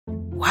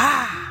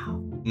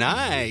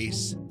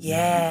Nice.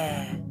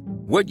 Yeah.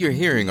 What you're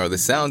hearing are the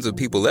sounds of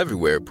people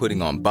everywhere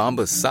putting on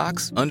Bombas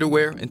socks,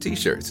 underwear, and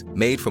T-shirts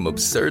made from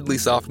absurdly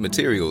soft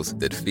materials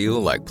that feel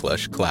like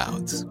plush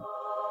clouds.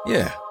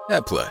 Yeah,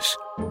 that plush.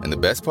 And the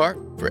best part?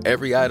 For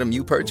every item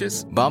you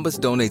purchase, Bombas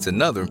donates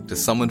another to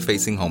someone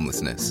facing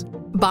homelessness.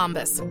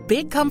 Bombas.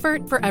 Big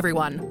comfort for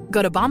everyone.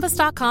 Go to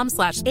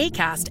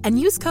bombas.com/ACAST and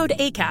use code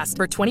ACAST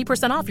for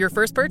 20% off your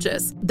first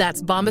purchase.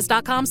 That's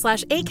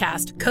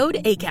bombas.com/ACAST. Code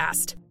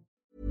ACAST.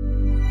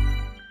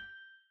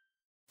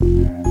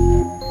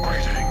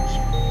 Greetings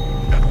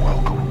and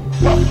welcome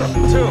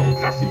to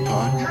Happy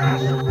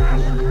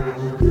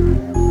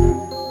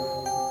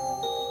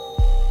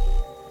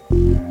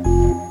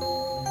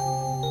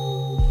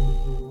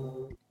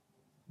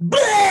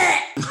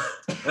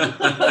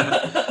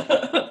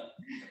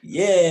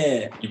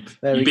Yeah.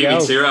 You beat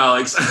me too,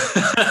 Alex.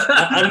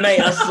 And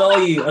mate, I saw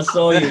you. You were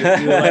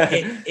like,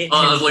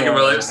 I was licking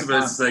my lips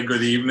to say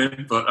good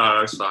evening, but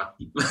it's fine.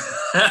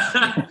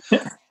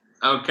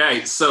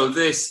 Okay, so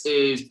this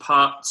is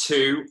part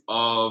 2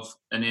 of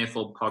an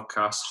Earful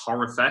podcast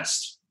Horror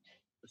Fest.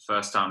 The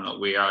first time that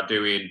we are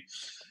doing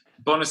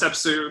bonus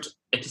episode.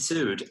 How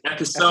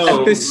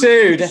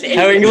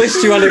English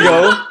do you want to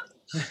go?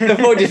 The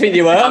fuck do you think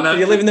you are?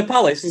 You live in the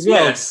palace as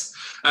well? Yes.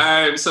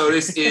 So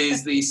this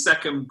is the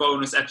second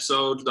bonus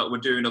episode that we're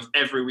doing of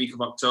every week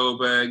of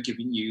October,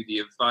 giving you the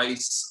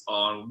advice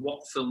on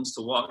what films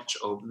to watch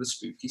over the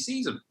spooky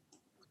season.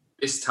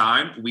 This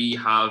time we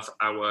have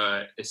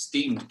our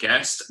esteemed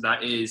guest,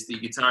 that is the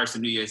guitarist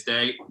of New Year's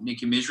Day,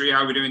 Nikki.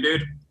 How are we doing,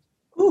 dude?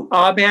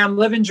 Oh man, I'm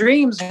living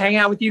dreams, hanging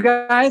out with you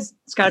guys.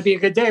 It's got to be a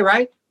good day,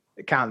 right?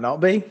 It can't not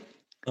be.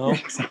 Oh.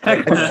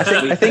 Exactly.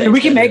 I think we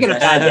can make it a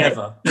bad day.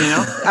 You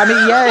know? I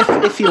mean,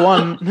 yeah, if you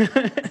want.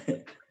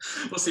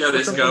 We'll see how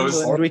this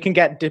goes. We can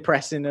get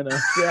depressing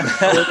enough. Yeah.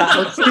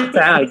 Let's do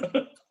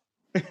that.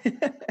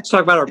 Let's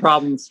talk about our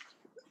problems.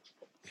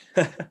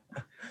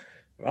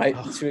 Right.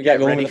 Should we get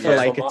ready for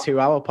like a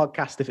 2-hour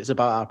podcast if it's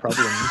about our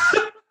problems?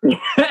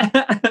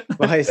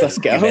 Boys, let's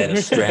go.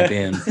 Strap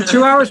in.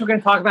 2 hours, we're going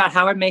to talk about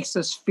how it makes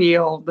us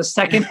feel. The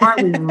second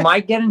part, we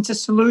might get into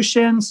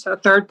solutions. The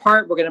third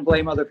part, we're going to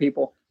blame other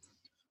people.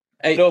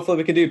 Hey, hopefully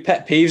we can do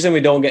pet peeves and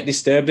we don't get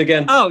disturbed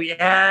again. Oh,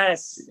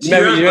 yes. You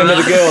remember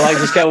the girl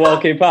just kept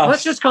walking past?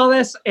 Let's just call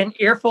this an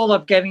earful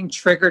of getting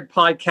triggered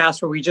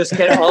podcast where we just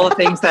get all the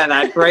things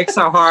that breaks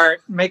our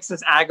heart, makes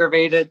us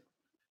aggravated.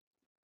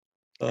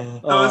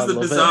 That was the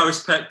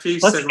bizarrest pet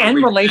peeve. Let's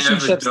end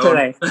relationships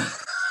today.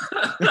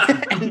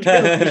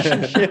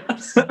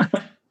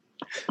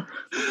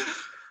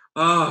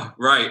 Oh,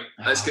 right.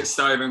 Let's get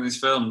started on these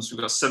films. We've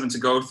got 7 to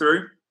go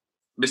through.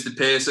 Mr.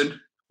 Pearson,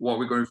 what are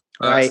we going for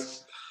first? Right.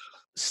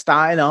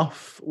 Starting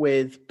off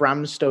with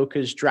Bram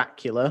Stoker's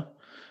Dracula.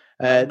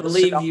 I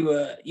believe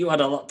you had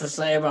a lot to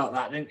say about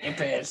that, didn't you,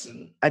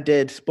 Pearson? I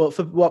did, but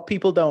for what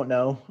people don't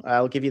know,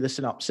 I'll give you the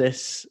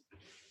synopsis.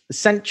 The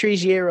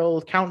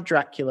centuries-year-old Count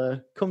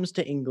Dracula comes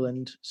to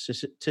England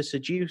to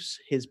seduce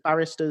his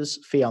barrister's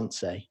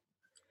fiancée.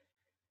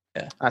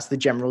 Yeah, that's the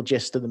general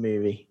gist of the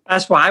movie.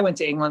 That's why I went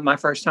to England my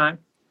first time.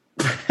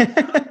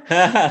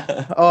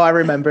 Oh, I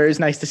remember. It was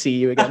nice to see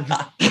you again.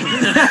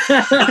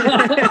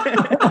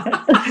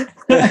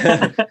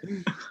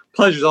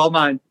 Pleasure's all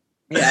mine.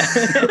 Yeah.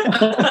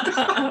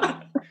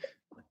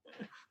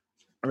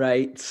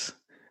 Right.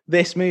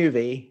 This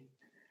movie,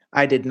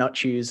 I did not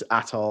choose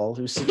at all.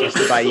 It was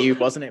suggested by you,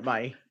 wasn't it,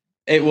 Mike?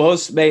 It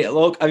was, mate.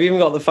 Look, I've even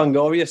got the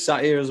Fangoria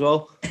sat here as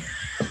well.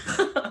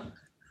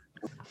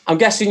 I'm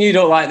guessing you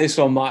don't like this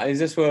one, Matt. Is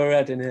this where we're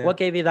heading here? What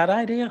gave you that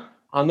idea?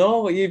 I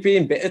know, but you're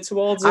being bitter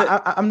towards it.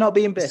 I'm not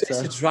being bitter.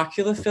 It's a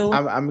Dracula film.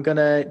 I'm going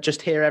to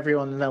just hear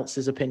everyone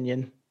else's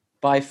opinion.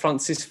 By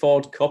Francis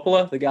Ford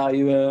Coppola, the guy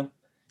who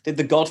did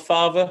The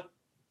Godfather.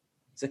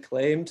 He's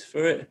acclaimed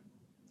for it.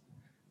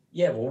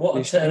 Yeah, well, what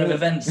a turn of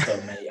events,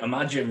 though, mate.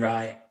 Imagine,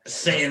 right,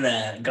 sitting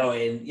there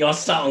going, you're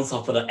sat on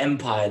top of the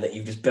empire that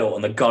you've just built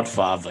on The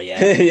Godfather,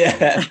 yeah?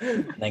 Yeah.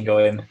 And then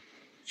going,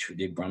 should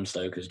we do Bram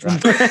Stoker's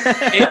Dracula?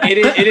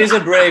 it is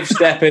a brave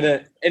step,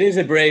 innit? It is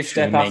a brave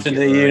step after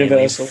the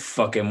Universal.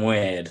 Fucking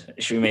weird.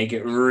 Should we make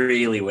it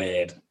really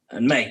weird?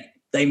 And, mate,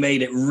 they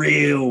made it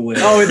real weird.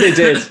 Oh, they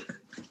did.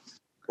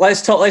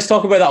 Let's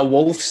talk about that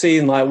wolf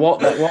scene. Like,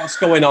 what's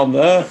going on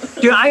there?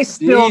 Dude, I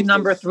still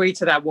number 3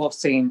 to that wolf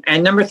scene.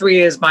 And number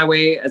 3 is my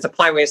way, as a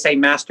polite way of saying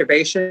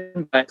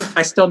masturbation, but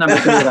I still number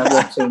 3 to that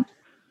wolf scene.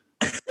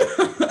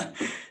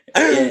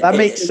 That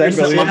makes sense.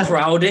 It's not my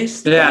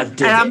proudest. Yeah.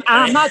 And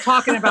I'm not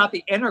talking about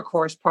the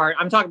intercourse part.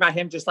 I'm talking about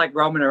him just like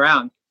roaming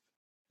around.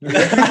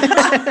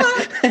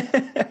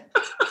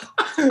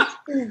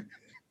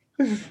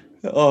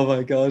 Oh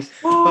my god!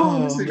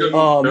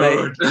 Oh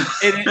mate,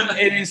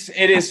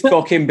 it is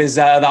fucking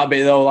bizarre, that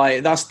bit though.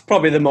 Like, that's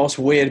probably the most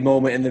weird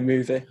moment in the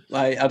movie.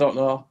 Like, I don't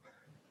know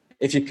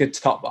if you could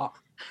top that.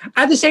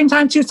 At the same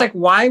time, too, it's like,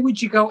 why would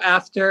you go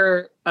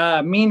after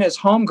Mina's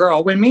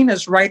homegirl when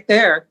Mina's right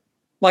there?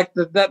 Like,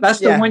 that's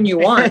the one you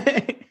want.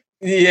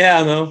 Yeah,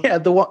 I know. Yeah,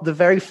 the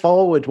very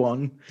forward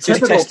one.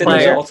 Typical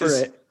player for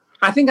it.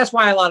 I think that's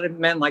why a lot of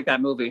men like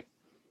that movie.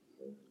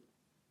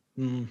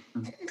 Well,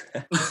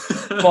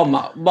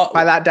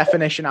 by that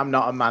definition, I'm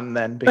not a man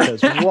then,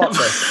 because what the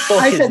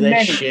fuck is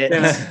this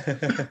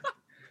shit?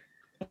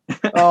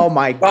 Oh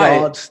my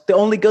god! The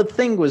only good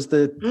thing was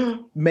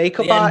the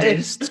makeup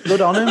artist.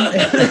 Good on him.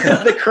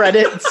 The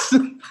credits.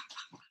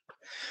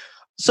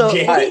 So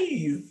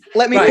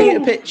let me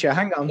paint a picture.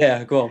 Hang on.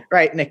 Yeah, go on.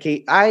 Right,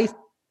 Nikki.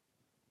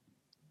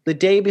 The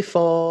day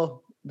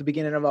before the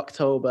beginning of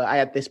October, I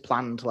had this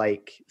planned,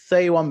 like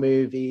 31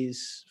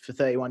 movies for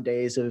 31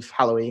 days of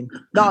Halloween.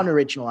 Not an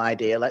original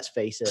idea, let's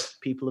face it.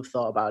 People have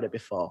thought about it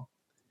before.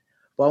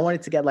 But I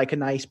wanted to get like a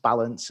nice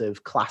balance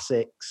of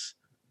classics,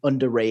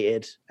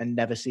 underrated, and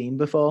never seen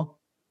before.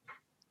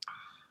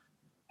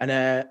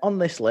 And on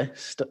this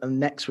list,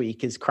 next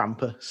week is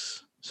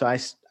Krampus. So I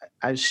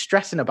was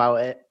stressing about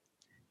it,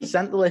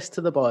 sent the list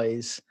to the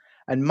boys,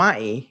 and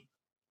Matty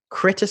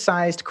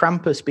criticized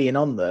Krampus being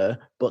on there,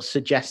 but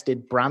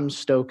suggested Bram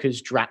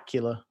Stoker's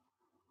Dracula.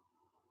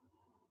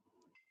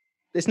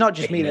 It's not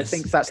just me that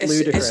thinks that's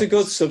ludicrous. It's a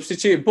good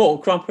substitute, but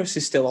Krampus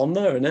is still on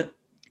there, isn't it?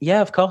 Yeah,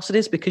 of course it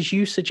is, because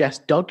you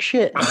suggest dog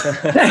shit.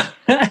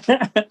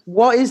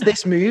 What is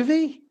this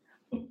movie?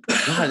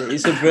 Man,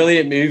 it's a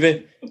brilliant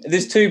movie.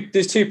 There's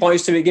two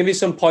points to it. Give me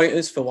some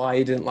pointers for why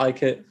you didn't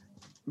like it.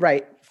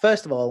 Right.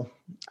 First of all,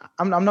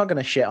 I'm not going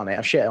to shit on it.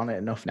 I've shit on it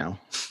enough now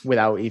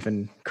without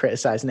even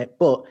criticizing it.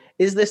 But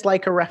is this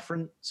like a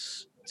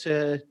reference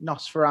to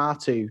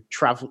Nosferatu,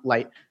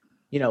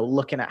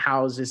 looking at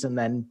houses and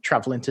then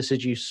traveling to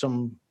seduce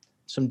some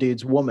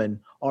dude's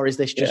woman? Or is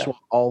this just what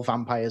all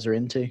vampires are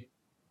into?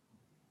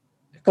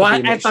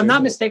 Well, if I'm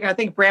not mistaken, I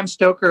think Bram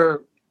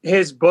Stoker,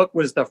 his book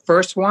was the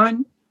first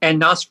one,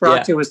 and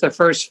Nosferatu was the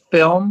first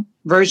film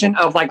version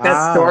of like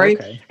that story.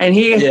 Okay. And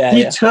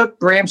he took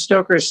Bram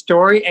Stoker's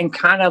story and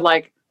kind of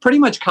like pretty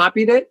much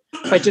copied it,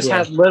 but just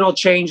had little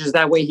changes.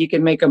 That way he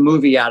can make a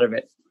movie out of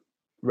it.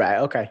 Right.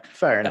 Okay.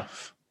 Fair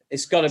enough.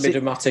 It's got to be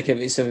dramatic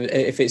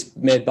if it's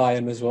made by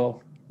him as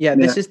well. Yeah,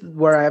 this is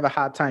where I have a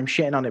hard time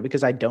shitting on it,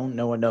 because I don't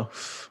know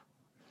enough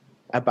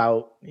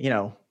about,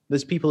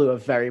 there's people who are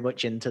very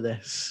much into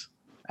this,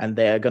 and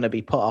they're going to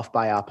be put off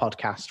by our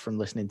podcast from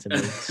listening to me.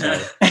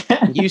 So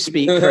you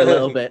speak for a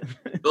little bit.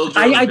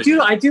 I do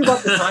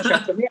love the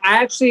contrast. For me,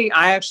 I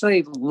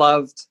actually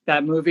loved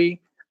that movie.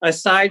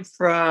 Aside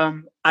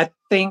from, I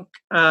think,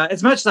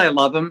 as much as I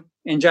love him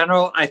in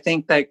general, I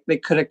think that they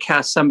could have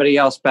cast somebody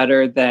else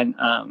better than,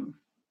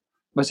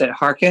 was it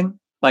Harkin?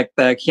 Like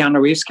the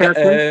Keanu Reeves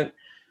character?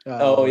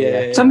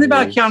 Something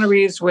about Keanu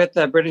Reeves with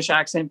the British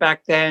accent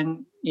back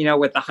then,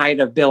 with the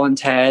height of Bill and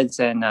Ted's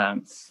and,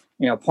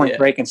 Point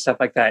Break and stuff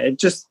like that. It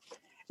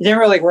didn't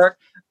really work.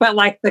 But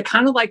like the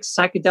kind of like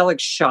psychedelic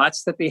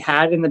shots that they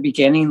had in the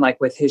beginning,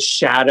 like with his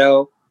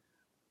shadow,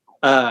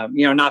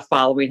 not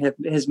following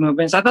his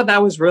movements. I thought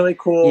that was really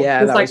cool.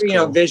 Yeah, it's like,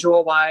 cool.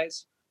 Visual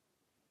wise.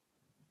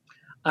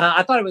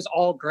 I thought it was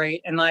all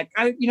great. And like,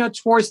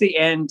 towards the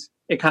end,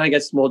 it kind of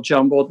gets a little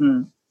jumbled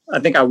and I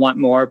think I want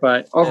more,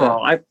 but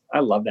overall, I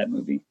love that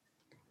movie.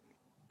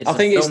 I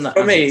think it's,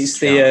 for me,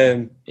 it's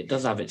it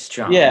does have its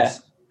charms. Yeah.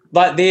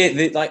 Like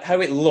the like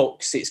how it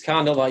looks, it's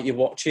kind of like you're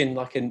watching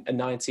like a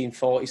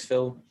 1940s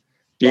film.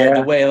 Like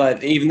the way,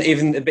 like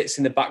even the bits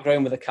in the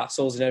background with the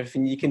castles and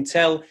everything, you can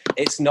tell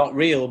it's not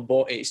real,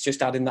 but it's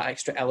just adding that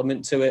extra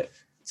element to it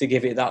to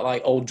give it that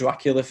like old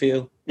Dracula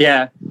feel.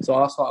 Yeah. So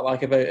that's what I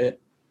like about it.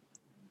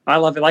 I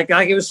love it. Like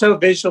it was so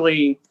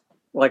visually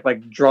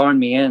like drawing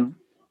me in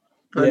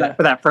for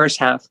that first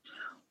half.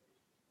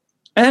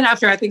 And then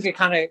after, I think it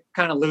kind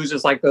of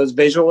loses like those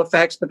visual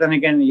effects. But then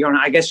again,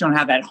 I guess you don't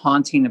have that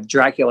haunting of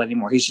Dracula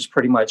anymore. He's just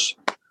pretty much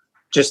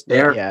just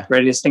there,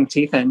 ready to sink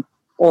teeth in.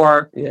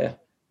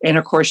 And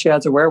of course, she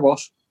has a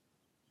werewolf.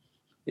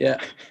 Yeah.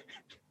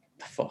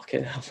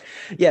 Fucking hell.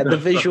 Yeah, the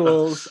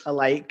visuals are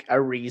like a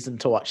reason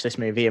to watch this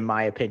movie, in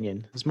my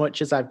opinion. As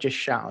much as I've just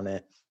shat on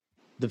it,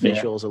 the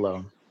visuals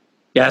alone.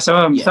 Yeah, some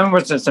of them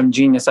were some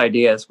genius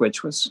ideas,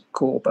 which was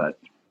cool. But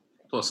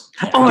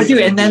I do.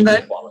 And then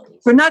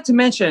but not to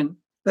mention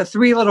the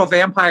three little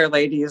vampire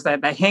ladies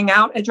that hang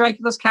out at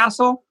Dracula's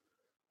castle.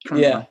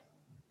 Yeah.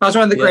 That was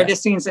one of the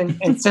greatest scenes in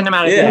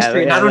cinematic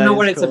history. And I don't know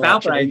what it's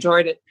about, but I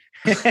enjoyed it.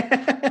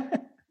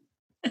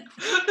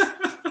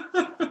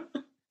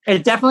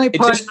 It definitely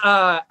put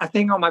a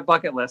thing on my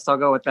bucket list. I'll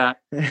go with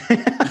that.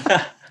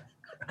 If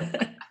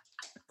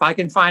I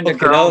can find a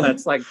girl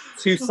that's like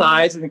two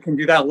sides and can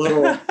do that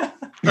little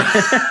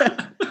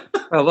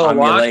I'm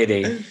your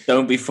lady.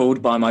 Don't be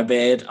fooled by my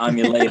beard. I'm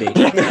your lady.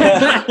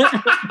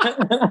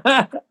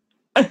 That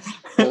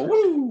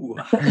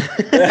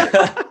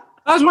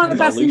was one of the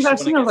best things I've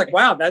seen. I was like,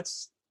 wow,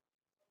 that's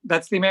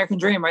the American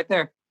dream right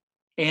there.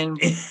 And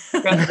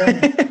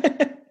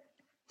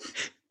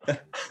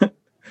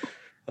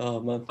oh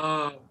man,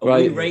 are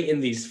we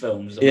rating these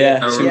films?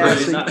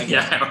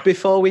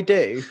 Before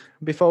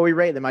we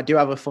rate them, I do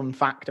have a fun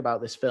fact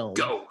about this film.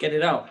 Go get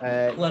it out.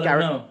 Let them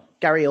know.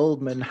 Gary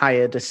Oldman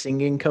hired a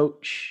singing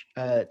coach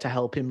to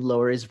help him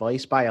lower his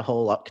voice by a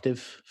whole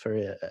octave for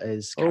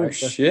his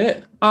character. Oh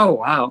shit! Oh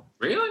wow!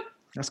 Really?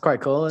 That's quite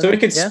cool. So he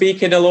could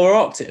speak in a lower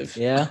octave.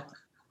 Yeah.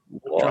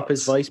 drop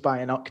his voice by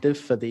an octave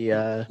for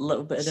the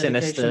little bit of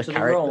sinister dedication to the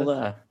character. role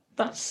there.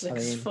 That's sick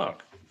as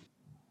fuck.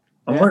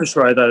 I'm going to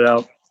try that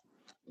out.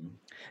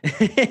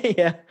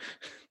 Yeah.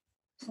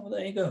 Oh,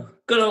 there you go.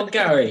 Good old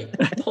Gary.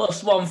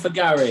 +1 for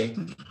Gary.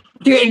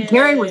 Dude, and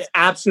Gary was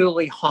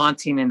absolutely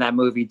haunting in that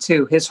movie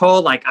too. His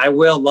whole like "I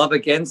will love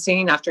again"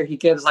 scene after he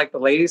gives like the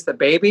ladies the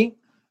baby.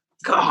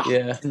 God,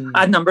 Yeah.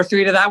 I had number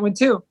 3 to that one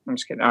too. I'm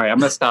just kidding. All right, I'm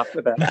gonna stop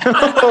with that.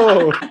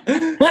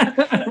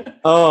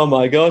 Oh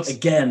my god!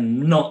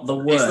 Again, not the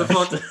worst.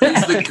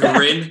 It's the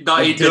grin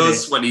that he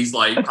does when he's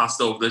like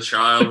passed over the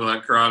child with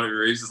like crying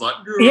and he's just like,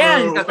 Yeah,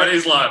 and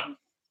he's like,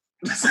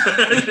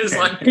 it's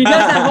like he does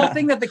that whole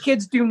thing that the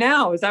kids do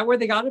now. Is that where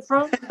they got it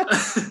from?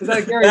 Is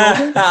that Gary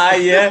Oldman?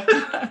 Yeah.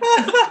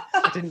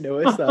 I didn't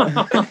notice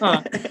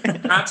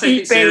that. Can't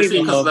take it seriously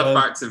Baby. because of the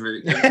fact of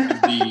it.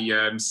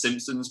 The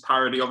Simpsons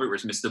parody of it, where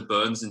it's Mr.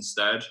 Burns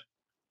instead.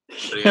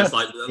 But he has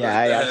like the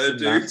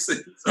hairdo.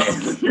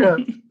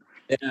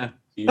 Yeah.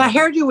 That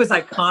hairdo was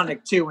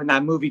iconic too when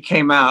that movie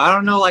came out. I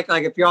don't know, like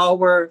if y'all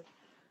were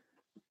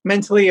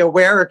mentally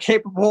aware or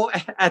capable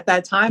at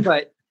that time,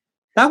 but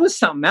that was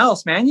something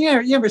else, man. You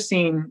ever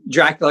seen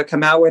Dracula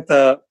come out with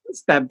that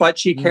butt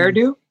cheek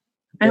hairdo?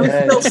 And it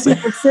was still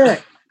super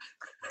sick.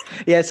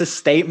 Yeah, it's a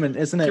statement,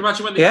 isn't it? Can you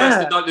imagine when they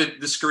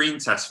tested the screen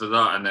test for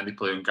that, and then they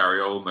play him Gary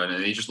Oldman,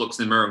 and he just looks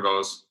in the mirror and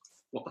goes,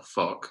 "What the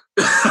fuck?"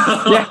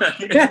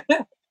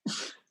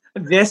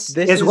 This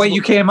is what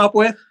you came up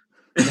with?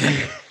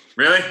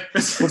 Really?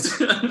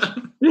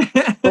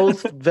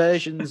 Both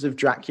versions of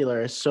Dracula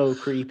are so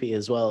creepy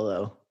as well,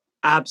 though.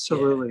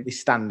 Absolutely. Yeah, they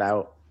stand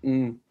out.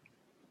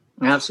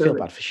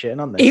 Absolutely. I feel bad for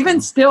shitting on this.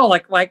 Even still,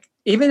 like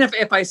even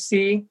if I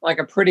see like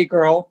a pretty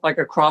girl like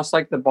across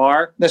like the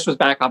bar, this was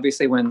back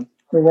obviously when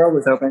the world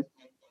was open.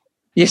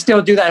 You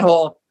still do that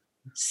whole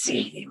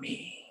 "see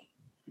me,"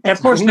 and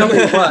of course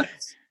nobody was.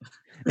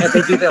 If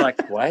they do, they're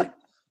like, "What?"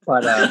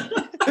 But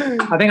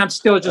I think I'm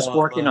still just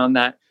working on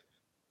that.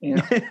 You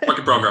know? Work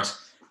in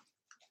progress.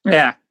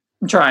 Yeah,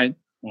 I'm trying.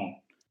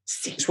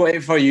 Just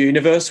waiting for a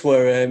universe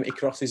where he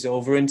crosses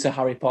over into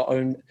Harry Potter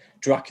and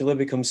Dracula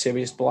becomes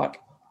Sirius Black.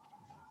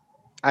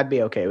 I'd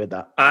be okay with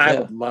that. I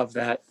would love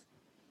that.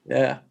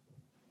 Yeah.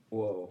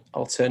 Whoa.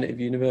 Alternative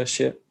universe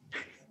shit.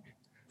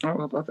 I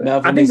would love it.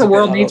 Melvin I think the needs to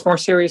world pick that needs up. more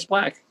Sirius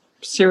Black.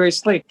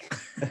 Seriously.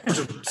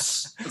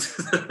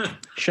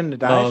 Shouldn't have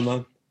died. Oh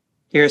man.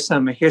 Here's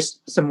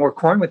some more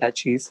corn with that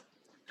cheese.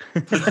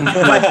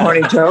 My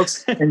corny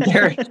jokes. And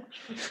Gary,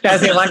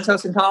 guys, are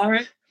lactose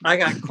intolerant? I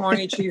got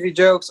corny, cheesy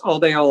jokes all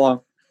day, all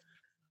long.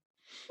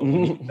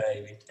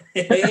 Baby.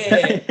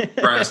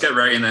 Right, let's get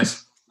right in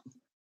this.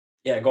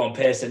 Yeah, go on,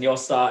 Pearson. You're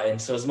starting.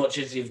 So as much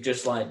as you've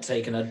just like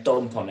taken a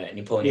dump on it and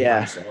you're pulling your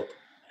pants up.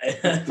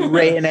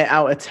 Rating it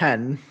out of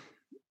 10.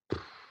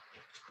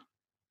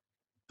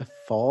 A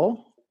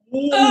 4?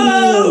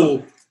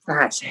 Oh!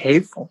 That's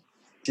hateful.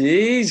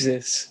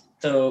 Jesus.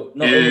 So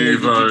not only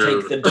did you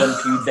take the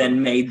dump, you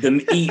then made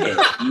them eat it.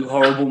 You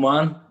horrible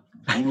man.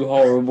 You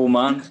horrible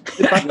man.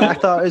 I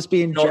thought it was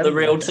being Not the generous.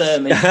 real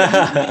term is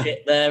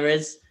shit there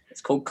is.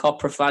 It's called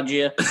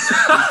coprophagia.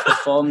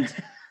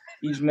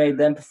 He's made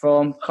them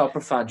perform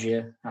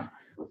coprophagia.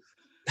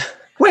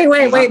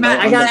 Wait, Matt.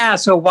 I gotta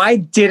ask. So why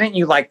didn't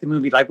you like the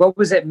movie? Like, what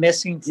was it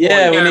missing? For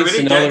Yeah, you? we need to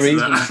didn't know get the to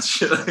reason. that,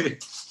 actually.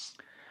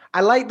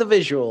 I like the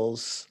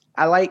visuals.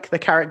 I like the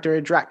character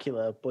of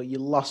Dracula, but you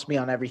lost me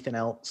on everything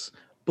else.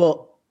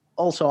 But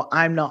also,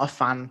 I'm not a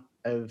fan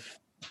of,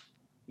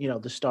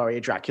 the story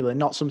of Dracula.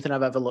 Not something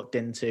I've ever looked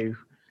into.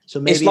 So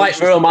maybe It's like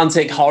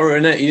romantic horror,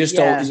 isn't it? You just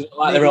don't like the maybe it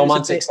was a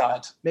romantic bit-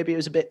 side. Maybe it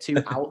was a bit too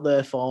out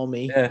there for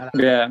me. Yeah.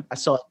 And Yeah. I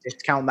sort of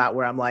discount that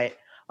where I'm like,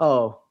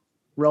 oh,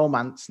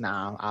 romance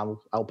now,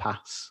 I'll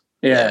pass.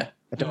 Yeah.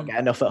 I don't get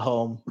enough at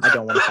home. I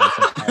don't want to find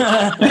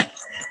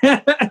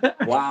something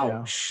else. Wow,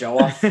 Yeah. show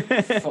off.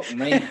 Fuck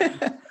me.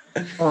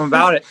 I'm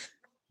about it.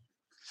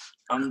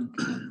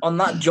 On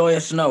that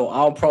joyous note,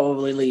 I'll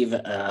probably leave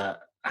it.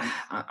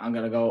 I'm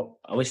gonna go.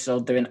 Are we still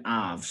doing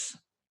halves?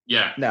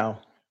 Yeah. No.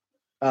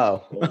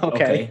 Oh,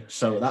 okay.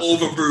 So that's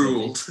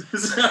Overruled.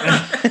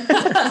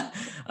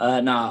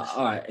 Nah,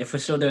 all right. If we're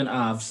still doing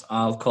halves,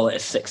 I'll call it a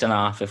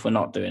 6.5. If we're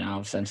not doing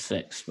halves, then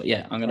 6. But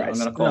yeah, I'm gonna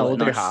call no, it we'll a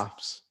do nice,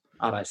 halves.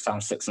 all right,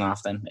 sounds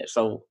 6.5 then.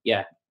 So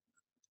yeah,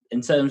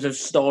 in terms of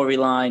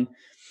storyline,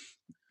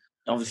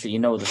 obviously you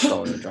know the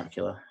story of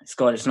Dracula. It's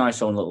got its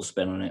nice own little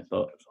spin on it,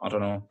 but I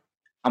don't know.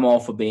 I'm all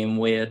for being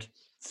weird.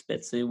 It's a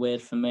bit too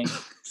weird for me.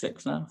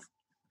 6.5.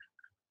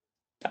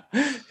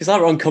 Is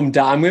that wrong? Come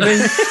down with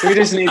me. We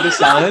just need the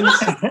signs.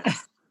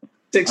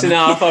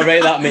 6.5. I'll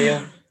rate that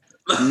meal.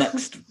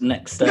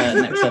 Next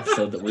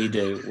episode that we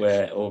do,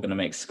 we're all going to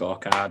make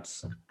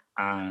scorecards,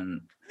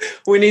 and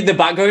We need the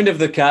background of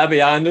the car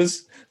behind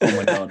us. oh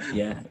my god,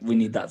 yeah, we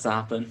need that to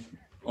happen.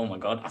 Oh my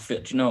god, I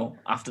feel,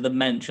 after the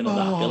mention of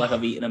that, I feel like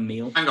I've eaten a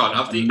meal. Hang on,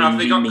 have they got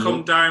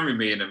Come Down With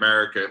Me in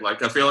America?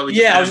 Like, I feel like we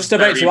Yeah, just I was just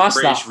about to ask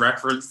British that.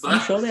 reference there. I'm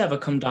sure they have a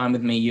Come Dine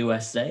With Me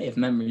USA, if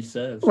memory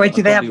serves. Wait,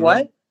 do they have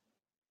what?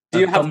 Do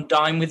you Come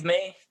Dine With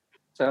Me?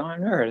 So I've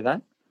never heard of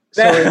that.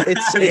 So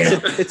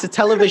it's a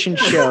television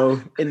show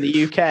in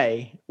the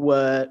UK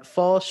where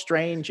 4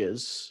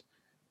 strangers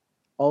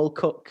all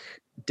cook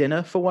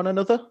dinner for one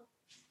another,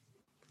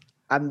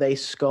 and they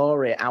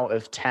score it out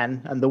of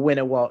 10, and the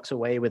winner walks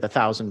away with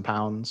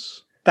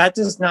 £1,000. That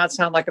does not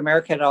sound like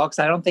America at all, because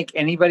I don't think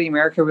anybody in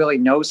America really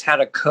knows how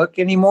to cook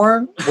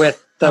anymore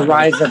with the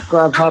rise of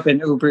Grubhub and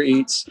Uber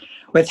Eats.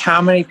 With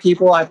how many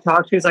people I've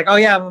talked to, it's like, oh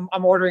yeah,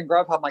 I'm ordering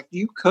Grubhub. I'm like, do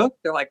you cook?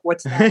 They're like,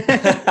 what's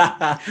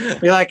that?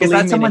 You're like, is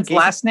that someone's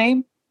last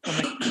name?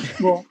 I'm like,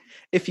 well,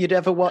 if you'd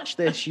ever watched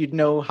this, you'd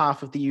know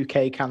half of the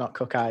UK cannot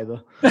cook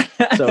either.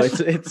 So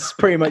it's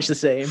pretty much the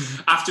same.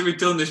 After we've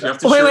done this, we have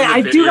to. Wait.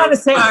 I do gotta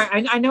say,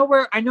 I know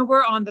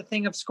we're on the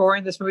thing of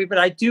scoring this movie, but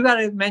I do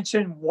gotta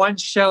mention one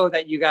show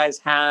that you guys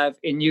have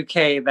in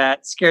UK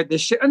that scared the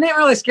shit. And they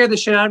really scared the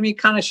shit out of me.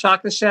 Kind of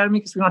shocked the shit out of me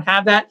because we don't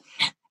have that.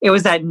 It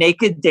was that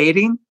Naked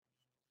Dating.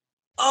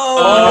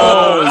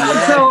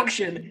 So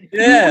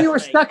we were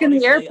stuck in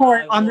the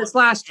airport on this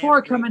last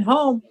tour coming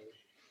home.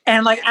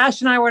 And like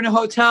Ash and I were in a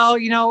hotel,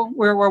 you know,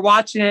 where we're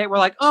watching it. We're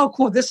like, oh,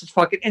 cool. This is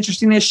fucking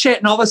interesting as shit.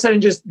 And all of a sudden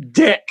just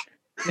dick.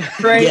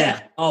 Right?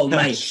 Yeah. Oh,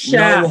 mate.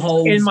 No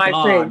holds in my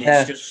barred.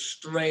 face. It's just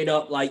straight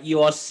up like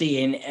you are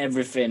seeing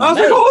everything. I was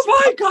like, oh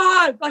my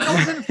God. Like I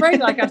wasn't afraid.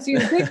 Like I've seen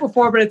a dick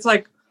before, but it's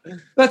like,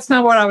 that's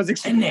not what I was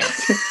expecting.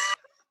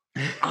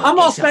 I'm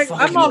all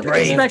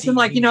expecting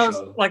like, you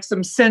know, like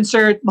some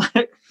censored,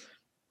 like,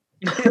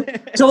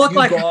 to look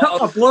like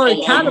a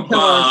blurry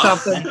caterpillar or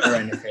something, or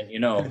anything, you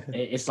know.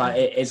 It's like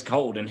it's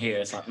cold in here.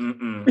 It's like,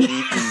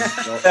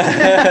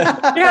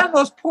 yeah,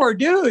 those poor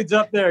dudes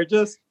up there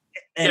just.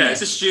 Yeah,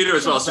 it's a studio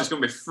as well, so it's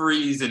gonna be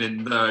freezing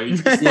in there.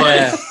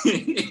 Yeah,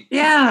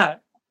 yeah.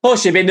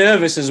 Plus, you'd be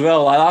nervous as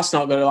well. Like that's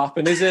not going to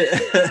happen, is it?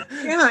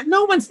 Yeah,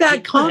 no one's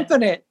that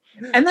confident.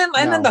 And then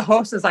the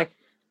host is like,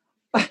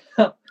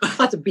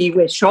 "That's a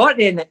B-word short,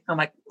 isn't it?" I'm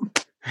like.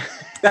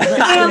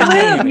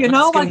 I live, you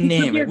know, like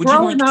you're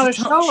growing out a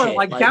shower,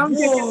 like down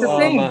dick is the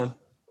thing. Man.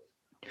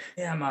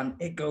 Yeah, man,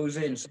 it goes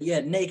in. So yeah,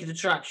 Naked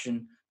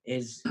Attraction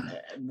is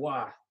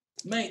wow.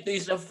 Mate, do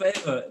yourself a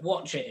favor,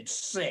 watch it. It's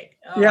sick.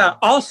 Oh. Yeah.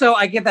 Also,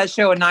 I give that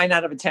show a 9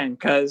 out of 10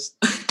 because.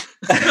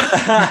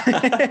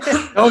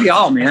 Oh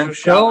y'all, man!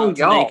 Go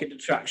y'all. Naked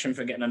Attraction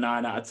for getting a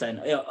 9 out of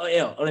 10.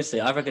 Yeah,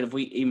 honestly, I reckon if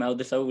we emailed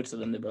this over to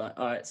them, they'd be like,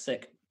 "All right,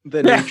 sick."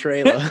 The new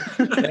trailer.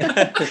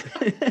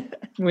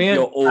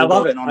 I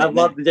love it. I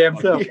love the damn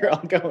film. You're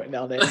all going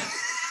on it.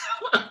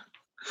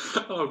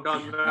 Oh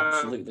God, no.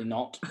 Absolutely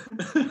not.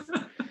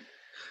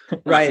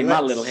 Right, my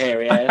little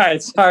hairy ass. All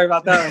right, sorry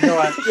about that.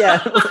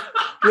 Yeah,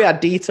 we are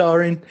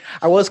detouring.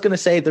 I was going to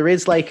say there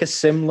is like a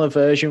similar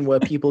version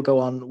where people go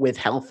on with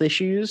health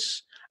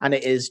issues, and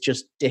it is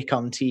just dick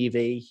on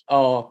TV.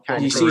 Oh,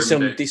 you see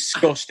some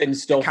disgusting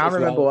stuff. I can't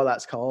remember what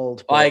that's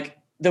called. Like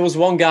there was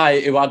one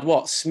guy who had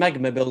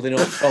smegma building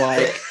up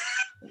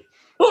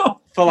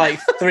for like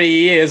 3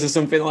 years or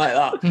something like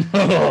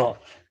that.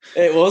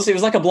 It was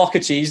like a block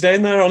of cheese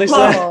down there, honestly.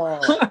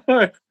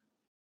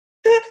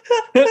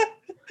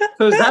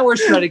 So is that where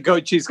shredded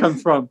goat cheese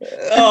comes from?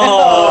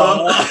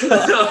 Oh.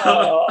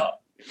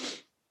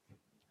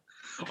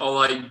 Or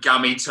like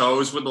gammy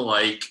toes with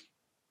like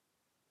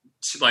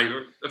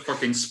a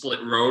fucking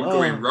split road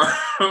going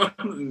round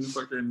and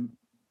fucking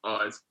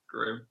it's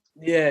grim.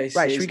 Yeah,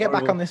 right. Should we get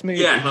back on this movie?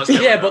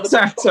 Yeah, but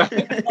sorry.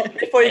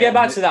 Before you get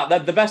back to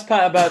that, the best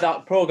part about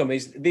that program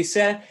is they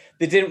said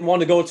they didn't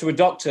want to go to a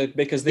doctor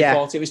because they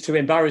thought it was too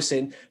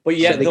embarrassing. But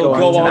yet they'll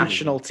go on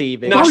national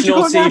TV,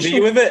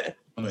 with it.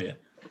 Oh yeah.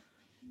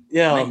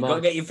 Yeah, mate, you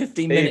gotta get your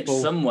 15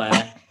 minutes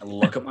somewhere and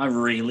look at my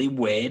really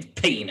weird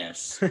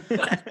penis.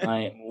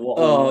 Like, what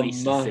a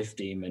waste of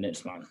 15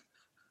 minutes, man.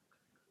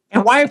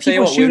 And why are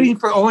people shooting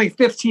for only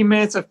 15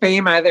 minutes of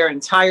fame out of their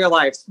entire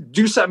lives?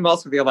 Do something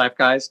else with your life,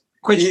 guys.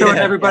 Quit showing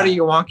everybody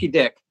your wonky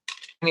dick.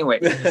 Anyway.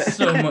 There's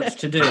so much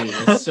to do.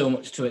 There's so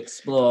much to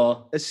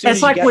explore. It's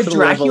like, would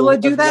Dracula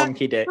do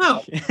that?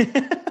 No.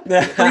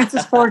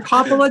 Francis Ford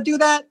Coppola do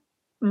that?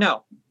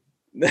 No.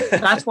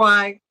 That's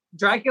why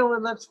Dracula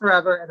lives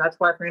forever, and that's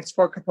why Francis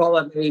Ford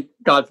Coppola made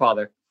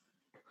Godfather.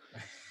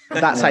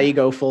 That's how you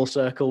go full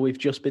circle. We've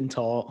just been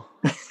taught.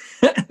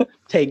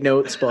 Take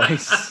notes,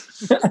 boys.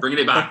 Bringing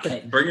it back.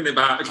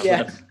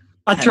 Yeah.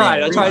 I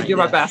tried to do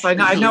my best. I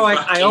know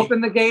I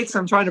opened the gates.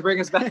 I'm trying to bring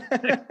us back.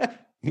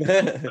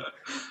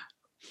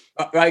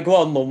 Right, go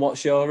on, Mum.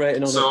 What's your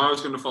rating on it? So I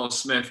was going to follow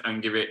Smith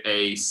and give it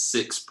a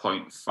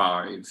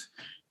 6.5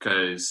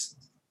 because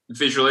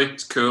visually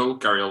it's cool.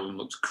 Gary Oldman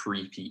looks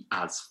creepy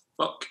as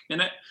fuck in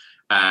it,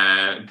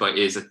 but it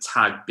is a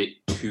tad bit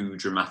too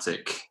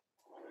dramatic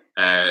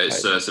at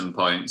certain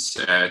points.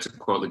 To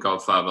quote The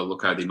Godfather,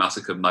 "Look how they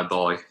massacred my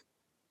boy."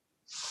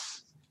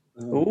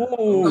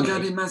 Ooh. Look how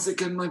they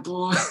massacred my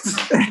boy.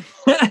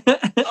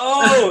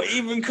 Oh,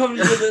 even comes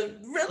with a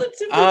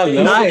relatively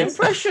big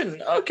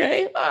impression.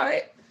 Okay, all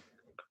right.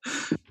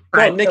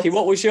 Right, Nikki,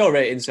 what was your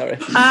rating? Sorry.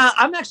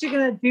 I'm actually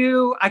going to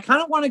do, I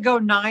kind of want to go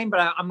 9, but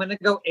I'm going to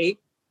go 8.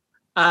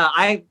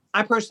 I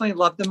personally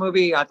loved the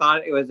movie. I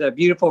thought it was a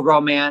beautiful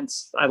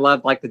romance. I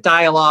loved like the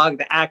dialogue,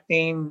 the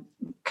acting,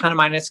 kind of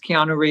minus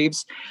Keanu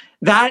Reeves.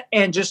 That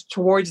and just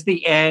towards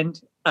the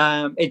end,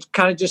 it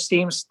kind of just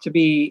seems to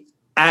be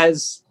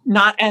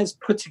not as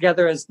put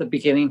together as the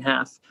beginning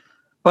half.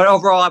 But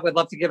overall, I would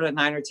love to give it a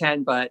 9 or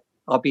 10, but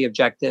I'll be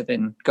objective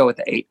and go with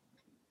the 8.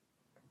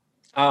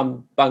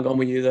 I'm bang on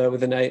with you there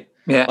with an 8.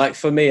 Yeah. Like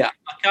for me, I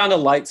kind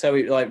of liked how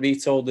it like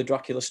retold the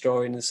Dracula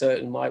story in a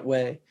certain like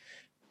way,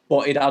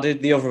 but it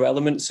added the other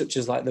elements such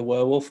as like the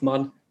werewolf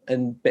man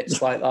and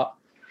bits like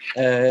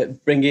that,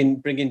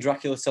 bringing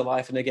Dracula to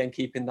life and again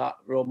keeping that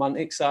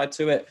romantic side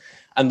to it.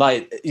 And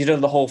like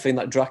the whole thing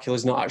that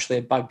Dracula's not actually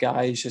a bad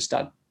guy; he's just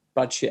had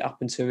bad shit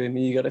happen to him,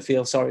 and you got to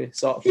feel sorry,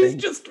 sort of thing. He's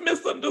just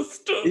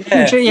misunderstood.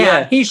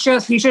 Yeah. He's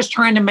just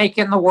trying to make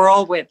it in the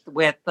world with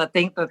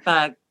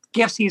the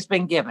gifts he's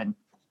been given.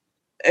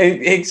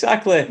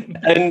 Exactly,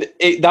 and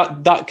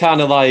that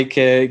kind of like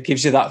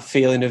gives you that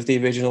feeling of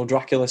the original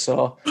Dracula.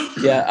 So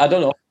yeah, I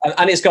don't know,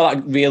 and it's got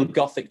that real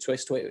gothic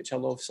twist to it, which I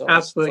love. So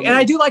absolutely, and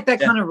I do like that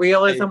kind of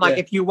realism. Like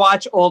if you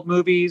watch old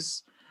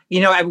movies,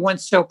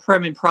 everyone's so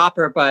prim and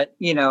proper, but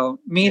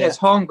Mina's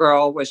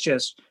homegirl was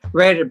just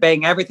ready to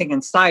bang everything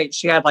in sight.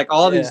 She had like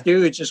all these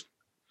dudes just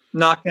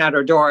knocking at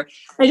her door.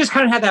 I just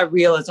kind of had that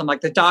realism.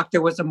 Like the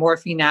doctor was a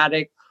morphine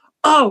addict.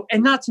 Oh,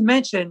 and not to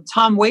mention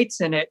Tom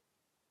Waits in it.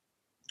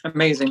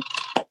 Amazing.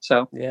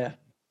 So yeah.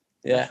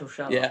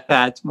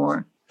 That's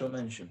more. Don't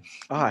mention.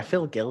 Oh, I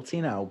feel guilty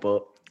now,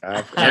 but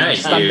I'm Yeah,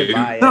 standing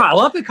by it. No, I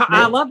love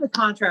the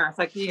contrast.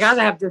 Like you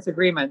gotta have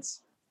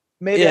disagreements.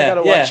 Maybe I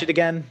gotta watch it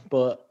again,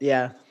 but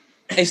yeah.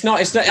 It's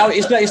not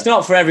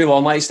for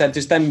everyone. Like you said,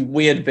 just them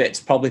weird bits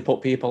probably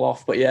put people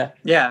off. But yeah,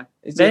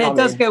 it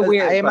does get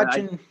weird. I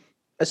imagine,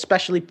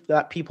 especially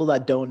that people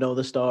that don't know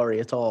the story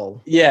at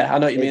all. Yeah, I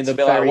know what you mean. They'll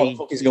be like, "What the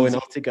fuck is going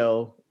on?" To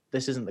go,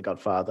 this isn't The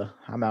Godfather.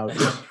 I'm out.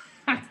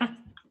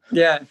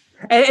 Yeah,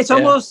 and it's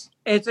almost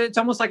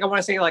like I want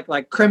to say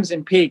like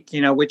Crimson Peak,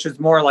 which is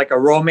more like a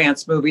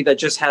romance movie that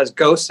just has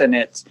ghosts in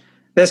it.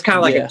 There's kind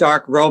of like a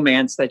dark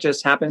romance that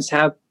just happens to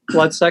have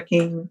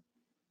blood-sucking,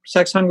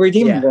 sex-hungry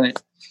demons in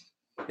it.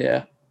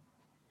 Yeah.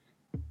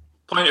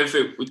 Point of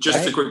it,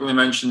 just to quickly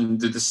mention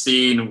the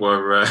scene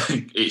where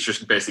it's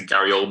just basically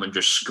Gary Oldman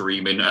just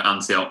screaming at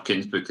Anthony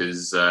Hopkins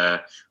because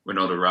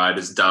Winona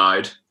Ryder's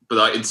died. But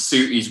like in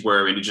suit he's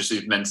wearing, it just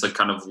is meant to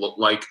kind of look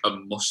like a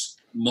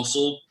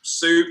muscle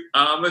suit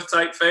armor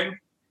type thing.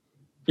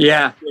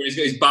 Yeah. He's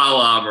got his battle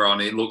armor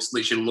on. It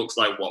literally looks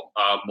like what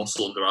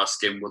muscle under our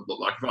skin would look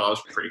like. Oh, that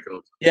was pretty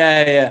cool.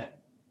 Yeah.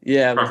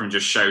 Apart from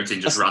just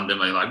shouting, just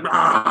randomly like.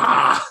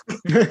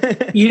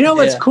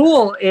 What's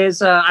cool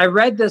is I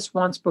read this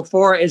once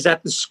before. Is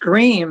that the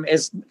scream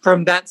is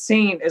from that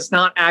scene is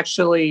not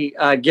actually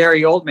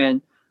Gary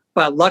Oldman,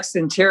 but Lux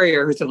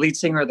Interior, who's the lead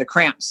singer of the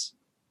Cramps.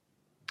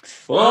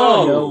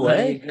 Oh, no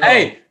way!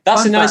 Hey,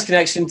 that's a nice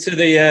connection to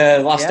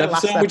the last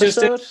episode we just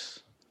did.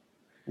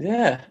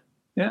 Yeah,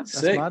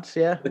 that's mad.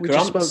 Yeah, we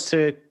just spoke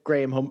to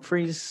Graham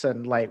Humphreys,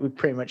 and like we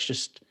pretty much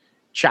just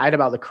chatted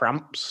about the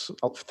Cramps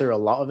through a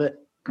lot of it.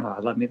 Oh,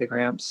 I love me the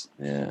Cramps.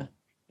 Yeah.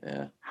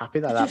 Happy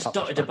that just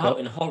dotted about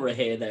in horror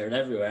here, there, and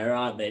everywhere,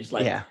 aren't they? It's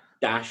like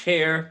dash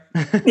here,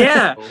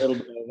 a little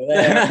bit over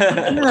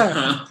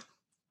there.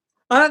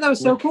 I thought that was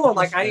so cool.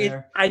 Like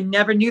I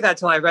never knew that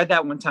till I read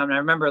that one time. And I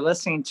remember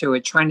listening to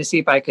it, trying to see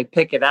if I could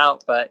pick it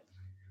out, but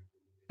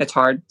it's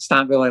hard. It's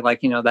not really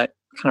like, that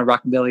kind of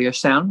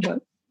rockabilly-ish sound,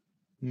 but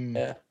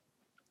yeah.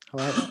 I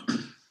like that.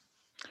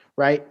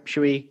 Right,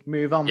 should we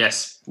move on?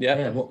 Yes.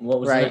 Yeah. What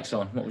was the next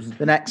one? What was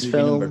the next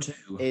film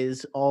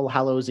is All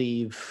Hallows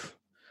Eve.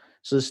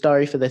 So the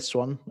story for this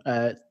one,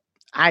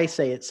 I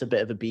say it's a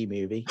bit of a B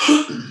movie.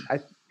 I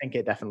think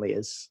it definitely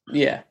is.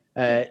 Yeah.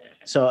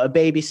 So a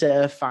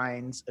babysitter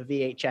finds a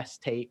VHS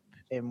tape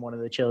in one of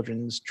the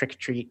children's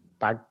trick-or-treat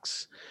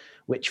bags,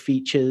 which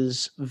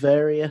features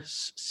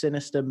various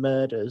sinister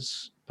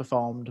murders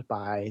performed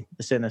by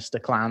the sinister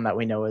clown that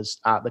we know as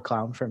Art the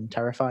Clown from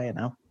Terrifier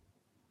now.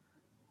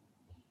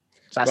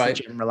 So that's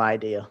the general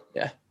idea.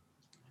 Yeah.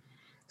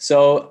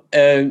 So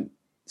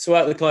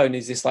Art the Clown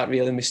is this like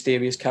really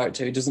mysterious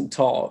character who doesn't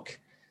talk.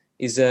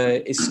 He's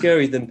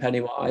scarier than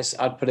Pennywise.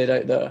 I'd put it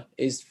out there.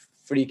 He's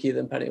freakier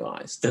than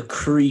Pennywise. The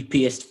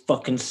creepiest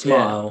fucking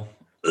smile.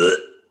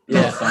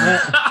 Yeah.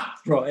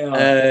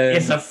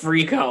 It's a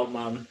freak out,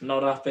 man.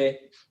 Not happy.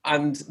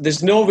 And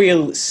there's no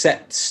real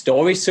set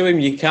story to him.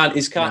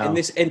 Because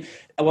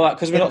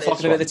we're not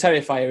talking about the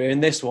Terrifier here. In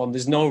this one,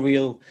 there's no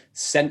real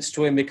sense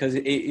to him because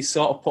he's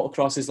sort of put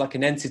across as like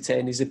an entity,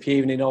 and he's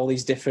appearing in all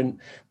these different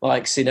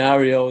like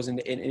scenarios,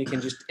 and he can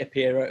just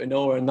appear out of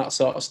nowhere and that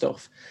sort of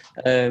stuff.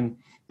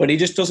 But he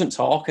just doesn't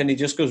talk, and he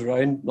just goes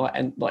around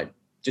like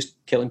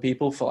just killing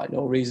people for like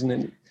no reason.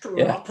 And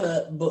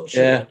proper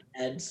butcher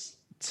heads.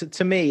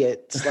 To me,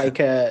 it's like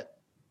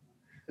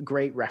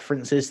great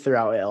references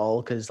throughout it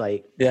all because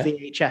like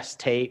VHS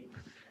tape,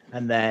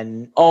 and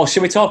then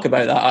should we talk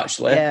about that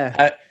actually?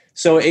 Yeah.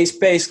 So it's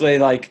basically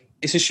like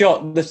it's a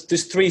short.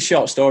 There's 3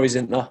 short stories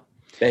in there,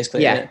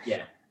 basically.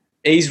 Yeah.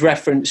 He's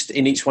referenced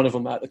in each one of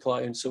them at the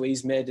clown, so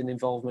he's made an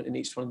involvement in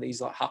each one of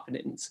these like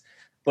happenings.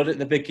 But at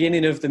the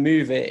beginning of the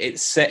movie,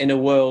 it's set in a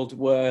world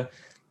where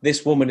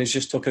this woman has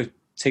just took a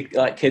take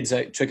like kids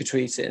out trick or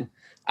treating,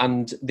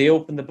 and they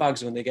open the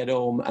bags when they get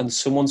home, and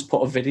someone's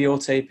put a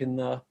videotape in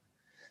there.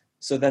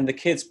 So then the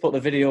kids put the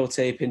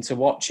videotape in to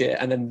watch it,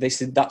 and then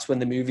that's when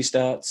the movie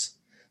starts.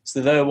 So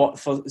they're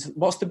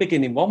what's the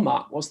beginning one,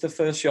 Matt? What's the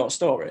first short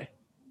story?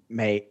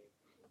 Mate,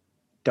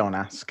 don't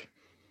ask.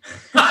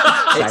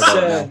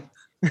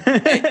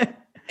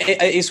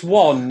 It's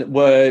one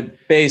where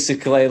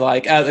basically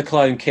like Art the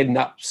Clown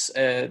kidnaps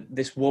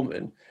this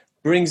woman,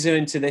 brings her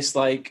into this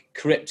like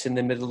crypt in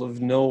the middle of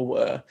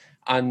nowhere,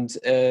 and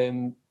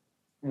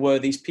where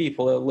these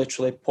people are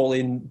literally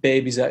pulling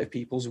babies out of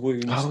people's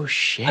wombs. Oh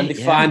shit! And they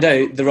find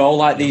out they're all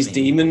like these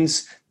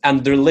demons,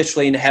 and they're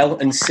literally in hell.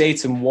 And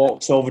Satan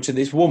walks over to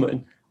this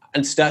woman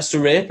and starts to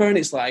rape her, and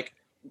it's like,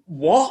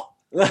 what?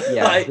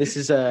 Yeah, like, this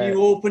is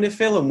you open a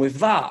film with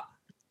that.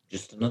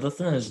 Just another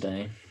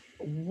Thursday.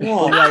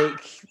 What?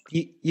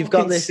 Like you've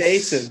got this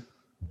Satan.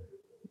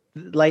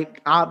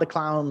 Like Art the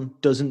Clown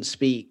doesn't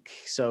speak,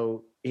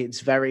 so it's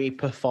very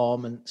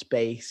performance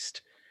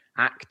based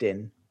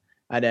acting,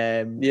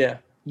 and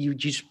you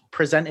just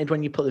presented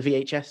when you put the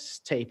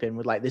VHS tape in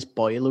with like this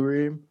boiler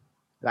room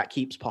that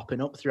keeps popping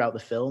up throughout the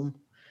film,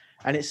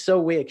 and it's so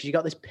weird because you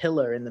got this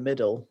pillar in the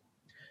middle,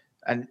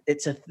 and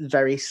it's a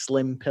very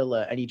slim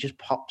pillar, and he just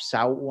pops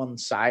out one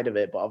side of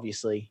it, but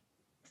obviously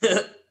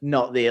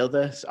not the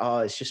other. Oh,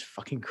 it's just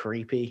fucking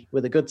creepy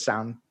with a good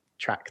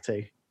soundtrack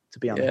too, to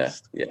be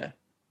honest. Yeah.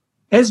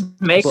 His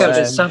makeup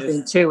is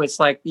something too. It's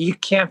like you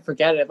can't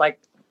forget it. Like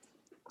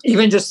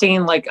even just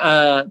seeing like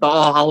the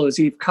All Hallows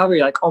Eve cover,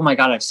 you're like, oh my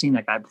god, I've seen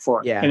that guy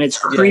before. Yeah. And it's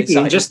creepy.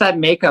 And just that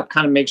makeup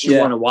kind of makes you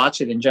want to watch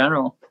it in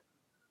general.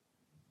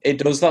 It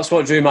does. That's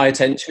what drew my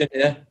attention.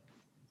 Yeah.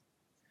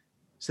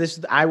 So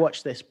I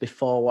watched this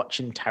before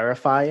watching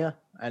Terrifier,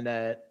 and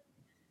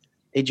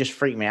it just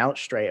freaked me out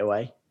straight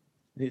away.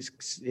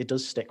 It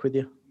does stick with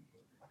you.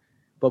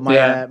 But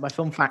my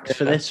fun fact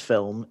for this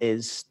film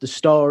is the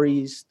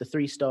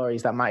three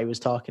stories that Matty was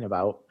talking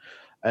about.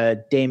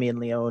 Damien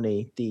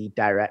Leone, the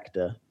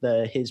director,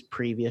 his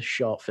previous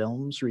short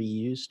films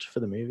reused for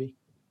the movie.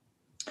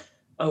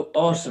 Oh,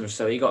 awesome!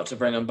 So he got to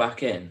bring them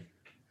back in.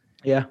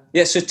 Yeah.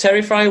 Yeah. So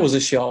Terrifier was a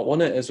short,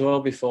 wasn't it, as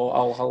well before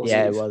All Hallows Eve?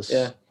 Yeah, it was.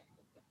 Yeah.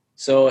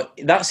 So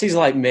that's his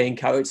like main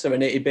character,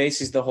 and he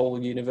bases the whole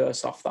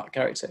universe off that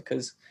character.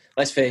 Because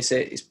let's face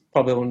it, it's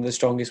probably one of the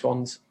strongest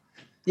ones.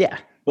 Yeah.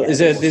 But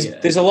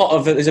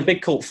there's a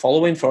big cult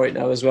following for it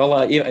now as well.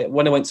 Like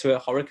when I went to a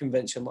horror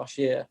convention last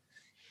year,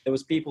 there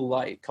was people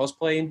like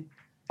cosplaying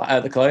like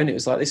Art the Clown. It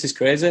was like, this is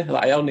crazy.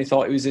 Like I only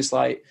thought it was this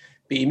like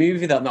B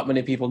movie that not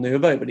many people knew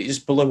about, but it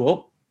just blew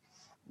up.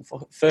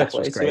 That's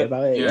what's great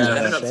about it.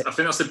 Yeah, I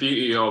think that's the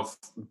beauty of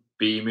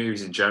B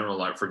movies in general.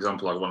 Like for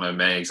example, like one of the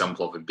main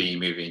example of a B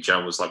movie in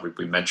general was like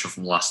we mentioned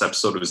from the last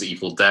episode. It was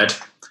Evil Dead,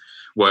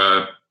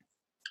 where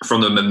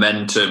from the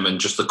momentum and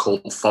just the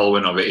cult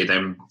following of it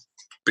then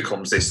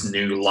becomes this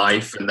new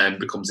life and then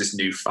becomes this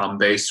new fan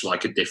base,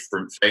 like a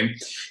different thing.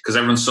 Because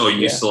everyone's so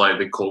used to like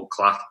the cult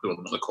well,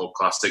 not the cult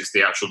classics,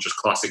 the actual just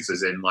classics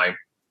as in like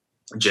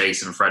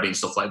Jason and Freddy and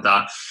stuff like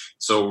that.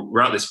 So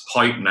we're at this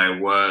point now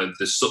where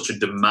there's such a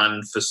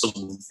demand for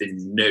something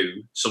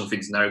new.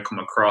 Something's now come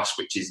across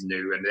which is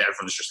new and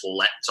everyone's just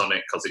leapt on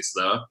it because it's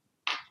there.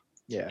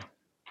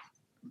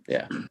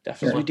 Yeah,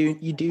 definitely.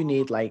 You do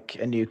need like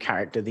a new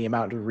character, the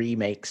amount of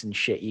remakes and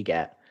shit you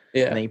get.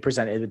 Yeah. And then you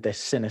presented with this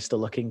sinister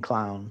looking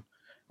clown.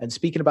 And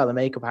speaking about the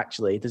makeup,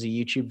 actually, there's a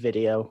YouTube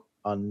video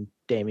on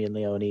Damien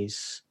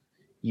Leone's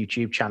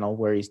YouTube channel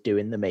where he's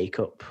doing the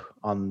makeup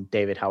on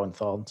David Howard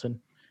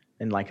Thornton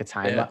in like a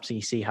time lapse. And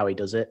you see how he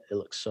does it. It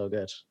looks so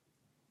good.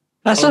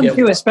 That's something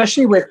too,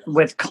 especially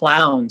with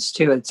clowns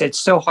too. It's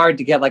so hard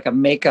to get like a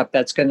makeup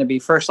that's going to be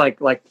first like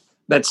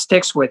that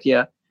sticks with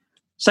you.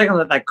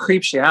 Second, that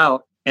creeps you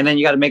out, and then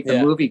you got to make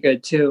the movie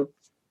good too.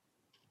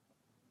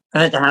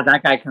 And then to have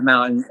that guy come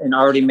out and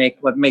already make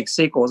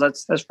sequels,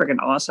 that's freaking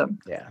awesome.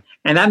 Yeah.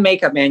 And that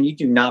makeup, man, you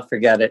do not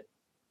forget it.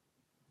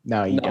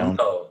 No, you don't.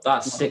 No,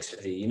 that sticks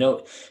with you. You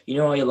know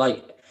how you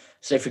like,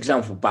 say for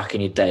example, back in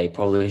your day,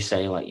 probably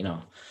saying like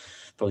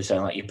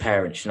your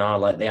parents,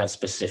 like they had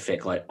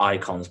specific like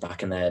icons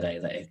back in their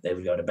day. They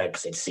would go to bed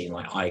because they'd seen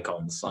like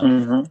icons. Like,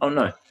 oh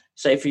no,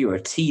 say if you were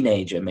a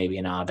teenager, maybe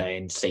in our day,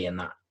 and seeing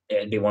that,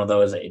 it'd be one of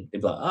those that it'd be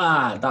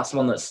like, that's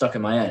one that's stuck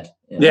in my head.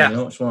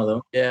 It's one of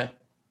those. Yeah.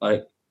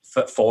 Like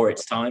for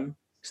its time.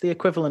 It's the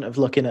equivalent of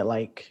looking at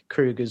like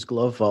Kruger's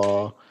glove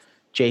or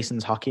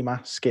Jason's hockey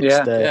mask. It's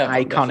the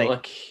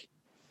iconic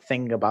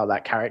thing about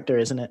that character,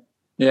 isn't it?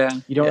 Yeah.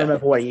 You don't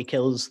remember what he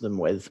kills them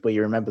with, but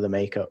you remember the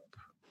makeup.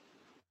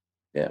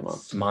 Yeah, man.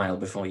 Smile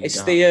before you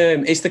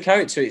die. It's the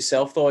character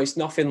itself, though. It's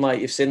nothing like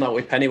you've seen that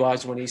with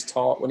Pennywise when he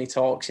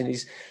talks and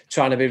he's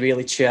trying to be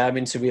really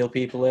charming to reel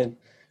people in.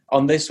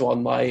 On this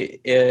one,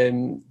 like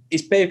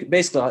it's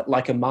basically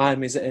like a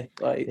mime, isn't it?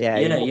 Like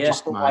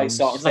just sort of it's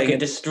like a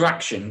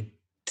distraction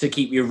to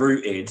keep you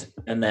rooted,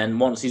 and then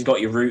once he's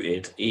got you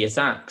rooted, he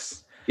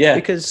attacks. Yeah,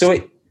 because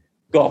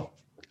go on.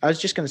 I was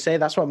just going to say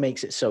that's what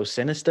makes it so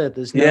sinister.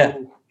 There's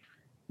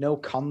no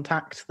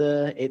contact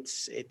there.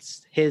 It's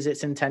here's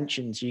its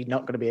intentions. You're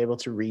not going to be able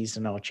to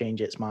reason or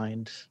change its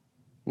mind.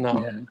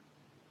 No.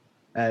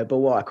 Yeah. But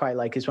what I quite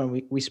like is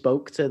when we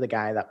spoke to the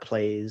guy that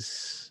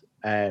plays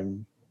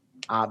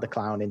Art the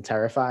Clown in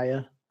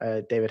Terrifier,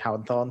 David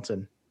Howard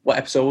Thornton. What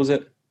episode was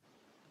it?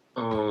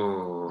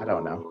 Oh, I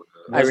don't know.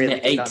 Wasn't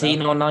it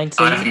 18 or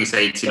 19? I think it's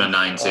 18 or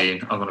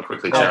 19. I'm going to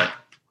quickly check.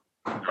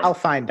 I'll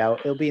find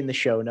out. It'll be in the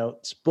show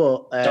notes.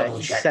 But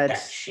he said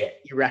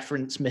you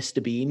reference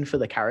Mr. Bean for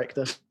the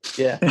character.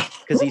 Yeah.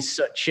 Because he's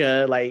such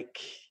a, like...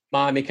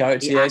 Miami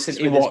character, he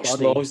watched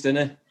those,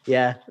 didn't he?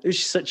 Yeah. It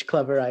was such a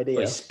clever idea.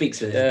 Well, he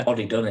speaks with his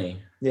body, doesn't he?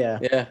 Yeah.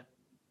 Yeah.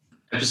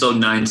 Episode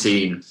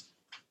 19.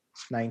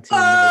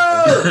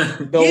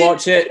 19. Go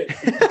watch it.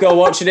 Go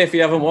watch it if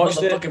you haven't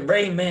watched it. Fucking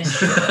Rain Man.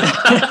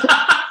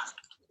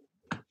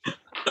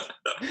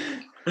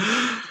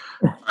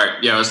 All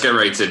right, yeah, let's get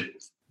rated.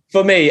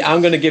 For me,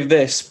 I'm going to give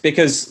this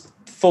because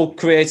full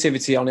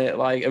creativity on it,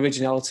 like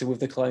originality with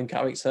the clown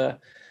character,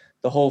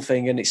 the whole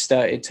thing, and it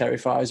started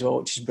Terrifier as well,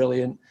 which is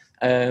brilliant.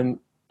 I'm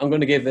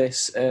going to give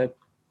this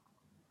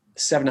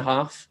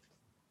 7.5.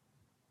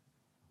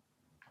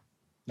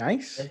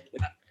 Nice.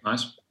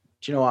 Nice.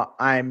 Do you know what?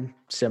 I'm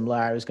similar.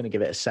 I was going to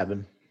give it a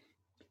 7.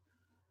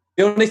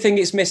 The only thing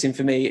it's missing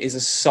for me is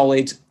a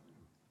solid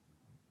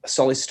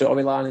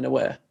storyline in a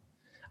way.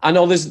 I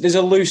know there's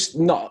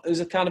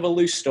a kind of a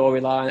loose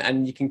storyline,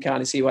 and you can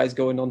kind of see why it's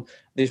going on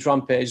this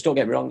rampage. Don't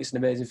get me wrong, it's an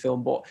amazing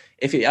film, but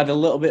if it had a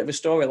little bit of a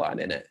storyline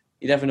in it,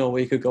 you never know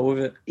where you could go with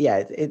it.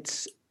 Yeah,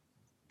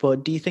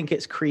 but do you think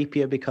it's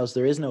creepier because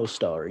there is no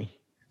story?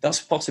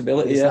 That's a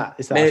possibility. Is yeah, that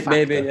a factor?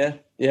 Maybe.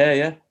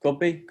 Yeah. Could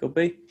be.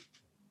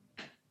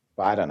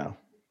 But I don't know.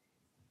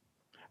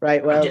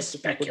 Right. Well, I'm just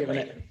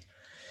speculating.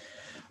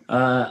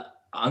 I'll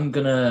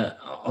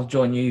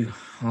join you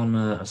on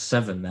a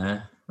 7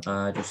 there.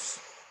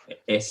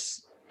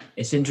 It's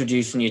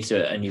introducing you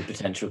to a new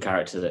potential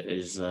character that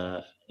is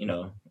not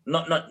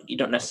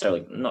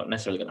necessarily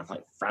gonna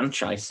like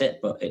franchise it,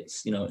 but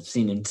it's it's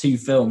seen in 2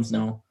 films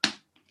now.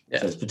 Yeah.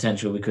 So it's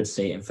potential we could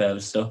see it in further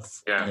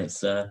stuff. Yeah. And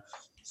it's an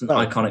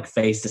iconic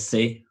face to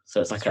see.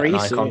 So it's like an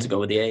icon to go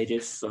with the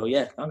ages. So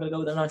yeah, I'm gonna go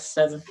with a nice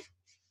 7.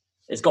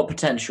 It's got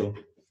potential.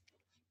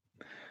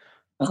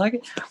 I like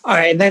it. All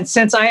right, and then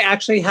since I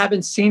actually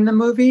haven't seen the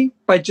movie,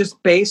 but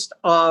just based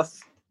off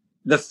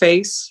the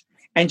face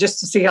and just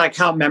to see like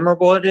how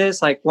memorable it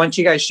is, like once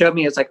you guys showed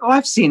me, it's like, oh,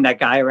 I've seen that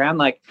guy around.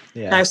 Like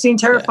I've seen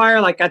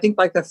Terrifier, like I think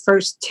like the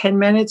first 10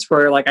 minutes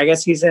where like I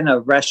guess he's in a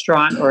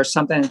restaurant or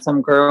something and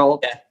some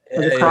girl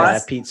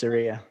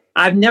pizzeria.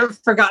 I've never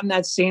forgotten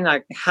that scene.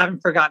 I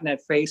haven't forgotten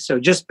that face. So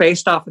just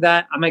based off of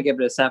that, I'm gonna give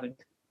it a 7.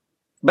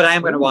 But I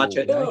am gonna watch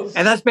it. Nice.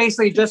 And that's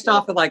basically just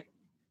off of like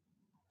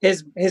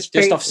his just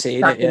face off seeing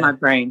stuck it in my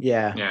brain.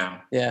 Yeah.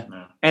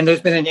 And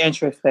there's been an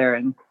interest there,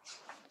 and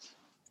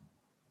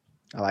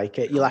I like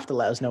it. You'll have to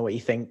let us know what you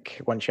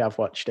think once you have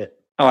watched it.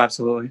 Oh,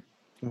 absolutely.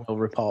 We'll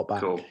report back.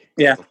 Cool.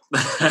 Yeah.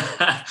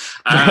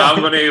 I'm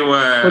going to...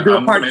 we'll do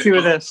a part 2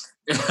 of this.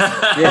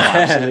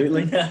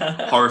 Absolutely.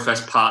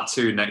 Horrorfest Part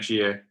 2 next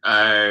year.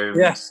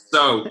 Yes.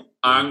 So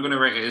I'm going to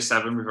rate it a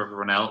 7 with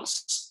everyone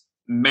else,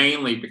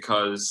 mainly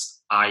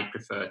because I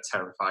prefer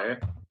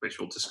Terrifier, which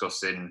we'll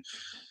discuss in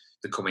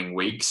the coming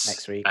weeks.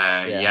 Next week.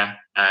 But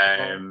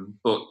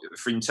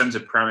in terms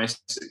of premise,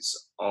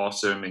 it's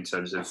awesome. In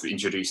terms of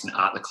introducing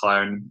Art the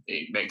Clown,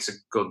 it makes a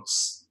good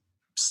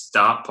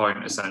start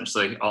point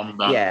essentially on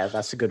that. Yeah,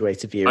 that's a good way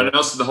to view it. And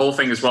also the whole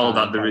thing as well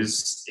that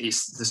there's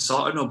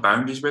sort of no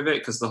boundaries with it,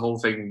 because the whole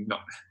thing.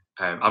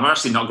 I'm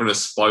actually not going to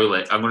spoil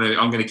it. I'm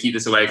going to keep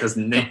this away because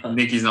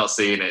Nikki's not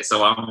seeing it,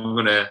 so I'm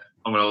going to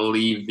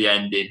leave the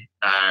ending.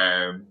 But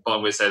I'm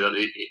going to say that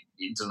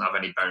it doesn't have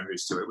any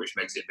boundaries to it, which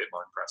makes it a bit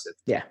more impressive.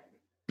 Yeah.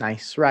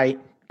 Nice. Right.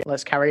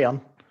 Let's carry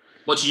on.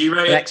 What did you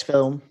rate? Next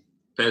film.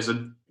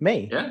 Pearson.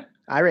 Me? Yeah.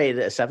 I rated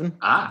it a 7.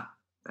 Ah,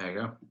 there you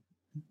go.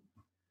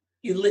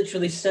 You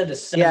literally said a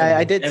 7. Yeah,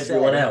 I did.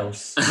 Everyone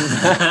else.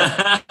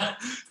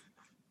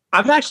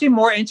 I'm actually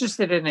more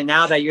interested in it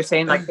now that you're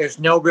saying like there's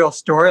no real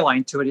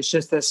storyline to it. It's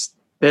just this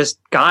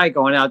guy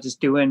going out just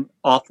doing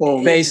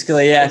awful.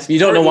 Basically, yeah. You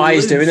don't know why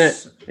he's doing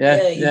it.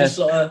 Yeah. You just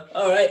sort of,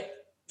 all right,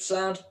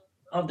 sound.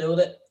 I'll deal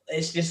with it.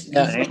 It's just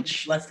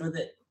left with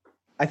it.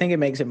 I think it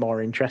makes it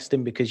more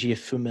interesting because you're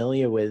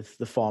familiar with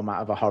the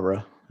format of a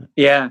horror.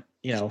 Yeah.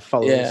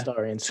 Follow the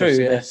story and stuff. True,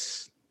 so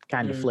this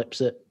kind of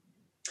flips it.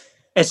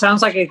 It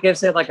sounds like it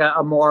gives it like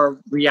a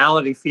more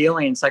reality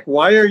feeling. It's like,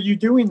 why are you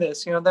doing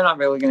this? They're not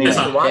really going to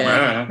answer why.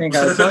 I think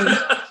I tell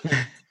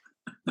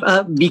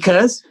you.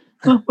 Because.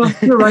 Oh, well,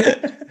 you're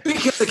right.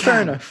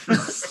 Fair enough.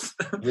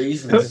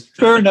 Reasons.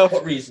 Fair enough.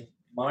 What reason?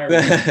 My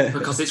reason.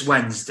 Because it's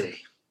Wednesday.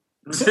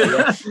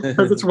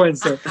 Because it's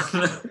Wednesday.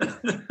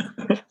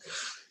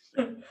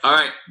 All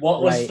right.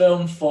 What was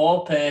film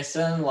 4,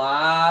 Pearson,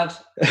 lad?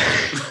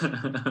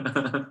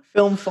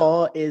 Film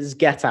 4 is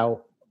Get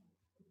Out.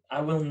 I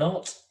will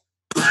not.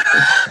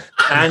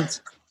 And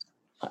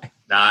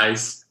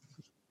nice.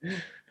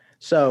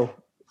 So,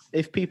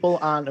 if people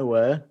aren't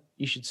aware,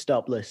 you should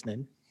stop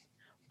listening.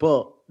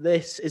 But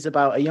this is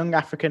about a young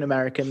African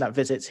American that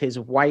visits his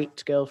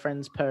white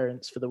girlfriend's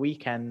parents for the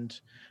weekend,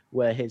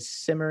 where his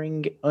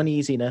simmering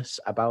uneasiness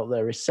about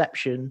their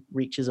reception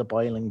reaches a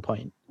boiling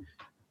point.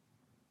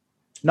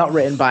 Not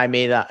written by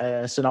me,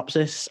 that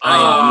synopsis. Mate,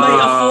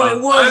 I thought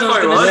it was.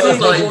 I was going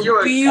to say like,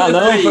 you're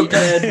beautifully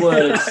prepared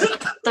words.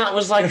 That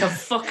was like a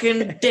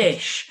fucking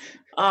dish.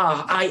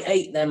 I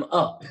ate them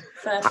up.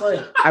 Fair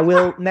play. I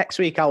will, next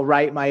week, I'll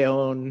write my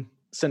own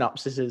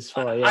synopsises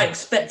for you. I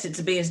expect it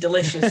to be as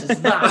delicious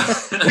as that.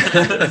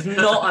 If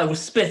not, I will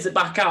spit it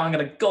back out. I'm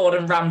going to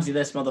Gordon Ramsay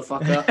this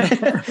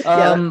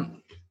motherfucker.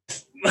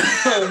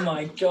 Oh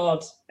my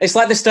God. It's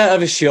like the start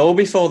of a show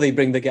before they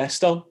bring the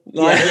guest on.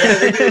 Like,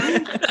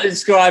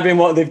 describing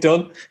what they've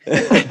done.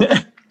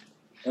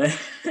 But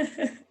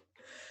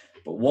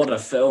what a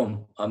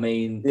film. I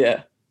mean,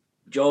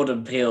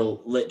 Jordan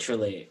Peele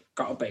literally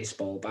got a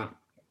baseball bat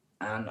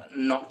and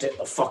knocked it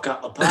the fuck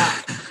out the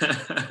park.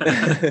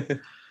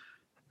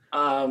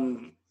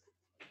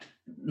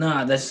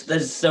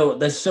 There's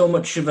so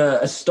much of a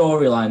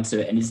storyline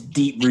to it, and it's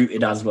deep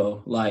rooted as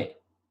well. Like,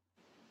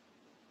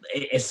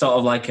 it's sort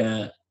of like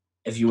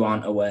if you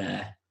aren't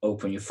aware,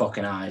 open your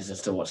fucking eyes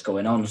as to what's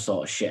going on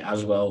sort of shit,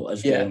 as well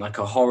as being like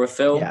a horror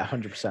film. Yeah,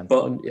 100%.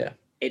 But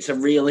it's a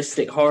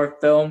realistic horror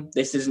film.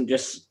 This isn't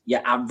just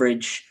your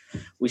average,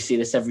 we see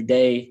this every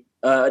day.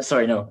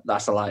 Sorry, no,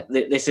 that's a lie.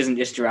 This isn't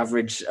just your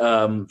average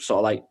sort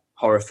of like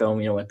horror film,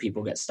 you know, where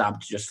people get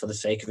stabbed just for the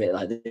sake of it.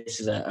 Like,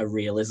 this is a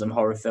realism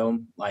horror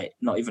film. Like,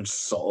 not even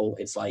subtle.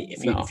 It's like,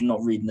 if you're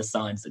not reading the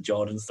signs that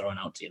Jordan's throwing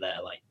out to you there,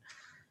 like,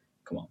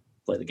 come on,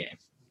 play the game.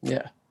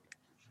 Yeah.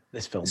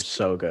 This film's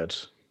so good.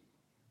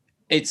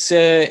 It's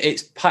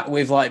packed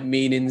with like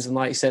meanings, and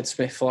like you said,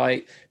 Smith,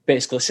 like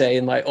basically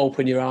saying like,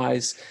 open your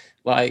eyes,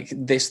 like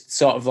this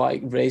sort of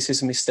like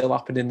racism is still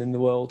happening in the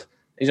world.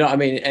 You know what I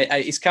mean?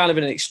 It's kind of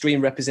an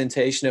extreme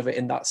representation of it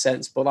in that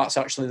sense, but that's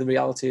actually the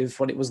reality of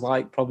what it was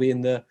like probably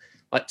in the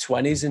like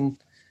 20s, and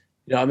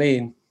you know what I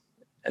mean,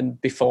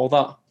 and before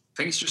that. I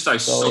think it's just how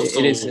subtle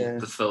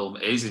the film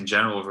is in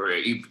general.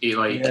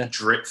 It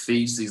drip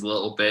feeds these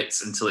little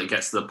bits until it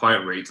gets to the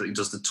point where he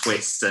does the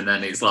twist, and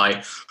then it's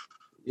like,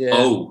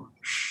 oh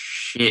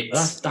shit!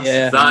 That's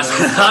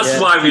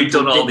why we've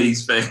done all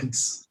these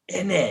things.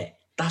 Isn't it?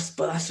 That's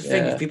the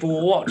thing. If people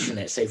were watching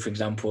it, say for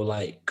example,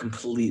 like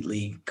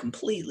completely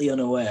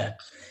unaware,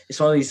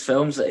 it's one of these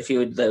films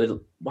that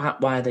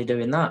why are they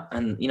doing that?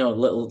 And you know,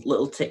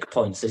 little tick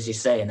points as you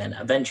say, and then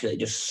eventually it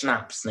just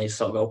snaps, and they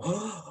sort of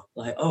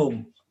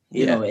go,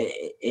 you know,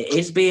 it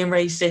is being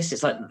racist.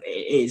 It's like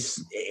it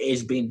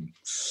is being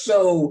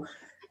so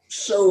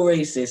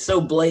racist, so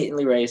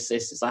blatantly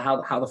racist. It's like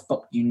how the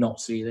fuck do you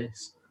not see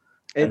this?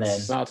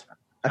 It's bad.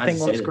 I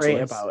think what's great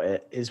about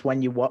it is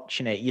when you're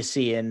watching it, you're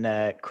seeing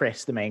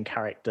Chris, the main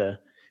character,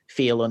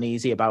 feel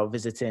uneasy about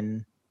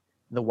visiting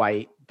the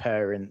white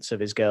parents of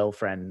his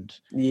girlfriend.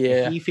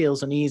 Yeah. He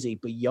feels uneasy,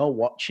 but you're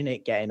watching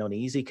it getting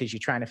uneasy because you're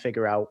trying to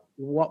figure out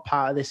what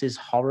part of this is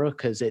horror,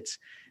 because it's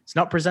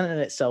not presenting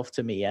itself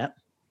to me yet.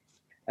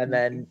 And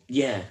then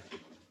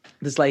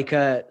there's like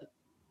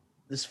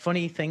there's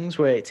funny things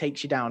where it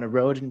takes you down a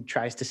road and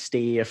tries to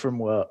steer you from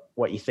what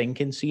you're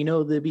thinking. So you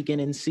know the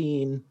beginning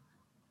scene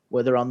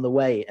where they're on the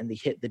way and they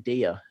hit the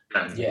deer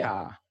in the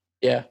car.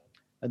 Yeah.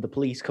 And the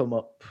police come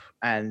up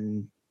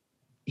and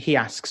he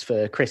asks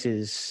for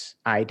Chris's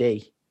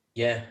ID.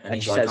 Yeah. And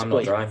he's like, I'm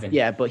not driving.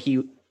 Yeah, but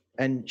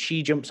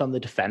she jumps on the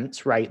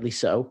defense, rightly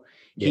so.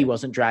 Yeah. He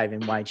wasn't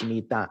driving. Why do you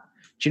need that?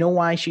 Do you know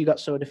why she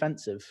got so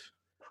defensive?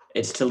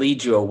 It's to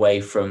lead you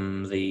away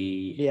from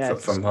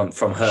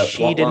from her.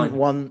 She didn't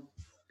want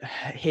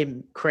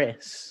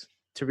Chris,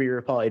 to be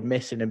reported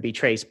missing and be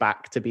traced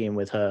back to being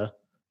with her.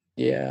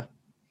 Yeah.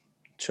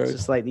 True. It's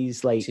just like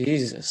these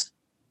Jesus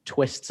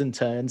twists and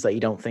turns that you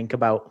don't think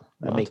about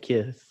that make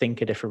you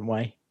think a different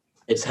way.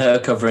 It's her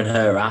covering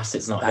her ass.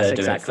 It's not her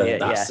doing it for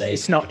that sake.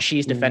 It's not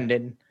she's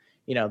defending,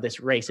 you know, this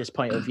racist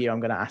point of view.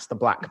 I'm going to ask the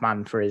black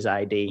man for his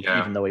ID,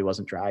 even though he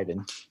wasn't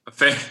driving.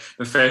 The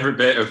favorite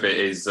bit of it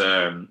is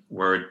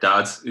where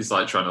Dad is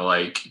like trying to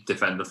like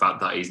defend the fact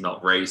that he's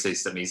not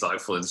racist, and he's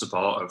like full in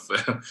support of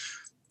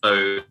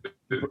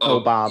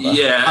Obama.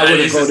 Yeah, I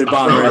would have voted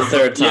Obama a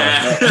third time.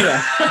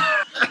 Yeah.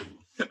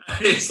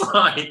 It's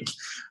like,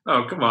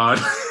 oh, come on.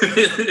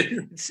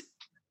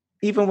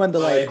 Even when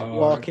they're like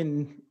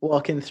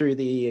walking through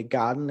the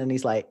garden, and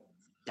he's like,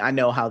 I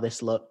know how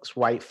this looks,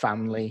 white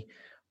family,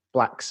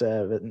 black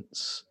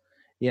servants,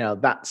 you know,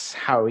 that's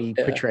how he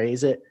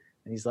portrays it.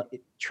 And he's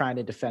like trying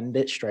to defend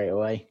it straight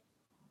away.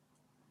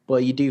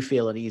 But you do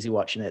feel uneasy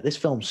watching it. This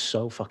film's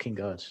so fucking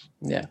good.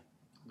 Yeah.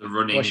 The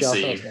running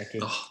scene.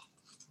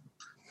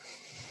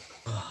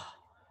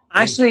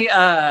 Actually,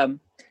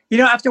 you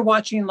know, after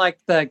watching like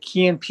the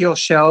Key and Peele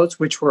shows,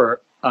 which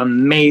were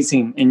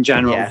amazing in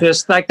general,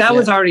 just like that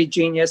was already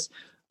genius.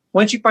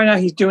 Once you find out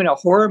he's doing a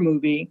horror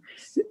movie,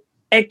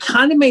 it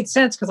kind of made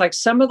sense, because like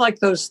some of like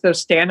those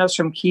stand-ups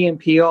from Key and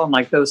Peele and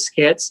like those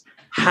skits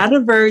had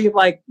a very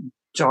like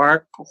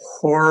dark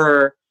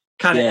horror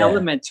kind of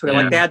element to it.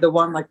 Like they had the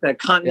one like the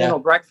Continental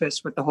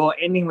Breakfast with the whole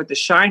ending with The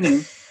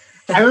Shining.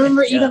 I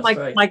remember even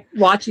right. like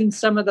watching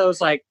some of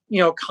those like,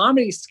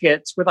 comedy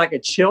skits with like a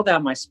chill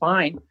down my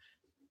spine.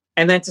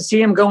 And then to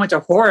see him go into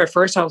horror, at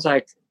first I was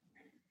like,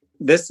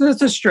 this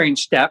is a strange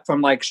step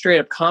from like straight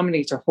up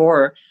comedy to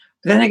horror.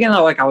 But then again,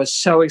 I was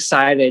so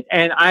excited.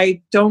 And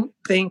I don't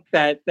think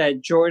that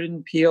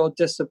Jordan Peele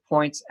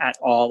disappoints at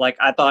all. Like,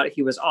 I thought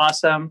he was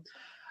awesome.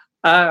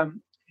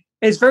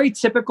 It's very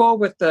typical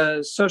with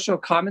the social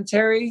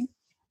commentary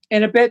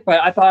in a bit,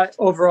 but I thought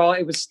overall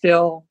it was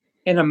still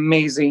an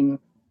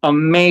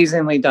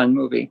amazingly done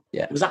movie.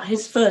 Yeah. Was that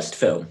his first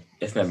film,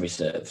 if memory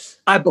serves?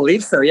 I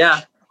believe so,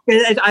 yeah.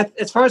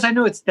 As far as I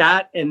know, it's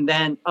that, and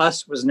then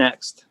Us was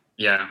next.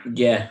 Yeah.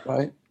 Yeah.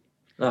 Right.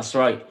 That's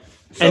right.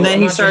 So and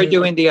then he started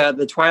doing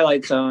the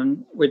Twilight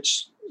Zone,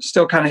 which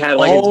still kind of had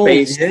like its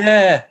base.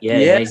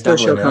 Yeah.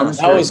 Social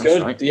commentary. That was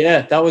good. Right.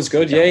 Yeah, that was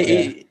good.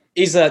 Yeah,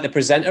 he's the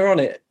presenter on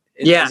it.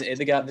 Yeah. Is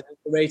the guy, the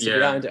narrator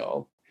behind it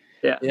all.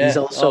 Yeah. He's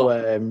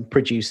also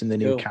producing the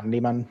new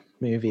Candyman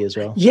movie as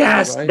well.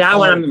 Yes, right. that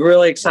one I'm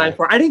really excited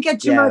for. I didn't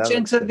get too much that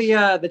into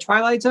the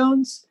Twilight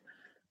Zones,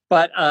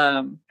 but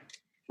I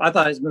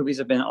thought his movies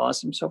have been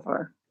awesome so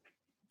far.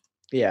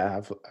 Yeah,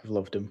 I've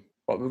loved him.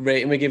 What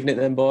rating we giving it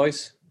then,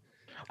 boys?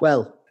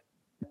 Well,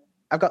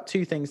 I've got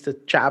two things to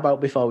chat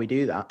about before we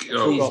do that.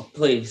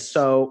 Please.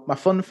 So my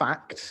fun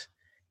fact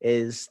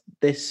is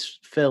this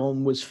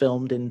film was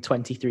filmed in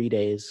 23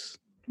 days.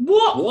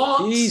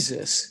 What?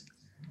 Jesus.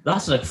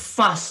 That's a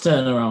fast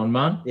turnaround,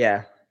 man.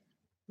 Yeah.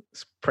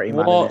 It's pretty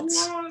mad.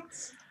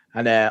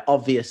 And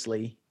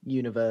obviously,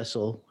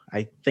 Universal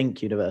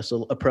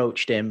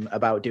approached him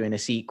about doing a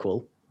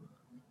sequel.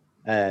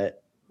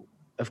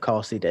 Of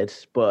course he did.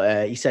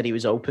 But he said he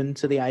was open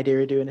to the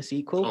idea of doing a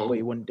sequel, but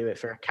he wouldn't do it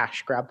for a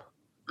cash grab.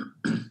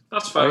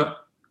 That's fair.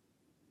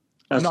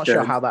 I'm not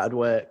sure how that would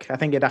work. I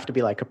think it'd have to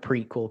be like a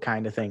prequel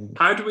kind of thing.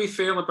 How do we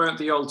feel about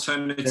the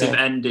alternative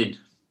ending,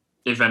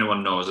 if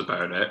anyone knows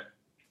about it?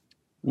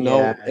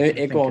 No,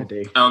 I go on.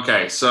 do.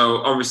 Okay, so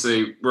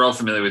obviously we're all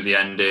familiar with the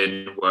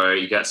ending where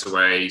he gets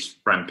away, his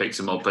friend picks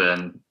him up,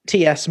 and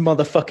TS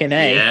motherfucking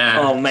A. Yeah.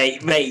 Oh,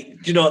 mate, do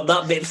you know what?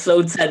 That bit's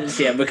so tense,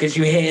 yeah, because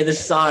you hear the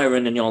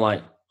siren and you're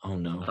like, oh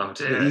no. Oh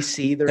dear. You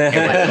see the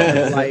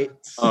red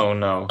lights. Oh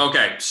no.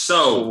 Okay, The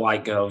so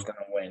white girl's gonna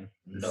win.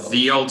 No.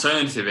 the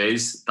alternative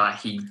is that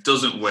he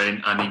doesn't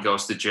win and he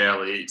goes to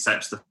jail. He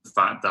accepts the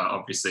fact that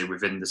obviously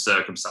within the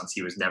circumstance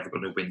he was never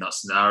going to win that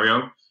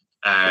scenario.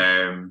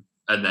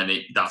 And then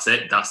that's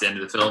it. That's the end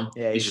of the film.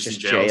 Yeah, he's just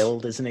jailed.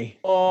 jailed, isn't he?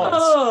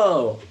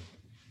 Oh.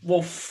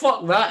 Well,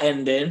 fuck that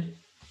ending.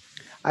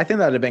 I think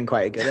that'd have been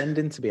quite a good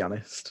ending, to be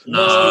honest.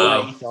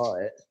 No. I thought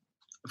it.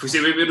 If we see,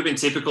 it would have been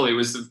typical. It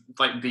was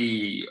like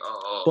the.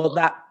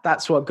 But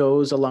that's what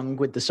goes along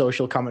with the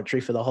social commentary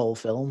for the whole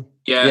film.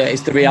 Yeah. Yeah,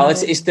 it's the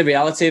reality. It's the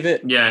reality of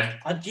it. Yeah.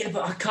 Yeah,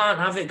 but I can't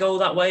have it go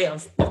that way. I'm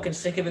fucking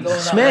sick of it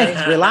going Smith,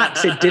 that way.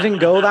 relax. It didn't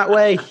go that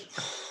way.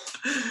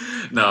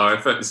 No, I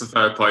think it's a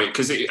fair point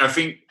because I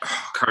think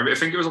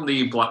it was on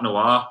the Black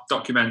Noir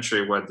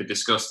documentary where they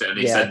discussed it, and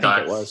he said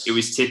that it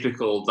was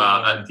typical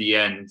that at the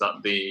end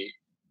that the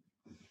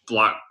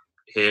black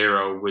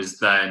hero was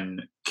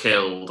then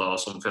killed or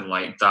something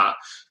like that,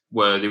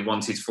 where they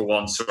wanted for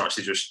once to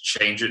actually just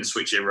change it and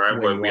switch it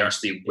around, where we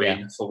actually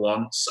win for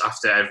once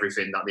after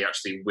everything, that they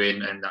actually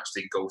win and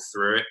actually go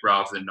through it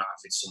rather than not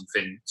having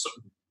something sort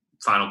of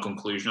final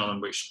conclusion on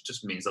them, which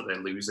just means that they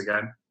lose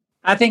again.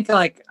 I think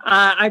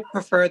I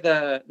prefer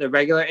the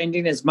regular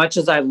ending as much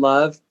as I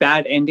love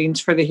bad endings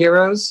for the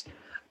heroes,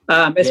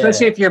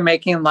 especially if you're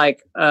making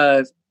like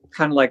a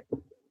kind of like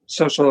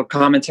social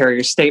commentary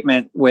or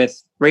statement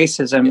with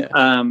racism.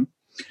 Yeah.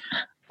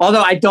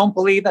 Although I don't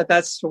believe that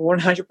that's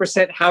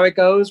 100% how it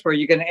goes, where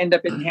you're going to end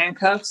up in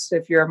handcuffs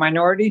if you're a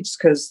minority, just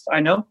because I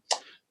know.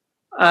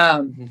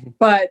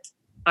 But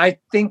I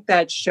think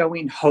that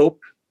showing hope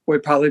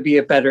would probably be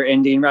a better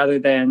ending rather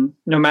than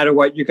no matter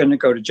what, you're going to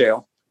go to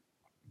jail.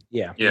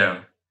 Yeah.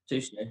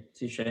 Touche.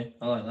 I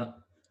like that.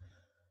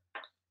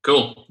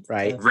 Cool.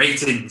 Right.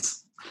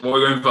 Ratings. What are we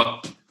going for?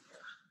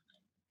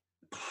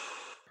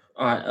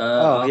 All right.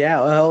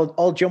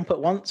 I'll jump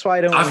at once.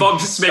 Why don't I thought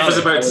Smith was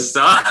about to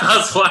start.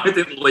 That's why I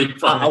didn't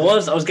leap on. I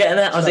was getting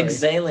there. I was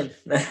exhaling.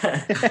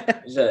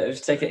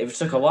 It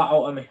took a lot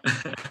out of me.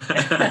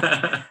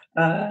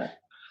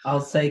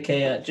 I'll take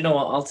a. Do you know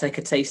what? I'll take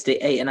a tasty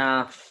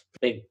 8.5.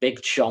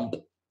 Big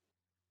chomp.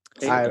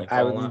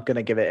 I'm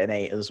gonna give it an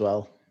 8 as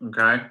well.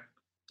 Okay,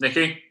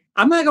 Nikki.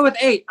 I'm gonna go with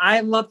 8.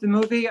 I love the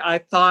movie. I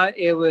thought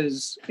it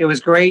was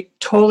great.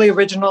 Totally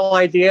original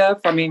idea.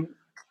 For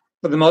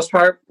the most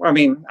part.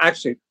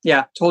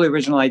 Totally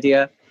original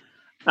idea.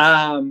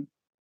 I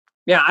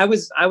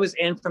was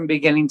in from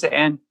beginning to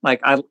end. Like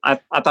I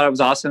thought it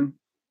was awesome.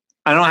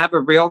 I don't have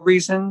a real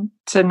reason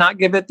to not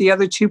give it the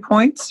other 2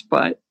 points,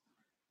 but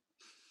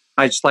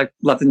I just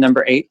love the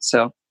number 8.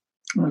 So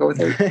I'm gonna go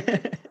with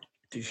 8.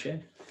 Touche.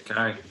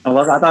 Okay. I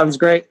thought it was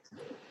great.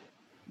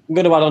 I'm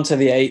going to add on to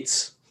the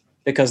 8s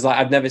because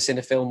I've never seen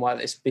a film like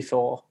this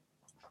before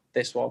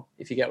this one,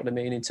 if you get what I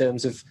mean, in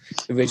terms of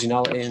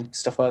originality and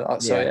stuff like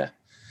that. So, yeah.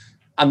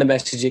 and the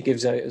message it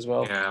gives out as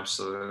well. Yeah,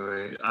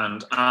 absolutely.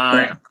 And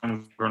I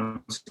am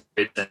going to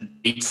give it an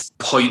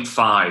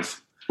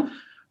 8.5.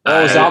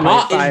 Oh, was that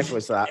Matt? 5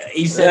 was that?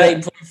 He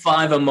said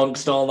 8.5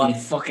 amongst all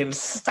that fucking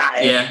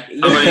static. Yeah, I'm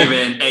going to give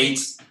it an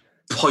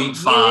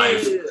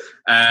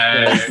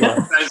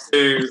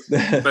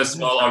 8.5. First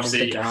of all,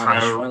 obviously,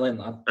 how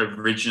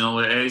original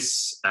it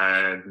is,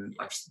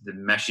 the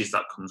meshes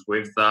that comes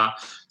with that,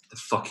 the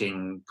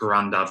fucking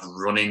granddad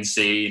running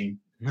scene,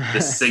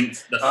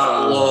 the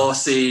floor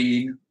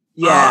scene.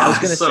 Yeah, I was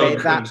going to say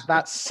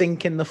that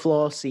sink in the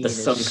floor scene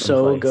is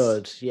so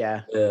good.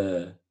 Yeah.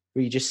 Where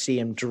you just see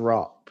him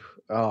drop.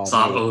 Oh,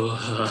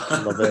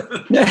 love it.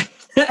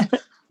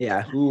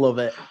 Yeah, love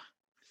it.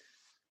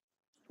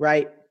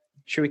 Right.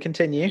 Should we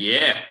continue?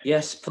 Yeah.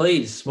 Yes,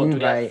 please. What do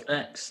we have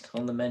next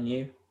on the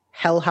menu?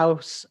 Hell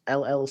House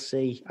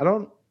LLC.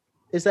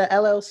 Is there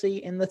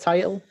LLC in the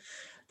title?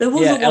 There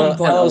was at one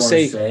point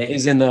LLC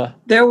is in the.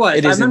 There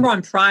was. I remember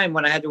on Prime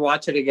when I had to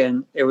watch it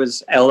again. It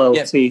was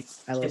LLC.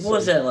 Yeah. It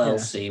was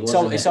LLC. Yeah.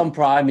 It's on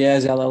Prime. Yeah,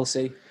 it's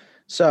LLC.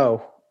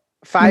 So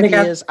 5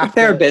 years after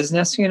their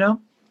business, you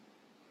know.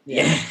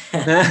 Yeah.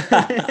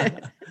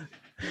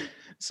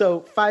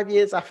 So 5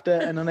 years after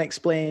an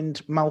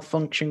unexplained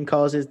malfunction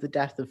causes the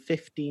death of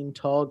 15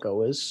 tour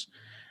goers,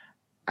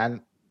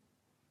 and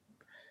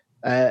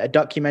a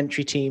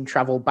documentary team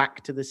travel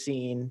back to the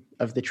scene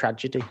of the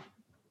tragedy.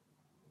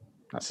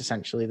 That's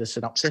essentially the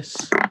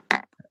synopsis.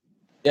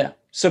 Yeah.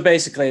 So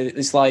basically,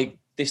 it's like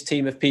this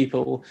team of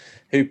people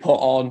who put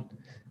on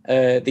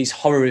these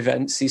horror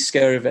events, these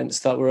scare events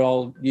that we're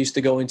all used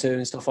to going to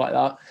and stuff like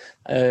that.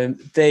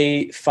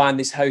 They find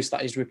this house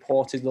that is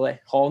reportedly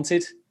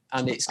haunted,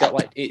 and it's got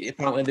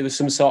apparently there was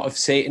some sort of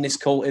Satanist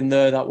cult in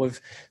there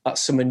that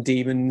summoned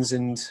demons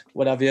and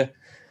whatever.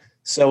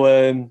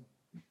 So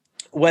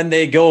when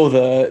they go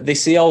there, they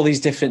see all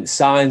these different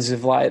signs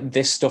of like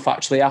this stuff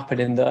actually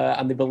happening there,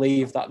 and they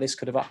believe that this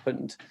could have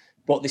happened,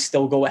 but they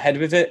still go ahead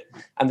with it,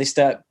 and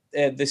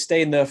they're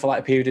staying there for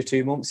like a period of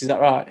 2 months. Is that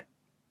right?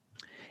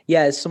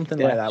 Yeah, it's something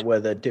like that where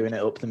they're doing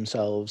it up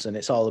themselves, and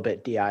it's all a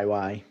bit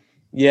DIY.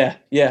 Yeah.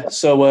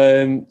 So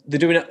they're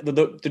doing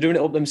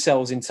it up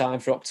themselves in time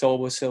for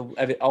October. So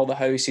all the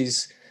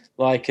houses,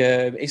 like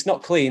it's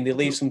not clean. They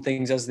leave some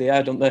things as they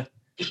are, don't they?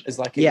 As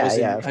like it was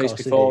in the house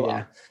before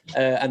that.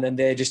 And then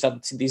they just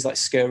had these like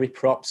scary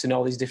props and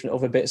all these different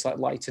other bits like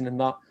lighting and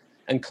that.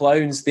 And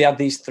clowns. They had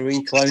these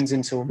 3 clowns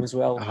into them as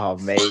well. Oh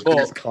mate,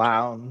 these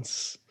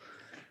clowns.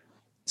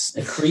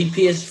 The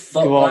creepiest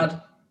fuck,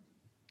 lad.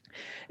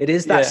 It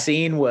is that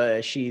scene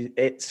where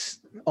it's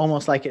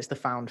almost like it's the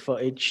found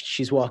footage.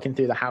 She's walking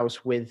through the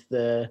house with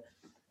the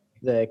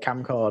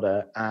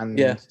camcorder, and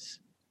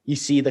you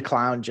see the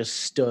clown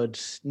just stood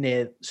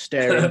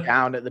staring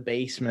down at the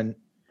basement,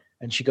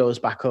 and she goes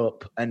back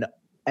up, and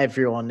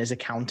everyone is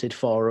accounted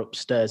for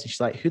upstairs. And she's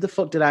like, who the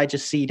fuck did I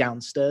just see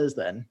downstairs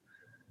then?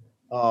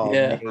 Oh,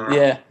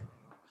 yeah.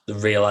 The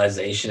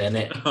realization in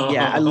it.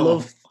 Yeah, I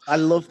love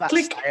that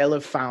style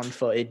of found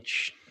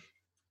footage.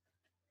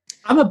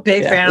 I'm a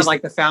big fan of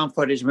like the found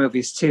footage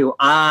movies too.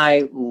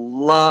 I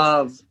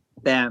love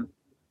them.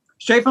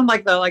 Straight from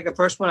like the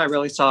first one I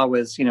really saw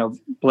was,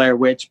 Blair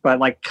Witch, but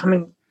like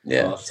coming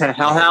to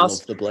Hell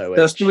House,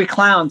 those 3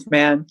 clowns,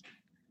 man.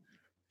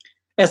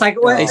 It's like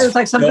it's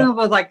like something of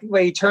like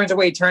where he turns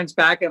away, he turns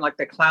back, and like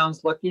the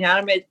clown's looking at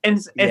him.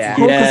 It's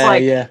cool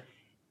because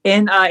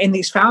in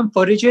these found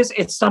footages,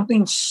 it's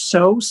something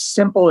so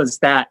simple as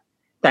that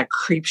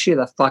creeps you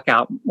the fuck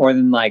out more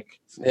than like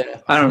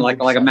I don't know,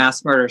 like a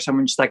mass murder,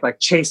 someone just like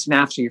chasing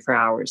after you for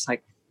hours,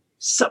 like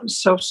something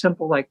so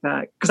simple like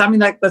that. Because I mean,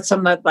 that's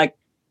something that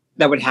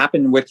would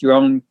happen with your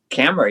own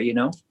camera,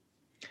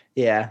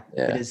 Yeah,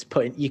 it is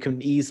you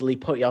can easily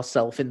put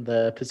yourself in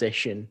the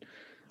position,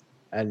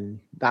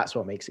 and that's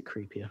what makes it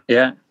creepier.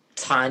 Yeah.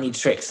 Tiny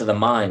tricks of the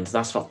mind.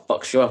 That's what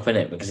fucks you up in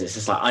it, because it's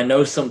just like, I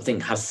know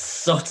something has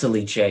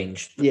subtly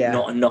changed. Yeah,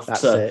 not enough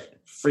to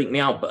freak me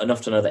out, but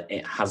enough to know that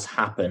it has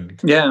happened.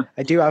 Yeah.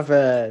 I do have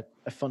a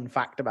fun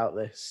fact about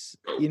this.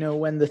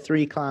 When the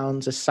 3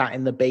 clowns are sat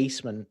in the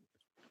basement,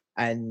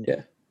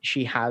 and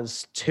she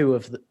has two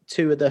of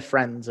their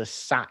friends are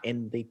sat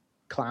in the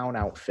clown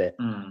outfit,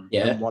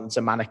 and one's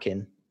a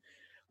mannequin.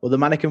 Well, the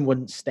mannequin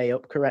wouldn't stay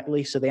up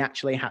correctly, so they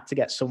actually had to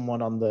get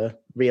someone on the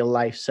real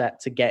life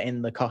set to get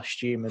in the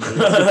costume and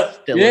be as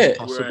still as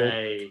possible.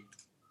 Right.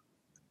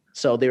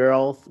 So they were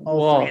all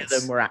 3 of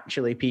them were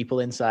actually people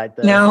inside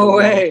there. No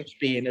way.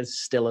 Being as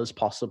still as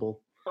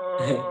possible.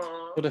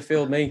 Would have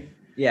fooled me.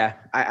 Yeah,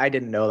 I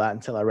didn't know that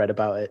until I read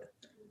about it.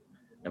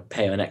 And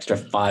pay an extra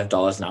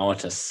 $5 an hour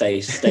to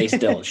stay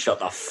still and shut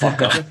the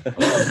fuck up.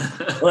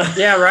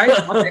 Yeah, right?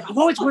 I've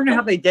always wondered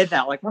how they did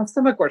that. Like, my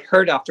stomach would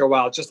hurt after a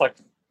while, just like...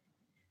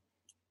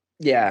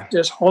 Yeah.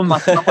 Just hold my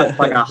stomach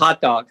like a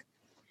hot dog.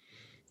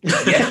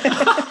 That's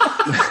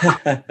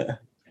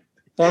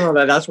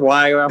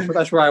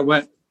where I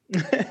went.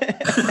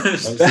 Don't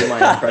see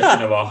my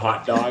impression of a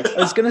hot dog.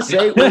 I was going to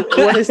say,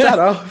 what is that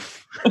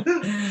off?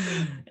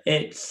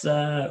 It's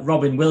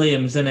Robin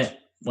Williams, isn't it?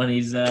 When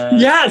he's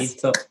yes.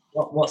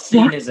 What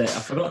scene is it?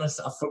 I've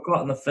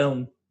forgotten the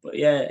film. But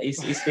yeah,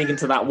 he's speaking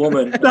to that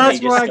woman.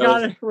 That's where I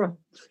got it from.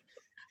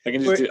 I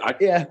can just do. I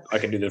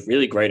can do this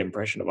really great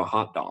impression of a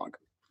hot dog.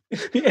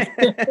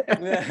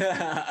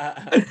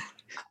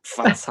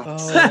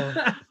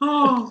 Fantastic.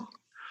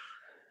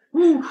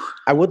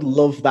 I would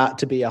love that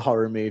to be a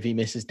horror movie,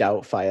 Mrs.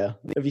 Doubtfire.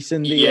 Have you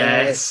seen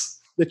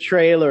the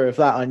trailer of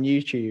that on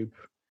YouTube?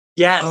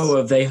 Yes. Oh,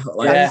 have they?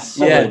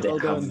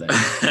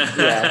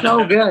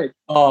 So good.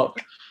 Oh,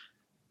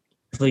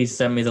 please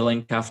send me the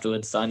link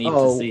afterwards. I need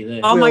to see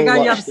this. Oh my god,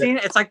 you haven't seen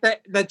it? It's like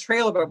the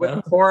trailer, but with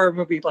a horror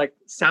movie like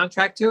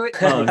soundtrack to it.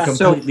 Oh,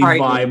 completely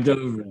vibed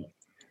over it.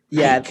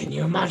 Yeah. Can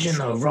you imagine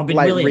though, Robin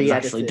Williams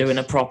actually doing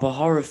a proper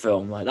horror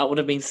film? Like that would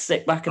have been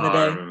sick back in the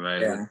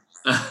day.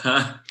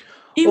 Yeah.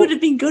 He would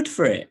have been good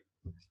for it.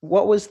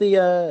 What was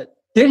the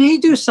Didn't he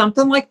do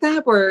something like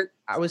that where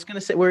I was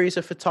gonna say where he's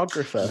a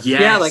photographer? Yes.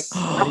 Yeah, like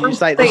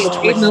he's like it's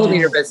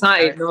 8mm, but it's not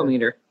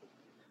 8mm.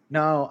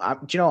 No,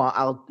 do you know what?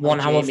 I'll 1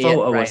 hour Jamie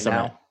photo right or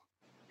something. now.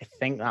 I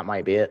think that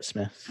might be it,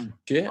 Smith.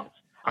 yeah.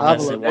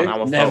 Unless it's 1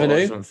 hour Never photo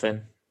knew. or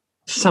something.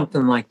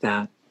 Something like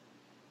that.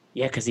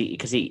 Yeah, because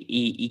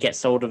he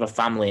gets hold of a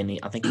family and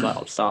I think he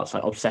starts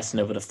obsessing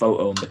over the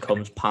photo and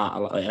becomes part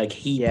of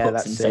he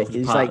puts himself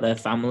as part of their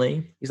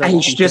family. He's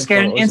He should just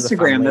get an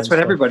Instagram. That's what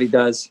everybody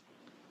does.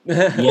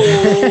 Yeah.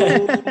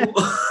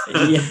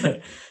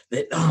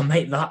 Oh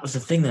mate, that was the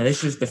thing though.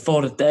 This was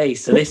before the day,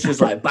 so this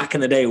was like back in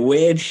the day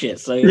weird shit.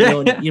 So you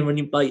know when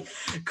you like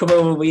come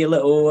over with your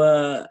little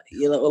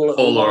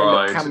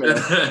Polaroid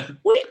camera.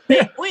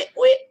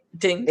 wait,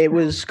 ding. It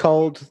was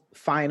called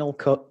Final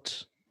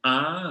Cut.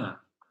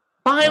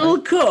 Final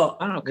Cut.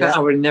 I don't know. I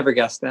would have never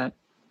guessed that.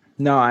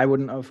 No, I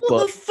wouldn't have.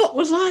 What the fuck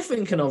was I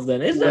thinking of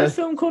then? Is there a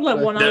film called like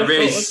 1 hour? There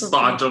is, but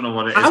I don't know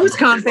what it is. I was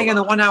kind of thinking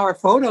the 1 hour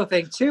photo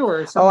thing too,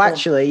 or something. Oh,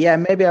 actually, yeah,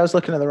 maybe I was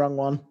looking at the wrong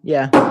one.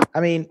 Yeah,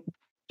 I mean,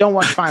 don't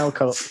watch Final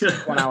Cut.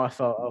 1 hour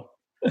photo.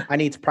 I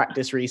need to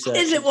practice research.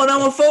 Is it 1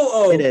 hour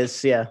photo? It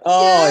is. Yeah.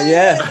 Oh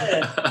yeah.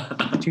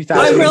 2002.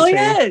 It really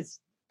is.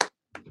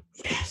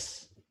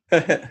 Yes.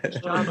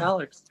 John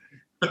Alex.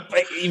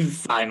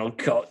 Final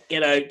Cut.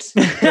 Get out.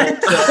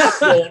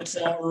 Don't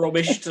talk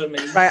rubbish to me.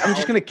 Right, I'm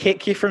just going to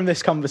kick you from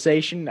this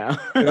conversation now.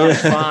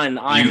 That's fine.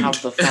 I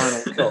have the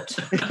Final Cut.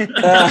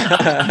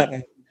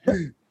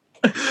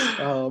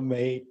 Oh,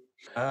 mate.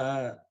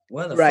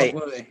 Where the Right.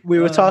 fuck were we? We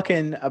were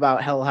talking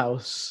about Hell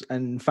House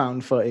and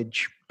found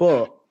footage,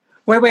 but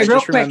Wait, I real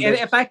just quick. remembered-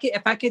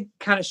 If I could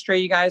kind of stray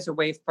you guys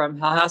away from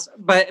Hell House,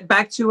 but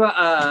back to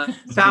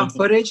found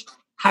footage.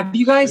 Have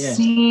you guys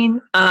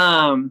seen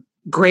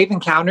Grave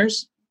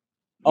Encounters?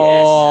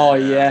 Oh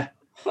yeah.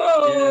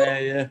 Oh,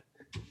 Yeah.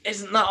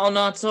 isn't that on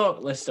our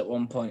talk list at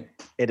one point?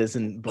 it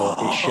isn't, but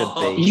it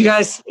should be. You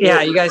guys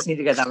need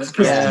to get that one.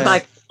 'Cause,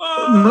 like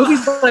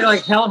movies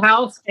like Hell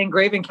House and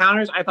Grave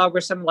Encounters, I thought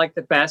were some like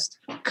the best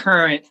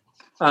current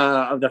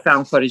of the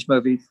found footage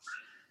movies.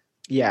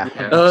 Yeah,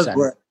 Those 100%.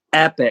 were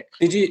epic.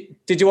 Did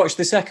you watch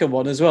the second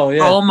one as well?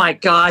 Yeah. Oh my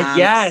god,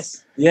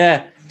 yes.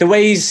 Yeah. The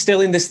way he's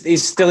still in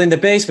the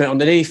basement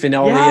underneath in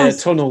all the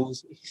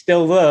tunnels. He's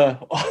still there.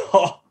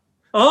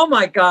 Oh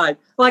my god!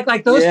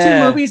 Like those two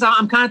movies,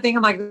 I'm kind of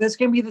thinking like this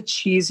can be the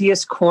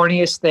cheesiest,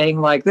 corniest thing.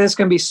 Like this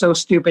can be so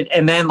stupid,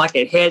 and then like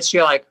it hits,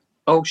 you're like,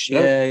 oh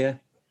shit. Yeah.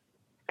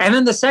 And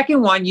then the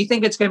second one, you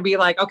think it's gonna be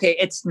like, okay,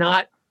 it's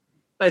not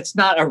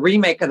a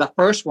remake of the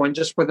first one,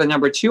 just with the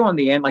number 2 on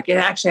the end. Like it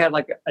actually had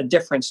like a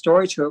different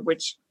story to it,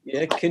 which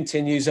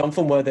continues on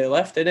from where they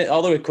left, didn't it?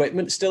 All the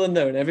equipment's still in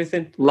there and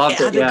everything. Loved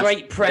it. It had a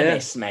great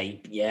premise,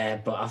 mate. Yeah,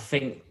 but I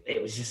think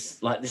it was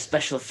just like the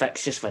special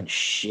effects just went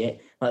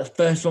shit. Like the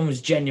first one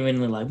was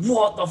genuinely like,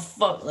 what the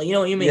fuck? Like, you know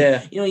what you mean?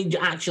 Yeah. You know, you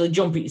actually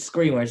jump at your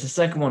screen, whereas the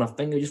second one, I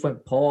think it just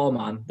went poor,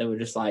 man. They were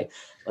just like,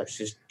 let's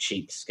just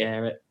cheap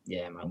scare it.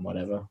 Yeah, man,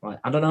 whatever. Like,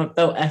 I don't know, it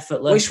felt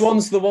effortless. Which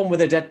one's the one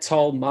with a dead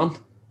tall man?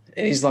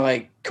 And he's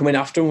like coming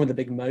after him with a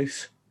big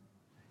mouth.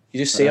 You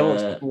just see all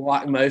this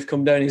black mouth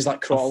come down. He's like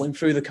crawling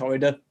through the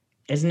corridor.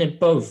 Isn't it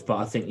both? But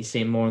I think you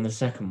see more in the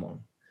second one.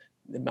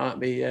 It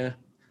might be, yeah.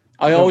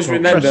 I always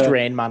remember Trust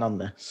Rain Man on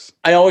this.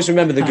 I always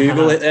remember the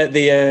Google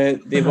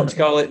the what to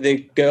call it, the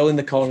girl in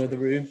the corner of the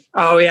room.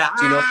 Oh yeah.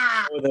 Do you know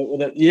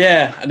with it?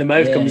 Yeah, and the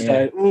mouth comes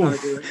down.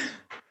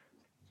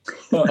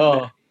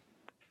 Oh.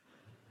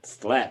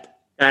 Slap.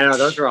 I know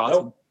those are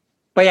awesome.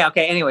 But yeah,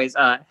 okay. Anyways,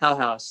 Hell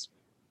House.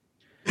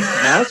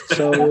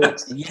 So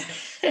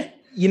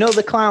you know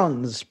the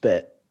clowns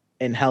bit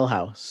in Hell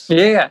House?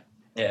 Yeah.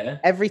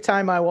 Every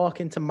time I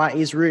walk into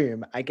Matty's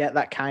room, I get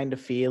that kind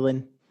of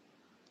feeling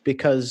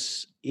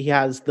because he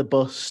has the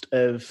bust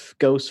of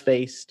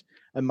Ghostface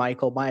and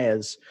Michael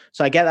Myers.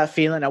 So I get that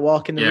feeling. I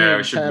walk in the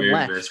room, turn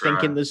left,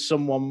 thinking there's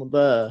someone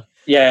there.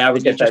 Yeah, I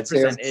would get that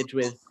too. Presented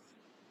with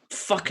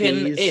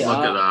fucking these. it. Look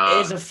at that.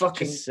 It is a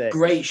fucking Sick.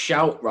 great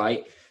shout,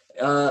 right?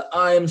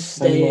 I am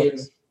staying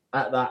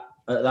at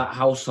that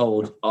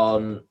household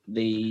on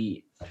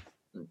the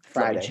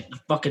Friday.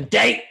 Fucking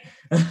date.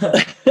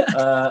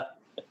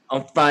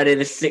 On Friday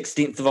the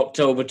 16th of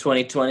October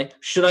 2020.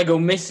 Should I go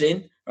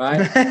missing?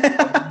 Right?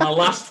 My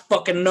last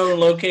fucking known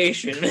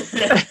location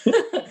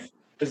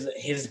was at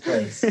his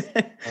place.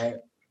 Right?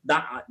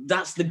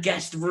 That's the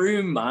guest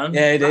room, man.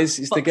 Yeah, it is.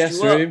 It's the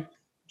guest room.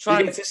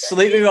 You get to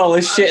sleep with all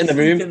this shit in the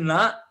room.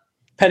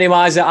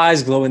 Pennywise, her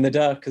eyes glow in the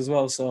dark as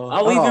well. So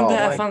even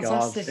better,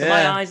 fantastic. Yeah.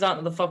 My eyes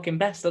aren't the fucking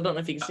best. I don't know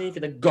if you can see if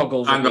the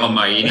goggles. Hang on,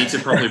 mate. You need to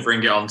probably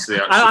bring it on to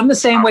the. I'm the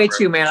same way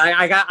too, man.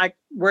 I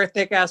wear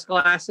thick ass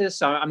glasses,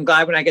 so I'm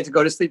glad when I get to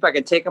go to sleep, I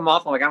can take them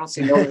off. I'm like, I don't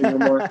see nobody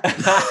anymore.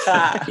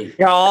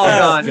 You're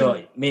all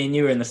gone. Me and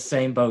you are in the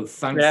same boat.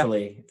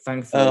 Thankfully,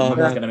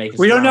 gonna make us.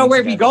 We don't know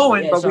where we're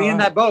going, but we're in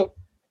that boat.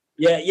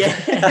 Yeah.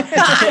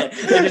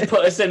 They just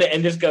put us in it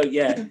and just go,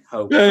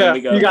 hope. Yeah. We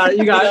go.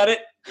 You got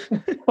it.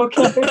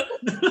 Okay.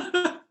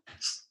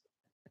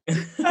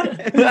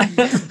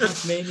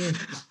 That's me and you.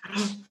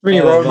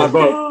 We rowed my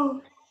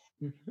boat.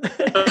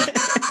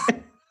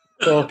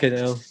 Fucking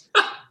hell.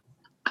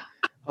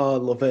 Oh, I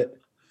love it.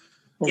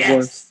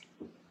 Yes.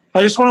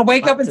 I just want to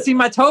wake up and see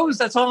my toes.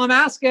 That's all I'm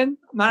asking.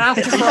 I'm not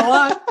asking for a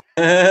lot.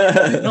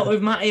 Not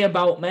with Matty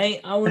about,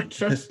 mate. I would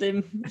trust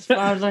him as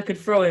far as I could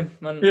throw him.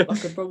 And I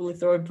could probably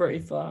throw him pretty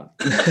far.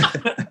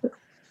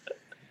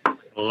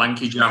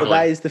 Lanky javelin. Well,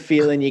 that is the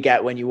feeling you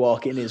get when you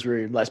walk in his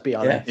room, let's be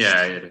honest.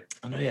 Yeah.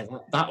 I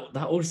know,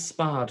 that was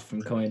sparred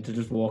from coming to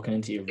just walking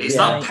into your room. Is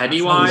that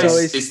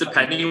Pennywise? It's the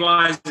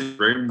Pennywise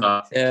room.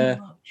 Yeah.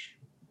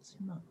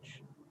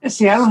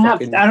 See, I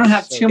don't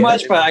have too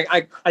much, but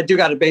I do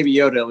got a baby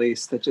Yoda at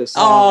least that just.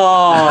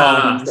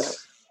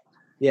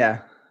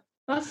 Yeah.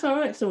 That's all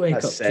right to wake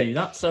up to.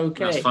 That's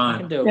okay. That's fine. I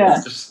can do it. Yeah.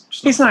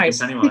 He's nice.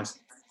 Pennywise.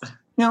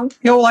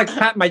 He'll like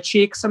pat my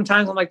cheek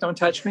sometimes. I'm like, don't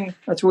touch me.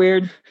 That's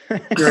weird.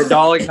 You're a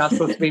doll. You're not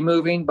supposed to be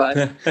moving,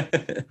 but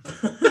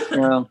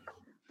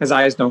his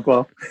eyes don't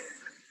glow.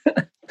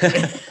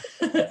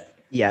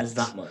 Yes. There's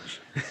that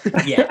much.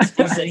 Yes.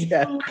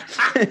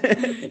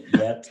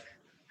 Yet.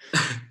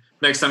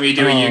 Next time you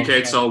do a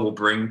UK tour, we'll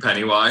bring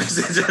Pennywise.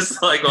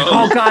 Just like,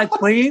 oh God,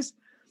 please.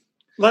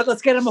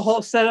 Let's get him a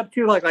whole setup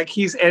too, like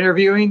he's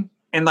interviewing,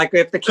 and like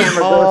if the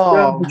camera goes to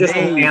him, he just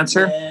won't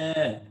answer.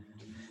 Yeah.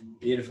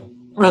 Beautiful.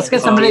 Well, let's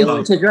get somebody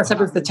to dress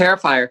up as the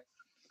Terrifier.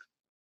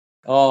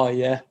 Oh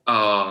yeah.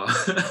 Oh.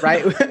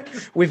 Right.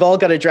 We've all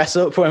got to dress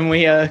up when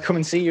we come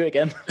and see you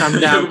again. I'm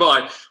down.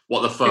 Like,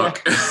 what the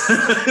fuck?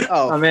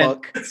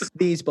 Fuck.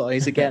 These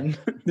boys again.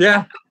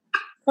 Yeah.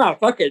 Oh,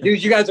 fuck it.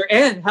 Dude, you guys are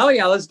in. Hell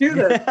yeah, let's do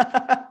this.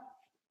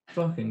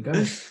 Fucking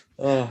go.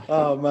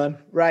 Oh, man.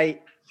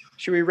 Right.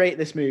 Should we rate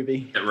this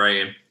movie? Get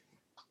rating.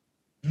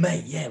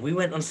 Mate, yeah, we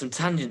went on some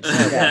tangents.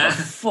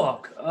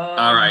 Fuck.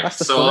 All right,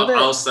 so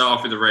I'll start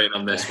off with the rating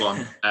on this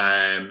one.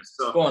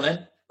 So Go on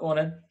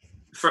then.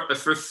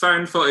 For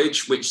found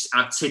footage, which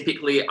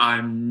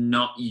I'm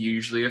not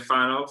usually a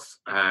fan of,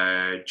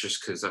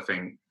 just because I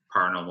think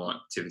Paranormal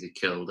Activity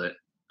killed it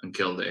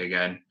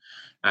again.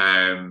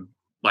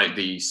 Like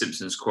the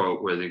Simpsons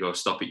quote where they go,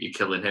 "Stop it, you're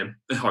killing him,"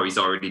 or "He's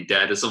already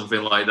dead," or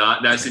something like that.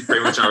 That's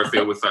pretty much how I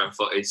feel with found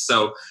footage.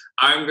 So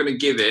I'm going to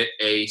give it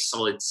a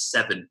solid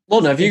 7.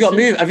 Well, no, have you got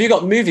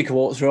movie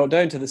quotes wrote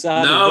down to the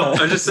side? No,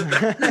 I just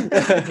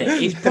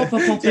he's proper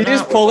popping. You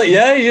just pull it,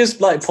 yeah. You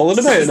just like pulling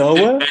them out of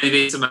nowhere.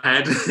 Anything to my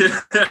head.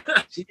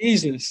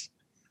 Jesus.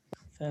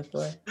 Fair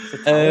play.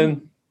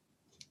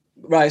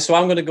 Right, so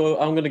I'm going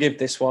to give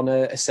this one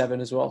a 7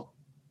 as well,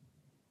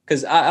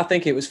 because I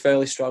think it was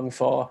fairly strong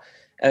for.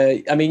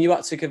 I mean, you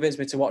had to convince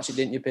me to watch it,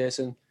 didn't you,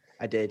 Pearson?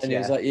 I did. And he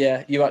was like,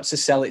 "Yeah, you had to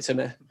sell it to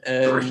me."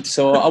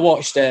 So I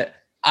watched it,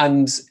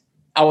 and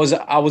I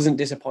wasn't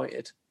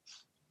disappointed.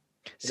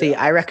 See,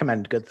 I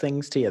recommend good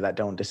things to you that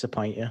don't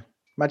disappoint you.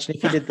 Imagine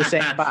if you did the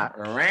same back.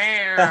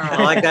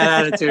 I like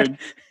that attitude.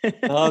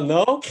 Oh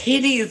no,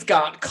 Kitty's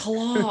got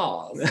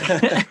claws.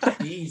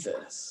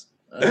 Jesus.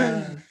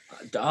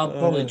 I'll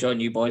probably join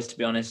you boys. To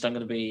be honest, I'm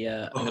gonna be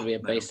a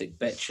basic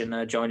bitch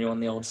and join you on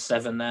the old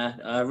 7 there.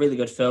 Really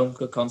good film,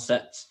 good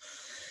concept.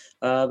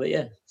 But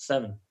yeah,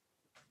 7.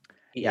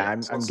 Yeah,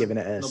 I'm giving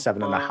it a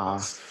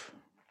 7.5.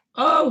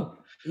 Oh,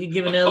 you're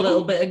giving it a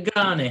little bit of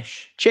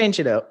garnish. Change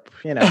it up,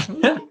 you know.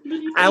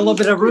 Add a little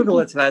bit of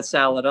arugula to that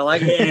salad. I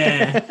like it.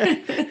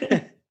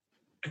 Yeah.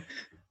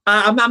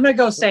 I'm gonna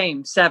go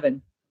same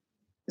 7.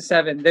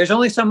 There's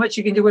only so much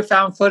you can do with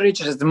found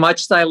footage. As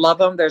much as I love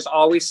them, there's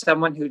always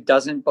someone who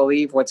doesn't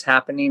believe what's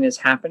happening is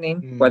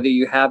happening, whether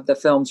you have the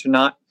films or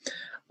not.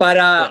 But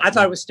I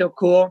thought it was still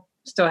cool.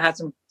 Still had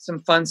some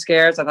fun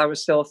scares. I thought it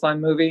was still a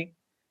fun movie.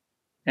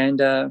 And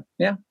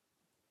yeah.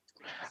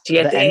 The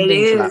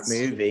ending to that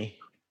movie.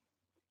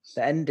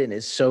 The ending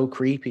is so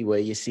creepy where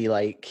you see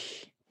like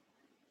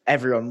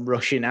everyone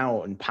rushing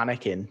out and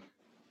panicking.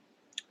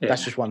 Yeah.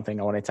 That's just one thing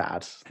I wanted to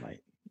add.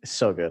 Like, it's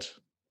so good.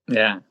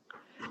 Yeah.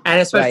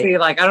 And especially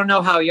like, I don't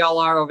know how y'all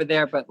are over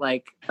there, but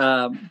like,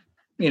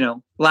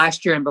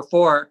 last year and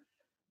before,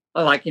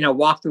 like,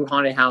 walk through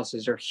haunted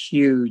houses are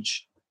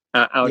huge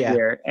out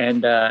here.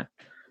 And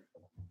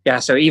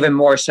so even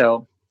more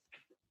so,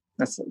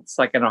 it's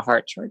like in our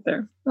hearts right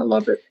there. I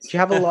love it. Do you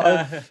have a lot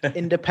of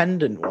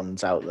independent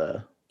ones out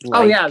there? Like,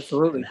 oh yeah,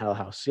 absolutely. Hell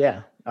House.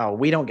 Yeah. Oh,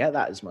 we don't get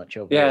that as much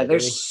over there. Yeah,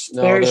 there's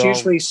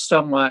usually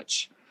so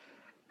much.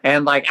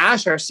 And like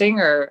Ash, our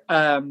singer,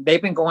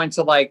 they've been going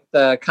to like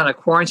the kind of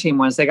quarantine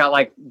ones. They got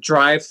like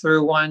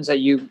drive-through ones that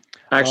you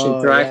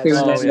actually drive through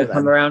and then you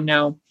come around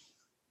now.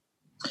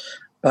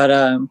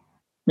 But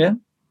yeah,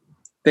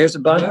 there's a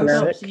bunch.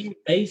 Whereabouts are you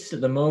based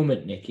at the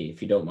moment, Nikki,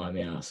 if you don't mind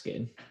me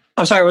asking?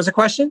 I'm sorry, what was the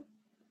question?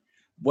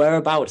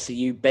 Whereabouts are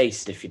you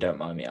based, if you don't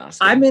mind me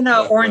asking? I'm in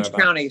Orange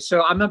County,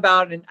 so I'm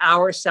about an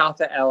hour south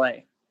of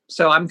LA.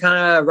 So I'm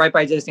kind of right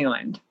by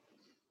Disneyland.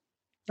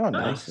 Oh,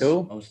 nice.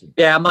 Cool.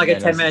 Yeah, I'm like a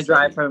 10-minute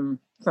drive from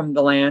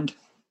the land.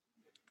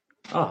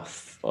 Oh,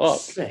 fuck.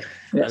 Yeah.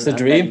 That's the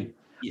dream.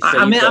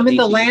 I'm in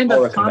the land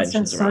of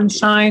constant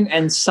sunshine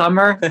and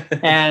summer,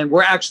 and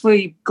we're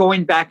actually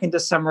going back into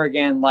summer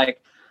again.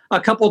 Like a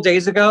couple of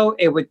days ago,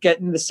 it would get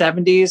in the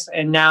 70s,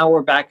 and now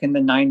we're back in the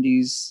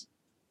 90s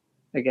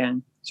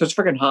again. So it's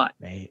freaking hot.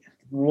 Mate.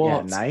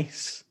 What? Yeah,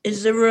 nice.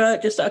 Is there,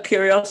 just out of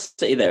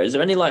curiosity there, is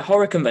there any like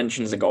horror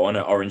conventions that go on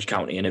at Orange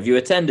County, and have you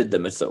attended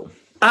them at all?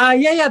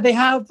 Yeah, they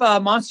have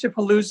Monster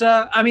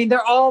Palooza. I mean,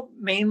 they're all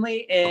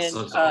mainly in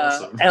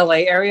awesome.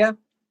 LA area.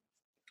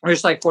 We're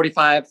just like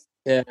 45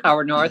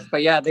 hour north,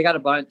 but yeah, they got a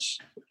bunch.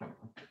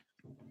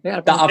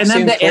 And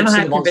then the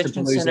Anaheim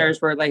Convention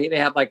Centers where like they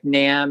have like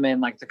NAMM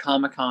and like the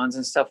Comic Cons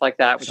and stuff like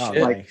that, which is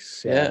like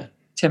nice. Yeah.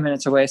 10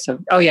 minutes away. So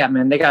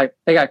man, they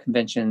got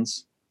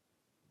conventions.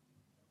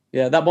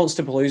 Yeah, that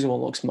Monster Palooza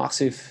one looks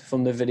massive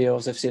from the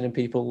videos I've seen of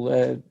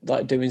people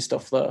like doing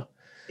stuff there.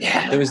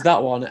 Yeah, there was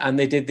that one, and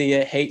they did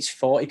the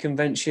H40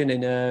 convention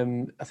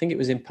in I think it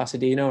was in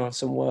Pasadena or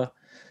somewhere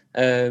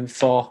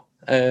for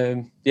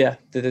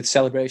the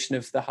celebration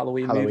of the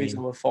Halloween movies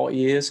over 40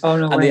 years. Oh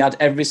no! And they had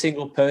every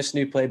single person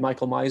who played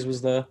Michael Myers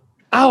was there.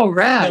 Oh,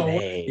 rad!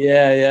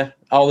 Yeah,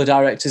 all the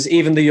directors,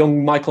 even the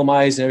young Michael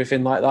Myers and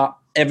everything like that.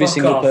 Every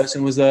single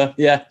person was there.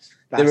 Yeah,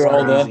 they were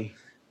all there.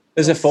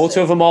 There's a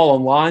photo of them all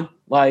online,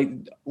 like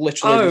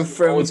literally. Oh,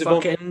 from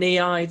fucking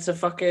knee-eye to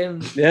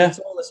fucking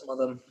tallest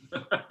one.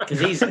 Because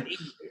he's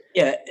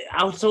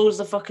how tall is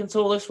the fucking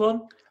tallest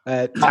one?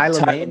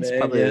 Tyler Maine's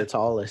probably the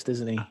tallest,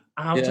 isn't he?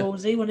 How tall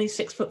is he when he's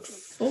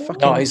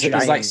 6'4"? No, he's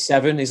like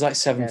 7. He's like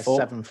 7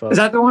 foot. 7 foot. Is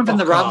that the one from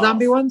the Rob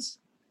Zombie ones?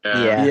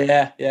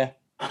 Yeah.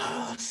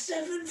 Oh,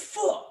 7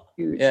 foot.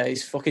 Yeah,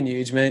 he's fucking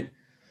huge, mate.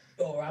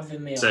 You're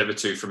having me.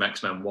 Saber-Tooth from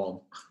X-Men 1.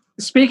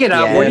 Speaking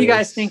of, what do you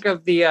guys think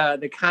of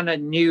the kind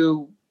of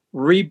new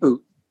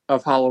reboot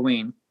of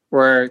Halloween?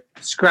 We're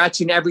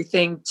scratching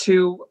everything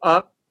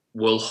up.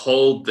 We'll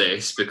hold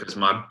this because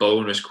my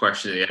bonus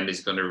question at the end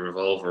is going to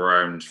revolve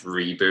around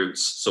reboots.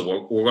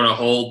 So we're going to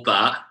hold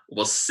that.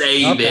 We'll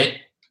save it.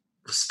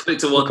 We'll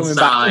split it to one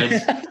side.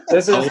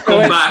 This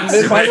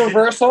is my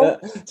reversal.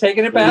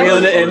 Taking it back.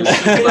 Reeling it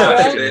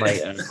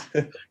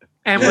in.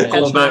 And we'll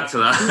come back to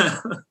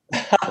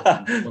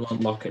that. We'll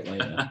unlock it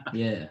later.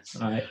 Yeah.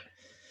 All right.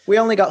 We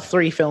only got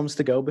 3 films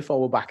to go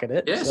before we're back at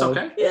it. Yeah, it's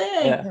okay.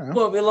 Yeah.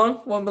 Won't be long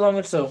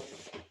at all.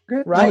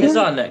 Right. What is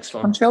our next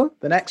one? I'm chilling.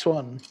 The next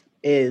one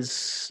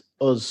is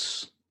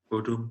Us.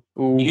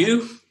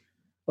 You?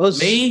 Us.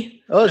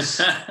 Me?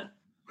 Us.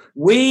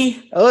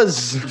 We?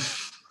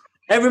 Us.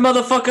 Every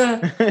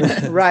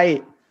motherfucker?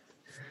 Right.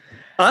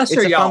 Us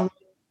or y'all?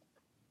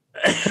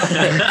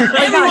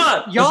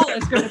 Everyone! Y'all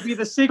is going to be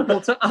the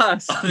sequel to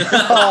Us.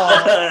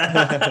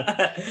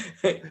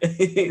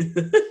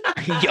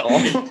 Y'all.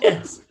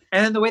 Yes.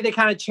 And then the way they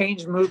kind of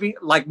change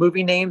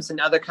movie names in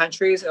other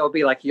countries, it'll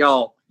be like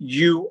y'all,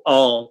 you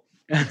all.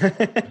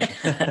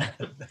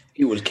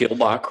 He was killed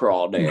by a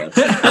crawdad.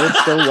 I would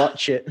still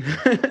watch it.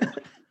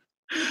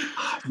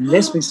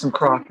 Miss me some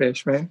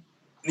crawfish, man.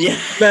 Yeah.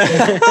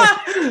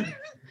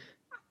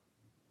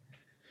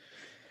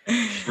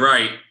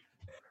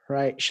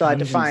 Right. Shall I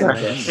define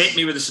this? Hit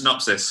me with a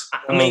synopsis.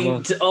 I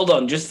mean, hold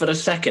on, just for a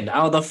second.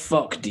 How the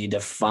fuck do you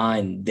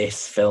define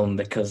this film?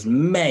 Because,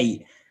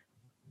 mate,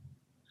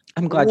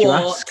 I'm glad you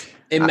asked.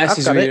 It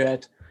messes with your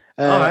head.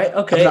 All right,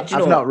 okay.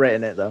 I've not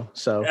written it though,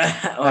 so. All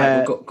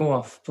right, well, go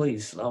off,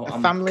 please.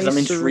 I'm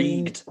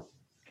intrigued.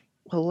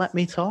 Well, let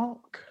me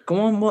talk. Go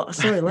on. What?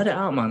 Sorry, let it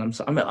out, man.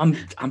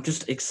 I'm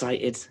just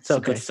excited. It's okay.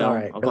 A good film. All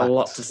right, I've got a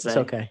lot to say. It's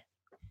okay.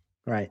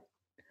 Right.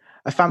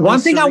 A family. One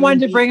thing I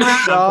wanted to bring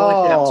up.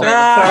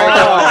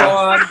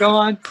 Go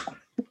on.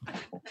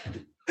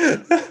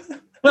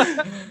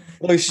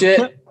 Oh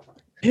shit!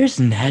 Here's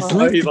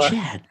Nestle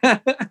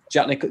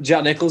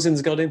Jack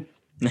Nicholson's got him.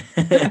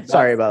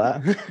 Sorry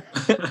about that.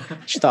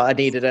 Just thought I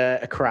needed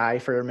a cry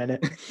for a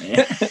minute.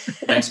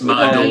 Thanks,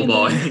 my old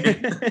boy.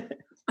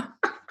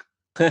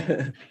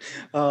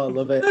 Oh,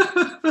 love it.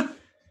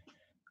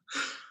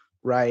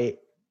 Right.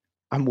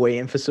 I'm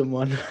waiting for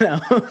someone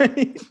now.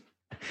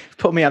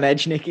 Put me on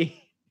edge,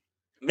 Nikki.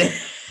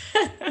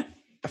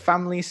 A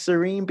family's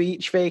serene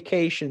beach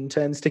vacation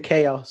turns to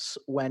chaos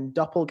when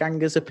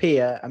doppelgangers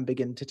appear and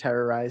begin to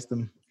terrorize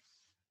them.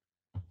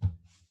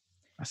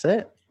 That's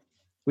it.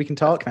 We can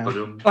talk now.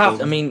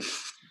 Well, I mean,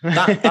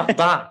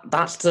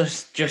 that's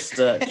just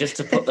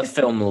to put the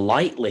film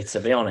lightly. To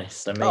be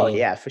honest, I mean, oh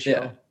yeah, for sure.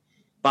 Yeah.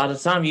 By the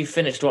time you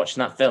finished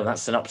watching that film, that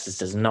synopsis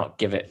does not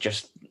give it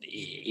just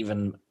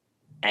even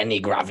any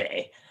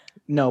gravity.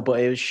 No, but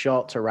it was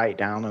short to write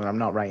down, and I'm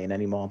not writing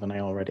any more than I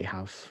already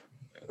have.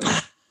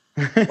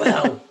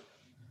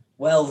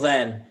 Well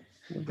then.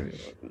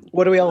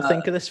 What do we all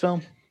think of this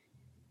film?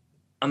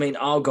 I mean,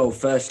 I'll go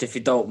first if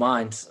you don't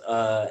mind.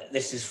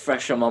 This is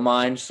fresh on my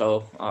mind,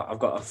 so I've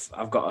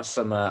got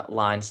some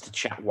lines to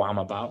chat wham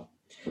about.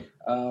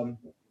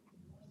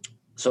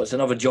 So it's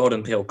another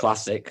Jordan Peele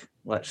classic.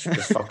 Let's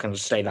just fucking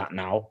say that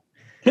now.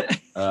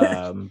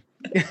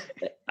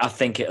 I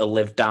think it'll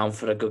live down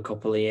for a good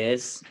couple of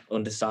years,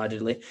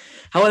 undecidedly.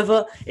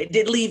 However, it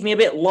did leave me a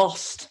bit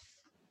lost,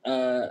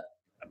 but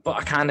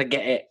I kind of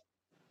get it.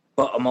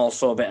 But I'm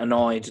also a bit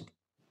annoyed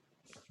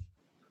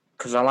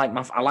because I like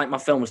my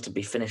films to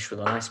be finished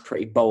with a nice,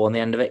 pretty bow on the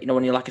end of it. You know,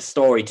 when you like a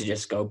story to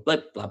just go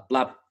blip, blab,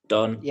 blab,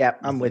 done. Yeah,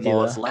 I'm with you.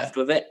 What's left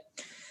with it?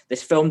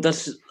 This film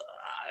does.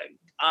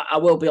 I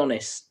will be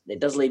honest. It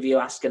does leave you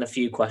asking a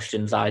few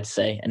questions, I'd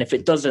say, and if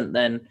it doesn't,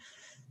 then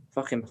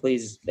fucking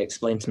please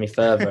explain to me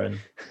further and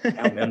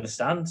help me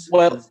understand.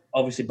 Well,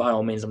 obviously, by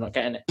all means, I'm not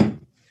getting it.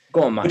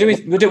 Go on, man.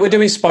 We're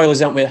doing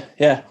spoilers, aren't we?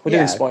 Yeah, we're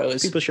doing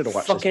spoilers. People should have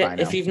watched Fuck this it. by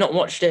now. If you've not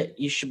watched it,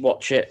 you should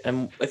watch it.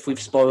 And if we've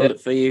spoiled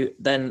it for you,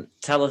 then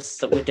tell us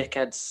that we're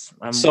dickheads.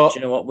 And do you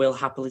know what? We'll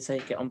happily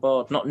take it on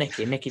board. Not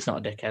Nikki. Nikki's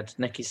not a dickhead.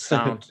 Nikki's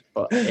sound.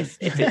 But if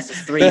it's the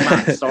three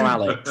Max or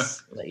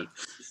Alex,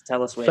 just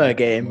tell us we're fair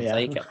game. We'll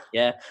take it.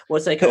 Yeah,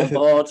 we'll take it on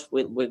board.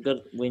 We're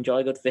good. We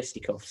enjoy good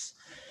fisticuffs.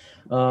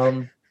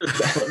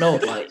 But no,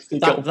 like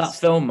that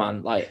film,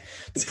 man. Like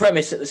the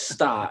premise at the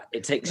start,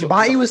 it takes.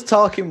 Matty was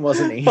talking,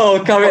 wasn't he?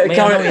 Oh,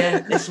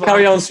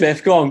 carry on,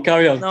 Smith. Go on,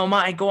 carry on. No,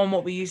 Matty, go on.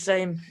 What were you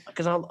saying?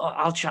 Because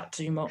I'll chat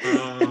too much.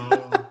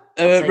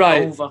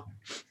 Right.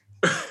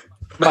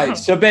 Right.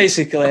 So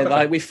basically,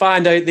 like we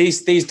find out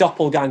these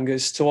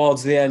doppelgangers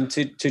towards the end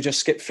to just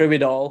skip through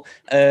it all.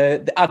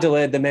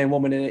 Adelaide, the main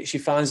woman in it, she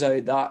finds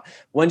out that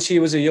when she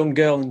was a young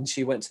girl and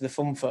she went to the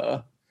fun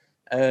fair,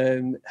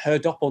 her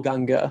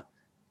doppelganger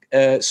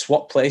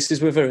swapped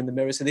places with her in the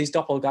mirror. So these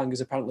doppelgangers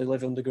apparently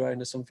live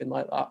underground or something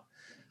like that.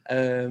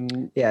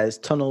 There's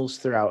tunnels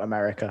throughout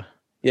America.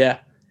 Yeah,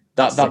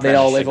 that they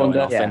all live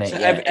under. Yeah. So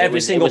every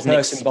single person. An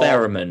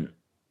experiment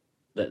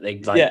that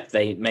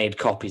they made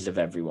copies of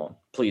everyone.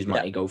 Please,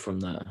 Matty, go from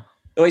there.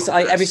 So it's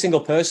like every single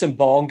person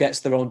born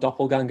gets their own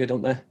doppelganger,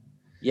 don't they?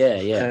 Yeah.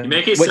 You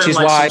make it sound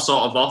like some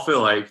sort of offer,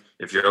 like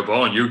if you're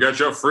born, you get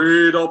your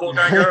free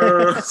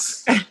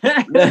doppelgangers.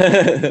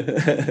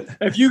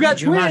 If you got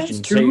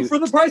twins, two for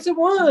the price of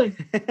one.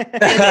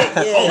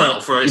 All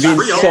out for it.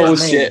 So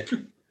shit.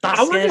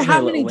 I wonder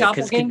how many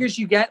doppelgangers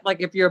you get, like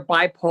if you're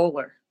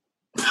bipolar.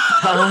 Is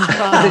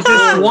it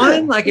just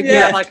one? Like if you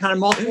have like kind of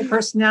multiple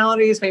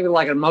personalities, maybe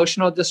like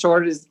emotional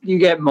disorders, you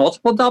get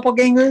multiple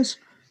doppelgangers.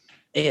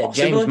 Yeah,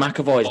 James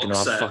McAvoy's gonna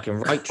have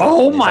fucking right.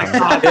 Oh my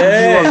god!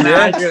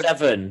 Yeah,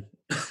 7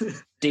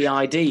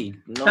 DID.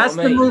 That's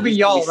the movie,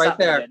 y'all, right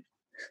there.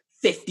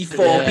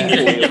 54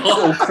 people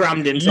all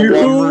crammed into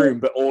one room,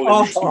 but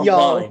all in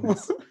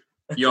lines.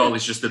 Y'all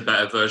is just a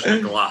better version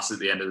of Glass at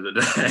the end of the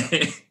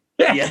day.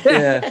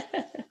 Yeah.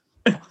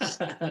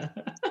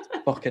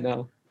 Fucking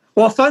hell.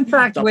 Well, fun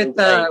fact with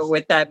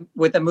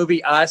the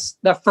movie Us,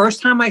 the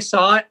first time I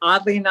saw it,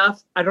 oddly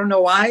enough, I don't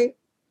know why,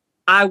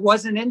 I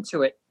wasn't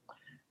into it.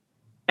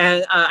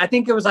 And I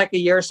think it was like a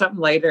year or something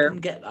later,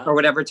 or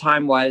whatever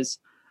time was.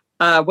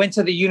 Went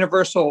to the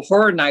Universal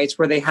Horror Nights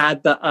where they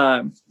had the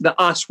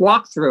Us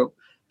walkthrough,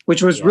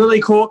 which was really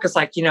cool because,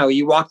 like, you know,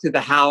 you walk through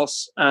the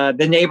house,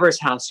 the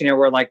neighbor's house, you know,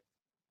 where like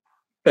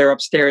they're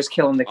upstairs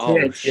killing the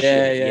kids.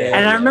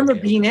 And I remember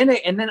being in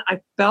it, and then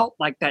I felt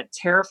like that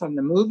terror from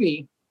the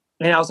movie,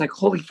 and I was like,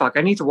 "Holy fuck,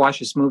 I need to watch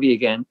this movie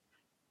again."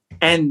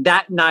 And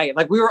that night,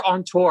 like we were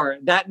on tour,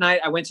 that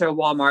night I went to a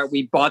Walmart,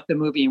 we bought the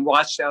movie and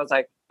watched it. I was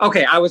like,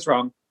 "Okay, I was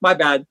wrong. My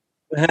bad."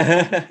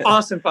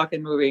 Awesome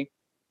fucking movie.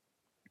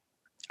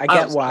 I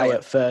get why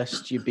at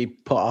first you'd be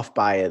put off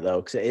by it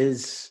though, because it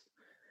is.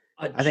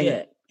 I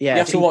think you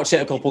have to watch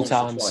it a couple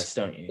times, twice,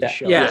 don't you?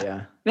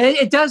 Yeah.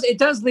 It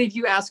does leave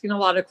you asking a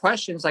lot of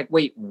questions, like,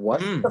 wait, what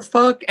the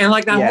fuck? And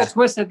like that whole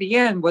twist at the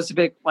end was a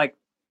bit like,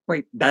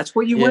 wait, that's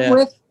what you went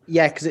with?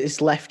 Yeah, because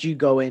it's left you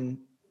going,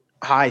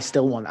 I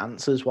still want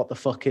answers. What the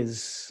fuck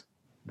is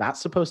that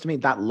supposed to mean?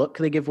 That look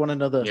they give one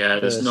another. Yeah,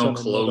 there's no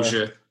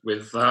closure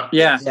with that.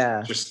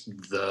 Yeah. Just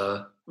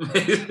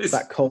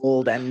that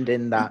cold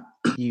ending that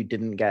you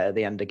didn't get at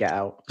the end of Get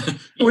Out.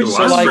 Which is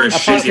like a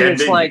shitty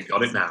ending, like,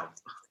 got it now.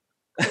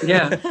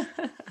 Yeah.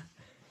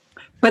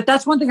 But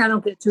that's one thing I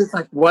don't get too. It's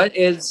like, why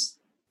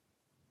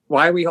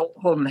are we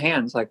holding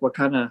hands? Like, what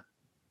kind of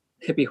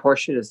hippie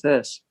horseshit is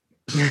this?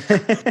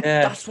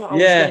 That's what I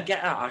was going to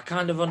get at. I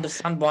kind of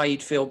understand why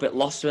you'd feel a bit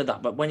lost with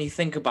that, but when you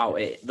think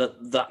about it,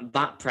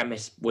 that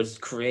premise was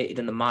created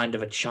in the mind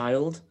of a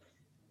child.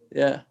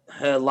 Yeah,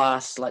 her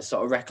last sort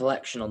of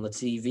recollection on the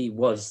TV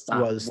was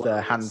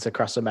the Hands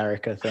Across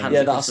America thing.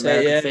 That's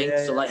it.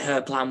 Yeah. So like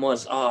her plan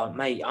was, oh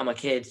mate, I'm a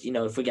kid. You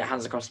know, if we get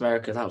Hands Across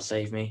America, that'll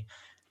save me.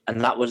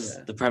 And that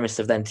was the premise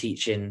of then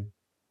teaching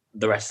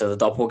the rest of the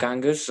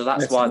doppelgangers. So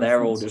that's why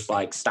they're all just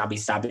like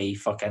stabby,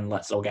 fucking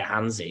let's all get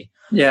handsy.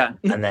 Yeah.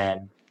 And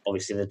then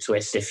obviously the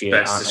twist, if you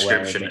Best aren't aware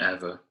of description it.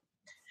 ever.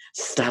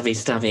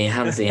 Stabby,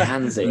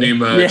 handsy. New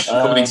merch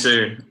coming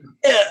soon.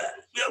 Yeah.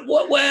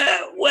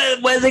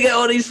 Where they get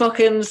all these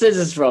fucking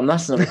scissors from?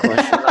 That's another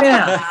question.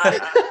 Yeah.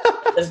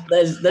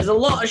 There's a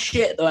lot of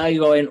shit that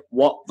you're going,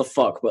 what the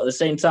fuck? But at the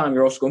same time,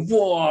 you're also going,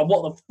 whoa,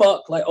 what the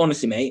fuck? Like,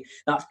 honestly, mate,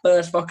 that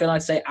first fucking,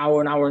 I'd say,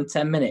 an hour and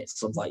 10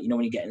 minutes of, like, you know,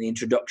 when you get in the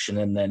introduction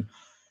and then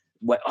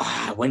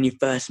when you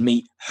first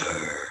meet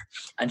her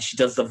and she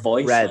does the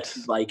voice,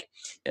 like,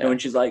 you know, when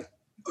she's like,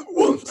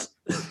 once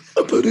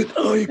upon a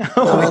time.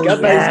 Oh my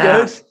god,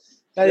 that is good.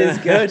 That is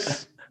good.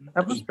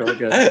 That was really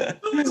good.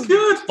 That's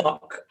good.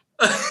 Fuck.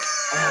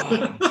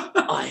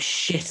 I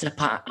shit a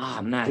pat.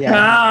 Oh, man. Yeah.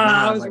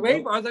 I was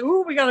waiting. I was like,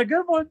 "Ooh, we got a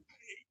good one."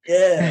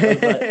 Yeah,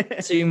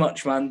 like, too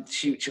much, man.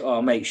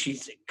 Oh,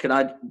 mate,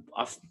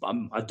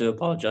 I do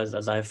apologize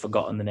as I've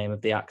forgotten the name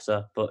of the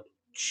actor, but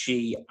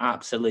she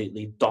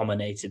absolutely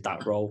dominated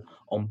that role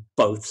on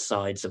both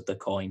sides of the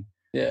coin.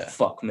 Yeah.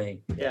 Fuck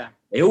me. Yeah.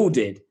 They all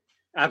did.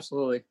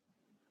 Absolutely.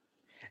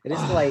 It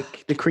is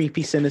like the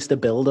creepy, sinister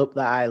build-up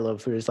that I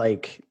love, where it's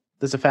like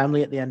there's a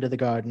family at the end of the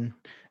garden,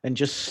 and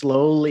just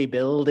slowly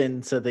build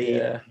into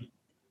the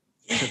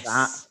to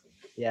that.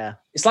 Yeah,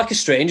 it's like a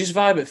Stranger's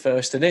vibe at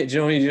first, isn't it? Do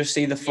you know when you just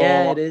see the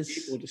four it is.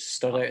 people just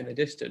stood out in the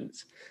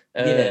distance?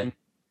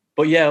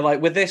 But yeah,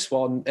 like with this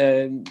one,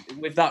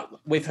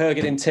 with her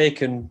getting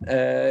taken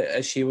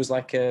as she was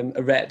like a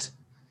red,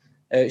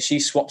 she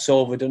swaps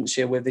over, doesn't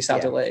she, with this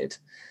Adelaide?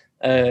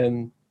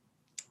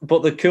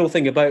 But the cool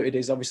thing about it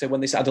is, obviously, when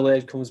this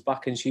Adelaide comes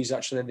back and she's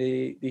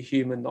actually the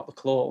human, not the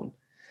clone,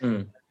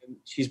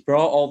 she's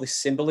brought all this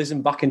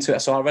symbolism back into it.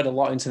 So I read a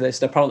lot into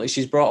this, and apparently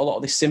she's brought a lot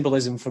of this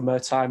symbolism from her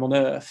time on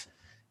Earth,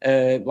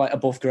 like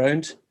above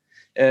ground,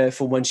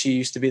 from when she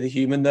used to be the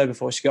human there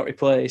before she got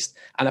replaced.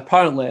 And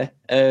apparently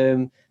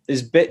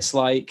there's bits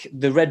like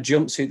the red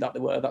jumpsuit that they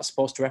wear that's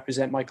supposed to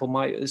represent Michael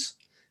Myers.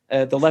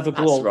 The leather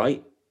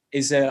glove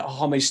is a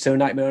homage to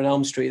Nightmare on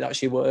Elm Street that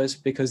she wears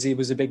because he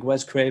was a big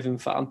Wes Craven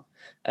fan.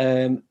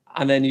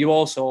 And then you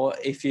also,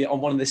 if you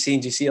on one of the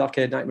scenes, you see like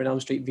a Nightmare on Elm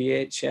Street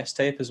VHS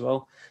tape as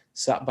well,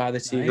 sat by the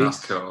TV.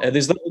 Nice. Cool.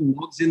 There's little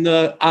nods in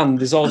there, and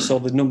there's also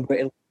the number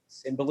 11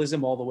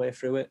 symbolism all the way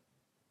through it.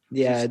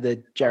 Yeah,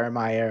 the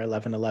Jeremiah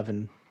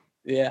 11:11.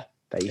 Yeah,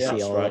 that you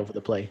see all over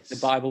the place. The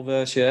Bible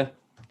verse, yeah.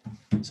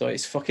 So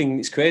it's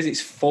crazy.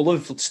 It's full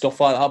of stuff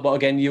like that. But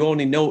again, you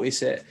only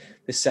notice it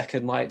the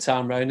second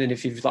time round, and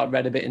if you've like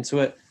read a bit into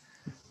it.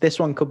 This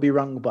one could be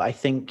wrong, but I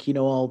think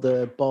all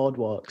the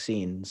boardwalk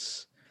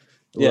scenes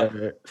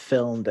were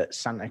filmed at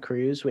Santa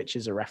Cruz, which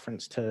is a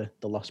reference to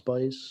the Lost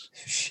Boys.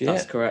 Shit.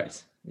 That's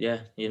correct.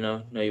 Yeah,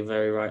 no, you're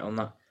very right on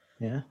that.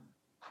 Yeah.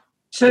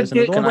 So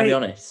can I be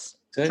honest?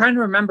 Trying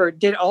to remember,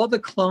 did all the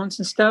clones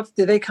and stuff,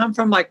 did they come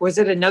from was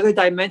it another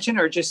dimension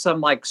or just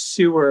some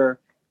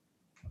sewer?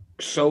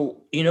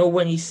 So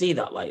when you see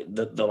that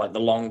the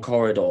long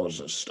corridors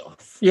and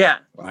stuff, yeah,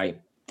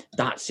 right,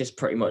 that's just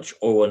pretty much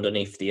all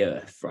underneath the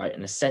earth, right?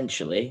 And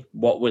essentially,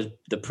 what was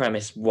the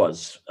premise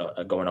was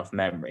going off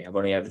memory. I've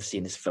only ever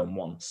seen this film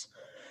once.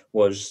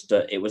 Was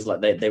that it was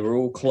like they were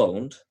all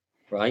cloned,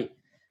 right?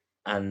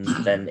 And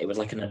then it was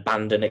like an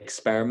abandoned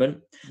experiment.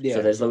 Yeah.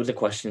 So there's loads of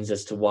questions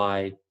as to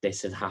why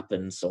this had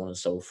happened, so on and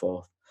so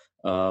forth.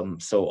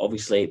 So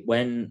obviously,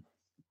 when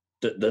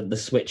the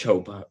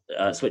switchover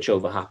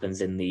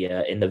happens in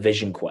the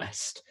Vision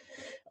Quest,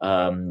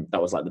 that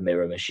was like the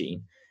mirror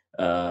machine.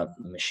 It was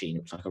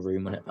like a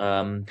room on it.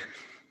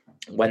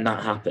 When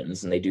that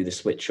happens and they do the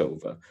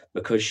switchover,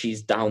 because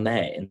she's down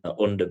there in the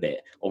under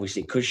bit,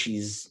 obviously because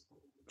she's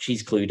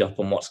clued up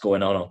on what's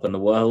going on up in the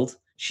world.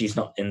 She's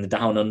not in the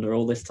down under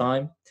all this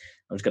time.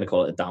 I'm just going to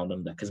call it a down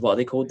under because what are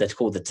they called? They're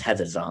called the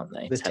tethers, aren't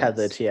they? The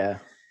tethered, yeah.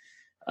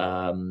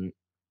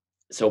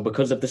 So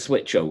because of the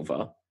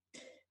switchover,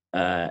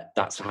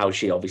 that's how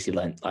she obviously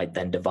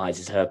then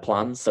devises her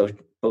plan. So,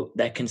 but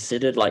they're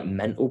considered like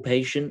mental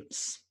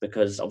patients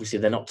because obviously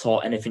they're not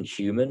taught anything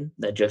human.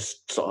 They're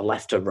just sort of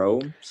left to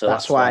roam. So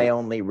that's why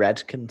only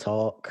Red can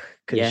talk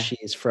because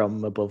she's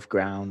from above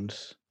ground.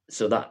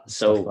 So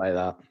like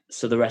that.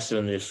 So the rest of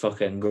them just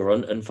fucking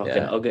grunt and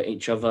fucking hug at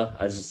each other,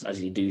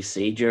 as you do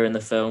see during the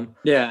film.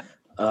 Yeah.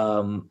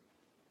 That's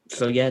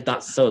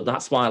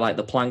why like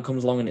the plan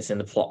comes along and it's in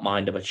the plot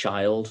mind of a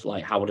child.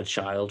 Like, how would a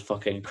child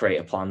fucking create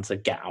a plan to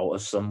get out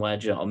of somewhere?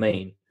 Do you know what I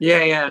mean?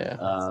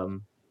 Yeah.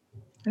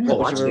 What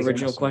was your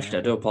original question?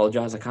 I do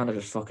apologize. I kind of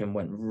just fucking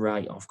went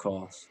right off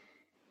course.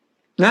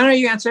 No,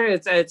 you answered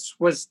it. It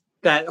was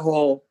that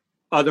whole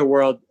other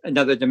world,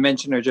 another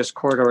dimension, or just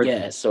corridor.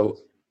 Yeah. So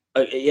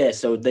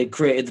they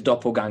created the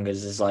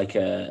doppelgangers as like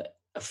a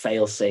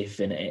fail-safe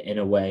in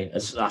a way.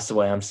 That's the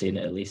way I'm seeing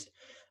it, at least.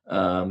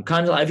 Kind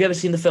of like, have you ever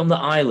seen the film The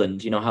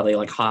Island? You know how they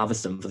like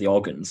harvest them for the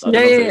organs? I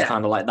don't know if it's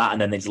kind of like that, and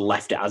then they just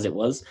left it as it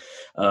was.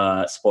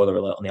 Spoiler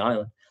alert on The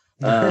Island.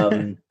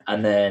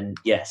 And then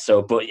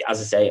but as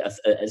I say,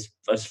 as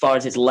far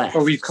as it's left,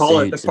 or we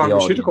call it the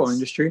pharmaceutical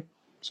industry.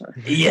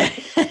 Sorry. Yeah,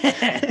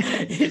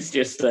 it's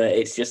just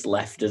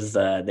left as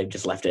they've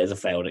just left it as a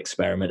failed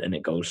experiment, and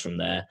it goes from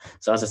there.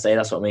 So as I say,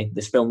 that's what I mean.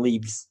 This film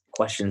leaves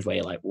questions where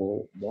you're like,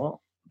 well, what?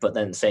 but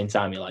then at the same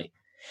time, you're like,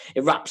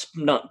 it wraps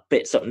not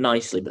bits up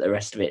nicely, but the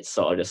rest of it's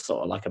sort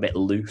of like a bit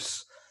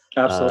loose.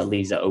 Absolutely.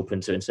 Leaves it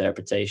open to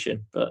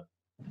interpretation. But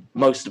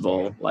most of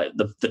all, like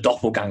the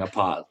doppelganger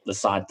part,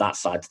 that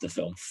side to the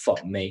film,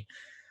 fuck me.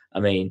 I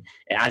mean,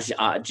 do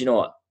you know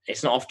what?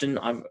 It's not often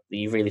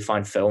you really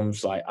find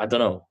films like, I don't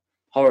know,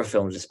 horror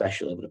films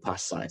especially over the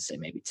past, I'd say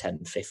maybe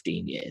 10,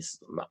 15 years.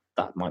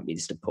 That might be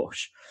just a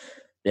push.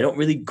 They don't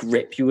really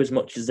grip you as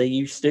much as they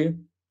used to.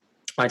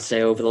 I'd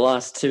say over the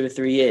last 2 or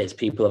 3 years,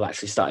 people have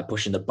actually started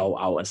pushing the boat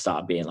out and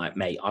started being like,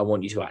 mate, I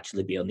want you to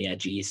actually be on the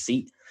edge of your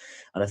seat.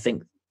 And I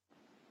think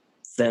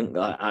then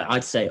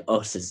I'd say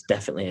Us is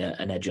definitely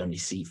an edge on your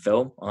seat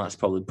film. And that's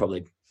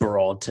probably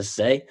broad to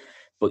say,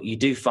 but you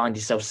do find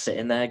yourself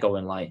sitting there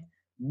going like,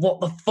 what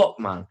the fuck,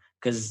 man?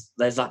 Because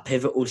there's that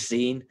pivotal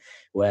scene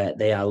where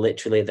they are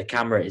literally, the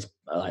camera is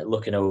like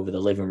looking over the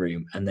living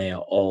room and they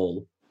are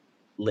all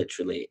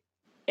literally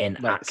in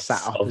Like, acts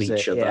sat of opposite,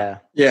 each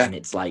other. Yeah. And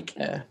it's like,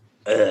 Yeah.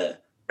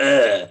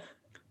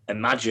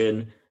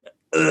 imagine,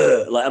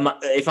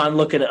 if I'm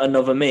looking at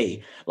another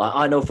me, like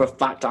I know for a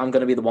fact I'm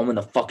going to be the one with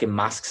the fucking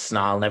mask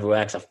snarling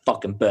everywhere because I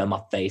fucking burn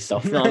my face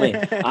off. You know what I mean?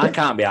 I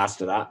can't be asked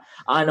for that.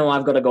 I know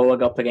I've got to go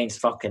up against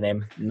fucking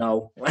him.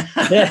 No.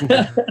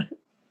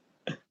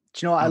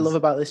 Do you know what I love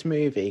about this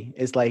movie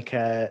is like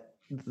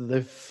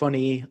the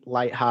funny,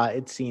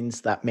 light-hearted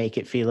scenes that make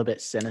it feel a bit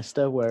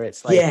sinister, where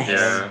it's like,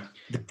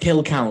 the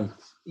kill count.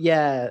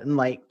 Yeah, and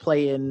like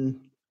playing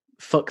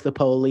 "fuck the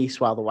police"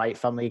 while the white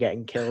family are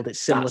getting killed. It's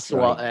similar That's to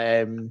what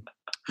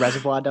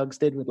Reservoir Dogs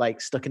did with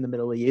like "Stuck in the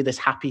Middle of You." This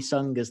happy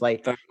song is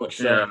like very much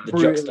so. The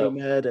brutally juxtap.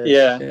 murdered.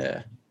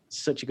 Yeah.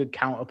 Such a good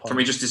counterpoint. Can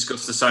we just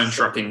discuss the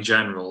soundtrack in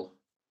general?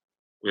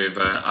 With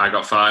I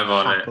Got Five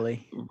on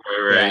Happily. it,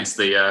 where it's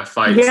the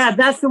fight. Yeah,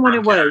 that's the one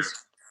it was.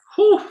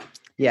 Whew.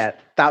 Yeah,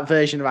 that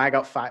version of "I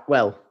Got Five."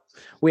 Well,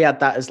 we had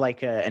that as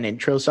like an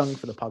intro song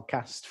for the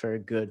podcast for a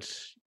good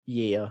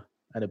year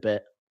and a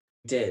bit.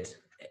 Did.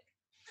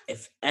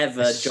 If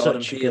ever It's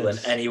Jordan such a Peele good-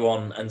 and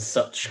anyone and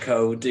such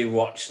co do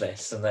watch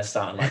this and they're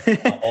starting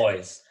like, oh,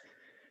 boys,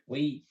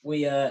 we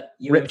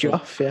Ripped you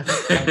off, yeah.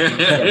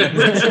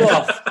 Ripped you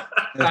off.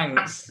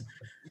 Thanks.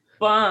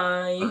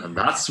 Bye. And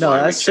that's No, why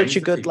we that's such changed a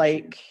the good theme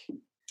like.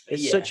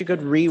 It's Yeah. such a good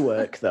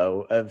rework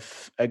though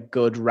of a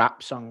good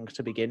rap song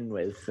to begin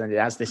with, and it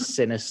has this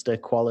sinister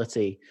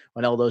quality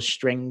when all those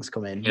strings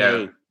come in. Yeah.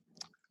 Mate,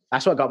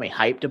 that's what got me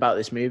hyped about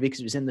this movie because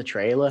it was in the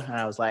trailer, and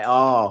I was like,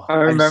 "Oh, I I'm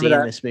remember seeing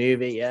that. this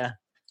movie." Yeah,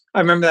 I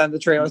remember that in the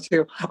trailer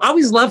too. I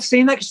always love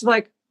seeing that because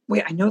like,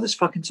 wait, I know this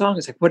fucking song.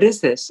 It's like, what is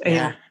this? And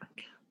yeah.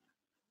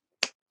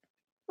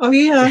 oh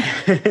yeah,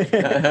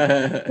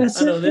 I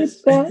know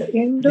this.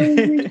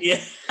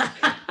 Yeah.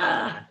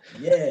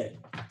 Yeah.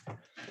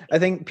 I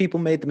think people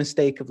made the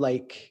mistake of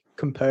like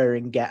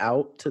comparing Get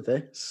Out to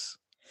this.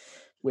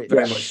 Which,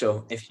 Very much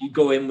so. If you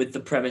go in with the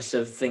premise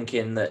of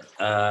thinking that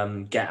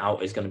Get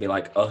Out is going to be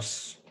like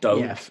Us, don't.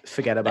 Yeah,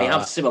 forget They about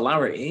have that.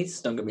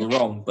 similarities, don't get me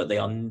wrong, but they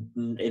are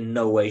in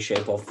no way,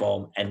 shape, or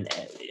form and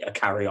a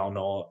carry on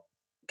or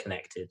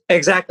connected.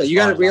 exactly. You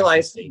got to As far as I can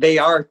realize see. they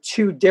are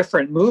two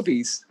different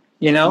movies.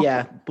 You know?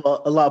 Yeah,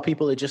 but a lot of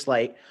people are just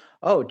like,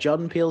 "Oh,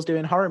 Jordan Peele's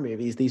doing horror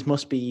movies. These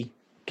must be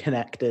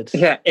connected."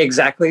 Yeah,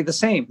 exactly the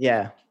same.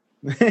 Yeah.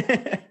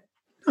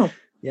 Oh.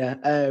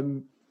 Yeah.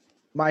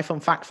 My fun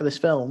fact for this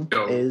film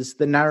Go. is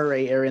the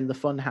narrator in the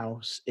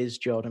Funhouse is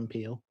Jordan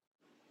Peele.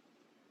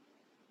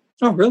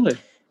 Oh, really?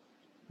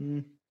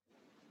 Mm.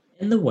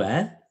 In the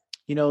where?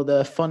 You know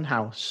the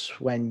Funhouse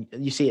when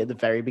you see it at the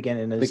very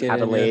beginning as Beginning,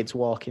 yeah. Adelaide's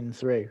walking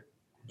through,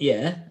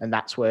 Yeah. and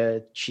that's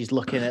where she's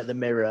looking at the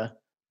mirror,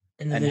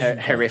 In the and vision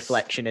her box.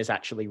 reflection is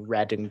actually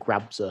red and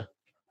grabs her.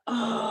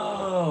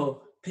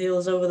 Oh,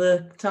 Peel's over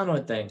the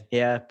tannoid thing.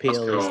 Yeah, Peele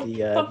cool. is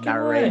the Fucking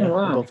narrator way.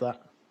 Wow. above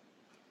that.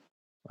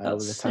 Over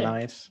That's the sick.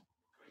 tannoids.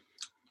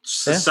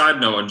 Just Yeah. a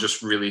side note on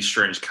just really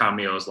strange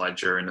cameos like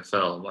during the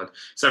film. Like,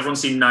 has everyone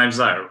seen Knives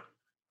Out?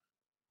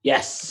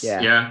 Yes.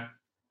 Yeah. Yeah.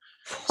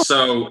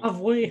 So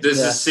Have we? there's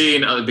Yeah. a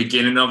scene at the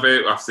beginning of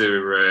it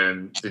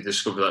after they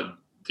discover that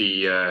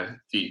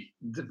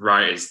the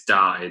writers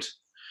died,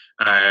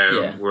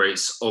 Yeah. where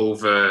it's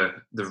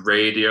over the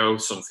radio,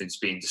 something's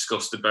being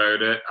discussed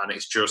about it, and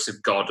it's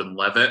Joseph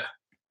Gordon-Levitt.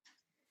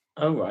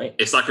 Oh, right.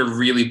 It's like a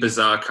really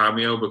bizarre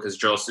cameo because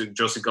Joseph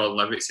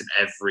Gordon-Levitt's in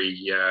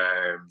every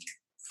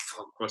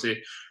what's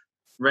he?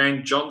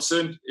 Ryan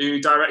Johnson, who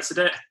directed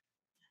it.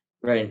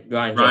 Ryan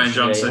Ryan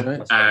Johnson.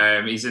 Johnson.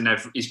 Yeah.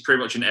 He's pretty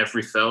much in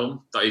every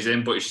film that he's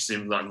in, but he's just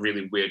in like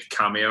really weird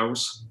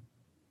cameos.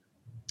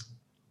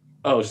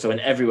 Oh, so in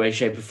every way,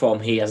 shape, or form,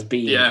 he has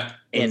been Yeah.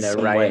 in In a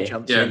some Ryan way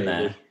Johnson in movie.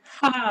 there.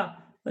 Ha!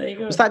 There you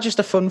go. Was that just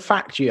a fun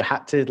fact you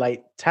had to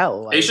like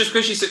tell? Like, It's just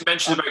because you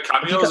mentioned about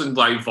cameos and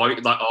like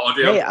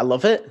audio. hey, I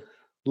love it.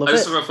 Love I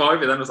just it. saw a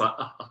five, and then I was like,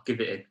 oh, I'll give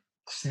it in.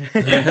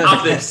 Yeah,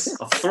 have this.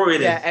 I'll throw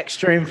it Yeah, in.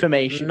 extra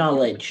information.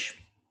 knowledge?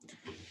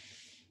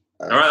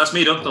 All right, that's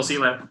me done. I'll see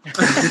you later.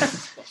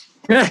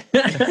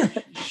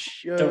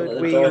 Should Don't let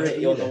the we door rate hit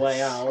you on the this?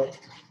 way out.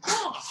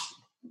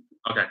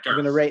 Okay, We're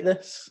gonna rate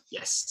this.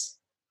 Yes.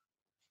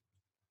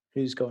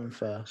 Who's going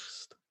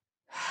first?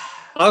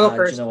 I'll go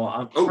first. You know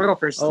what? I'll go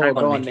first. Oh,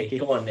 Go on, Nikki.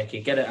 Go on,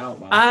 Nikki. Get it out,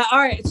 man. All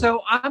right.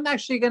 So I'm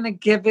actually going to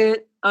give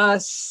it a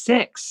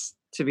 6,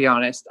 to be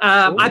honest.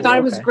 I thought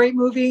it was a great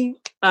movie,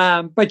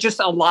 but just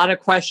a lot of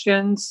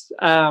questions.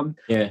 The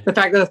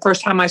fact that the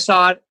first time I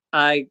saw it,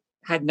 I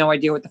had no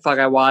idea what the fuck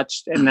I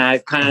watched, and I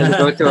kind of had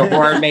to go through a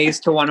horror maze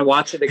to want to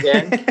watch it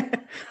again.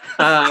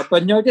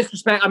 But no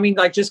disrespect. I mean,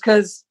 like, just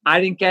because I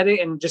didn't get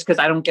it and just because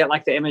I don't get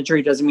like the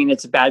imagery doesn't mean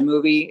it's a bad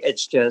movie.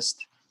 It's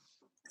just,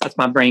 that's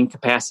my brain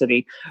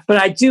capacity. But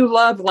I do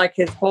love like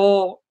his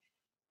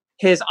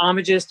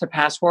homages to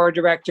past horror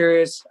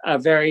directors, a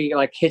very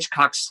like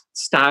Hitchcock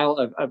style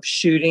of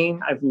shooting.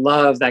 I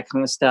love that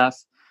kind of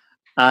stuff.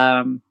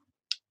 But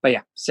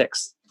yeah,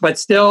 6. But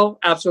still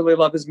absolutely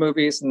love his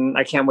movies, and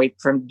I can't wait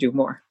for him to do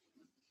more.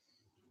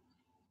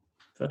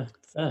 Fair.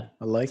 I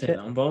like Take it.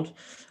 that on board.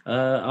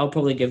 I'll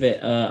probably give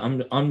it.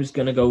 I'm just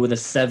gonna go with a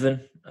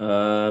 7.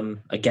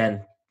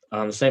 Again,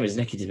 I'm the same as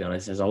Nikki, to be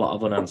honest. There's a lot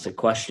of unanswered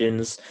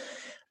questions,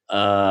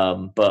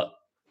 but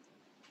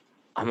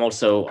I'm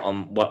also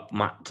on what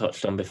Matt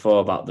touched on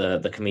before about the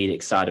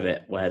comedic side of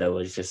it, where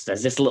there's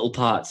just little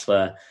parts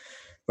where,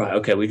 right,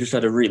 okay, we just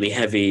had a really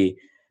heavy,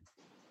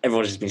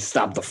 everyone's just been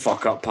stabbed the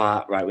fuck up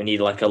part, right? We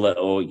need like a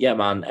little, yeah,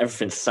 man,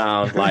 everything's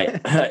sound,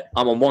 like,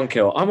 I'm on 1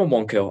 kill.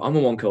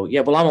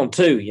 Yeah, well, I'm on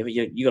 2.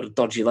 You got a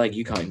dodgy leg,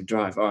 you can't even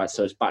drive. All right,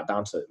 so it's back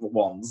down to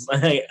 1s.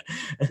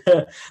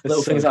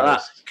 Little things like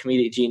that.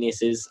 Comedic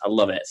geniuses, I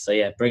love it. So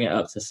yeah, bring it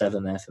up to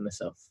 7 there for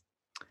myself.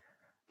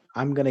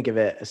 I'm going to give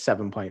it a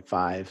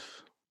 7.5.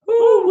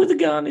 Ooh, with a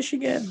garnish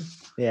again.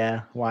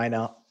 Yeah, why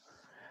not?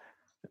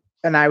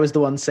 And I was the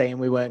one saying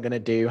we weren't going to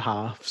do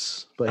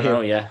halves. But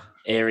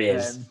here he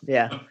is.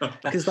 Yeah,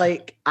 because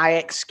like I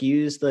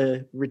excuse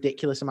the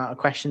ridiculous amount of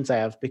questions I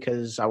have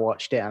because I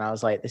watched it and I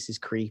was like, this is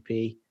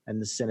creepy and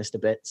there's sinister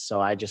bits. So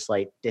I just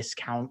like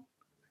discount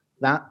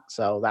that.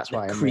 So that's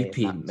why I'm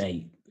creepy,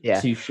 mate.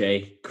 Yeah. Touche.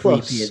 Creepy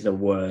Plus, is a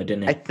word,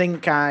 isn't it? I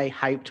think I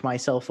hyped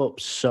myself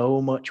up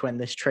so much when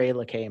this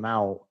trailer came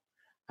out.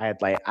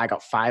 I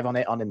got 5 on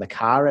it in the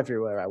car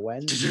everywhere I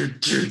went.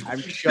 I'm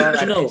sure I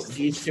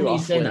it's funny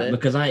saying that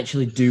because I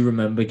actually do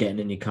remember getting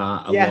in your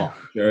car a lot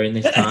during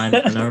this time,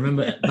 and I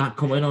remember that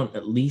coming on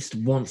at least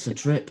once a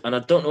trip. And I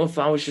don't know if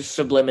I was just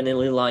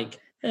subliminally like,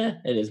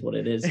 it is what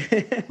it is,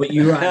 but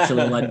you were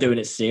actually like doing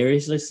it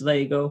seriously. So there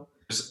you go.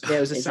 Yeah, it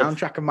was a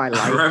soundtrack of my life.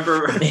 I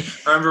remember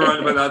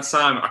around about that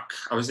time,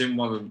 I was in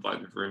one of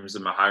the rooms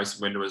in my house,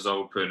 the window was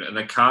open, and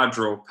the car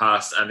drove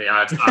past, and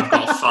I've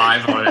got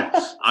 5 on it,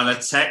 and a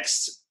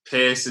text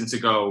Pearson to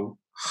go,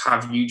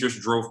 have you just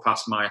drove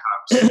past my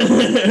house? And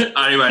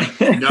he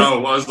went,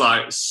 no. I was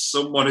like,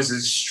 someone is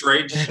as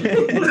strange.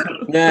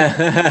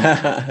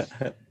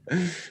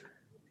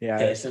 Yeah,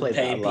 Pearson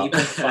paid people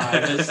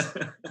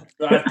 $5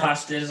 drive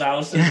past his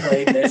house and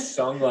played this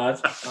song,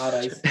 lads. All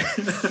right.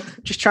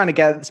 Just trying to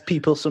get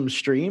people some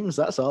streams,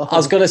 that's all. I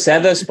was going to say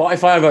the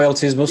Spotify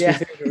royalties must be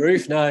through the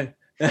roof now.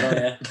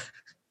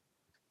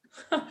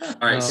 All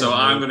right, so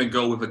I'm going to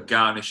go with a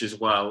garnish as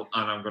well,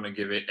 and I'm going to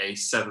give it a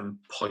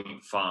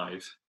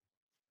 7.5.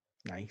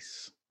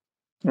 Nice.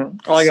 I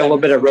like a little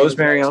bit of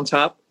rosemary on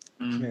top.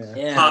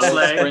 Yeah.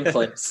 Parsley.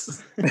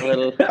 Sprinklets. A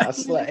little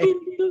parsley.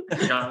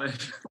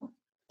 Garnish.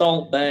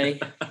 Salt Bay.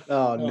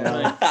 Oh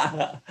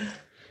no.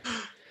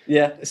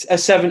 Yeah, a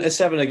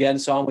 7 again.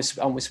 So I'm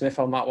with Smith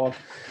on that one.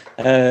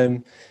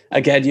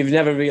 Again, you've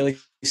never really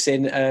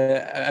seen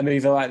a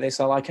movie like this.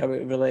 I like how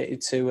it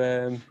related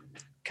to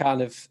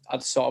kind of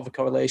had sort of a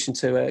correlation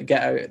to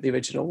Get Out, the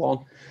original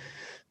one.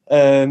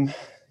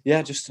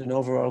 Just an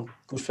overall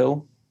good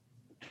film.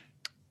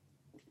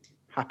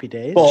 Happy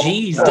days.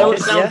 Jeez, don't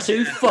sound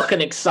too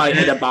fucking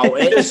excited about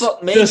it.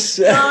 Fuck me.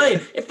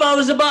 If I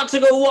was about to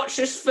go watch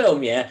this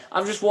film,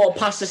 I've just walked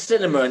past the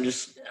cinema and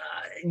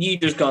you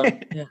just gone,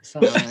 it's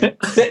all right.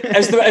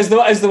 as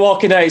the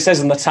walking out, it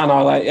says on the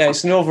tannoy, like,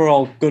 it's an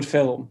overall good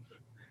film.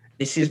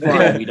 This is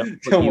why we don't.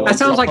 That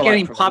sounds like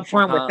getting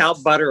popcorn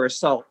without butter or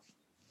salt.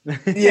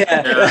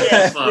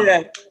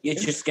 Yeah. You're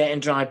just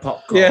getting dry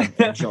popcorn. Yeah.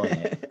 Enjoying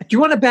it. Do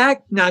you want a bag?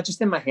 No,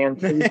 just in my hand,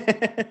 please.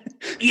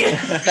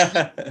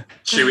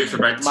 Chew it for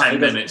about 10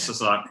 minutes or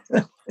so.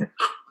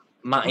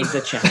 Matty's the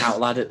checkout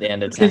lad at the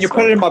end of Tesco. Can you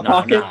put it in my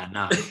pocket?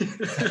 Nah.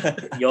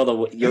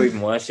 You're even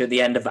worse. You're at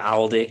the end of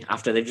Aldi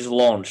after they've just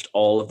launched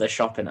all of their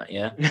shopping at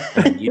you.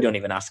 And you don't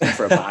even ask them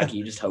for a bag.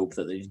 You just hope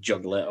that they just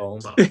juggle it home.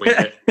 It's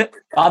bad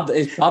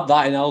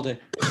that in Aldi.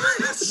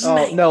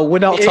 Oh, no, we're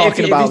not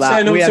talking about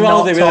that. We are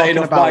not talking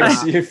about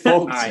that.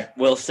 All right,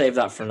 we'll save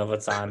that for another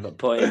time. But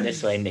put it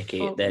this way,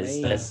 Nikki,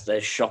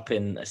 there's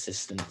shopping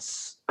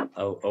assistants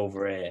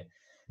over here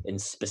in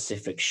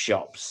specific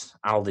shops,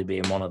 Aldi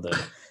being one of them,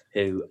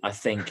 who I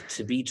think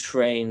to be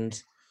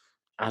trained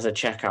as a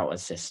checkout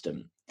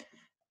assistant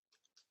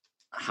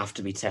have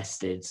to be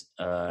tested,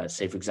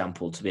 say, for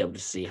example, to be able to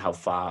see how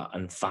far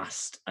and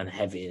fast and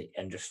heavy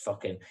and just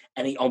fucking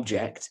any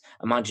object.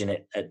 Imagine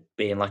it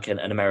being like an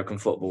American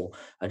football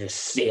and just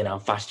seeing how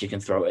fast you can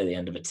throw it at the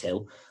end of a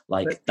till.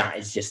 Like, that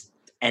is just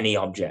any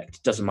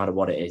object. Doesn't matter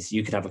what it is.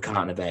 You could have a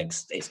carton of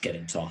eggs. It's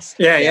getting tossed.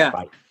 Yeah.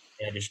 Right.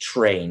 They're just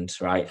trained,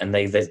 right? And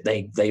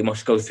they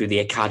must go through the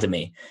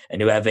academy,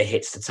 and whoever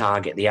hits the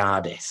target the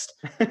hardest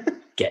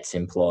gets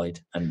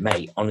employed. And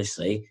mate,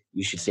 honestly,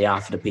 you should see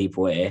half of the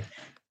people here,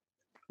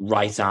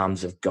 right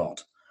arms of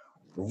God.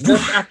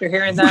 Just after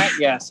hearing that,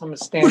 yes, I'm gonna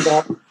stand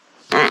up.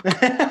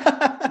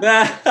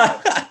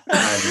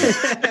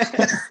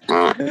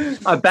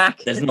 Back.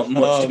 There's not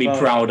much to be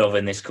proud of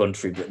in this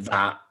country, but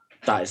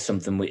that is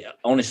something we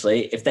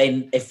honestly,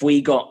 if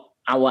we got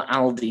our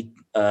Aldi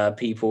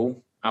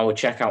people, our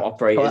checkout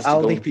operators to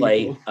go and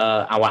play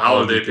our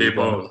Aldi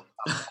people.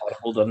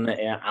 Hold on,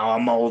 yeah, our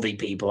Moldy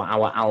people,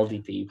 our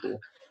Aldi people.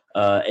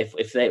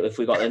 If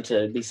we got them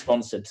to be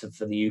sponsored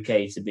for the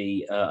UK to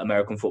be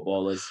American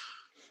footballers,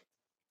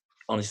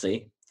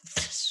 honestly,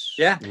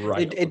 yeah,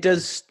 right. It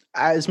does.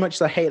 As much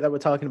as I hate that we're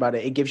talking about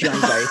it, it gives you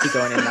anxiety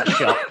going in that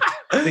shop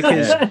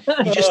because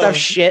you just have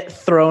shit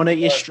thrown at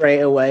you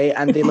straight away,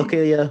 and they look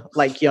at you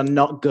like you're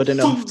not good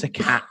enough to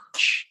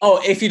catch. Oh,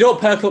 if you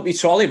don't perk up your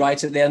trolley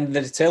right at the end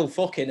of the till,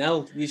 fucking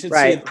hell, you should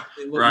see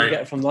what you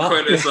get from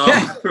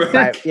that.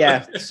 Right,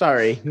 yeah,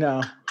 sorry,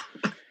 no.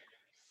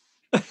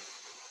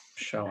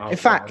 In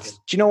fact,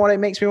 do you know what it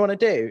makes me want to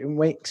do? It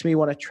makes me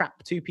want to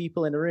trap two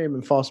people in a room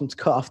and force them to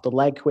cut off the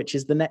leg, which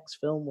is the next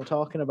film we're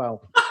talking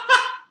about.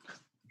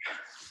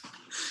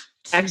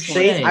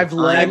 Actually, I've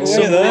learned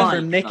something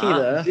from Nikki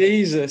there.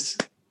 Jesus.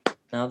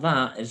 Now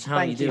that is how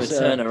you do a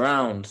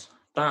turnaround.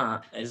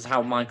 That is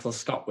how Michael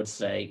Scott would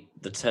say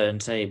the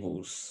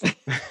turntables.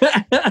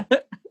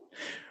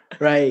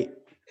 Right.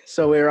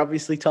 So we're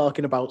obviously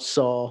talking about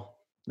Saw,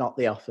 not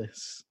The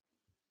Office.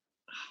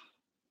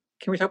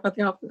 Can we talk about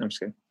The Office? I'm just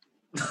kidding.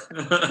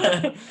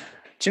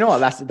 Do you know what?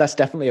 That's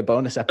definitely a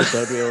bonus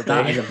episode.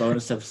 That is a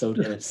bonus episode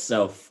in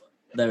itself.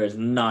 There is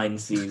 9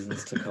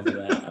 seasons to cover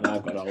there, and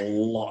I've got a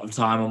lot of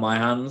time on my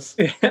hands.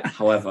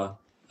 However,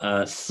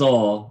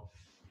 Saw,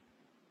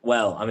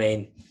 well, I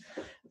mean,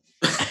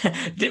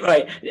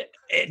 right,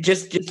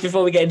 just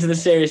before we get into the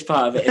serious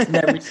part of it, it's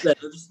never said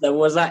there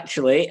was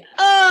actually,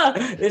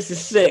 this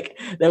is sick.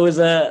 There was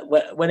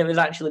when it was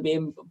actually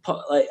being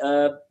put, like,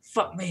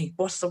 fuck me,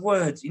 what's the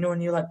word? You know,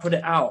 when you like put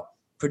it out,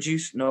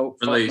 produce, no,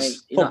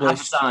 release,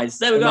 advertise.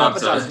 There we go,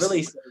 advertise,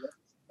 release.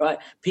 Right,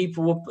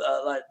 people were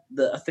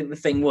I think the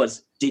thing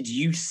was, did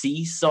you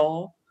see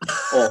Saw?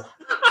 Or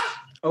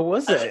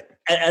was it?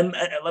 And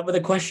with a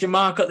question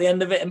mark at the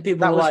end of it, and people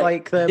that were was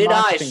like the did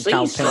I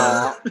see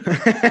Saw?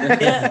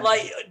 Yeah,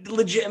 like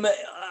legitimate.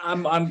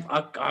 I'm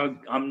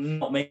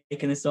not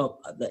making this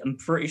up. I'm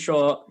pretty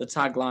sure the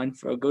tagline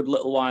for a good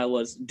little while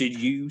was, "Did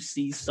you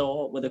see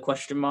Saw?" with a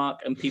question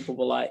mark, and people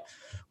were like,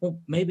 "Well,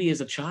 maybe as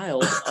a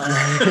child."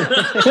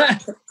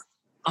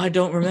 I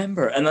don't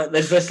remember. And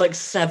there's this like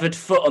severed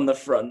foot on the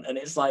front, and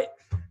it's like,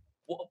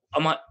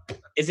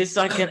 is this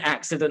like an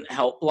accident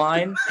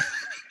helpline?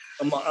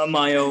 Am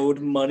I owed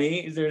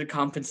money? Is there a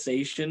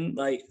compensation?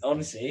 Like,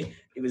 honestly,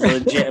 it was a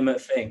legitimate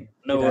thing.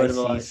 No word of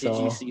a lie. Did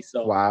you see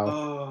Saw? Wow.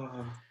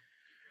 Oh.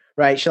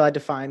 Right, shall I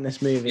define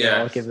this movie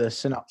or give the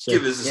synopsis?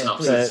 Give us a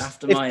synopsis.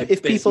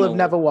 If people have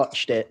never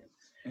watched it,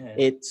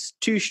 it's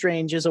two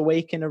strangers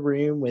awake in a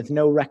room with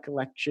no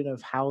recollection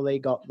of how they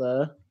got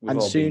there,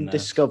 and soon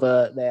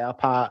discover they are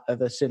part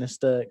of a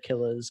sinister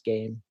killer's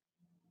game.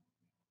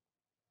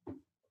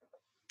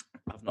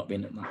 I've not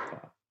been in that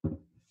part.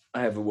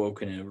 I have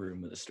awoken in a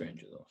room with a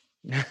stranger, though.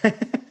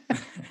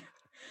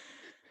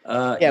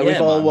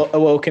 We've all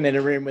awoken in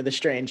a room with a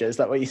stranger. Is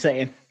that what you're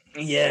saying?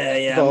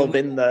 Yeah. We've all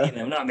been there. You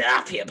know, I'm not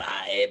happy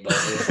about it, but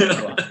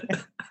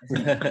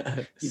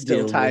you're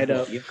still tied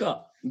up. You've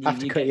got. Have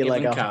to cut your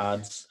leg off.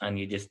 Cards and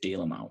you just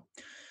deal them out.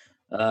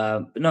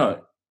 But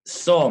no,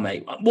 Saw,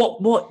 mate.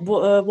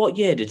 What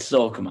year did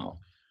Saw come out?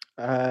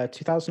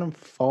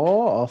 2004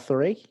 or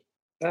 3?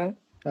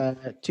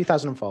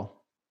 2004.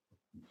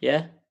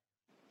 Yeah.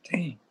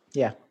 Dang.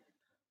 Yeah.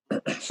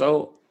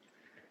 So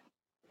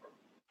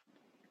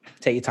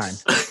take your time.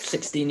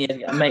 16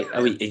 years, mate.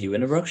 Are you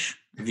in a rush?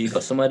 Have you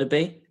got somewhere to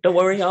be? Don't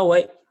worry, I'll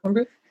wait. I'm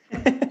good.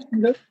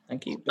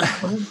 Thank you.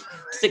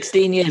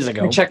 16 years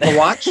ago. Check the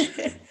watch.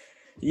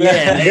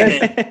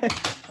 Yeah,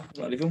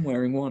 I'm not even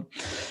wearing one.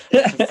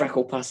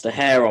 Freckle past the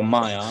hair on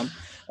my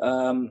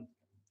arm.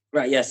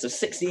 Right, yeah, so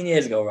 16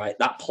 years ago, right,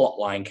 that plot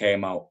line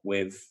came out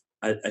with,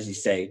 as you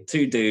say,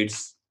 two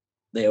dudes.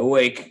 They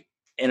awake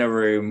in a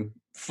room,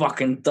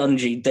 fucking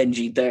dingy,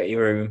 dirty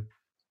room.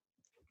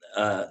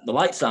 The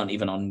lights aren't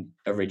even on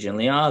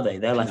originally, are they?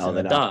 They're left in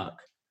the dark.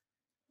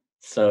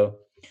 So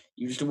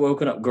you've just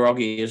woken up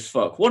groggy as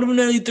fuck. One of them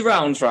nearly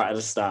drowns right at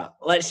the start.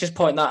 Let's just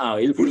point that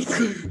out.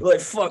 Like,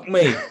 fuck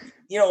me.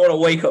 You don't want to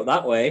wake up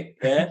that way,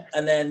 yeah?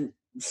 And then,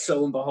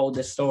 so and behold,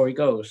 this story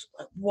goes.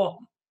 Like, what?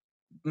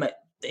 Mate,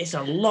 it's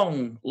a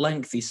long,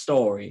 lengthy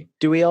story.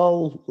 Do we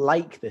all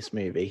like this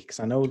movie? Because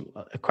I know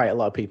quite a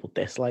lot of people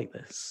dislike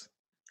this.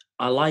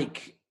 I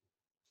like...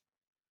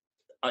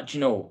 do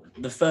you know,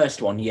 the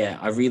first one, yeah,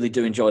 I really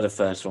do enjoy the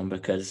first one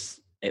because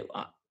it,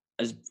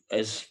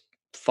 as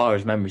far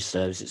as memory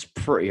serves, it's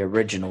pretty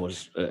original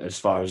as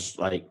far as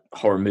like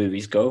horror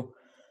movies go.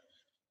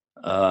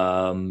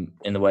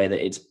 In the way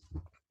that it's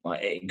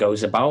like it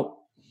goes about.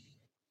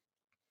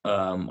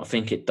 I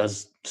think it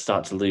does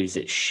start to lose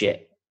its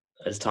shit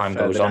as time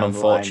goes Further on, down the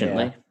line,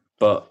 unfortunately. yeah.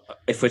 But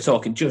if we're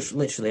talking just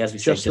literally, as we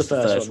said, just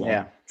the first one,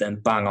 yeah. then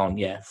bang on,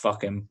 yeah,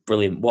 fucking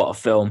brilliant. What a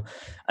film.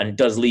 And it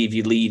does leave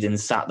you leading,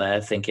 sat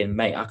there thinking,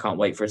 mate, I can't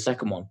wait for a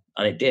second one.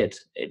 And it did.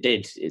 It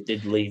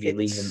did leave you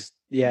leaving.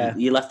 Yeah.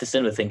 You left the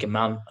cinema thinking,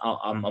 man,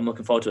 I'm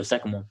looking forward to a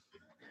second one.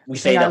 We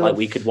The say thing I that like love-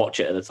 we could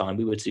watch it at the time.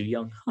 We were too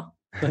young.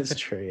 That's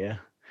true, yeah.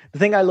 The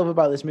thing I love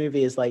about this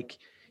movie is like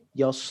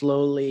you're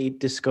slowly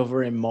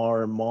discovering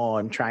more and more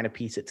and trying to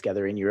piece it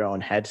together in your own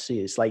head. So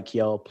it's like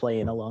you're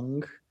playing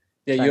along.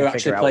 Yeah, trying you're to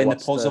actually figure out playing the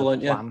what's puzzle,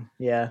 aren't you? plan.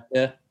 Yeah.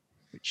 Yeah.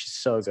 Which is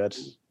so good.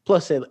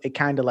 Plus, it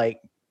kind of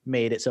like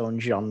made its own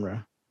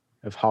genre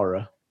of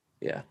horror.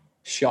 Yeah.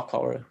 Shock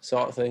horror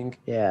sort of thing.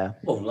 Yeah.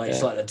 Oh, like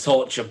it's like the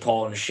torture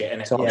porn shit,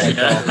 innit?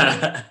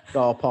 Yeah,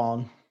 gore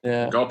porn.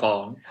 Yeah. Go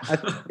on.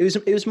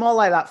 It was more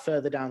like that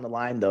further down the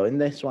line, though. In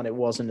this one, it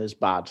wasn't as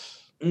bad.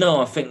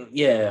 No, I think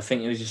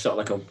it was just sort of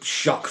like a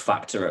shock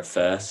factor at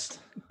first.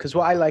 Because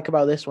what I like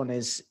about this one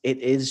is it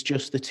is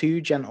just the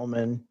two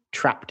gentlemen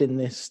trapped in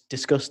this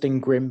disgusting,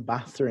 grim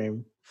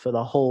bathroom for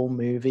the whole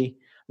movie.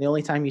 The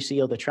only time you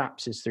see other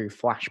traps is through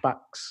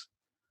flashbacks,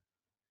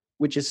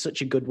 which is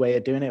such a good way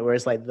of doing it.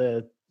 Whereas like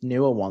the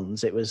newer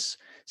ones, it was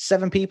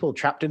 7 people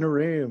trapped in a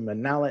room,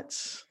 and now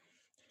let's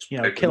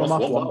kill them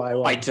off one by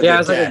one. Yeah, it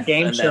was like a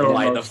game and show Then,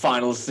 like the almost.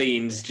 final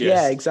scenes, just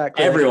Yeah,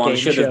 exactly, like a Everyone game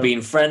should show. have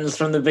been friends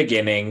from the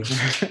beginning.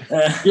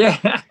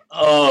 Yeah.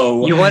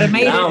 Oh, You would have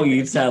made now it.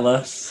 you tell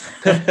us.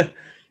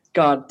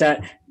 God,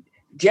 that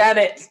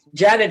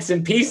Janet's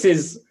in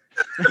pieces.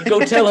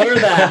 Go tell her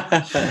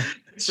that.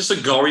 It's just a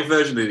gory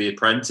version of The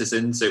Apprentice,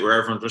 isn't it? Where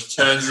everyone just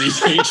turns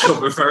each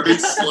other very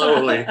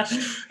slowly,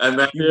 and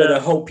then You better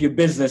hope your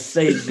business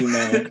saves you,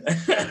 man.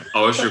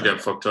 oh, I should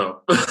get fucked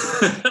up.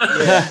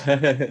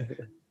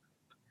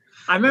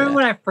 I remember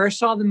when I first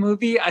saw the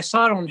movie, I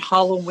saw it on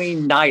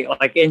Halloween night,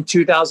 like in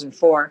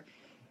 2004.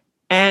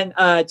 And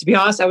to be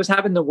honest, I was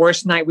having the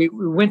worst night. We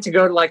went to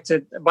go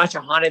to a bunch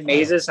of haunted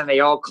mazes, and they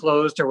all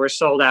closed or were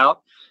sold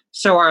out.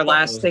 So our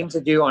last thing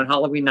to do on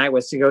Halloween night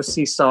was to go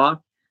see Saw.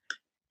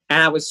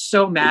 And I was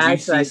so mad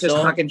that I just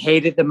fucking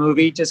hated the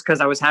movie just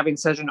because I was having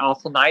such an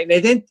awful night.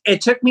 And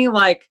it took me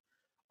like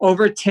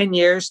over 10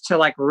 years to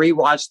like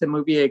rewatch the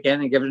movie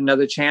again and give it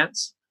another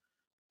chance.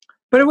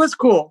 But it was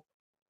cool.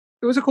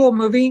 It was a cool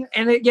movie.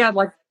 And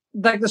like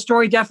the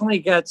story definitely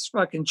gets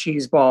fucking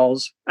cheese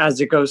balls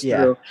as it goes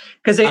through.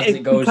 Because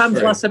it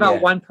becomes less about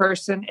one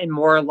person and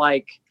more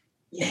like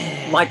a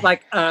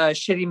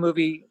shitty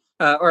movie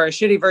or a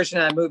shitty version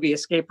of that movie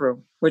Escape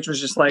Room, which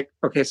was just like,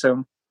 okay,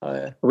 so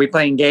are we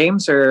playing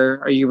games or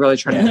are you really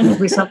trying to teach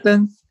me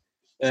something?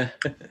 But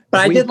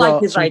I did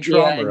like his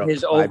idea and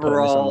his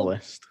overall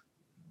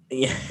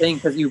thing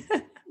because he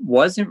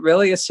wasn't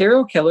really a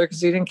serial killer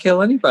because he didn't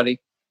kill anybody.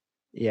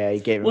 Yeah, he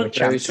gave him a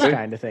chance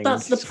kind of thing.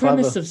 That's the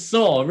premise of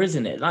Saw,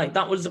 isn't it? Like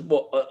that was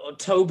what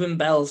Tobin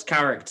Bell's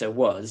character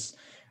was.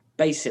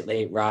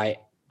 Basically, right,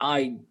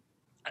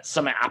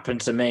 something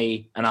happened to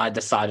me and I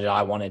decided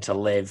I wanted to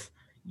live.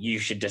 You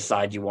should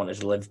decide you wanted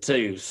to live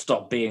too.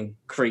 Stop being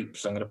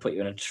creeps. I'm going to put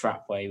you in a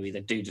trap where you either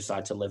do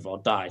decide to live or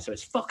die. So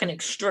it's fucking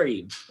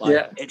extreme.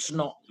 It's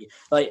not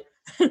like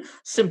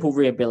simple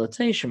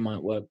rehabilitation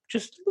might work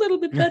just a little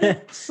bit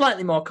better,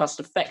 slightly more cost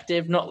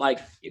effective. Not like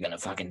you're going to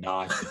fucking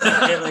die.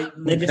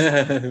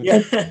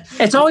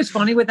 It's always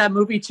funny with that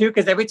movie too,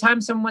 because every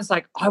time someone's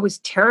like, I was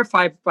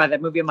terrified by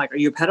that movie, I'm like, are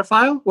you a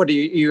pedophile? What are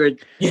you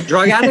a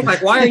drug addict?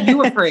 Like, why are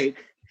you afraid?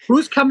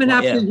 Who's coming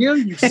after you?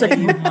 You sick. Like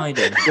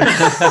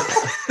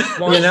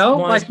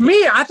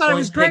me, I thought it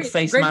was great.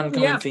 Face great man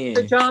movie, coming for you.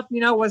 Good job.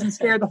 Wasn't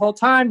scared the whole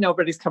time.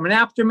 Nobody's coming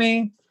after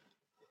me.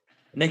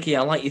 Nikki,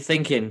 I like you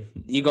thinking.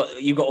 You got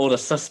all the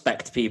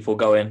suspect people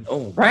going.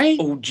 Oh, right.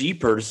 Oh,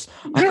 jeepers!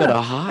 I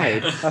gotta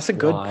hide. That's a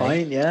good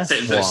point. Yeah,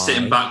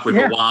 sitting back with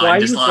a wine,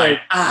 just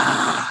like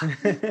Are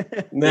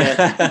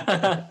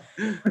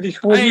you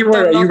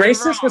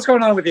racist? What's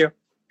going on with you?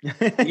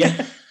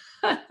 Yeah.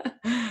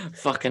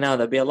 Fucking hell,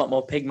 there'd be a lot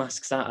more pig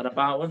masks out and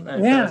about, wouldn't there?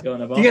 Yeah.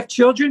 Going about. Do you have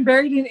children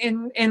buried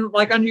in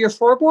like under your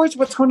floorboards?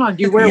 What's going on?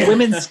 Do you wear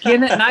women's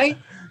skin at night?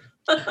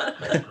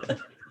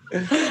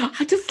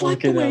 I just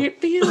like the way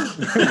it feels.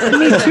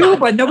 Me too,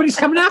 but nobody's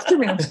coming after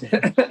me.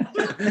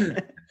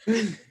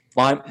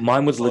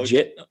 Mine was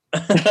legit.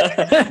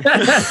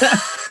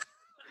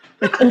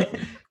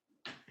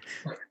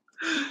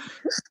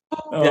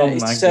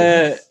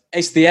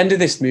 It's the end of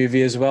this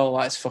movie as well.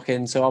 That's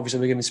fucking. So obviously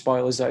we're giving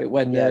spoilers out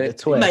when the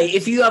twist. Mate,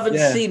 if you haven't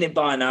seen it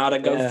by now,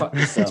 then go fuck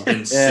yourself. It's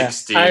been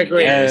 16 I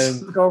agree.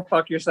 years. Go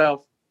fuck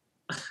yourself.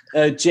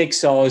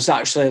 Jigsaw is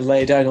actually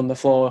laid down on the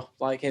floor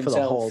like himself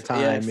for the whole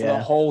time. the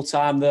whole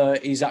time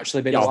that he's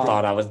actually been. Y'all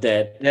thought I was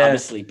dead. Yeah. I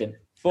was sleeping.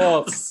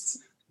 Fuck.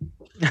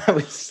 How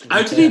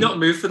did he not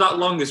move for that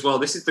long as well?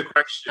 This is the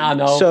question. I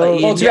know. So-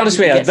 well, to be honest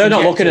with you, they're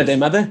not looking at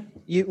him, are they?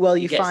 You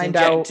Gets find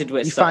out. injected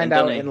with You find something,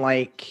 out doesn't he? in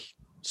like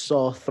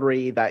Saw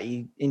 3 that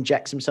he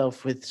injects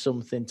himself with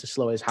something to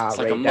slow his heart It's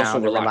like a rate muscle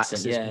down and relaxant. relax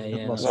his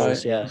Yeah.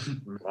 muscles. Yeah.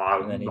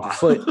 And then he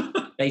just,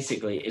 But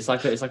basically, it's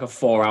like a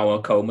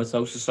 4-hour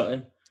comatose or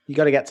something. You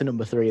got to get to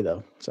number 3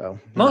 though. So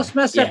most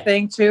messed up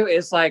thing too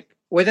is like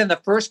within the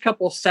first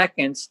couple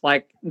seconds,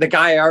 like the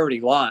guy already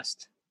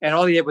lost, and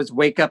all he did was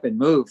wake up and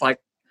move. Like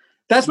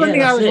that's one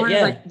thing I was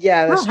wondering. Like,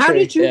 that's how true.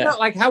 did you know?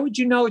 Like, how would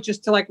you know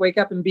just to like wake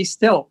up and be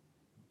still?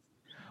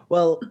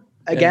 Well,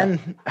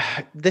 again,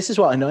 this is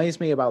what annoys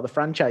me about the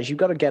franchise. You've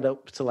got to get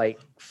up to like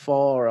 3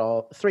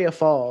 or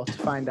 4 to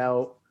find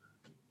out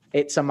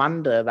it's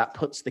Amanda that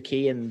puts the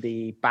key in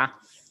the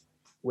bath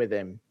with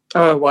him.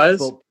 Oh, it was?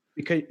 But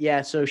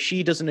because so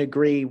she doesn't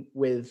agree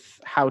with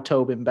how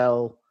Tobin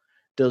Bell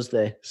does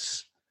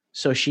this.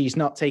 So she's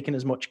not taking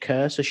as much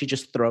care, so she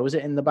just throws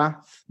it in the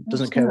bath.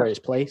 Doesn't care where it's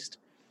placed.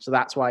 So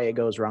that's why it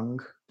goes wrong.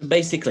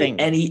 Basically,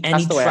 any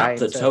trap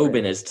that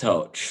Tobin has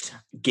touched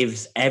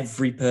gives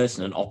every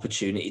person an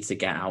opportunity to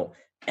get out.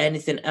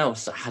 Anything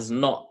else that has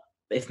not,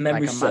 if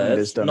memory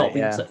serves, not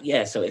been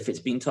so if it's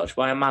been touched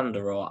by Amanda,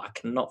 or I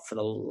cannot for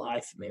the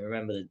life of me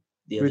remember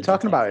the other. We were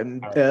talking about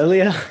him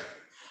earlier.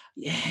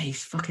 Yeah,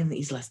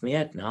 he's left me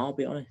head now, I'll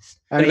be honest.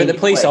 I mean, the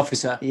police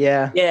officer.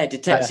 Yeah,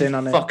 detective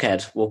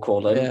fuckhead, we'll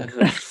call him.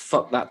 Yeah.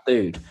 Fuck that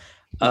dude.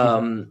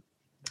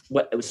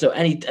 So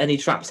any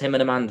traps him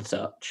and Amanda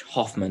touch,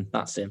 Hoffman,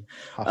 that's him.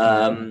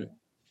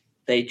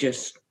 They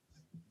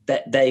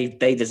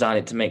design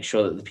it to make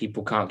sure that the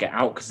people can't get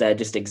out because they're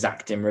just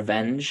exacting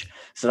revenge.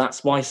 So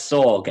that's why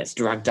Saw gets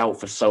dragged out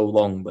for so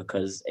long,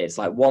 because it's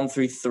like 1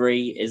 through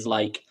 3 is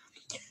like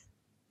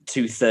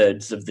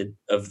 2/3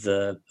 of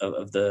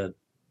the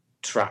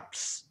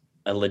traps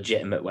are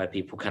legitimate, where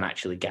people can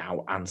actually get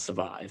out and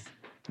survive.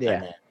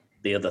 Yeah. And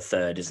the other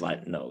third is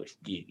like, no,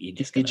 you're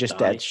just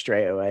dead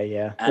straight away.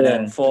 Yeah. And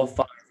then 4,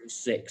 5, and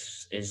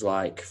 6 is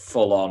like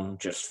full on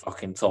just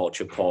fucking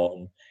torture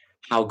porn.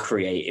 How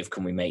creative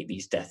can we make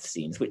these death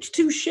scenes? Which,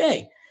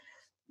 touche,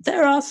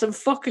 there are some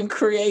fucking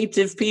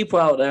creative people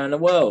out there in the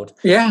world.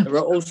 Yeah. There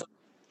are also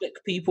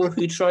people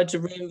who try to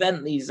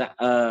reinvent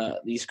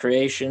these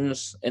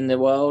creations in the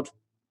world.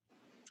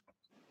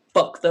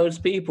 Fuck those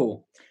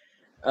people.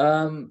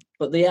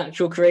 But the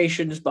actual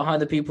creations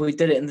behind the people who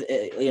did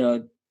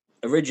it,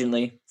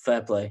 originally,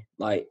 fair play.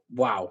 Like,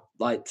 wow.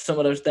 Like, some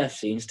of those death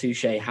scenes,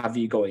 touche, have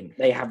you going.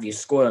 They have you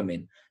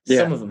squirming. Yeah.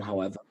 Some of them,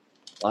 however,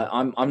 like,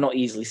 I'm not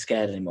easily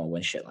scared anymore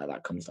when shit like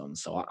that comes on.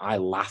 So I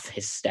laugh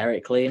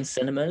hysterically in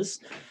cinemas.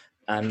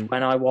 And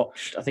when I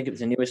watched, I think it was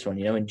the newest one,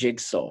 in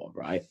Jigsaw,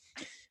 right?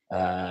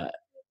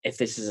 If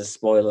this is a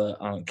spoiler,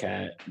 I don't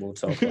care. We'll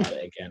talk about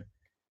it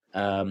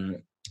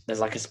again. There's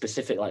like a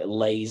specific like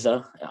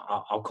laser.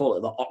 I'll call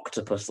it the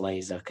octopus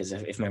laser, because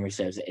if memory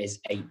serves, it is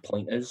 8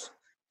 pointers,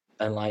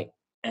 and like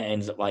it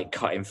ends up like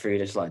cutting through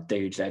this like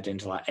dude's head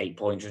into like 8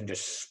 pointers and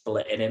just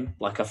splitting him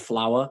like a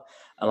flower.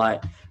 And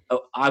like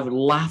I would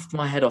laughed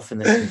my head off in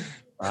this,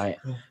 right?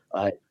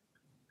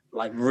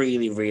 Like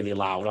really, really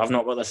loud. I've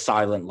not got the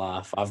silent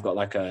laugh. I've got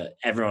like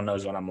everyone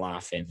knows when I'm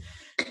laughing.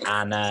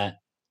 And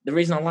the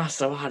reason I laugh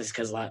so hard is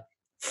because like,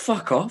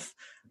 fuck off.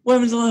 When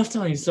was the last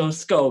time you saw a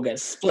skull get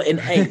split in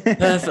 8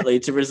 perfectly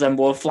to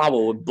resemble a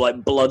flower with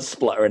like blood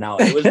splattering out?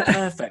 It was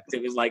perfect.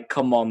 It was like,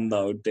 come on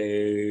though,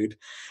 dude.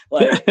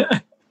 Like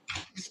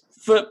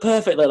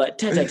perfectly like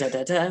ta ta ta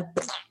ta ta.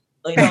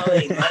 Like, you know what I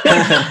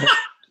mean?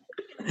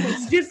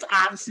 It's just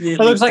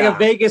absolutely. It looks like a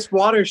Vegas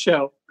water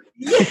show.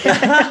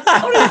 Yeah,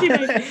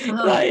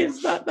 honestly,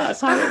 that's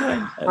how it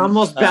went.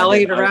 Almost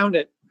ballet around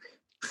it.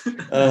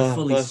 I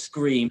fully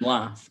screamed,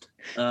 laughed.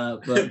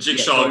 But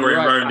Jigsaw going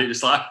around it,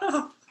 just like.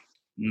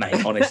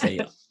 Mate,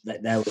 honestly,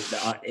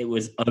 it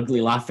was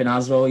ugly laughing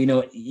as well. You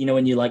know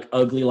when you like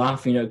ugly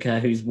laugh, you don't care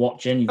who's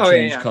watching. You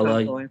change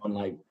color on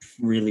like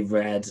really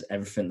red,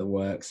 everything that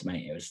works,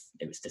 mate.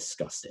 It was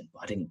disgusting,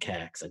 but I didn't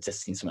care because I'd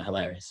just seen something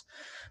hilarious.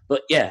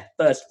 But yeah,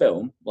 first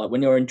film, like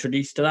when you're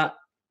introduced to that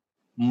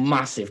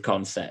massive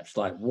concept,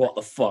 like what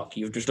the fuck?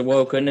 You've just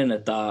awoken in the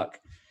dark.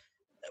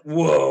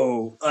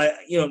 Whoa!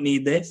 You don't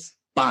need this.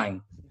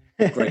 Bang!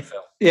 Great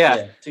film.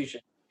 Yeah. Touche.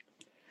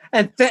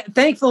 And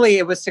thankfully,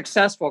 it was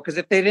successful, because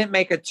if they didn't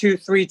make a 2,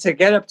 3 to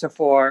get up to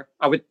 4,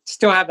 I would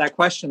still have that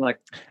question. Like,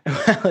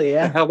 well,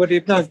 yeah, how would he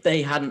have done? If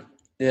they hadn't?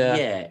 Yeah.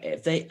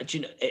 If they,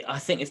 I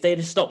think if they'd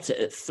have stopped it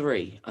at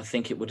 3, I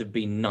think it would have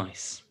been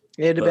nice.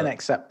 It'd have been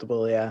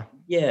acceptable. Yeah.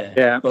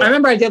 Yeah. I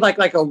remember I did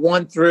like a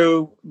 1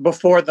 through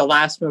before the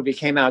last movie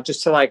came out,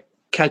 just to like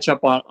catch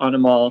up on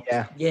them all.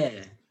 Yeah.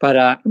 But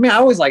I mean, I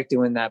always like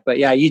doing that. But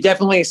yeah, you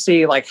definitely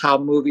see like how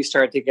movies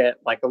start to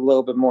get like a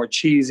little bit more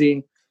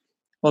cheesy.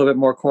 A little bit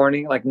more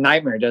corny. Like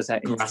Nightmare does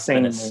that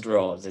grasping at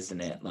straws, isn't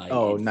it? Like,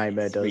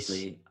 Nightmare does.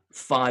 Really,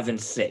 5 and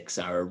 6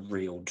 are a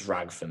real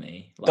drag for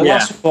me. Like, the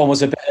last one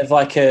was a bit of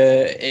like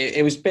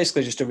it was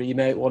basically just a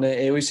remake, wasn't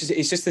it?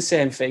 It's just the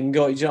same thing.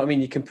 Do you know what I mean?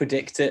 You can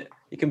predict it.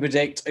 You can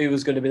predict who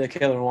was going to be the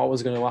killer and what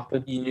was going to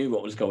happen. You knew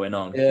what was going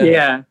on.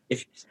 Yeah.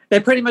 They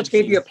pretty much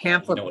gave you a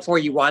pamphlet before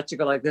you watch it.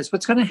 Go like this.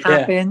 What's going to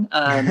happen?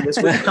 This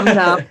was coming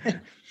up.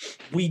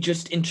 We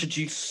just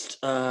introduced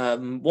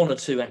 1 or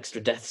 2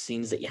 extra death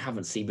scenes that you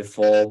haven't seen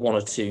before, 1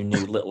 or 2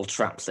 new little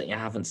traps that you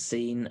haven't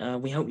seen.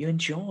 We hope you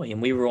enjoy.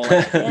 And we were all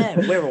like, yeah,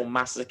 we're all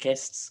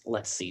masochists.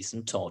 Let's see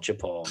some torture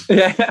porn.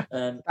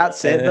 Yeah.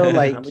 That's it, though.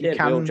 Like, we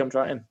all jumped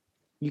right in.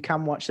 you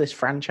can watch this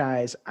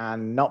franchise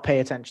and not pay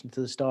attention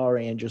to the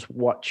story and just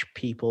watch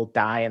people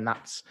die, and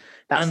that's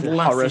And the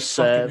laugh horror his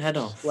fucking served. head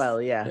off.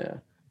 Well, yeah.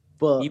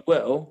 But You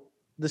will.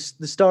 the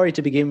story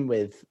to begin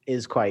with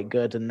is quite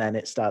good, and then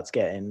it starts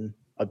getting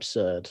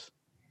absurd.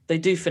 They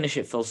do finish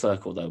it full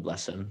circle, though,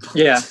 bless them.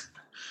 Yeah.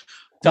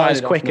 Not Tied as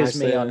it off quick as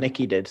nicely, me yeah. or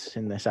Nikki did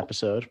in this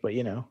episode, but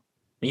you know.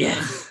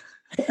 Yeah.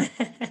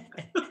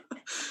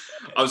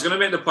 I was going to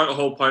make the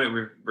whole point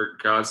with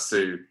regards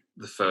to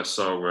the first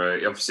Saw, where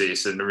obviously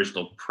it's an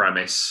original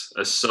premise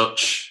as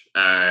such.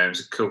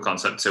 It's a cool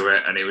concept to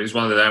it, and it was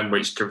one of them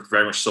which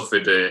very much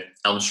suffered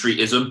Elm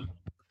Streetism,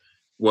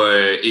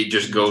 where it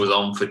just goes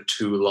on for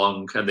too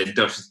long, and they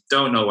just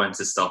don't know when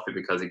to stop it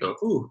because they go,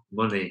 "Ooh,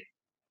 money!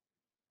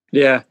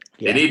 Yeah.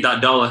 They need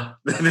that dollar.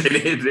 they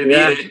need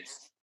it."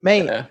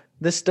 Mate,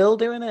 they're still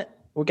doing it.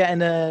 We're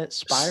getting a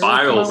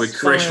Spiral with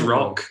Chris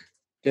Rock.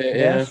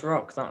 Chris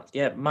Rock.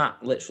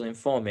 Matt literally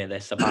informed me of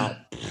this about,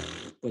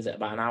 was it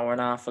about an hour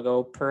and a half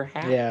ago,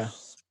 perhaps? Yeah,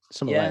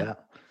 something like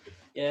that.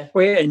 Yeah.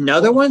 Wait,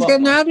 another one's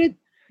getting added?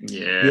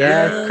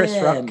 Yeah, Chris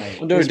Rock.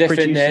 We'll do a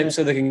different name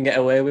so they can get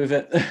away with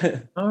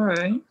it. All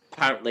right.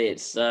 Apparently,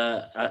 it's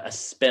a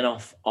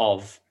spin-off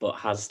of, but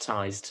has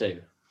ties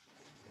to.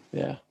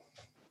 Yeah.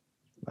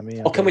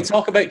 Can we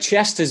talk about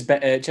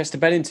Chester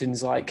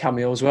Bennington's like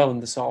cameo as well in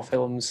the Saw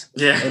films?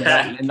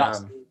 Yeah.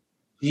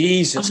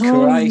 Jesus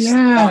Oh, Christ.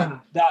 yeah.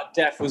 That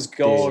death was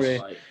gory.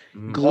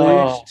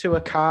 Glued to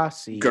a car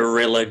seat.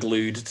 Gorilla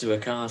glued to a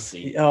car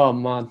seat. Oh,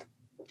 man.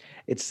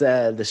 It's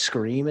the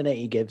screaming it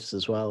he gives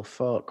as well.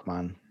 Fuck,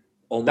 man.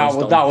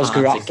 Almost that was on par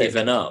to graphic.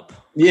 Giving up.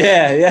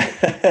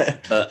 Yeah.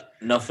 But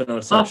nothing will I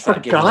touch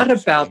that giving forgot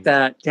up. about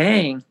that.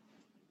 Dang.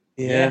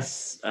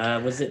 Yes.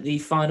 Was it the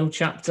final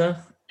chapter?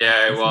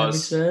 Yeah, it if memory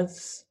was.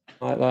 serves?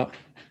 Like that.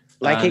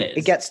 Like And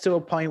it gets to a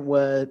point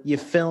where your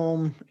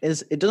film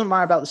it doesn't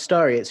matter about the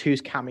story, it's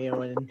who's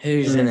cameoing.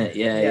 Who's in it?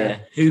 Yeah.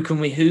 Who can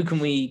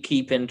we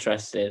keep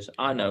interested?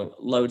 I know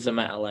loads of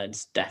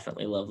metalheads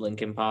definitely love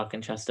Linkin Park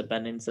and Chester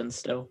Bennington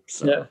still.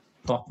 So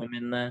pop him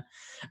in there,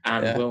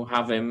 and we'll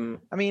have him.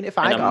 I mean, if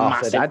in I a got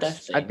offered, massive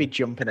death scene. I'd be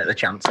jumping at the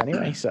chance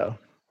anyway. So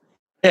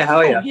Yeah,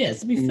 hell yeah. Oh, yeah,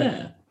 to be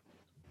fair.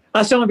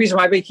 That's the only reason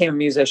why I became a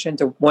musician,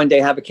 to one day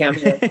have a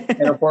cameo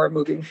in a horror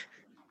movie.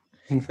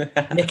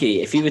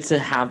 Nikki, if you were to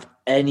have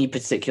any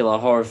particular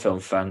horror film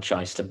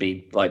franchise to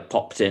be like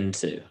popped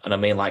into, and I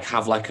mean like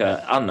have like I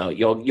don't know,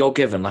 you're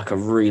given like a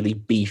really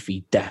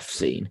beefy death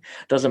scene.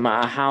 Doesn't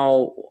matter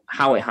how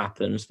it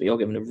happens, but you're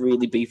given a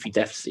really beefy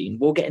death scene.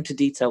 We'll get into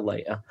detail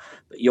later,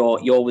 but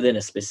you're within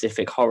a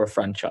specific horror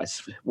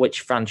franchise.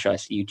 Which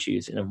franchise are you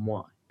choosing and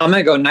why? I'm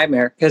going to go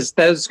Nightmare, because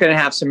those going to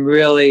have some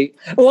really...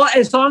 Well,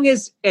 as long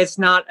as it's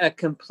not a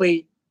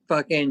complete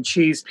fucking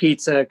cheese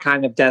pizza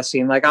kind of death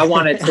scene. Like, I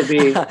want it to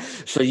be...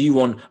 So you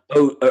want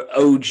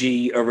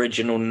OG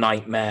original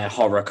Nightmare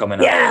horror coming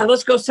out? Yeah,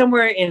 let's go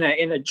somewhere in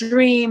a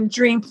dream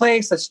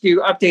place. Let's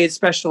do updated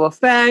special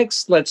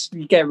effects. Let's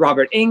get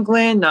Robert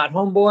Englund, not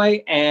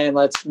Homeboy, and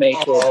let's make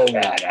it...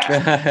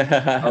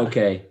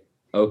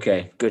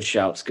 Okay. Good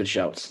shouts.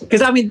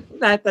 Because, I mean,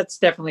 that's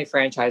definitely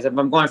franchise. If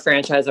I'm going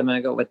franchise, I'm going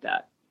to go with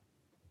that.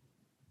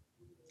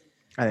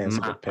 I think it's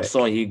a good I pick.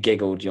 saw you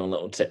giggled your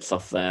little tips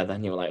off there.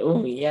 Then you were like,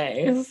 "Oh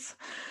yes,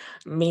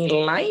 me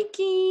like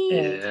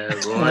it." Yeah,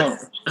 That's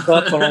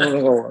what I'm going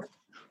to go with.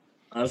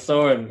 I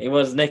saw him. He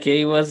was Nikki.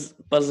 He was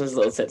buzzing his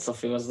little tits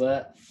off. He was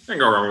there. Can't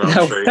go wrong with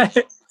that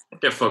tree.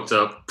 Get fucked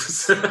up.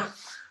 Sounds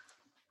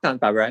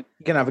about right.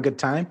 You're gonna have a good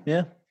time,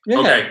 yeah.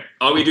 Okay,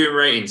 are we doing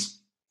ratings?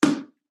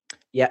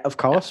 Yeah, of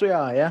course we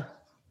are, yeah.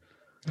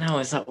 No,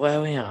 is that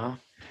where we are?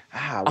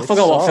 I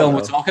forgot what film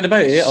we're talking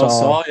about here.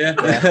 Saw,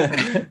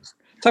 yeah.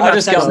 I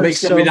just got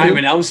mixed up with Nightmare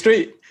on Elm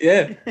Street.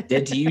 Yeah.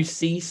 Did you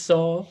see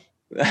Saw?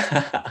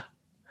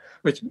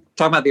 Which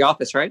talking about The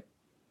Office, right?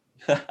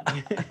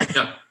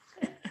 Yeah.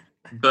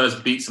 Birds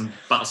beat some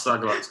Battlestar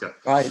Galactica.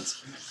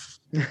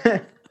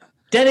 Right.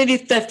 Identity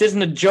theft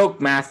isn't a joke,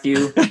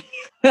 Matthew.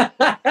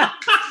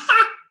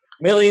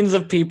 Millions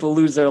of people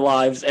lose their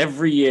lives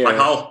every year.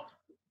 Michael.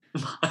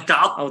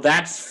 Oh,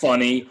 that's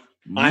funny.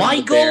 I'm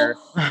Michael, there.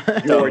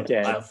 You're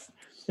dead. laugh.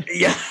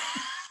 Yeah.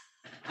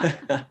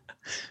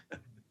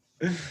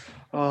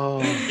 Oh,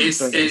 It's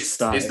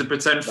the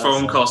pretend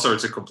phone call. Sorry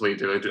to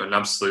completely do an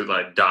absolute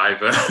like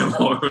diver.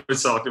 What we're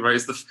talking about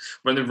is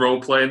when they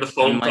role play the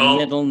phone My call.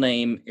 middle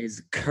name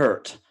is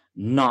Kurt,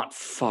 not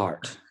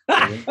Fart.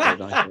 Places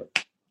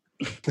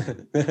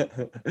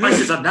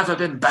have never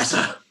been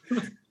better.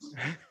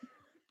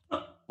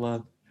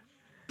 Man.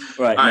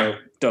 Right, All no, right.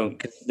 don't.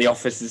 'Cause The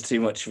Office is too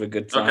much of a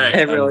good time.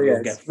 Okay. It really We'll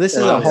is. get- this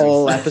is a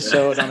whole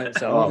episode on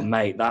its Oh, own.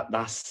 mate,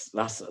 that's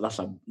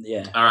a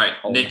yeah. All right,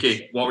 Oh,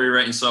 Nikki, what were you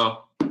rating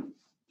Saw?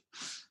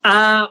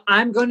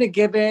 I'm going to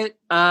give it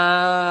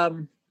a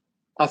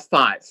 5.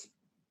 I'm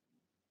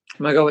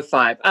going to go with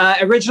 5.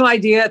 Original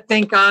idea.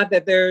 Thank God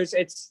that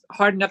it's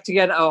hard enough to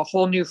get a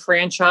whole new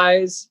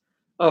franchise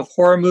of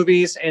horror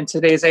movies in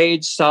today's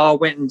age. Saw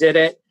went and did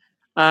it.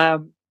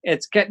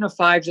 It's getting a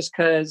 5 just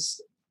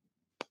because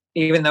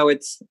even though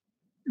it's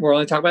we're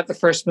only talking about the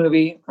first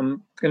movie.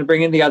 I'm going to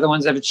bring in the other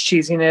ones of its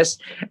cheesiness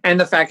and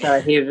the fact that I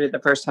hated it the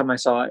first time I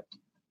saw it.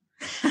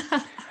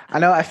 I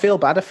know. I feel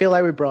bad. I feel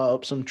like we brought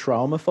up some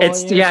trauma for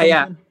you.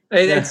 Yeah.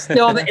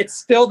 It's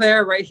still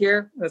there right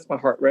here. That's my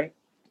heart rate.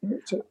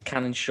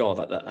 Can ensure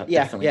that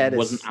definitely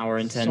wasn't our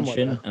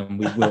intention, and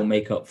we will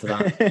make up for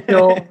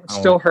that.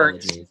 Still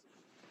hurts.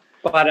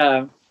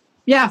 But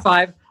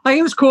 5. Like,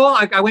 it was cool.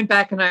 I went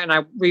back and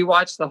I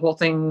rewatched the whole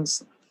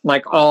things,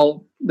 like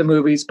all the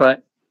movies,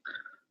 but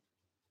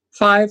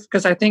 5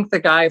 because I think the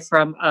guy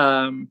from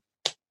all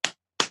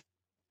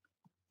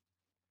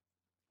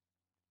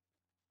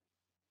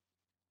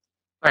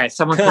right,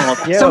 someone called.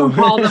 Someone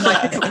called him.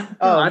 Like, I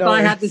thought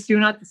I had this do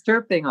not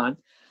disturb thing on.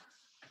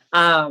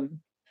 I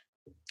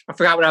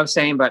forgot what I was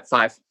saying, but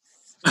 5.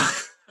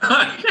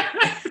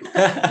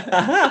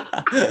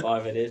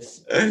 5 it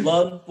is.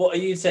 Lon, what are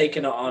you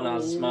taking it on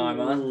as, my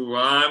man?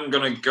 I'm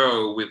going to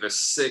go with a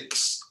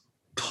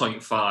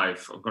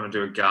 6.5. I'm going to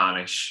do a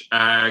garnish.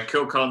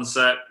 Cool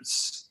concept.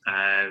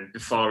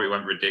 Before it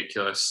went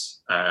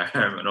ridiculous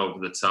and over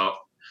the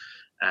top.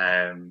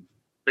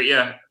 But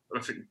yeah, I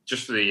think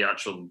just for the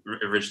actual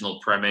original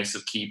premise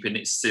of keeping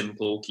it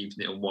simple, keeping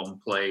it in one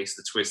place,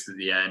 the twist at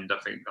the end, I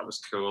think that was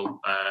cool.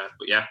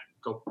 But yeah,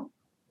 cool.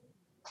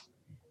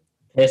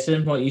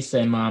 Pearson, what you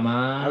say,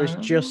 Mama? I was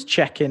just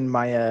checking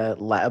my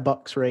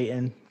Letterbox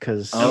rating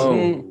because.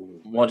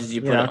 What did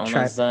you put it on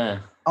as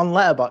there? On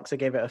Letterbox, I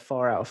gave it a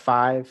 4 out of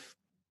 5.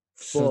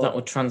 So that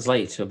would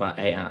translate to about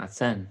 8 out of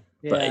 10.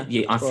 Yeah, but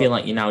I feel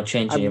like you're now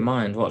changing your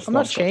mind. I'm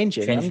not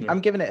changing.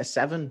 I'm giving it a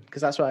 7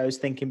 because that's what I was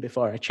thinking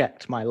before I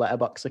checked my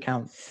Letterbox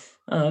account.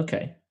 Oh,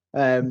 okay.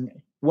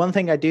 One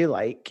thing I do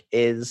like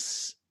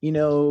is,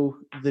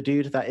 the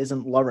dude that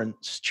isn't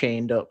Lawrence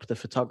chained up, the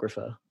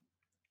photographer.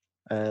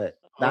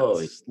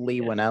 That's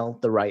Lee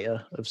Winnell, the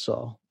writer of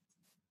Saw.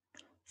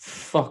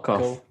 Fuck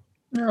off. Cool.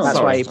 That's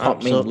why he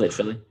pops up.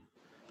 Literally.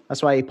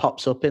 That's why he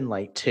pops up in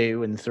like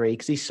 2 and 3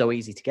 because he's so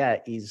easy to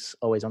get. He's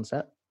always on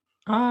set.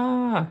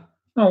 Ah.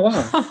 Oh,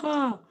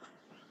 wow.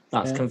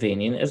 That's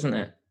convenient, isn't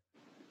it?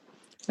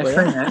 So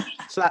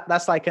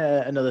that's like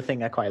another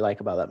thing I quite like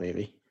about that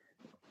movie.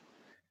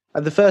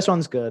 The first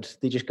one's good.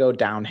 They just go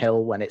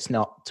downhill when it's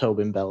not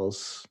Tobin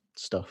Bell's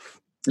stuff.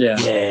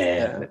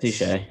 Yeah.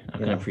 Touche. I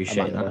can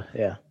appreciate that.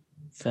 Yeah.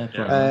 Fair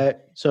play.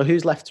 So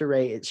who's left to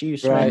rate? It's you,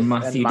 Smith, right,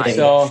 Matthew,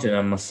 David,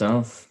 and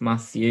myself.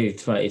 Matthew,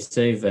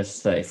 22 versus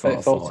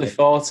 34. 40.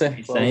 Well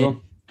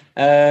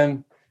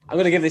I'm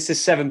going to give this a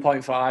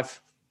 7.5.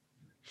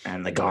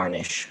 And the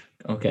garnish.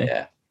 Okay.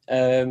 Yeah.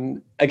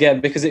 Again,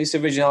 because it's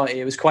originality,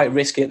 it was quite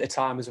risky at the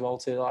time as well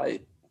to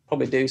like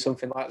probably do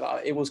something like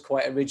that. It was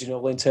quite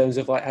original in terms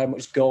of like how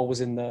much gore was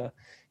in there.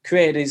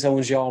 Created its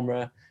own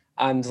genre.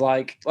 And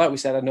like we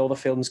said, I know the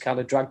film's kind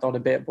of dragged on a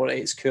bit, but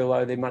it's cool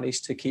how they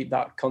managed to keep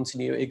that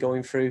continuity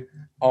going through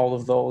all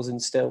of those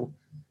and still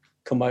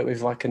come out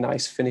with like a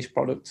nice finished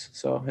product.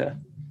 So yeah.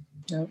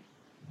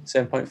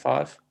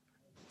 7.5.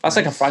 That's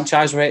like a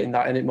franchise rating,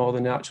 that, in it, more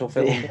than the actual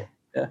film.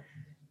 Yeah.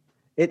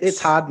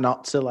 It's hard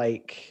not to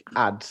like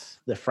add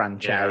the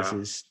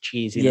franchise's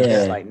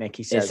cheesiness, like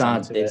Nikki says.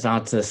 It's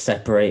hard to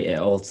separate it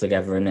all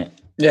together, isn't it?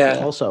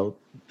 Yeah. Also,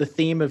 the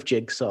theme of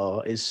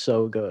Jigsaw is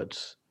so good.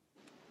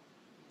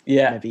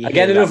 Yeah.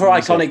 Again, another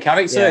iconic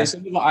character. Yeah. It's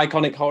another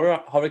iconic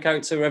horror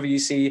character. Wherever you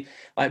see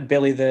like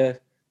Billy the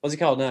what's he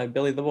called now?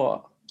 Billy the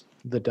what?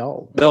 The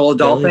doll. The old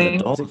doll thing.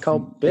 Is it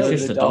called Billy?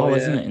 It's just a doll,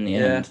 isn't it? In the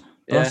end,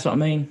 that's what I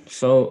mean.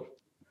 So.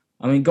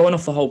 I mean, going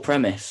off the whole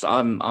premise,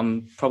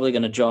 I'm probably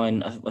going to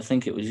join. I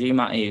think it was you,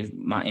 Matty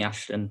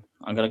Ashton.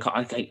 I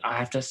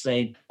have to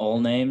say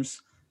all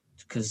names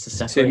because to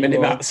separate. Too many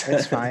Matts.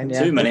 It's fine.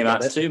 Yeah. Too many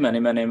Matts. Too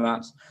many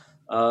Matts.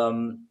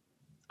 I'm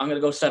going to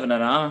go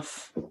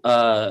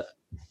 7.5.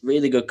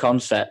 Really good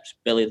concept.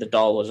 Billy the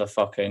doll was a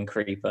fucking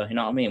creeper. You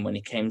know what I mean? When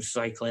he came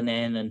cycling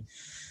in and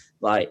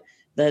like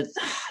there's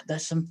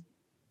some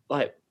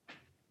like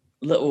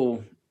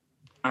little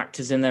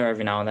actors in there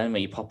every now and then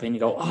where you pop in, you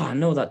go, oh, I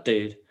know that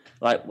dude.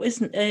 Like,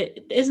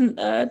 isn't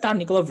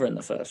Danny Glover in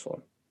the first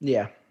one?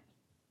 Yeah.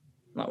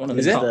 Like one of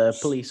the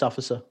police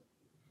officer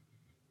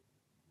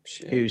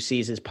who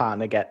sees his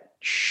partner get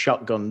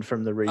shotgunned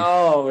from the roof.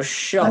 Oh,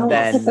 shot!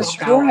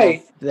 That's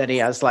right. Then he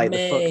has like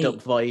the fucked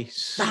up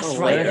voice. That's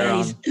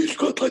right. He's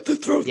got like the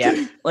throat.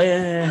 Yeah. Oh,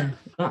 yeah.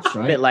 That's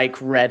right. A bit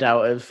like Red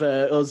out of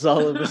us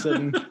all of a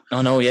sudden.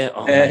 Oh no, yeah.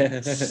 Oh,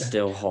 man,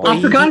 still hot.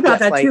 I forgot about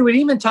that too. We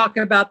didn't even talk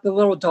about the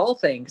little doll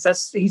thing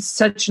because he's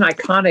such an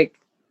iconic.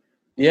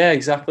 Yeah,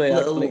 exactly.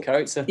 Iconic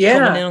character. Yeah,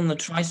 coming in on the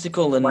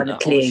tricycle and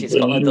obviously it's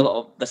got like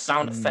the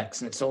sound effects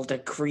and it's all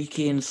dead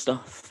creaky and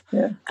stuff.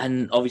 Yeah,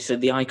 and obviously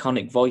the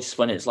iconic voice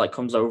when it's like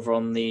comes over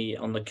on the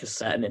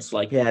cassette and it's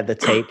like the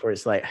tape where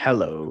it's like,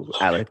 "Hello,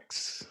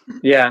 Alex."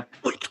 Yeah,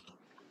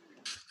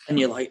 and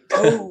you're like,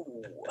 oh,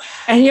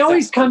 and he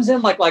always comes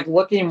in like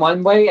looking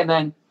one way and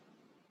then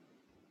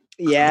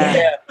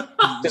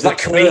Does that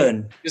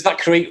creep?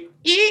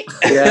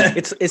 Yeah,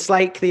 it's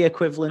like the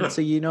equivalent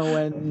to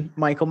when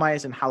Michael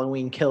Myers in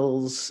Halloween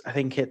Kills, I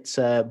think it's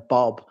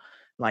Bob,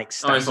 like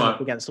standing like-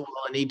 up against the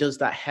wall, and he does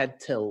that head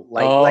tilt,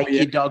 like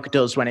your dog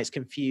does when it's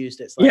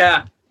confused. It's like,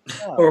 Yeah.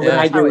 Or when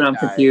I do when I'm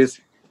confused.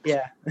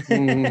 Yeah.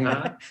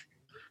 Mm.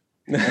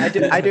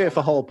 I do it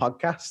for whole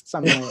podcasts.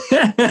 I'm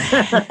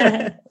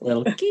like,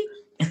 Little key.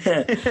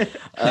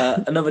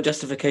 Another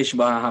justification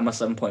behind how my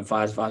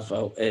 7.5 is as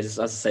well is,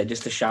 as I say,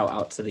 just a shout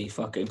out to the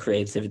fucking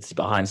creativity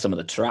behind some of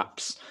the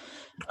traps.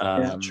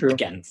 True.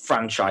 Again,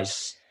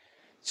 franchise.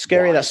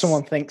 scary that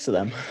someone thinks of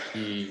them.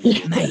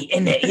 Mate,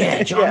 in it,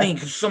 yeah. Do you know what I mean?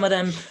 'Cause some of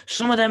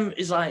them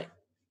is like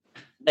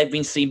they've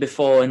been seen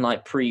before in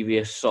like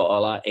previous sort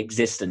of like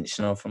existence,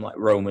 you know, from like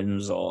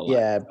Romans or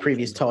like,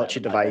 Previous torture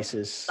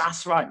devices.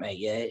 That's right, mate.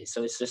 Yeah,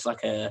 so it's just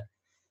like a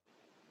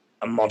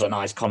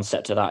modernized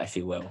concept of that, if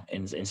you will,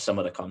 in some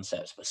of the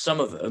concepts. But some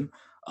of them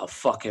are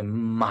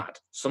fucking mad.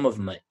 Some of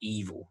them are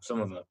evil. Some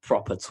of them are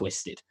proper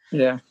twisted.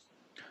 Yeah.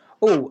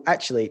 Oh,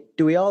 actually,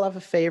 do we all have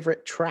a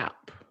favorite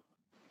trap?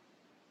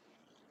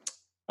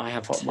 I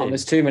have Oh,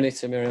 there's too many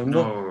to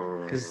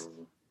remember. No.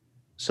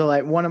 So,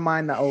 like, one of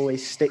mine that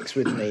always sticks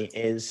with me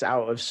is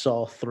out of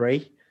Saw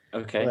 3.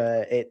 Okay.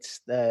 Where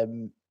it's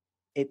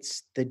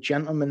the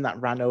gentleman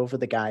that ran over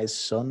the guy's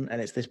son,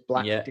 and it's this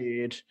black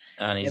dude,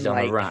 and he's in, on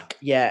a rack.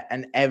 Yeah,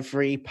 and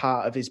every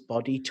part of his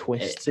body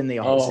twists in the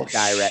opposite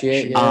direction.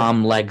 Shit, yeah.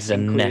 Arm, legs,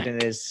 and including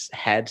neck. his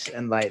head,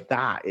 and like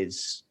that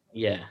is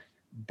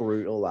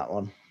brutal. That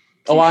one.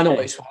 Oh, I know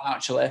which one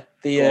actually.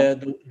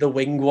 The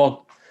wing one,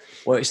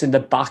 where it's in the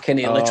back and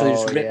it literally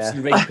just rips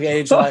the rib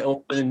cage like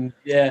open.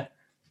 Yeah.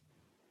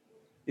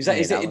 Is that?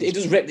 It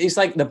just rip? It's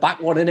like the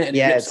back one in it. And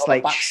it rips it's all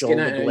like the back skin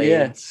shoulder out of it,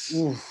 blades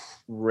Yeah.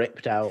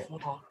 ripped out.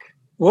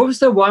 What was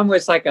the one where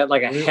it's like a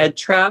head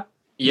trap?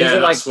 Yeah, it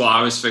that's what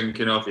I was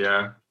thinking of.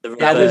 Yeah.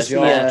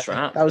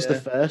 Trap. That was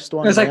the first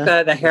one. It was like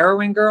the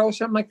heroin girl or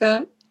something like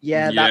that.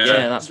 Yeah,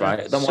 that's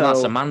right.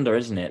 That's Amanda,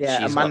 isn't it?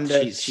 Yeah, she's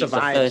Amanda she's the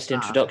first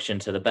introduction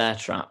to the bear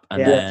trap,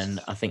 and then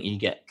I think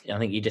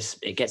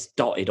it gets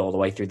dotted all the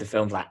way through the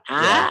film, like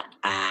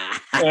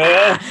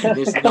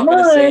just not going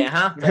to see it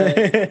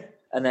happen.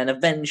 And then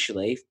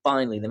eventually,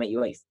 finally, they make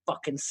you wait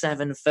fucking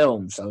 7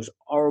 films. Those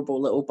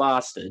horrible little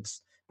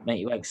bastards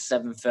make you wait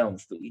 7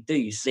 films, but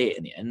you see it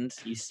in the end.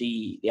 You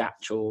see the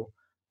actual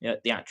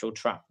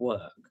trap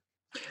work.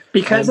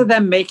 Because of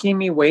them making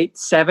me wait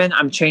 7,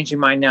 I'm changing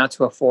mine now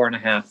to a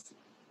 4.5.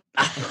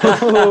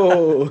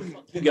 Oh,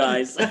 you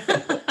guys.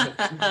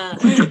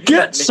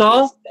 Get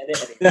Saw.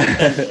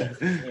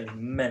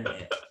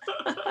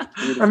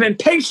 I'm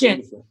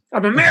impatient.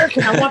 I'm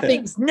American. I want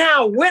things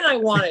now, when I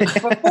want it,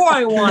 before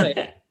I want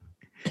it.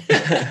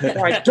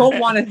 Or I don't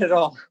want it at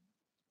all.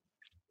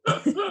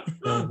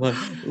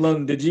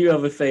 Lung, did you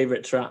have a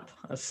favourite trap?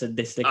 A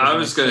sadistic. I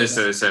was going to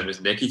say the same as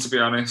Nikki, to be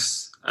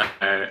honest.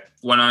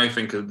 When I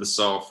think of the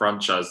Saw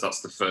franchise,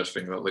 that's the first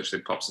thing that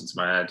literally pops into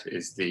my head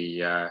is the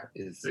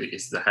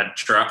head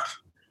trap,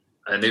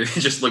 and it was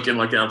just looking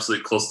like an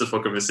absolute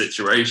clusterfuck of a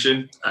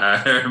situation.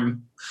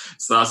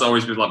 So that's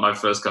always been like my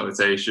first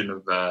connotation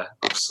of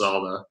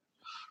Saw. There.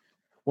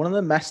 One of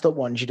the messed up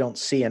ones you don't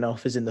see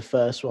enough is in the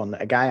first one.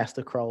 A guy has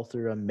to crawl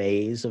through a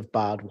maze of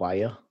barbed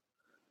wire.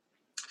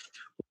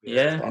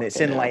 Yeah, and it's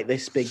in like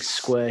this big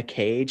square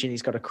cage, and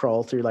he's got to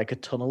crawl through like a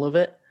tunnel of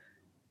it.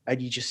 And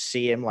you just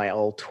see him like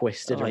all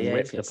twisted and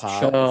ripped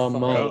apart. Oh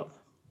man,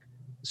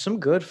 some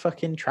good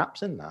fucking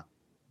traps in that.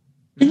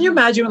 Can you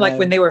imagine like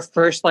when they were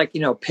first like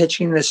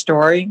pitching the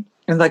story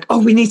and like,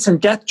 oh, we need some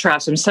death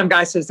traps, and some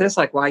guy says this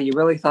like, wow, you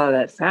really thought of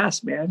that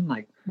fast, man.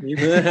 Like you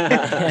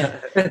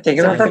been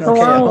thinking about that for a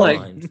while. Like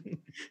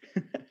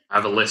I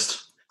have a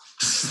list.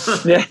 It's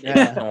like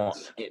I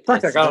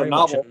got a very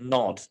much novel. a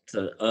nod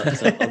to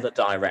other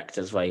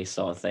directors where you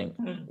sort of think,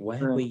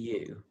 where were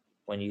you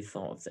when you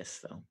thought of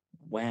this film?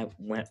 Where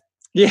were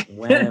you?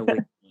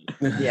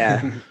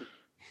 Yeah.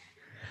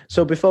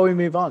 So before we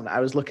move on,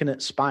 I was looking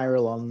at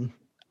Spiral on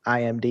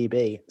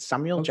IMDb.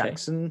 Samuel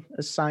Jackson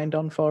has signed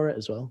on for it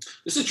as well.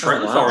 There's a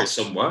trailer for it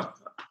somewhere.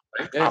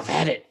 I've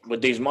had it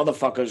with these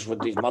motherfuckers with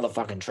these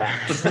motherfucking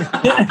traps.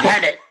 I've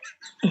had it.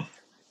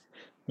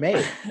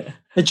 Mate,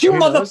 did you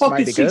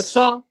motherfuckers see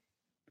Saw?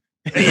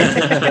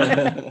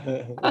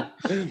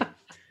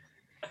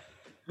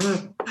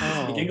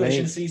 English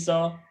and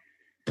Seesaw.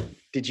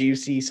 Did you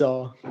see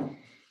Saw?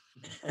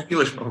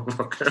 English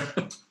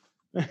motherfucker.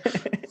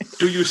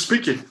 Do you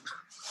speak it?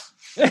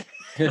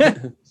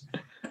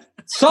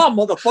 Saw,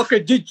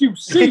 motherfucker, did you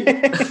see?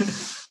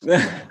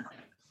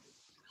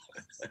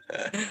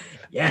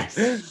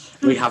 Yes.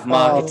 We have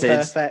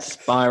marketed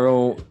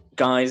Spiral.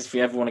 Guys, if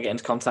you ever want to get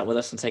into contact with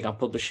us and take our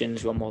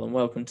publishings, you're more than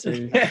welcome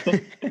to.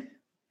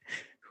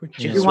 If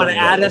you want to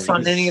add us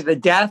on any of the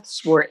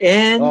deaths, we're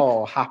in.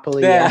 Oh,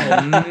 happily.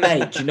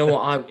 Mate, do you know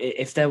what?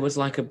 If there was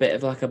like a bit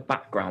of like a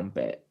background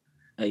bit,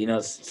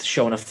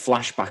 showing a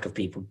flashback of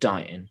people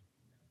dying,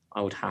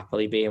 I would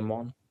happily be in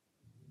one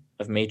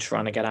of me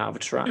trying to get out of a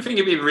trap. I think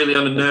it'd be really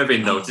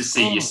unnerving though to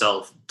see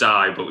yourself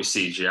die, but with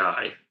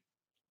CGI.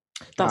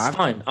 That's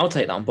fine. I'll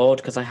take that on board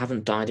because I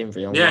haven't died in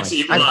real life. So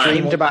I've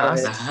dreamed about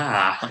it.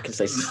 I can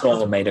say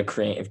Saw made a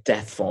creative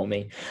death for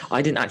me.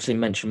 I didn't actually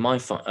mention my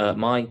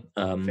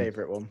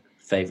favorite one.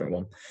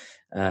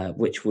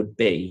 which would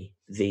be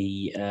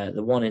the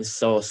one in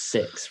Saw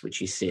 6,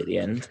 which you see at the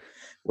end,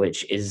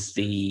 which is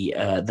the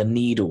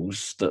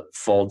needles that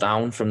fall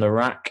down from the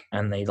rack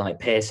and they like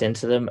pierce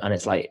into them, and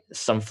it's like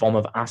some form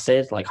of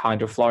acid, like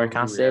hydrofluoric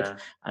acid,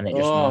 and it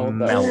just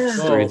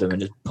melts through them and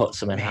just puts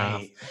them in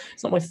half.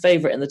 It's not my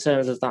favorite in the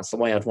terms of that's the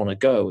way I'd want to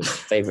go. It's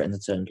favorite in the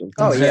terms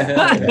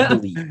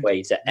of bleak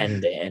way to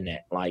end it, in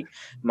it. Like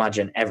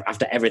imagine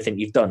after everything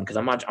you've done, because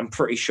I'm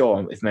pretty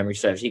sure, if memory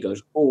serves, he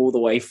goes all the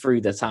way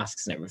through the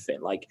tasks and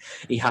everything. Like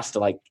he has to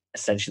like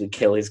essentially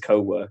kill his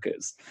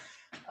co-workers.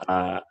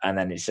 And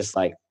then it's just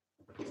like,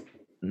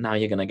 now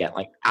you're gonna get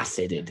like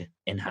acided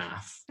in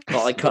half,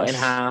 not like cut in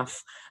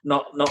half,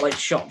 not like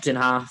chopped in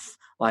half.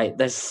 Like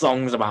there's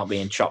songs about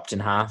being chopped in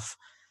half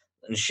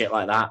and shit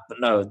like that, but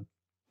no,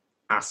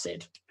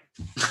 acid.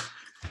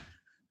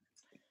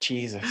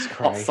 Jesus Christ!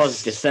 Hot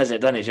Fuzz just says it,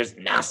 doesn't it? Just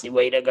nasty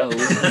way to go.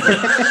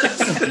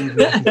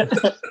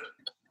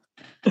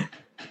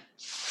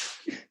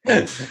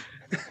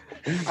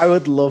 I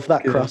would love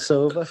that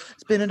crossover.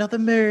 It's been another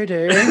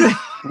murder.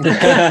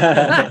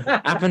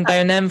 Happened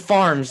down them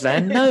farms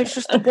then? No, it's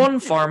just the one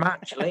farm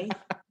actually.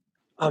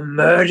 A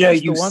murder,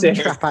 Just you the one say?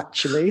 trap,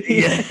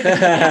 actually.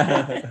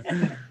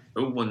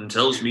 No one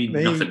tells me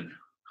nothing.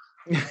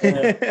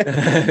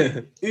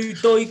 Who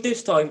died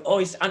this time? Oh,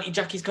 it's Auntie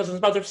Jackie's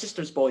cousin's mother's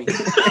sister's boy.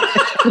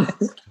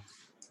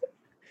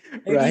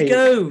 There you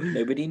go.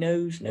 Nobody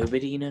knows.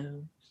 Nobody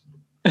knows.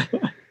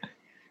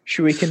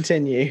 Should we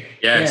continue?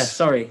 Yes. Yeah,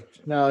 sorry.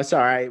 No, it's all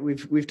right.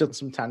 We've done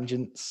some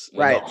tangents. We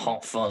Right. got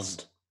hot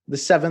fuzzed. The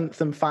 7th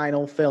and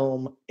final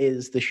film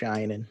is The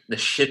Shining. The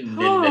Shining.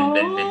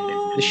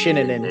 The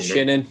Shining.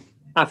 Shinning.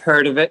 I've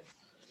heard of it.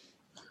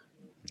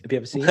 Have you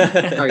ever seen it?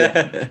 Oh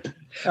yeah.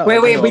 Oh, Wait, I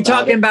are know we about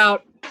talking it.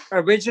 about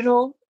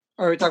original,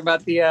 or are we talking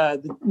about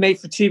the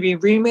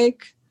made-for-TV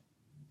remake?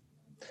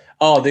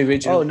 Oh, the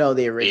original. Oh no,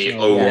 the The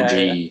original. OG.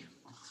 Yeah.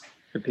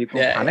 For people,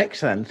 Yeah. Panic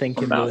then,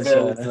 thinking About was,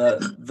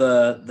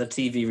 The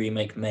TV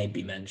remake may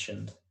be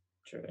mentioned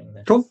during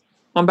this. cool.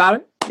 I'm about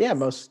it. yeah,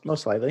 most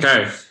likely.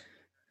 Okay.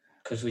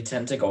 Because we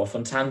tend to go off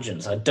on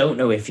tangents. I don't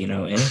know if you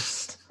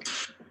noticed.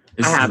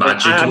 This I is haven't.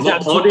 magic I'm of the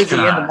too busy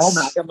in the moment. I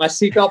podcast. got my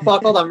seatbelt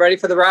buckled. I'm ready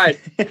for the ride.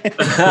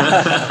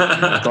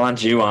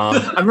 Glad you are.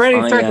 I'm ready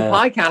to start the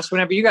I, podcast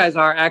whenever you guys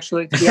are.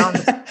 Actually, to be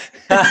honest.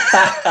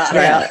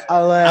 Yeah,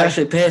 I'll,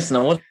 Actually, Pearson,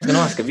 I was going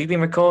to ask, have you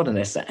been recording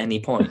this at any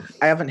point?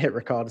 I haven't hit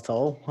record at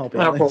all. I'll be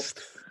Oh, cool. honest.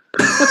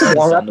 What's a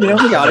warm up? You know,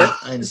 we got it.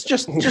 It's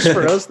just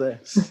for us.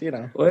 This, you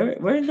know.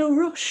 We're in no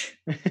rush.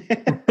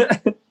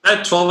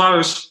 12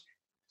 hours.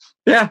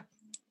 Yeah.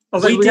 I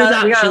was We like, did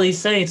got- actually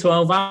say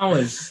 12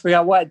 hours. We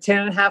got what, 10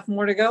 and a half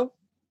more to go?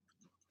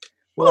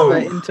 We'll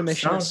have an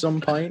intermission at sounds- some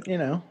point. You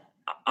know.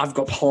 I've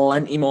got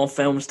plenty more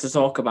films to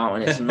talk about,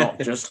 and it's not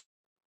just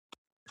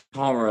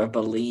horror,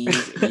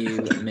 believe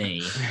you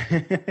me.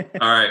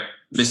 All right.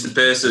 Mr.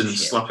 Pearson, Shit.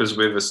 slap us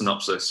with a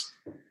synopsis.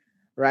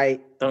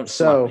 Right. Don't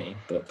So- slap me,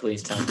 but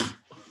please tell me.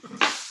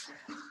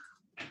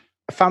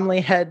 A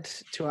family head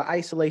to an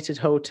isolated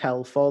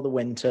hotel for the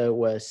winter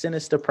where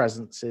sinister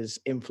presences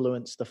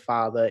influence the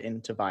father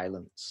into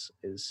violence,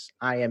 is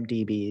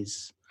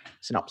IMDb's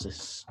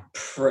synopsis.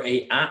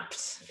 Pretty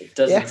apt. It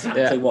does Yeah.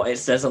 exactly what it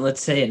says on the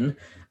tin,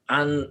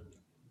 and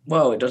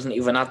well, it doesn't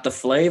even add the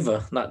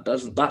flavour.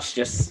 That's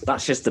just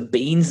the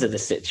beans of the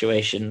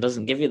situation.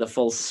 Doesn't give you the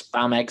full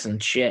spam eggs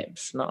and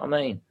chips. Know what I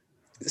mean?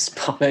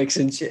 Spam eggs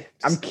and chips.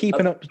 I'm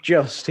keeping up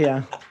just,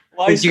 yeah.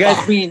 Why Did is you guys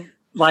that? mean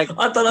like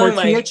I don't know,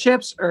 tortilla mate.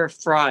 chips or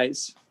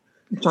fries?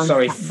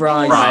 Sorry,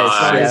 fries.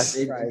 Fries. Yes,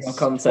 My fries.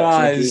 context,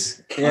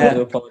 Fries. Nikki. I Yeah.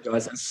 do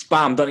apologise. And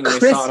spam. Don't even get me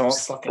Crisps started on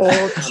fucking or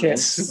spam.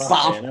 chips.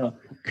 Fucking hell.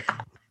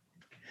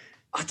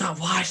 I don't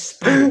why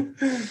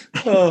spam.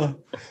 Oh,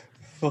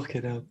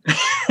 fucking hell.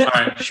 All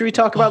right. Should we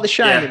talk about The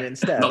Shining Yeah,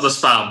 instead? Not the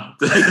spam.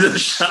 The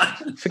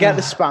Shining. Forget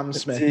the spam,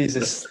 Smith.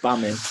 Jesus.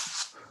 Spamming.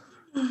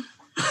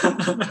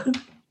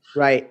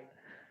 Right.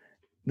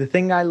 The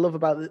thing I love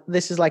about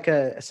this is like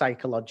a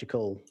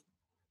psychological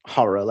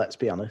horror, let's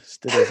be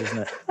honest. It is, isn't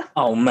it?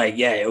 Oh mate,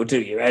 yeah, it'll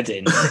do your head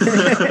in.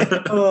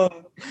 Oh.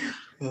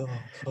 Oh,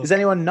 Is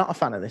anyone not a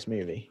fan of this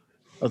movie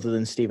other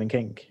than Stephen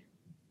King?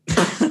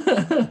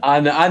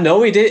 I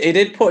know he did. He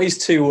did put his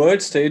 2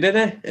 words too,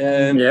 didn't he?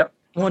 Yep.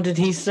 What did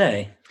he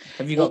say?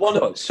 Have you got Well,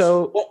 quotes?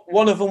 So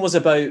One of them was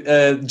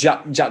about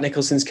Jack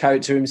Nicholson's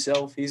character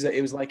himself.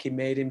 It was like he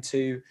made him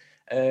too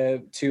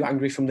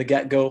angry from the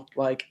get go.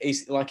 Like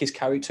his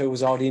character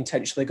was already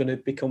intentionally going to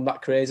become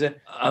that crazy.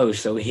 Oh,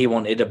 so he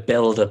wanted a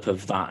build-up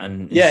of that,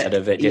 and Yeah. instead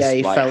of it just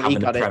he like felt he having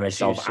the got it premise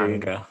too of soon.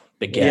 anger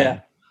begin. Yeah.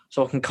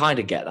 So I can kind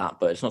of get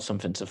that, but it's not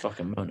something to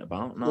fucking moan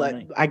about. No,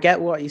 like, I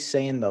get what he's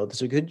saying though.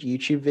 There's a good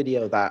YouTube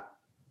video that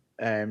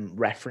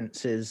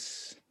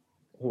references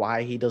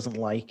why he doesn't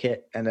like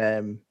it,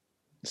 and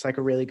it's like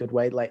a really good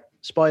way. Like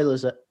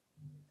spoilers at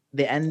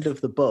the end of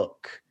the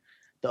book,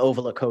 the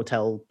Overlook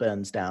Hotel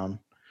burns down,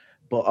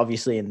 but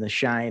obviously in The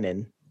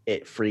Shining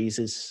it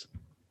freezes,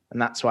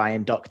 and that's why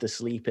in Doctor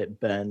Sleep it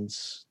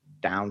burns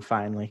down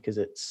finally because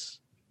it's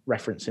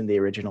referencing the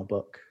original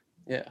book.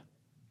 Yeah,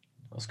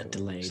 that's a cool.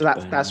 delayed So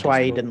that's burn.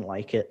 why he didn't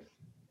like it.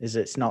 is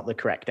it's not the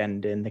correct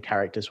ending. The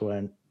characters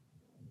weren't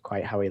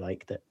quite how he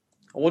liked it.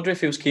 I wonder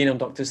if he was keen on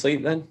Doctor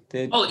Sleep then.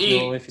 He's one of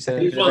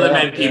the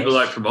main people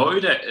that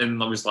promoted it and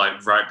was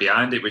like right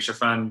behind it, which I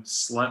found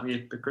slightly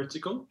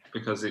hypocritical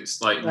because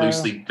it's like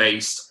loosely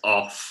based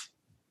off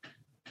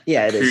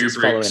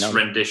Kubrick's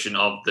rendition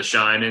of The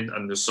Shining,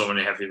 and there's so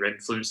many heavy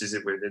influences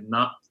within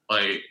that.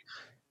 Like,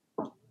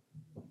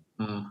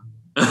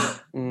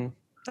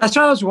 That's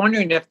why I was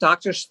wondering if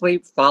Doctor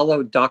Sleep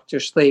followed Doctor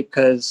Sleep,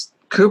 because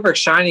Kubrick's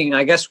Shining,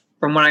 I guess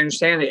from what I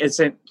understand, it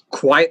isn't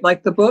quite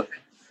like the book.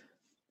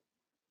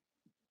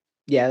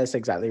 Yeah, that's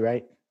exactly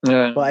right.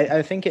 Yeah. But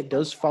I think it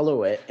does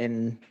follow it,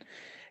 and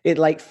it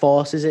like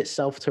forces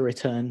itself to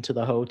return to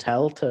the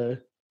hotel to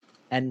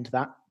end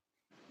that.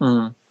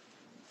 I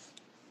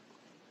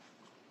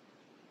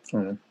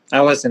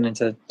wasn't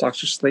into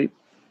Doctor Sleep.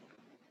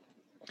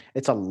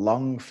 It's a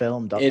long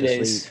film, Doctor It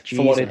Sleep. is,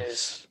 for what it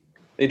is.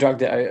 They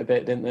dragged it out a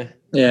bit, didn't they?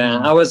 Yeah,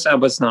 I was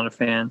not a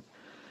fan.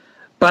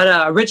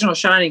 But original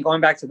Shining,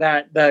 going back to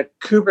that, the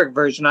Kubrick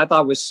version I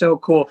thought was so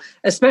cool,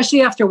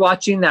 especially after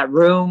watching that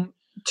Room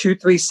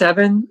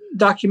 237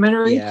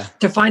 documentary,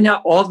 to find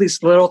out all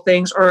these little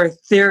things or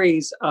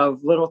theories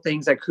of little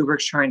things that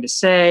Kubrick's trying to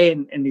say,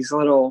 and these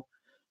little.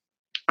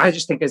 I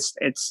just think it's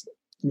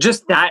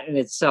just that in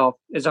itself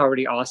is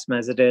already awesome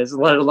as it is,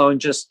 let alone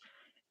just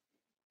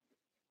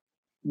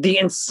the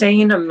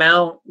insane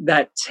amount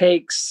that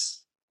takes.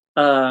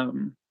 What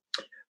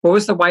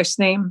was the wife's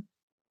name?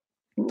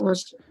 What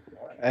was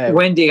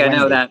Wendy? I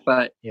know that,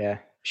 but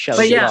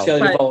Shelley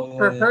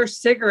for her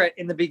cigarette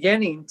in the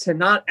beginning to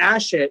not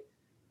ash it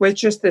with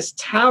just this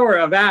tower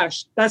of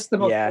ash, that's the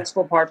most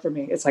peaceful part for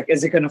me. It's like,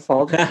 is it going to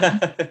fall down?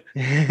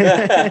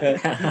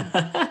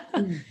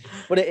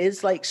 But it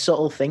is like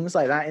subtle things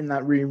like that in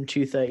that Room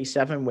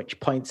 237, which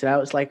points it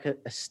out. It's like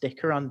a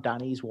sticker on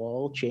Danny's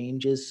wall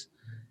changes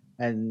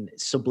and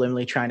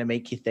subliminally trying to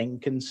make you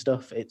think and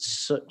stuff. It's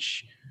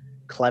such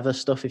clever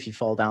stuff if you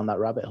fall down that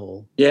rabbit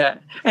hole. Yeah,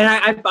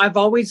 and I've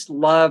always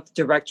loved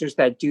directors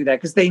that do that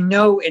because they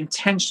know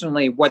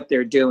intentionally what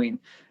they're doing.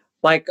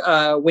 Like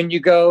when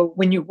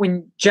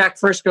Jack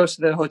first goes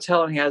to the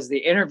hotel and he has the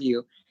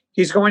interview,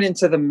 he's going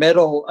into the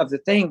middle of the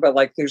thing, but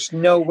like there's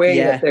no way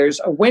that there's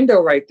a window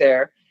right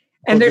there.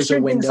 And there's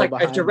certain things like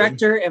a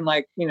director and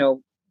like,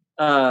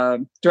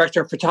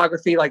 director of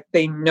photography, like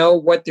they know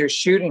what they're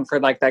shooting for,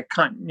 like that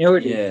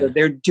continuity. Yeah. So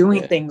they're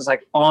doing things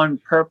like on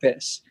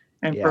purpose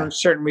and for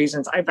certain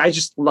reasons. I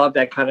just love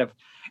that kind of.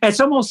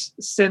 It's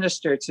almost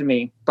sinister to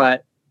me,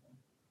 but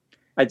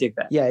I dig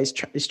that. Yeah,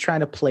 it's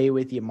trying to play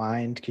with your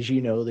mind because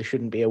there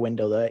shouldn't be a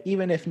window there,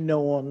 even if no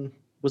one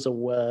was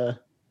aware.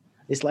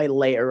 It's like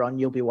later on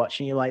you'll be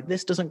watching, you're like,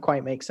 this doesn't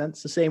quite make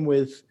sense. The same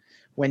with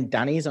when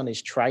Danny's on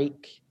his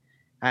trike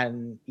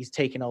and he's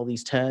taking all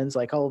these turns.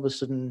 Like all of a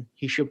sudden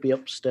he should be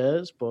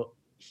upstairs, but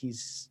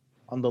he's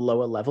on the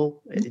lower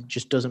level. It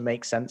just doesn't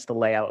make sense. The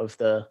layout of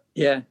the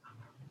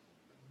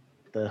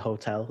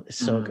hotel is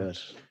so good.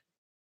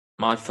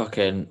 My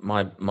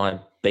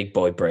big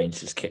boy brains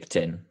just kicked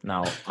in.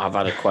 Now, I've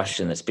had a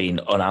question that's been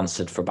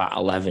unanswered for about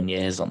 11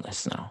 years on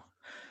this now.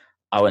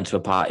 I went to a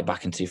party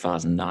back in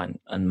 2009,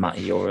 and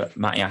Matty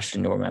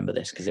Ashton, you'll remember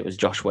this because it was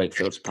Josh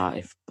Wakefield's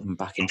party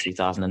back in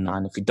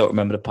 2009. If you don't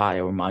remember the party,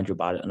 I'll remind you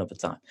about it another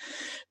time.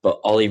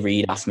 But Ollie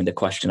Reed asked me the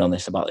question on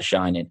this about The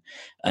Shining,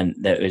 and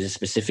there was a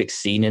specific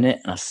scene in it,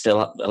 and I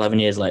still, 11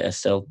 years later, I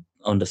still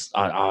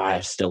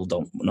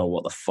don't know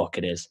what the fuck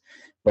it is.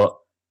 But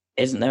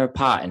isn't there a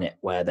part in it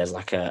where there's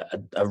like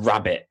a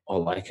rabbit or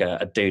like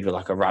a dude with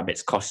like a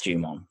rabbit's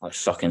costume on, like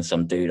sucking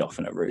some dude off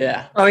in a room?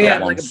 Yeah. Oh yeah,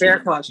 like a bear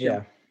costume.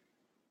 Yeah.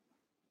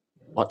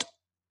 What?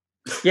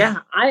 Yeah,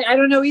 I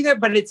don't know either,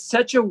 but it's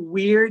such a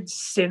weird,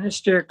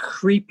 sinister,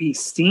 creepy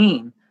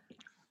scene.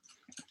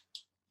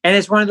 And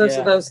it's one of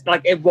those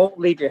like it won't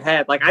leave your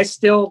head. Like I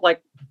still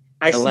like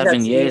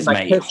 11 years,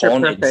 like, mate.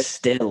 Haunted perfect.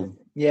 still.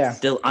 Yeah.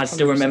 I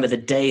still remember the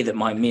day that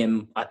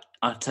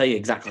I'll tell you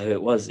exactly who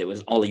it was. It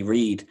was Ollie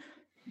Reed.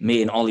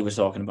 Me and Ollie were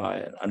talking about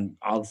it, and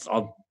I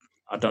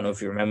don't know if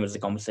he remembers the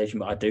conversation,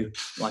 but I do.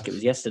 Like it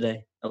was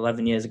yesterday,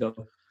 11 years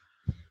ago.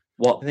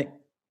 What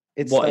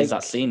is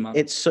that scene, man?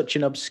 It's such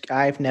an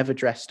I've never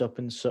dressed up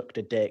and sucked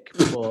a dick,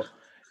 but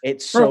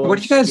it's so. Bro, what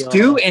do you guys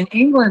do in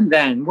England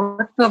then?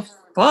 What the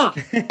fuck?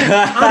 I'm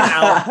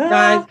out,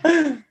 guys.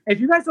 If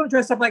you guys don't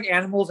dress up like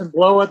animals and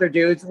blow other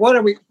dudes, what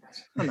are we?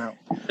 I'm out.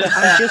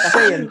 I'm just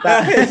saying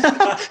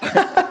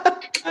that.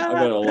 I've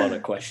got a lot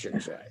of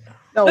questions right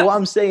now. No, what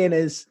I'm saying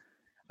is,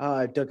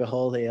 I dug a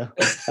hole here.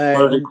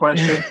 What a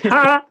question.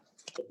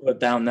 Put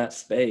down that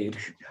spade.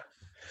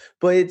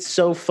 But it's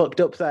so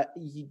fucked up that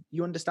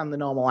you understand the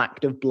normal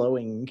act of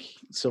blowing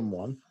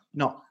someone,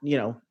 not,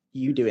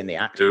 you doing the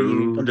act.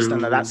 You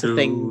understand that that's a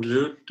thing.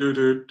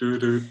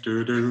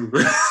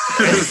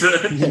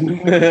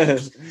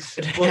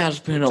 It has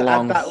been a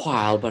long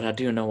while, but I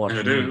do know what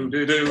it means.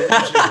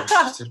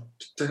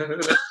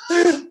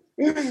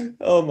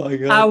 Oh my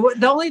god.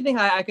 The only thing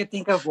I could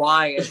think of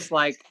why it's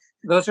like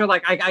those are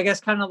like I guess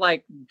kind of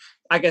like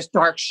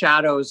dark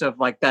shadows of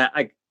like that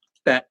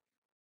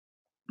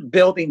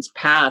buildings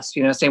past,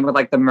 same with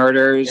like the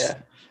murders. Yeah.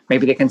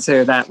 Maybe they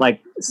consider that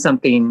like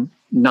something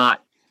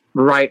not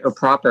right or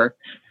proper.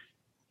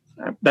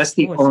 That's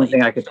the only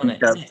thing I could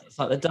think of. It's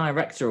like the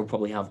director will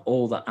probably have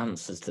all the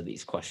answers to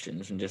these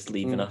questions and just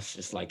leaving us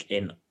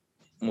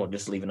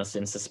leaving us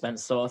in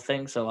suspense sort of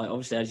thing. So like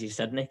obviously, as you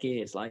said,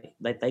 Nikki, it's like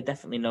they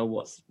definitely know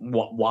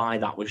why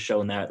that was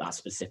shown there at that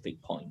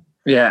specific point.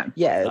 Yeah.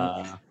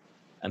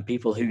 And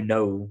people who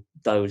know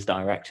those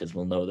directors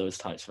will know those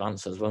types of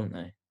answers, won't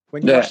they?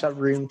 When you watch that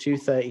Room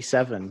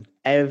 237,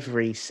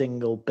 every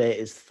single bit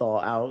is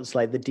thought out. It's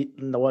like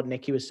what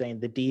Nikki was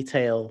saying, the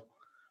detail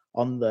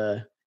on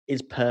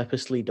is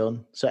purposely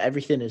done. So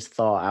everything is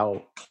thought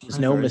out. There's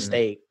no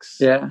mistakes.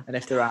 Yeah. And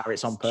if there are,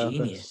 it's on purpose.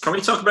 Genius. Can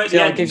we talk about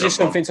it gives you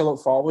something to look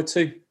forward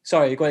to.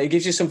 Sorry, it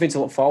gives you something to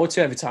look forward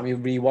to every time you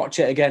rewatch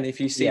it again. If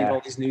you see all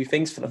these new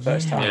things for the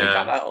first time, you're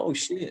like, oh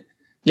shit.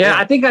 Yeah,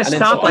 I think I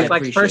stopped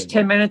like first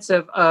 10 minutes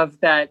of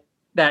that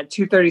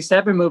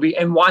 237 movie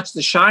and watched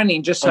The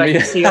Shining just so I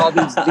could see all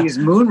these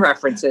moon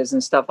references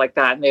and stuff like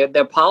that. And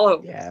the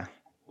Apollo. Yeah.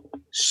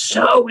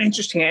 So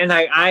interesting. And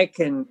I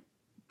can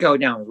go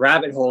down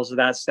rabbit holes of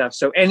that stuff.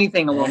 So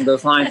anything along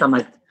those lines, I'm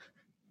like,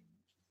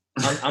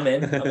 I'm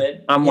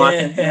in. I'm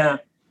watching. Yeah.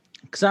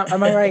 Because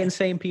am I right in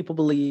saying people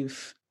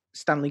believe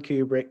Stanley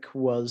Kubrick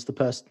was the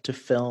person to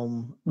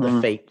film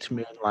the faked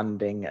moon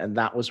landing, and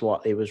that was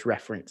what it was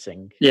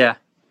referencing? Yeah.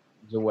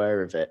 I was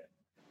aware of it.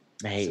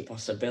 Mate. It's a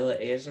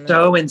possibility, isn't it?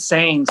 So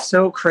insane.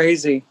 So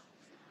crazy.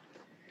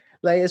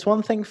 Like, it's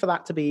one thing for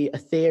that to be a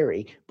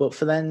theory, but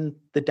for then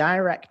the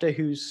director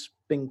who's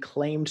been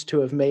claimed to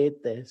have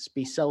made this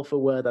be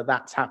self-aware that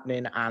that's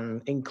happening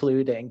and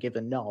include it and give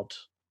a nod.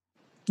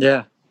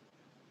 Yeah.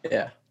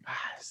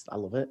 I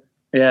love it.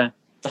 Yeah.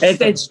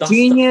 It's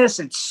genius.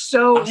 It's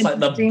so that's like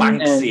the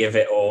Banksy of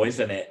it all,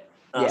 isn't it?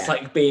 That's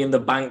like being the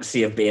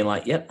Banksy of being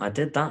like, yep, I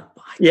did that,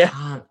 but I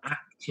can't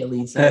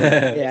actually say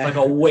it. It's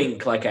like a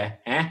wink, like a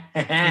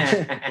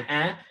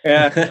yeah.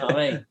 You know what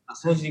I mean?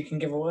 That's what you can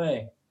give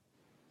away.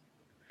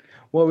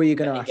 What were you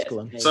going to ask,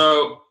 Glenn?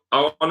 So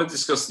I want to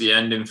discuss the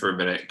ending for a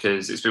minute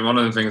because it's been one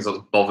of the things that's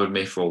bothered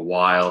me for a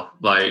while.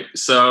 Like,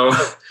 so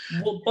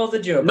what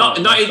bothered you about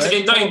not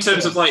in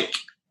terms of like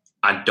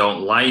I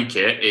don't like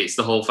it. It's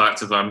the whole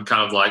fact of I'm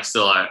kind of like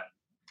still like,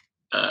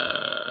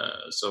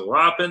 so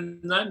what happened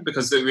then?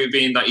 Because it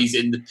being that he's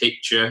in the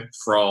picture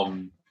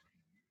from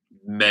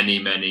many,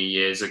 many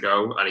years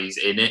ago and he's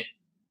in it,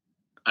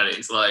 and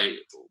it's like,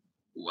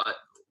 what?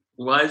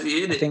 Why is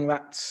he in it? I think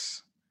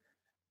that's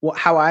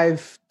how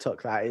I've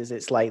took that is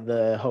it's like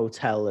the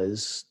hotel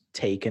has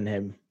taken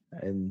him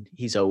and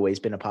he's always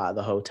been a part of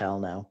the hotel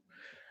now.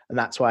 And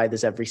that's why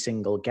there's every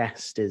single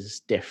guest is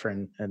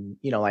different. And,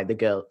 like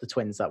the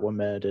twins that were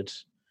murdered,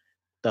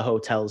 the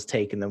hotel's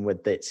taken them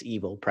with its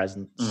evil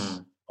presence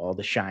or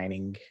the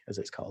Shining, as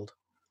it's called.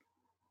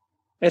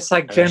 It's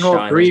like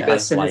General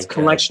Grievous and its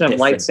collection of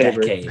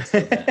lightsabers.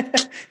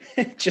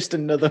 Decades, just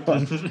another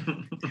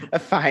one. A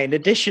fine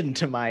addition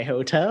to my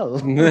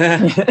hotel.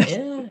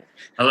 Yeah.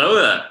 Hello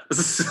there.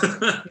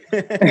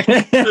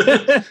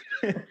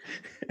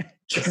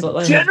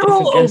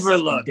 General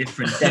Overlook.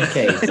 Different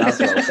decades as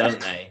well, don't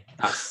they?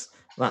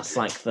 That's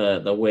like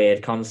the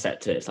weird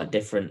concept to it. It's like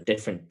different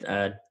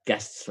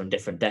guests from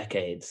different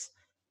decades.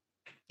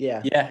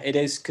 Yeah, it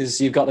is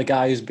because you've got the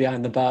guy who's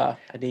behind the bar,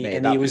 and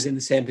he was in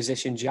the same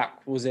position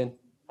Jack was in.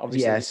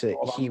 Obviously, yeah,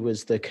 so he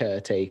was the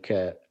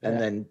caretaker, and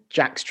then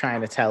Jack's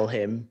trying to tell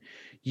him,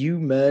 "You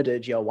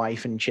murdered your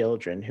wife and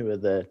children, who are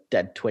the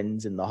dead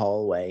twins in the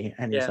hallway."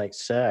 And he's like,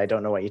 "Sir, I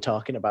don't know what you're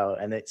talking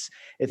about." And it's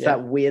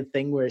that weird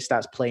thing where it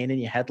starts playing in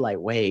your head, like,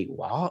 "Wait,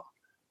 what?"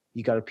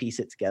 You got to piece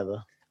it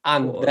together.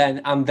 And then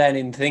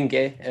in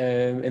Thingy,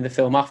 in the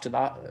film after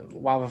that,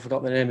 wow, I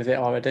forgot the name of it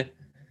already.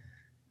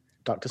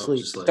 Dr.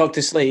 Sleep.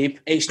 Dr.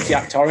 Sleep. It's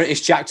Jack Torrance. It's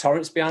Jack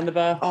Torrance behind the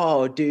bar.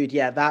 Oh, dude,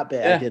 yeah, that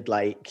bit I did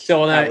like.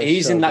 So now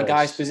he's in that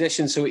guy's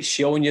position, so it's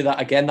showing you that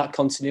again, that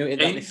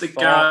continuity. Ain't the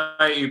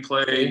guy who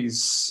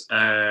plays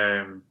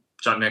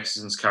Jack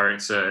Nicholson's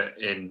character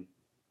in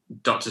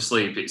Dr.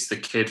 Sleep? It's the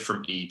kid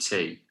from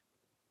E.T.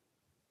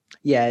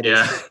 Yeah, it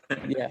is.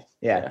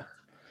 Yeah.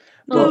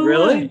 Oh,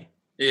 really?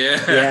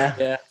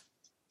 Yeah.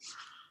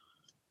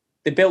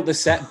 They built the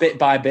set bit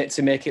by bit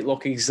to make it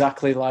look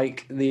exactly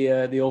like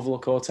the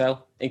Overlook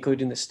Hotel,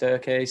 including the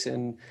staircase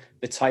and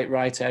the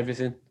typewriter,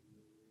 everything.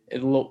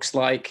 It looks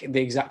like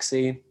the exact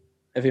scene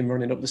of him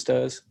running up the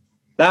stairs.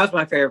 That was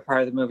my favorite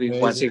part of the movie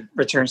once he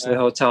returns to the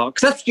hotel,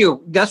 because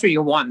that's what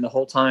you're wanting the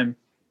whole time.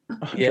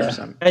 100%.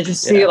 Yeah, I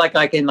just see it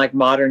like in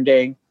modern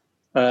day,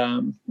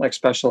 like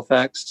special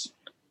effects.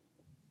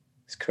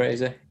 It's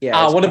crazy.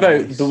 Yeah. What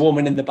about the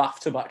woman in the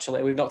bathtub?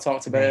 Actually, we've not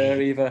talked about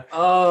her either.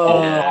 Oh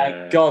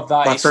my god,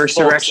 that my is first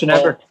erection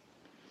ever.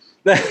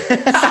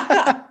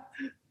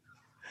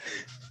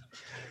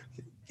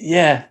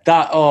 Yeah,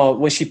 that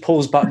when she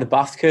pulls back the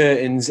bath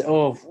curtains,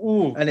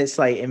 and it's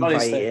like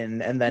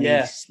inviting, and then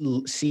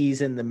he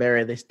sees in the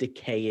mirror this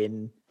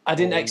decaying. I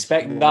didn't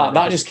expect that.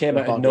 That just came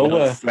out of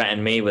nowhere.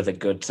 Threaten me with a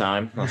good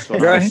time. That's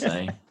what I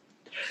say.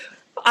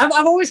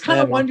 I've always kind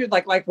of wondered,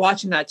 like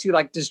watching that too.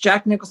 Like, does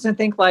Jack Nicholson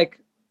think like,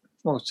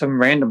 well, some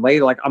random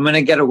lady, like, I'm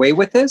gonna get away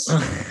with this?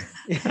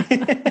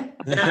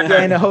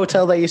 You're in a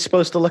hotel that you're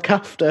supposed to look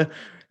after,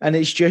 and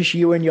it's just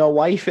you and your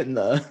wife in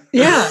there.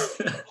 Yeah,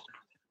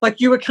 like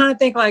you would kind of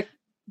think like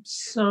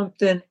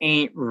something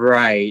ain't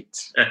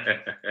right.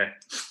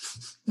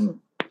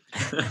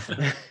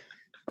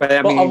 But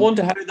I mean, I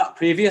wonder how that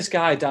previous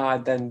guy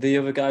died. Then the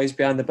other guy who's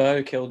behind the bar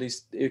who killed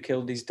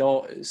his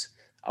daughters.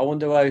 I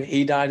wonder how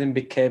he died and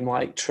became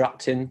like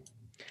trapped in.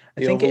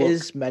 I think it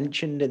is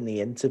mentioned in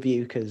the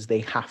interview because they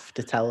have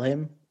to tell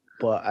him,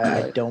 but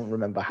I don't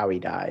remember how he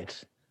died.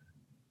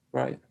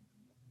 Right.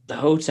 The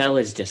hotel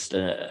is just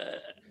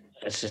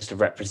it's just a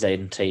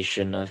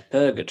representation of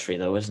purgatory,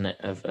 though, isn't it?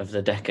 Of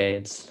the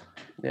decades.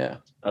 Yeah.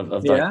 Of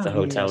like the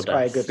hotel it's death.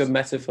 quite a good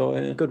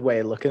metaphor. Yeah. Good way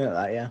of looking at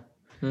that. Yeah.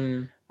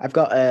 I've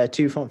got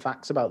 2 fun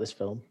facts about this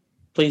film.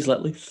 Please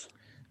let loose.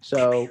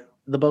 So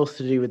they're both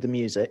to do with the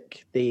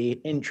music. The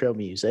intro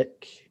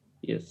music,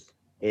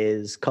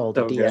 is called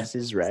a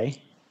DS's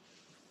Ray.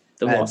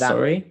 The what?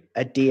 Sorry,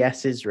 a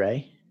DS's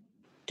Ray.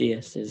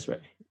 DS's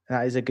Ray.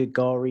 That is a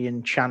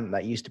Gregorian chant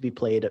that used to be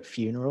played at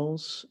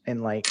funerals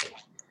in, like,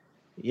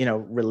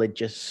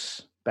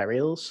 religious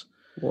burials.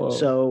 Whoa.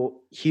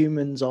 So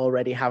humans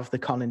already have the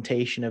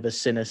connotation of a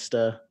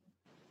sinister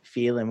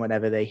feeling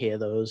whenever they hear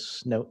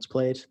those notes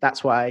played.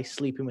 That's why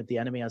Sleeping with the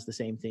Enemy has the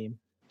same theme.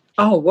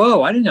 Oh,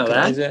 whoa! I didn't know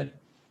that.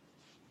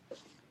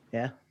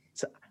 Yeah,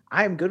 so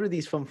I am good with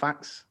these fun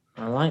facts.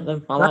 I like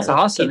them. That's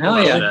awesome.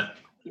 Hell yeah!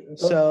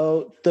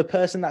 So the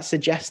person that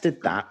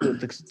suggested that was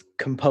the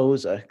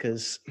composer,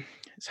 because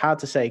it's hard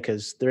to say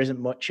because there isn't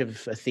much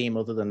of a theme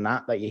other than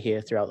that you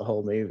hear throughout the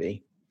whole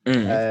movie.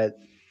 The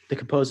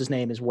composer's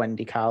name is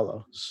Wendy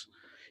Carlos.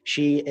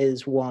 She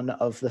is one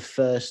of the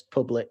first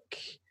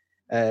public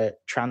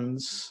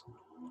trans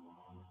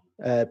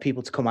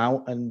people to come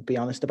out and be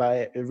honest about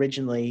it.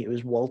 Originally, it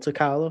was Walter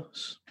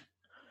Carlos.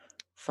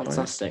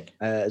 Fantastic.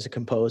 As a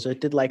composer,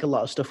 did like a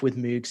lot of stuff with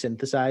Moog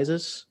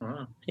synthesizers.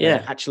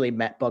 Yeah, actually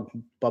met Bob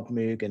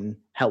Moog and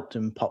helped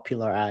him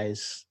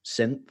popularize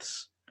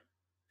synths,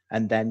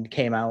 and then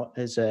came out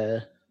as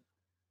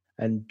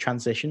and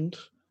transitioned.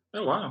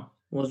 Oh wow!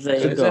 Well,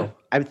 there you go.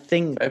 I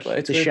think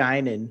The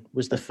Shining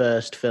was the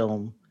first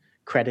film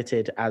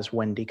credited as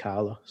Wendy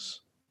Carlos,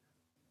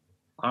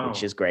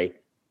 which is great.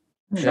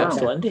 Shout out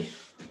to Wendy.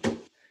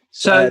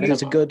 So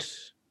there's a good.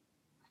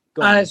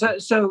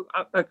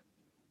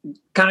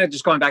 Kind of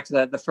just going back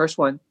to the first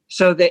one.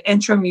 So the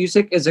intro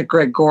music is a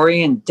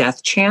Gregorian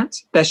death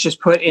chant that's just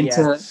put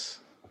into.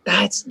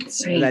 That's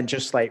insane. And then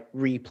just like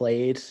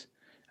replayed.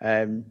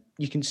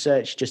 You can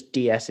search just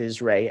DS's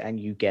Ray and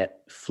you get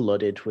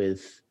flooded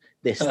with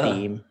this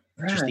theme.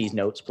 Just these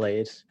notes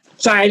played.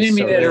 Sorry, I didn't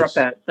mean to interrupt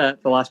the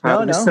last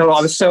part. No. So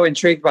I was so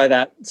intrigued by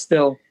that.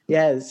 Still.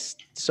 Yeah, it's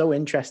so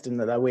interesting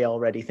that we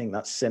already think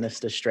that's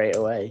sinister straight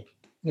away.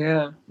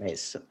 Yeah,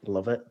 mates,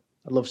 love it.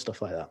 I love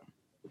stuff like that.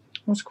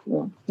 That's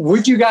cool.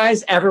 Would you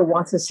guys ever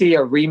want to see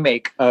a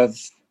remake of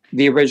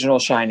the original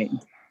Shining?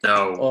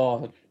 No.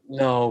 Oh,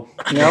 no.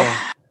 No?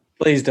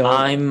 Please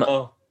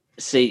don't.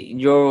 See,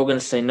 you're all going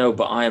to say no,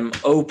 but I'm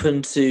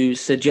open to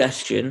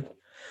suggestion,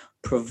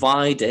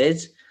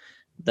 provided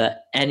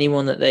that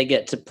anyone that they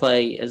get to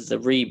play as the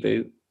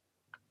reboot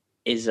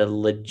is a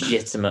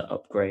legitimate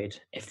upgrade.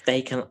 If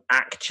they can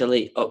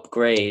actually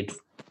upgrade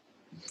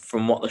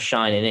from what The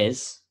Shining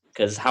is,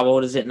 because how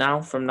old is it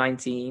now? From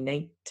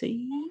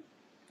 1980?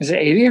 Is it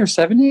 80 or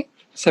 70?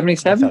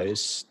 77? I thought it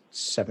was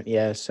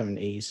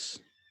 70s.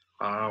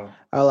 Wow.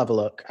 I'll have a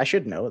look. I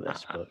should know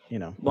this, but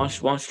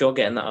Whilst you're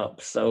getting that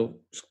up, so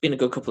it's been a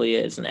good couple of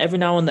years, and every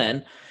now and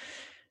then,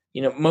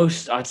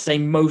 I'd say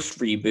most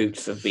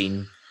reboots have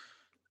been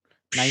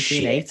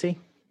 1980.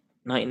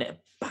 Bang on, there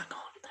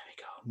we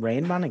go.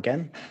 Rain Man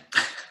again.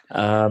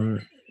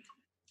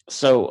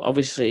 So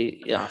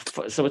obviously,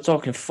 so we're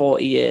talking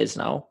 40 years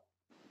now.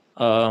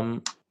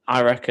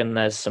 I reckon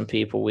there's some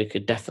people we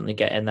could definitely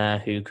get in there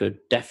who could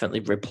definitely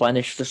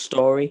replenish the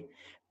story,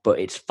 but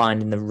it's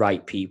finding the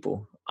right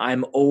people.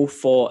 I'm all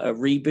for a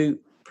reboot,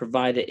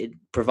 provided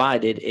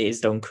it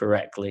is done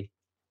correctly.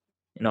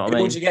 You know what I mean?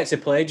 Who would you get to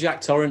play Jack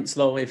Torrance,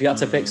 though, if you had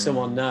to pick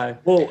someone now?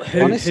 Well,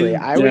 honestly,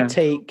 I would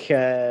take...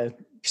 you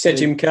said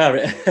Jim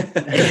Carrey.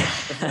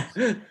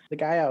 The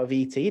guy out of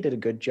E.T. did a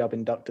good job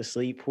in Dr.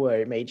 Sleep, where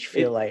it made you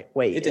feel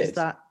is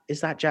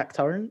that Jack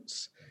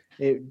Torrance?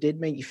 It did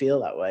make you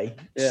feel that way.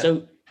 Yeah.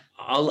 So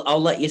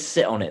I'll let you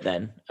sit on it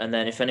then, and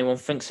then if anyone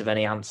thinks of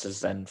any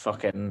answers, then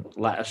fucking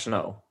let us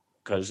know,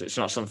 because it's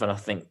not something I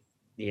think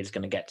he's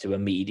going to get to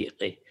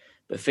immediately.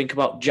 But think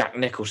about Jack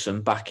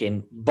Nicholson back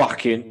in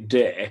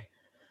day,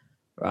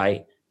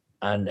 right?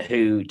 And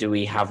who do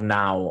we have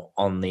now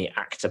on the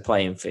actor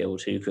playing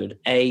field who could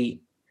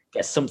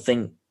get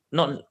something?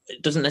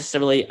 It doesn't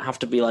necessarily have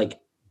to be like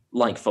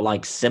for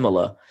like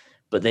similar,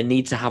 but they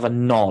need to have a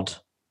nod,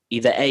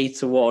 either A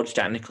towards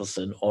Jack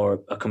Nicholson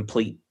or a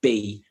complete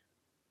B,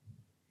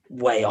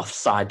 way off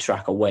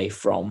sidetrack away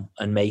from,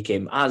 and make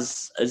him,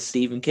 as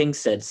Stephen King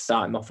said,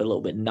 start him off a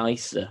little bit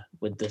nicer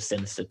with the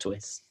sinister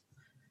twist.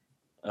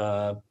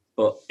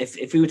 But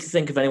if we were to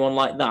think of anyone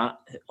like that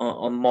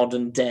on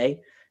modern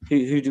day,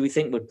 who do we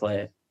think would play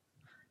it?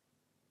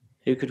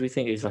 Who could we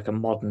think is like a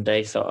modern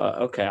day sort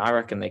of? Okay, I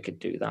reckon they could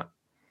do that.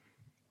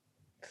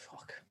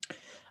 Fuck.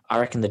 I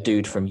reckon the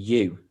dude from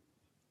You.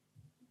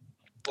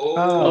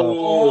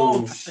 Oh,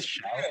 That's a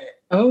shout.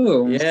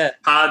 Oh, Yeah.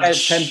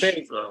 Padge.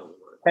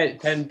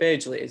 Penn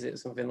Badgley, is it?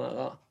 Something like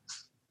that.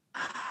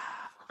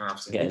 I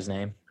forget his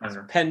name.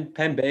 Penn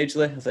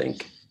Badgley, I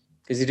think.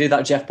 Because he did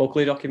that Jeff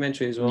Buckley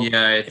documentary as well.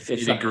 Yeah, If he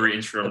it's did like-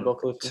 greetings from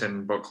Buckley.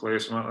 Tim Buckley or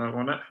something like that,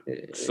 wasn't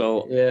it?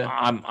 So yeah.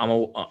 I'm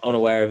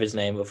unaware of his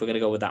name. But if we're gonna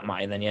go with that,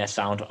 Matty, then yeah,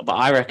 sound. But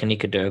I reckon he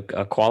could do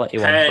a quality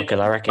one Penn because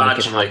I reckon he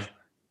could Badgley. have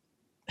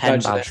Penn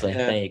Badgley, Badgley. yeah.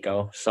 There you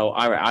go. So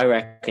I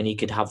reckon he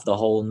could have the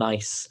whole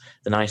nice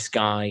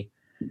guy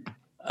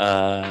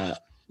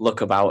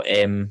look about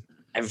him.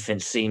 Everything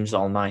seems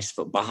all nice,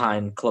 but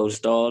behind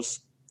closed doors,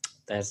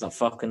 there's that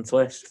fucking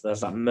twist. There's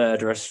that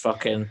murderous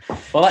fucking.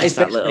 Well, that is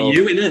that basically little-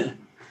 you, isn't it?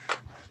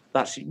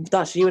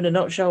 That's you in a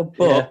nutshell,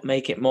 but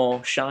make it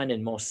more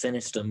shining, more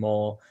sinister,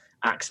 more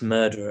axe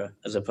murderer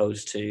as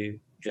opposed to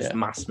just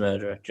mass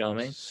murderer. Do you know what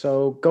I mean?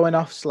 So going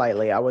off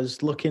slightly, I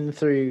was looking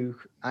through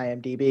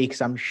IMDb because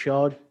I'm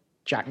sure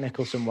Jack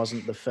Nicholson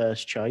wasn't the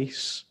first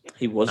choice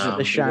He wasn't. for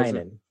The he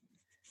wasn't.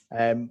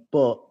 Shining,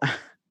 but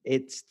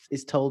it's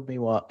told me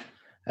what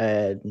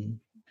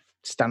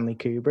Stanley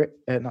Kubrick,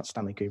 not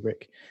Stanley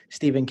Kubrick,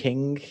 Stephen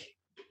King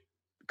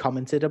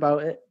commented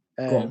about it.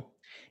 Go on.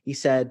 He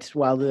said,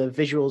 while the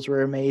visuals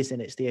were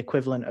amazing, it's the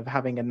equivalent of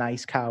having a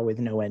nice car with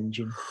no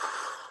engine.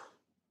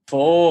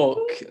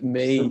 Fuck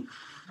me.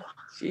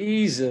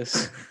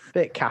 Jesus.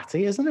 Bit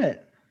catty, isn't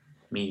it?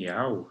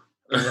 Meow.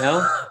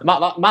 Yeah.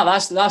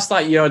 Matt, that's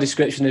like your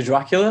description of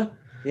Dracula.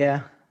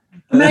 Yeah.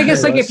 I mean, I guess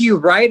It like was. if you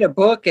write a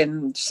book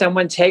and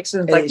someone takes it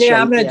and is like, It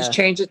yeah, I'm shows- gonna just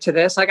change it to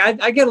this. Like,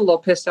 I get a little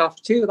pissed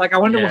off too. Like, I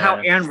wonder how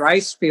Anne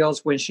Rice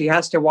feels when she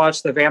has to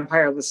watch The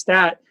Vampire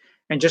Lestat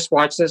and just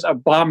watch this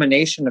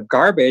abomination of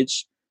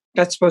garbage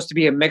that's supposed to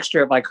be a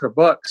mixture of like her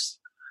books.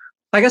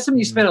 I guess when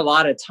you spend a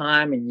lot of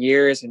time and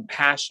years and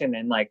passion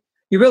and like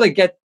you really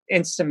get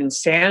into some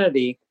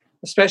insanity,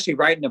 especially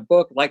writing a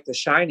book like The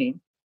Shining.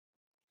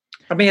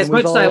 I mean, as And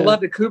we've much as I all-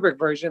 love the Kubrick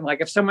version,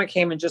 like if someone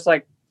came and just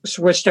like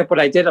switched up what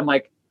I did, I'm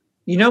like,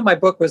 you know, my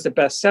book was the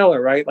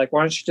bestseller, right? Like,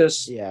 why don't you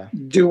just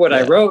do what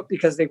I wrote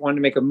because they wanted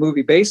to make a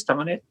movie based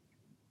on it?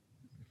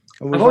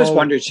 And I've always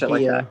wondered shit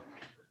like that.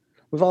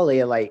 We've all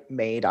here like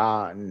made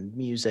art and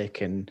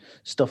music and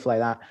stuff like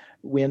that.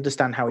 We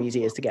understand how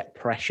easy it is to get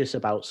precious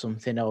about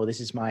something. Oh, this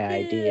is my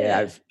idea.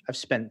 I've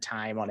spent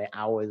time on it,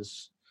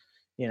 hours,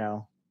 you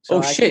know.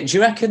 So Shit! Do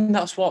you reckon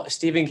that's what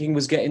Stephen King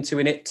was getting to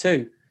in it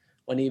too?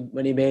 When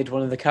he made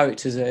one of the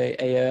characters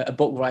a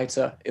book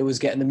writer, it was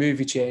getting the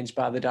movie changed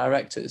by the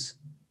directors.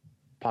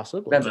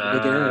 Possibly. Remember the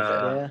beginning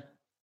of it? Yeah.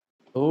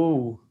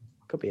 Oh,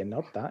 could be a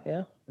nod. That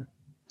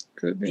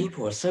could be.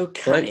 People are so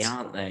catty, Right.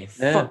 aren't they?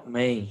 Yeah. Fuck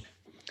me.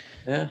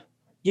 Yeah.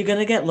 You're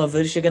gonna get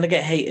lovers. You're gonna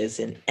get haters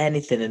in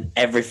anything and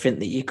everything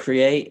that you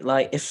create.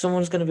 Like, if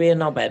someone's gonna be a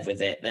knobhead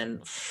with it,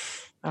 then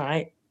all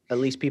right. At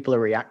least people are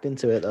reacting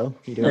to it, though.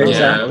 You do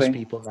Exactly. most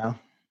people now.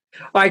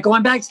 All right,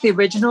 going back to the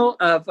original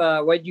of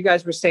what you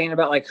guys were saying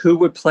about like who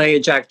would play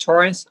Jack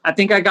Torrance, I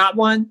think I got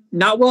one.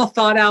 Not well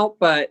thought out,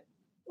 but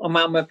I'm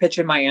gonna pitch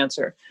in my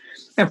answer.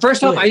 And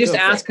first off, I just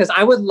asked because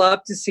I would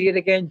love to see it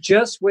again,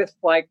 just with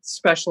like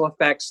special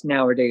effects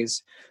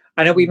nowadays.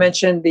 I know we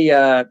mentioned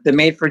the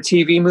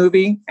made-for-TV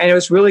movie, and it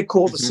was really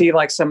cool to see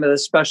like some of the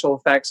special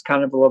effects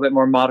kind of a little bit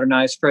more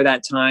modernized for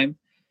that time.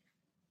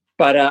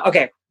 But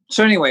okay,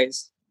 so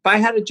anyways, if I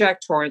had a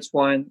Jack Torrance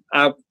one,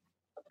 I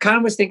kind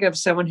of was thinking of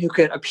someone who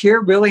could appear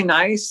really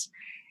nice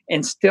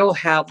and still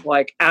have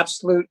like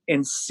absolute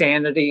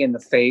insanity in the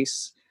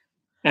face.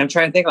 And I'm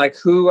trying to think like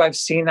who I've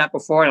seen that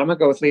before, and I'm gonna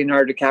go with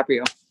Leonardo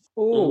DiCaprio.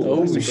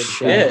 Oh, that's a good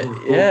shit!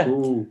 shout. Yeah.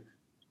 I'm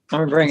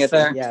gonna bring it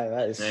there. Yeah,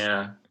 that is.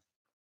 Yeah.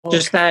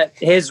 Just that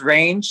his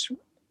range,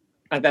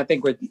 I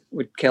think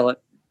would kill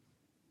it.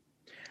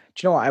 Do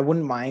you know what? I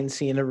wouldn't mind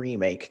seeing a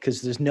remake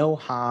because there's no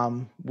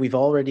harm. We've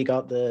already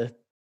got the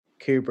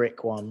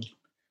Kubrick one.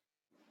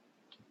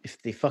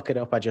 If they fuck it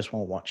up, I just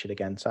won't watch it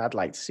again. So I'd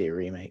like to see a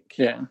remake.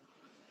 Yeah.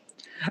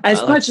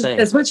 As much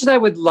as I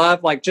would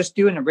love, like, just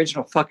do an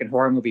original fucking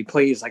horror movie,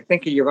 please. Like,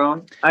 think of your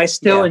own. I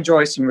still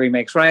enjoy some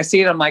remakes. When I see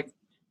it, I'm like,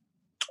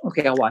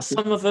 okay, I'll watch it.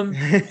 Some of them,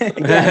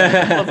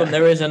 some of them,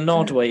 there is a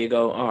nod where you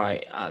go, all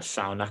right, that's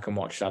sound, I can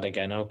watch that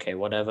again. Okay,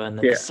 whatever. And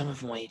then there's some of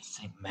them where you just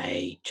think,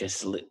 mate,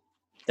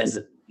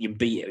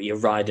 you're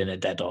riding a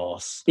dead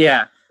horse.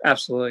 Yeah,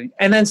 absolutely.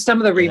 And then some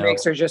of the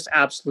remakes are just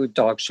absolute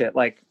dog shit.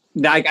 Like,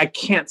 I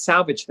can't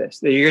salvage this.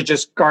 You're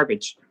just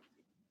garbage.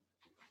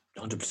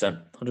 100%.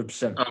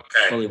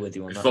 Okay. Fully with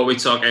you on that. Before we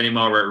talk any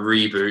more about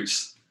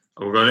reboots,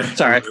 we're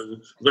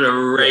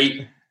gonna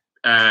rate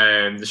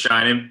The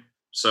Shining.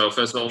 So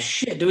first of all,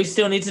 shit, do we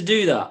still need to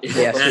do that?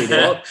 Yes, we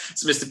do.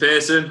 So Mr.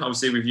 Pearson,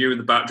 obviously with you in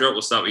the backdrop,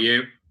 we'll start with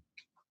you.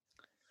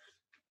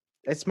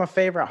 It's my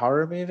favorite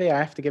horror movie. I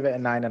have to give it a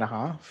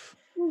 9.5.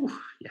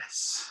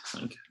 Yes.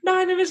 Okay.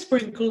 9 and a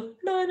sprinkle.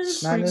 9 and a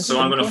sprinkle. So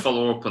I'm going to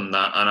follow up on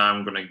that, and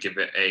I'm going to give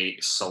it a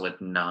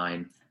solid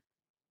 9.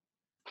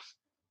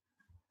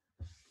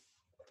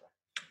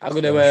 I'm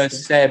going to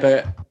say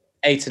about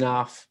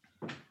 8.5.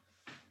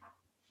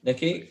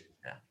 Nikki?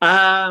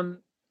 I'm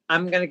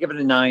going to give it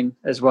a 9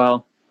 as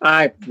well.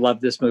 I love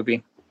this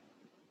movie.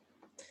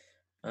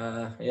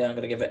 I'm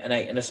going to give it an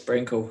 8 and a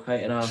sprinkle.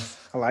 8.5.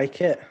 I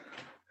like it.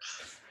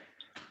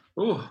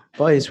 Ooh.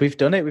 Boys, we've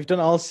done it. We've done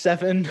all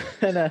 7,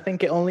 and I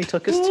think it only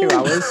took us 2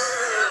 hours.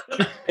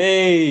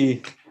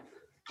 Hey.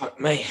 Fuck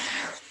me.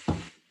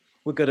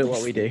 We're good at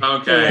what we do.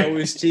 Okay. 2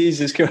 hours,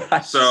 Jesus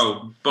Christ.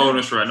 So,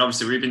 bonus round.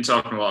 Obviously, we've been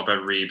talking a lot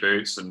about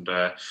reboots and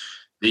the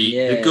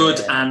good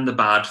and the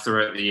bad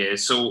throughout the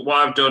years. So what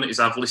I've done is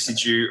I've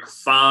listed you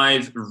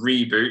 5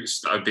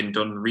 reboots that have been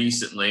done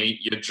recently.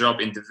 Your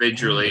job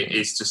individually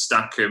is to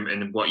stack them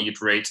in what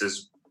you'd rate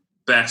as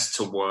best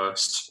to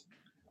worst.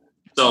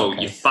 So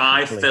your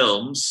 5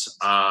 films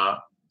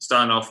are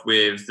starting off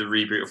with the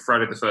reboot of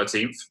Friday the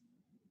 13th.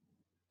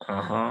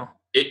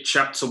 It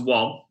Chapter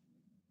 1.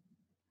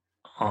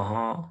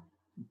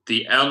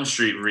 The Elm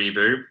Street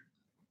reboot.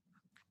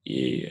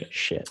 Yeah.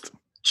 Shit.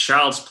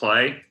 Child's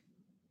Play.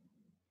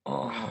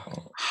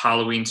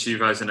 Halloween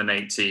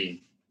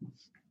 2018.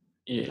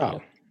 Yeah.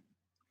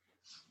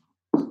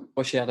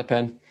 Wish you had a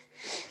pen.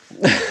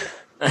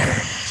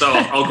 So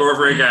I'll go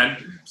over it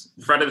again.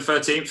 Friday the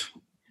 13th.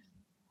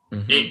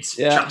 It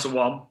Chapter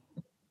 1.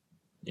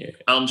 Yeah.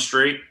 Elm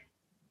Street.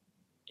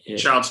 Yeah.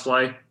 Child's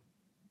Play.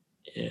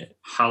 Yeah.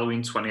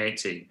 Halloween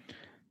 2018.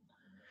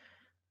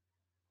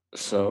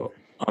 So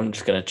I'm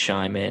just gonna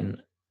chime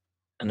in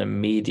and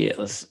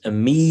immediately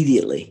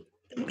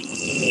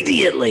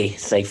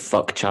say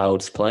fuck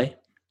Child's Play.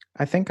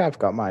 I think I've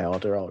got my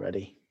order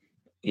already.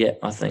 Yeah,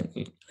 I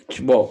think.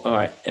 Well, all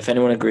right. If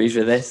anyone agrees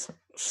with this,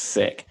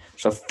 sick.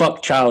 So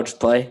fuck Child's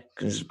Play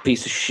because it's a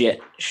piece of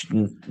shit.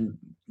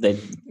 They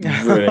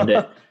ruined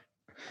it.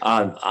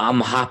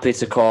 I'm happy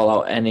to call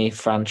out any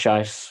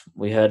franchise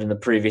we heard in the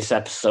previous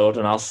episode,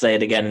 and I'll say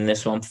it again in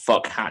this one.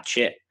 Fuck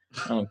Hatchet.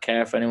 I don't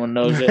care if anyone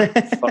knows it.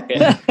 Fuck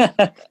it.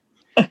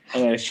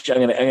 I'm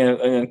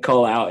gonna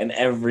call it out in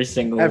every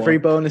single every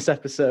one. bonus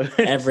episode.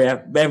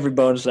 every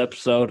bonus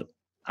episode.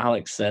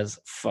 Alex says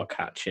fuck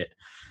Hatchet,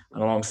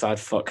 and alongside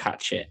fuck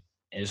Hatchet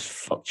is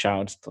fuck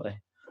Child's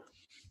Play.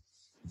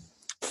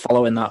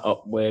 Following that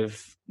up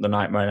with the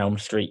Nightmare on Elm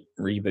Street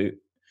reboot.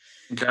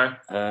 Okay.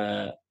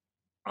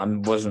 I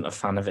wasn't a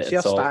fan of it So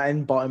at all. you're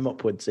starting bottom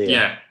upwards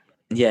here.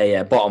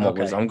 Yeah. Bottom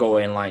upwards. I'm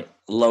going like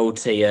low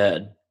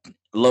tier.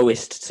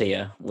 Lowest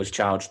tier was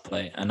Child's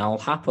Play, and I'll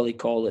happily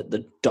call it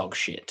the dog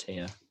shit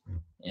tier.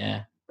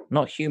 Yeah,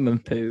 not human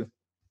poo,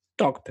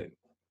 dog poo.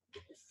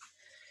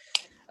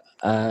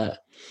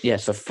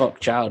 So fuck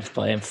Child's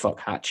Play and fuck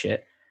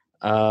Hatchet.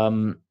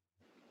 The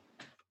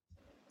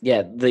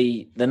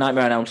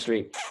Nightmare on Elm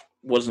Street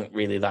wasn't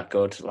really that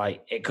good.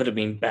 Like, it could have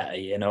been better,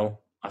 you know.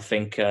 I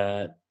think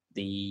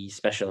the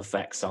special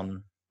effects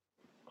on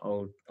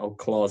old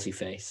Clausy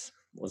face,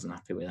 wasn't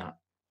happy with that.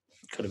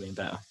 Could have been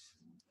better.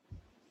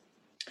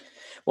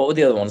 What were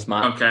the other ones,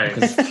 Matt? Okay.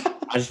 Because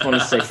I just want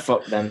to say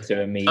fuck them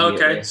to immediately.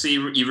 Okay, so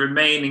your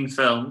remaining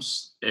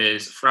films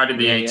is Friday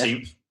the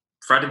 18th. Yeah.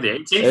 Friday the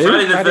 18th? Ooh,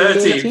 Friday the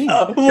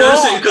 13th.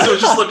 Because I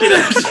was just looking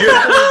at you.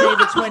 Saturday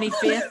the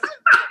 25th.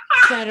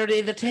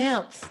 Saturday the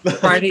 10th.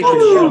 Friday the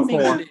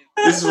 24th.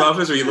 This is what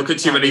happens when you look at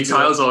too many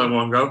titles all in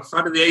one go.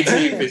 Friday the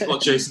 18th is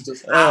what Jason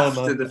does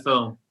after the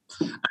film.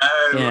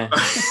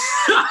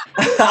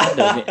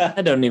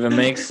 That don't even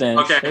make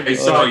sense. Okay,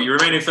 so your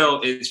remaining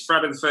film is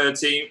Friday the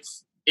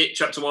 13th, It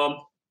Chapter 1,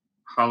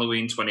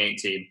 Halloween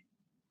 2018.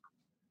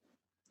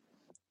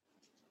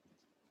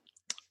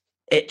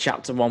 It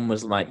Chapter 1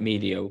 was like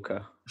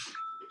mediocre.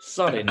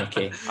 Sorry,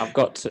 Nikki. I've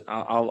got to.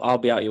 I'll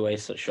be out your way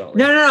so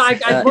shortly. No.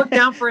 I looked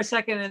down for a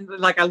second and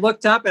I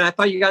looked up and I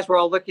thought you guys were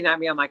all looking at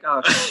me. I'm like,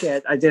 oh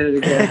shit, I did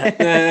it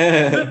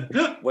again.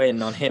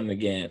 Waiting on him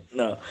again.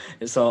 No,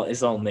 it's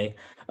all me.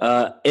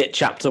 It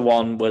Chapter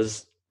 1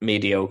 was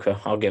mediocre.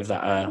 I'll give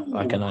that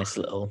a nice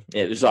little.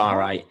 It was all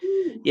right.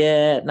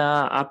 Yeah,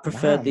 I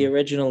preferred the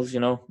originals. You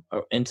know,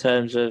 in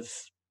terms of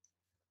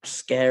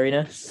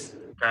scariness.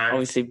 Okay.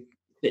 Obviously,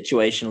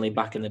 situationally,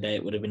 back in the day,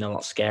 it would have been a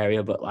lot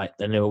scarier. But like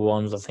the newer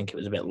ones, I think it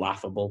was a bit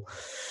laughable.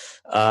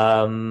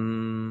 Friday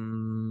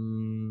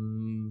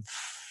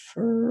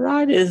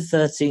the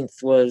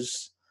 13th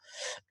was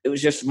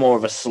just more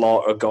of a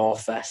slaughter gore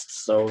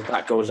fest, so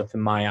that goes up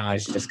in my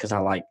eyes just because I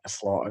like a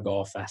slaughter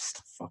gore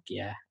fest. Fuck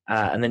yeah.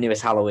 And the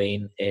newest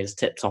Halloween is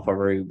Tip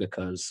Topperoo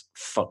because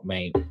fuck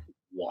me,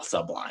 what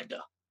a blinder.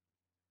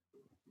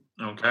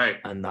 Okay.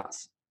 And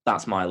that's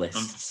my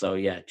list. So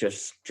yeah,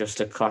 just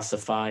to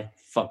classify,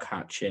 fuck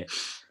Hatchet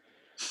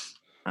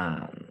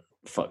and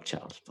fuck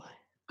Child's Play.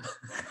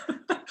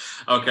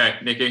 Okay,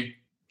 Nikki,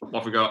 what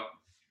have we got?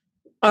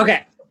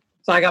 Okay.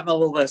 So I got my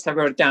little list. I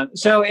wrote it down.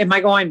 So am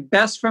I going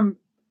best from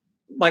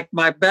like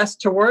my best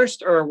to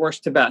worst or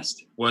worst to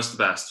best? Worst to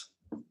best.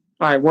 All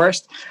right,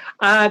 worst.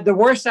 The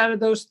worst out of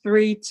those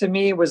three to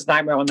me was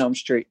Nightmare on Elm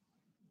Street.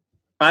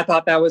 I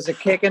thought that was a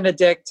kick in the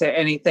dick to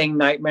anything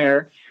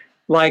Nightmare.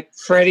 Like,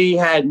 Freddy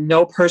had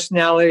no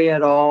personality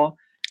at all.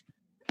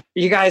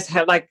 You guys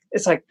had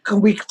it's like,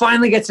 we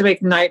finally get to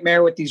make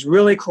Nightmare with these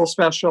really cool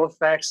special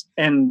effects,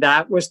 and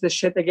that was the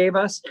shit they gave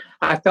us.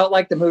 I felt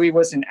like the movie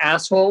was an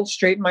asshole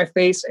straight in my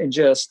face and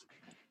just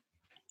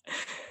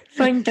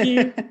Thank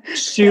you.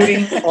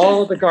 shooting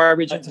all the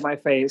garbage into my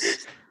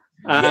face.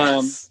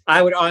 Yes.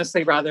 I would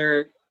honestly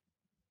rather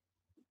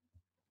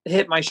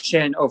hit my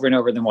shin over and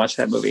over than watch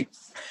that movie.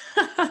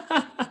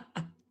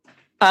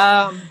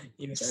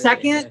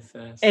 Second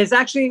is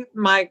actually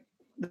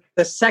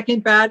the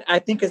second bad. I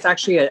think is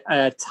actually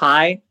a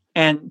tie.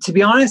 And to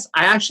be honest,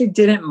 I actually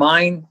didn't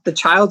mind the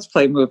Child's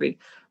Play movie,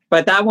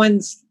 but that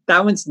one's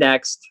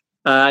next.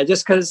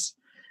 Just because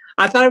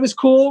I thought it was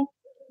cool,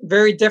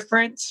 very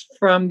different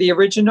from the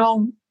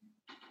original.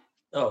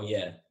 Oh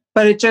yeah.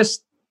 But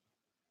it's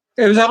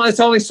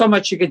only so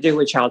much you could do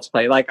with Child's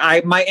Play. Like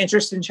my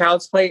interest in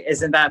Child's Play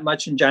isn't that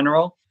much in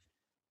general.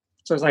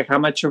 So it's like, how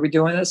much are we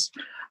doing this?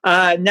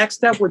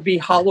 Next up would be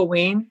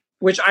Halloween,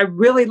 which I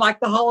really like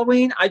the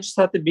Halloween. I just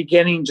thought the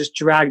beginning just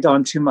dragged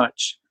on too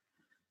much.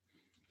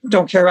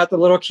 Don't care about the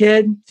little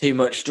kid. Too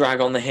much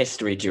drag on the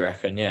history, do you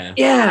reckon? Yeah.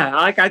 Yeah,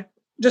 I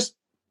just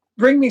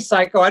bring me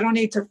Psycho. I don't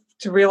need to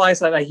realize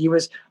that he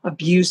was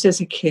abused as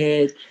a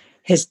kid.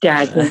 His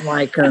dad didn't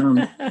like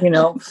him.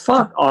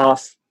 Fuck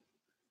off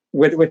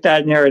with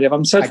that narrative.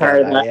 I'm so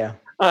tired of that.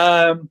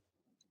 Yeah.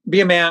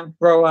 Be a man,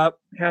 grow up,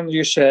 handle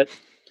your shit.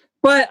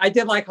 But I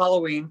did like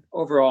Halloween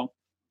overall.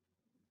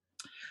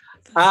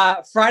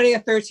 Friday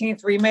the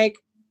 13th remake,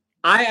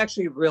 I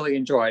actually really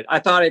enjoyed. I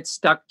thought it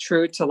stuck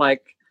true to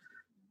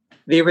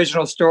the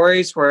original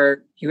stories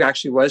where he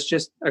actually was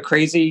just a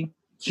crazy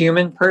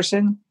human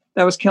person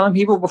that was killing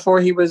people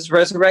before he was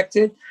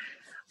resurrected.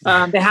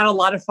 They had a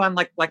lot of fun,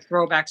 like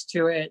throwbacks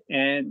to it,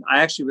 and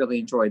I actually really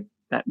enjoyed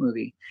that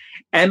movie.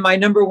 And my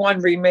number one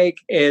remake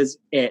is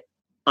It.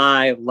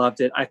 I loved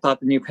it. I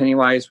thought the new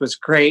Pennywise was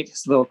great.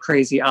 His little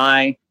crazy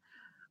eye.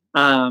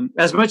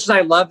 As much as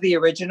I love the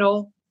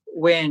original,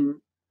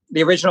 when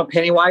the original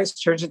Pennywise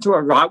turns into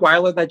a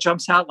Rottweiler that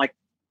jumps out,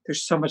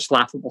 there's so much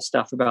laughable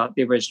stuff about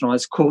the original.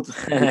 It's cool to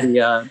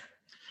see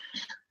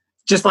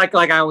just like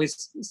I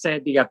always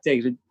said, the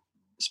updated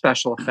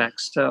special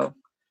effects. So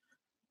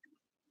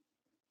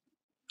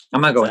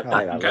I'm gonna go with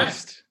that. Okay.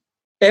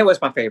 It was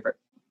my favorite.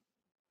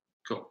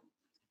 Cool.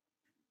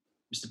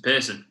 Mr.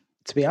 Pearson.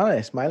 To be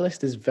honest, my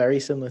list is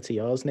very similar to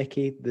yours,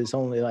 Nikki. There's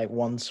only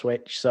one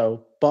switch.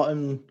 So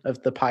bottom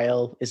of the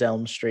pile is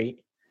Elm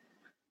Street.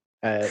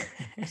 It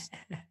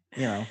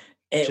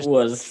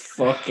was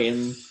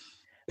fucking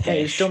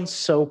It was done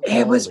so poorly.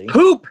 It was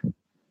poop.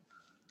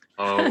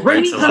 Oh,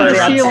 wait till I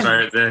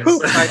about this.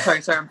 Poop. Sorry.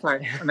 I'm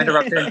sorry. I'm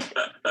interrupting.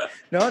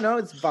 No,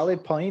 it's a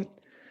valid point.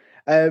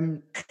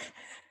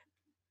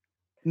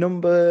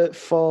 Number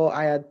 4,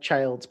 I had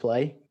Child's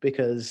Play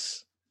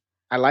because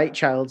I like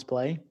Child's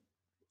Play.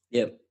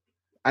 Yep.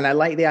 And I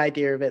like the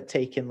idea of it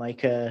taking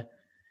a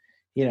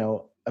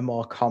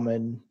more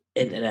common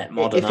internet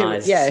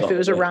modernized. If it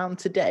was around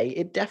today,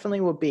 it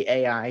definitely would be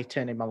AI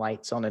turning my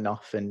lights on and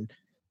off and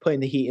putting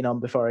the heating on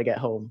before I get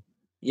home.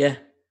 Yeah.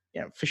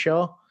 Yeah, for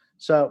sure.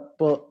 So,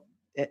 but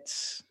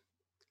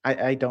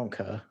I don't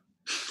care.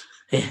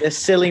 They're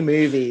silly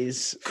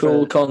movies.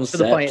 Cool concept. To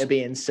the point of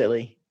being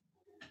silly.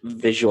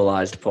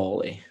 Visualized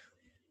poorly.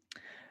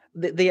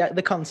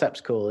 The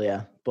concept's cool,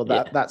 yeah.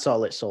 But that's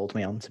all it sold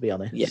me on, to be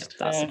honest. Yeah,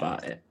 that's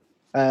about it.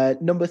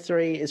 Number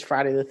 3 is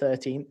Friday the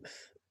 13th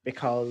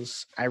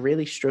because I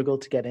really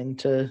struggled to get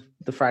into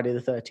the Friday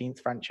the 13th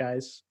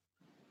franchise.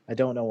 I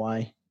don't know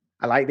why.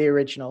 I like the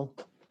original,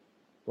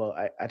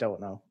 but I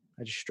don't know.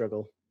 I just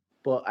struggle.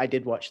 But I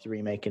did watch the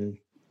remake and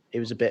it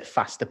was a bit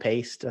faster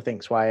paced. I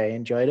think that's why I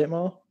enjoyed it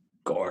more.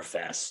 Gore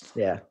fest.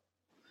 Yeah.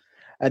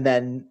 And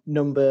then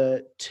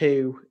number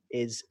 2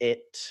 is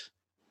It.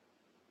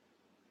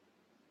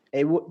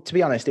 To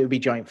be honest, it would be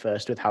joint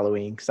first with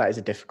Halloween because that is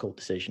a difficult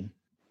decision.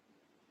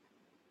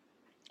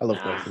 I love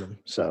both of them.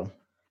 So,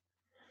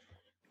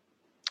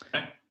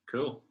 okay,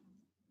 cool.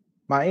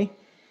 Matty?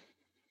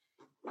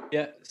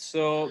 Yeah,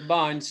 so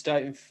mine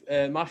starting.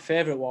 My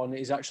favourite one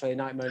is actually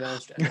Nightmare on Elm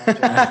Street.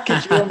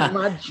 Could you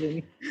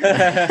imagine?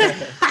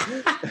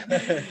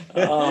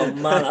 Oh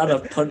man, I'd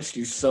have punched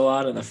you so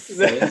hard in the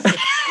face.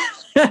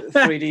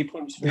 3D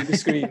punch through the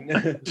screen.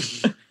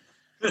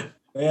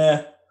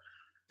 Yeah.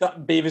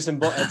 That Beavis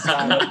and Butthead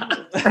style.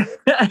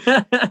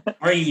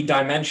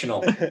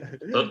 3-dimensional.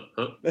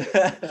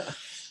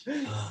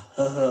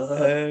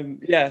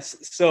 Yes,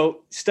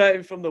 so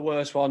starting from the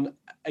worst one,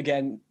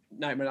 again,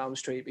 Nightmare on Elm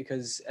Street,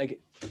 because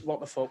what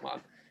the fuck,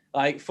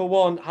 man? For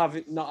one,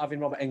 not having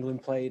Robert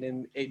Englund played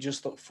him, it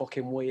just looked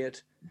fucking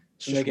weird.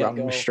 Just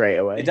wrong straight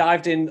away. They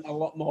dived in a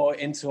lot more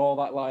into all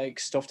that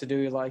stuff to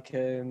do with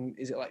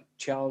is it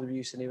child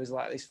abuse, and he was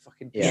this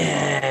fucking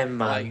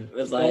man. It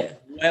was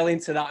well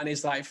into that, and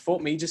he's fuck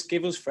me, just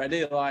give us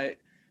Freddy,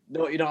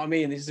 no, you know what I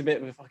mean? This is a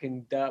bit of a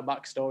fucking dark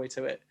backstory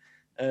to it.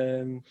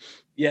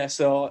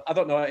 So I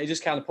don't know, it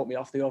just kind of put me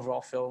off. The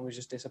overall film was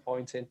just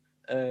disappointing.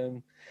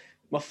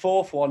 My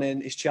fourth one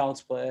in is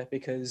Child's Play,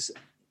 because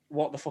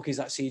what the fuck is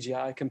that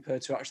CGI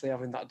compared to actually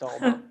having that doll,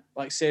 man?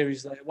 Like,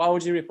 seriously, why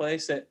would you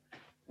replace it?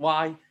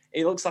 Why?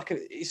 It looks like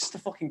it's just a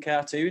fucking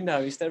cartoon now.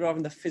 Instead of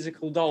having the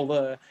physical doll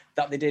there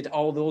that they did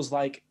all those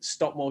like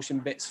stop motion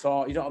bits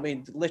for, you know what I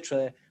mean?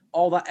 Literally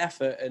all that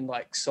effort and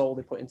like soul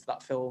they put into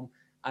that film.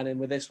 And then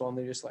with this one,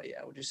 they're just like, yeah,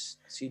 we'll just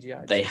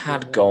CGI. They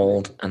had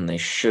gold and they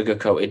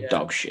sugar-coated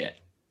dog shit.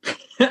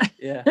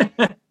 Yeah.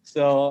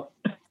 So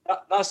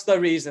that's the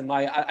reason.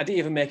 Like, I didn't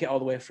even make it all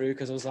the way through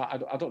because I was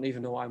like, I don't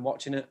even know why I'm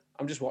watching it.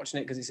 I'm just watching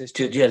it because it says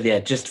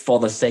just for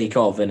the sake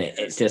of, and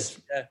it's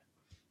just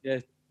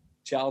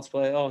Child's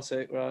Play. Oh,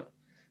 sick, right?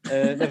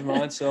 Never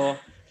mind. So,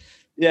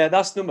 yeah,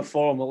 that's number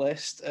 4 on the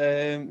list.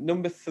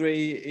 Number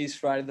 3 is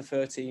Friday the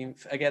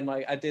 13th. Again,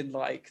 like I did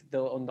like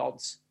the little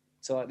nods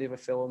to like the other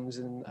films,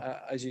 and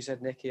as you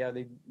said, Nikki, I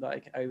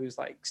was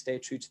like stay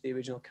true to the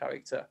original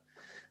character.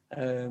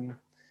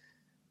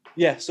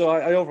 Yeah, so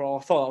I overall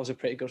thought that was a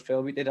pretty good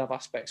film. It did have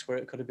aspects where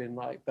it could have been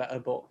like better,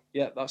 but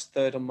yeah, that's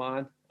third on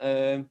mine.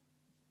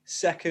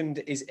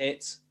 Second is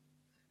It,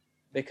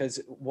 because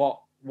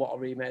what a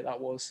remake that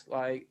was.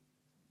 Like,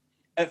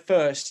 at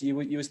first you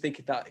was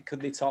thinking that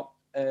could they top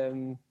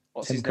Tim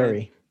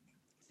Curry.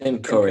 Tim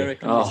Curry,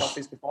 could they top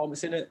his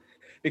performance in it?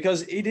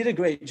 Because he did a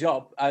great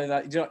job.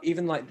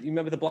 Even like you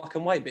remember the black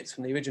and white bits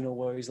from the original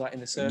where he's like in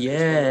the circus,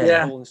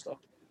 and stuff.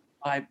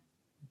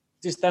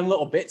 Just them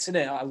little bits in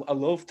it, I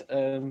loved.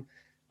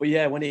 But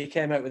yeah, when he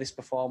came out with this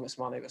performance,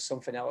 man, it was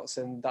something else.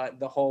 And that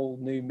the whole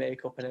new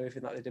makeup and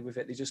everything that they did with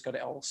it, they just got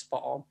it all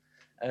spot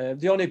on.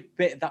 The only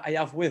bit that I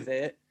have with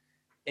it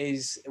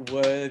is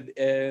where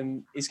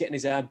he's getting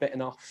his hair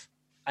bitten off,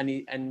 and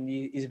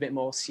he's a bit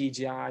more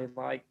CGI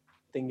like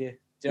thingy.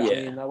 Do you know what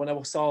I mean? Like, when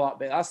I saw that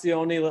bit, that's the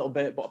only little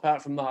bit. But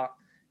apart from that,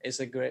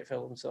 it's a great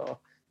film. So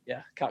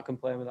yeah, can't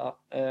complain with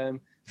that.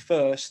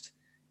 First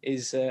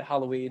is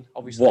Halloween,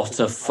 obviously. What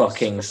a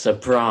fucking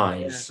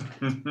surprise!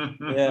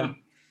 Yeah.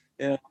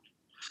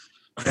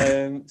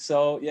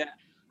 So yeah,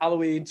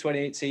 Halloween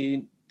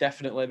 2018,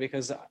 definitely,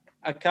 because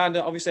I kind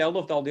of obviously I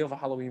loved all the other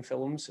Halloween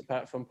films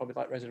apart from probably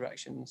like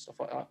Resurrection and stuff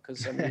like that.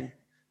 Because I mean,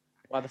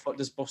 why the fuck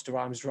does Busta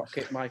Rhymes drop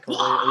kick Michael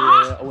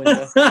a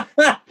window?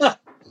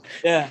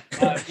 Yeah,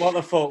 what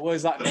the fuck?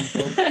 Where's that come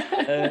from?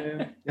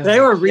 They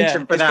were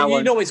reaching for that one.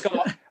 You know it's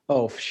got.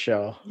 Oh, for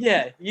sure.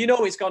 Yeah, you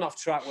know it's gone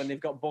off track when they've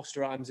got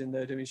Busta Rhymes in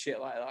there doing shit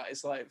like that.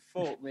 It's like,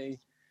 fuck me.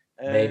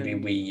 Maybe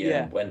we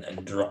went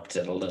and dropped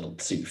it a little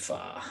too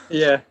far.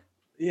 Yeah.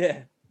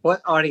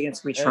 What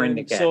audience we trying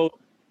to get? So,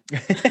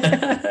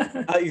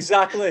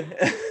 exactly.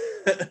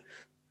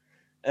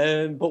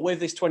 But with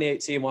this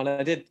 2018 one,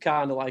 I did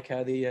kind of like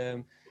how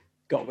they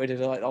got rid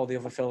of like all the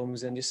other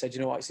films and just said,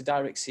 you know what, it's a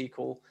direct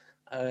sequel,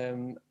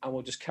 and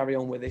we'll just carry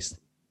on with this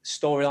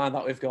storyline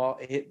that we've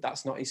got.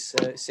 That's not his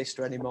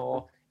sister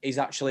anymore. He's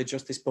actually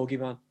just this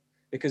boogeyman,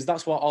 because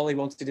that's what all he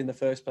wanted in the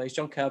first place.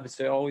 John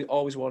Carpenter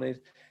always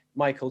wanted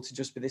Michael to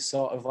just be this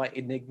sort of like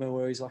enigma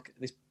where he's like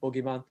this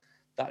boogeyman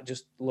that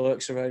just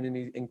lurks around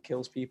and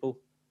kills people.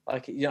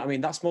 Like, you know what I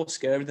mean? That's more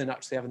scary than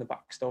actually having the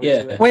backstory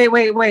to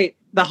it. Wait.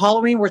 The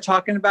Halloween we're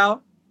talking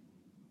about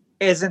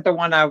isn't the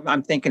one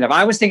I'm thinking of.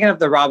 I was thinking of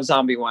the Rob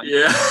Zombie one.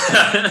 Yeah.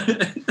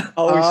 Shit. That's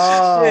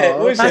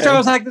why I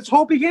was like, this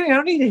whole beginning, I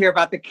don't need to hear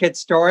about the kid's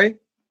story.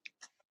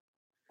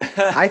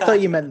 I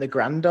thought you meant the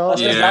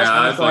granddaughter. Yeah,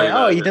 I was like,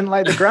 oh, you didn't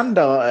like the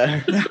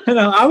granddaughter.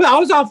 No, I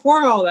was all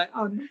for all that.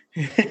 Oh.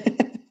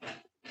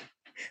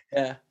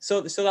 Yeah.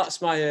 So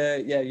that's my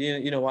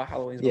you know what,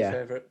 Halloween's my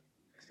favorite.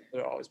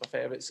 They're always my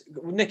favorites.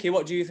 Nikki,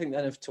 what do you think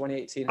then of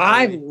 2018?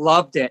 I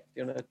loved it.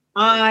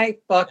 I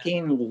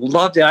fucking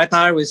loved it. I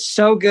thought it was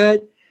so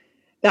good.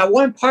 That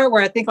one part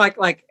where I think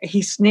like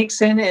he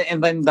sneaks in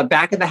and then the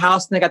back of the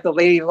house and they got the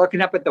lady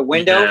looking up at the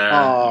window.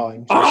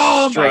 Yeah.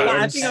 Oh my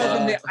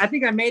God. I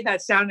think I made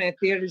that sound in the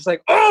theater, just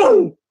like,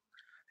 oh!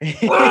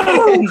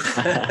 I'm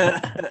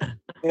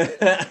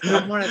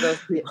one of those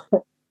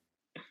people.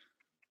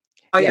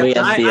 Oh yeah,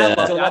 I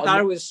thought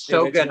it was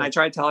so good. And I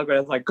tried to tell her, I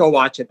was like, go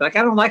watch it. Like,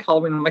 I don't like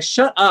Halloween. I'm like,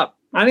 shut up.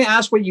 I didn't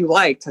ask what you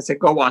liked. I said,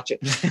 go watch it.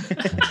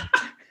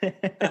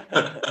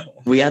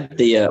 We had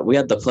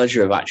the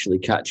pleasure of actually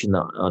catching that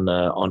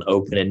on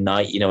opening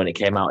night. You know, when it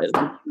came out, it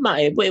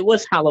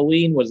was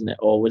Halloween, wasn't it,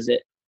 or was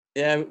it?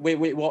 Yeah, we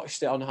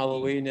watched it on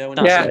Halloween. Yeah,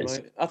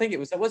 I think it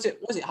was. Was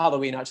it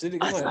Halloween actually?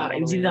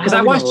 Because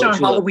I watched it on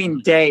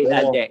Halloween day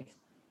that day.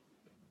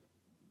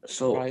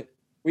 So right.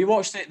 We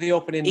watched it the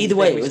opening. Either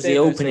way, it was the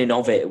opening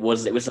of it. It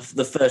was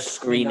the first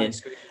screening,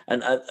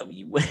 and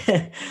you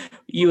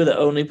were the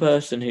only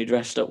person who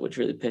dressed up, which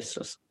really pissed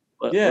us.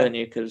 Weren't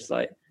you? Because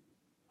like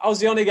I was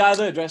the only guy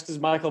there dressed as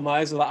Michael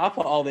Myers. Like, I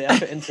put all the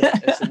effort into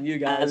it, and you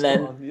guys.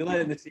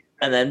 And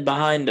then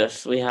behind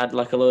us, we had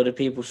like a load of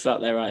people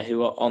sat there, right, who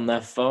were on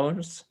their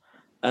phones,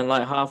 and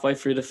like halfway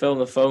through the film,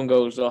 the phone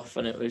goes off,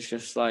 and it was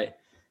just like,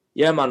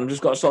 "Yeah, man, I've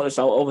just got to sort this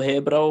out over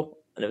here, bro."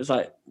 And it was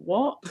like,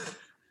 "What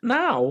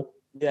now?"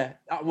 Yeah,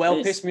 that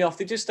pissed me off.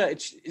 They just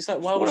started. It's like,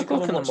 why would you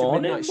come and watch a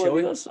midnight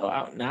showing?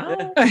 Out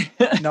now.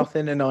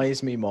 Nothing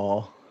annoys me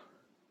more.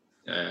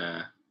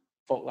 Yeah.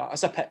 fuck that.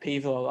 That's a pet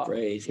peeve though. That.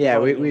 Crazy. Yeah,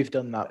 we've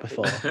done that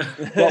before.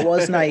 What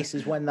was nice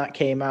is when that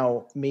came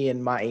out, me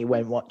and Matty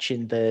went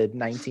watching the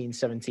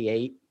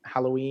 1978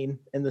 Halloween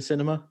in the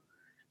cinema.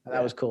 And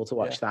that was cool to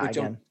watch that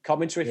again.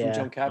 Commentary from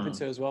John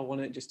Carpenter as well,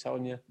 wasn't it? Just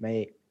telling you,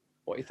 mate,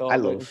 what you thought. I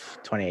love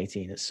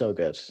 2018. It's so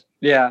good.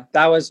 Yeah,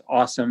 that was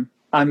awesome.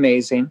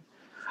 Amazing.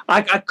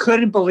 I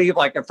couldn't believe,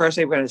 like, at first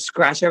they were going to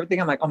scratch everything.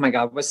 I'm like, oh my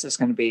God, what's this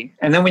going to be?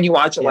 And then when you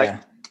watch it,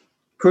 like,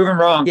 proven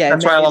wrong. Yeah,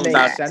 that's what I love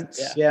about sense.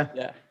 it.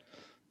 Yeah.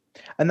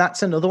 And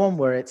that's another one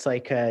where it's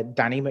like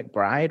Danny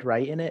McBride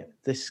writing it.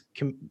 This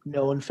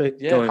known for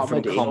going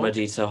comedy, from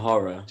comedy to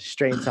horror,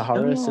 straight into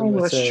horror.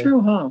 Oh, that's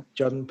true, huh?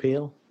 Jordan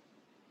Peele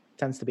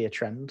tends to be a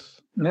trend.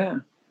 Yeah.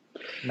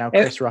 Now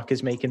Chris Rock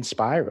is making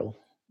Spiral.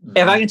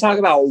 If I can talk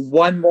about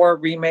one more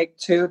remake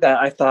too that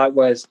I thought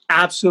was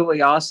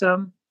absolutely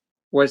awesome,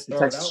 was the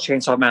Texas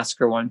Chainsaw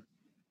Massacre one.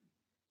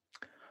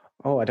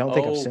 Oh, I don't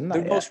think I've seen that the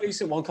yet. most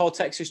recent one called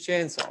Texas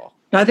Chainsaw.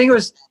 No, I think it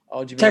was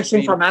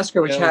Texas Chainsaw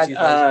Massacre, which had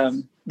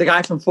the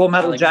guy from Full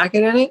Metal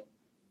Jacket in it.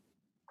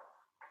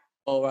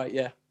 Oh, right,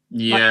 yeah.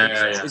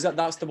 Yeah.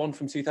 That's the one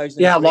from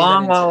 2000? Yeah,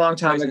 long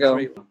time ago.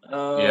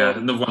 Yeah,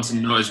 another one to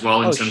note as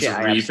well in terms of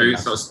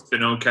reboots that's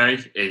been okay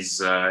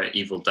is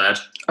Evil Dead.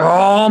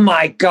 Oh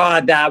my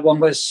God, that one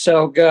was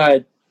so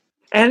good.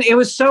 And it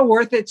was so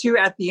worth it too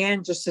at the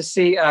end just to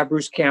see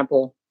Bruce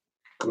Campbell.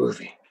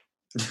 Groovy.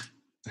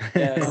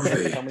 Yeah,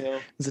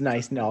 it's a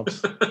nice nod.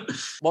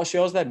 What's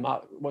yours then,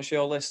 Matt? What's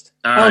your list?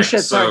 All right,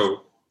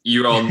 so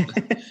you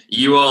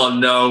all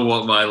know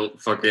what my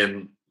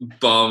fucking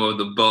bottom of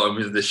the bottom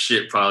of the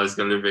shit pile is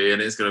going to be,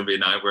 and it's going to be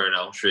Nightmare on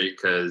Elm Street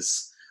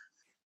because,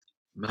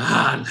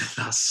 man,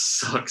 that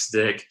sucks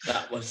dick.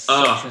 That was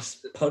such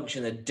a punch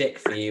in the dick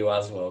for you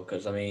as well,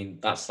 because I mean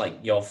that's like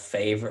your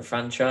favorite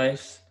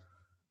franchise.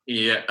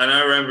 Yeah, and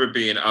I remember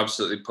being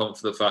absolutely pumped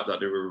for the fact that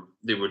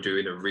they were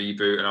doing a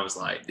reboot, and I was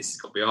like, "This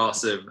is gonna be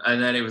awesome."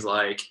 And then it was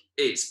like,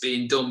 "It's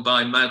being done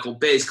by Michael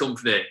Bay's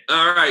company."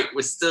 All right,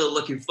 we're still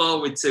looking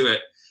forward to it.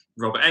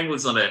 Robert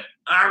Englund's on it.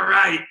 All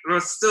right, we're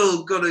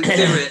still gonna do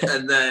it.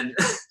 And then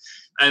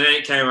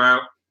it came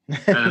out, and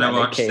then I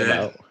watched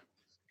it.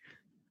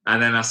 And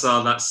then I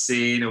saw that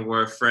scene of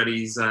where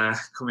Freddy's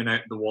coming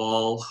out the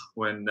wall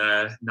when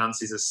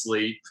Nancy's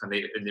asleep. And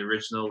in the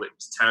original, it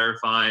was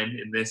terrifying.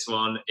 In this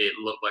one, it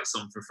looked like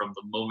something from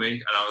The Mummy.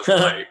 And I was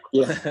like,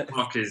 what the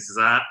fuck is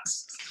that?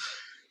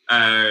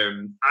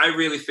 I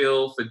really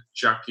feel for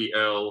Jackie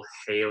Earle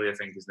Haley, I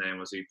think his name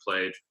was, who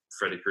played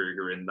Freddy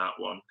Krueger in that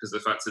one. Because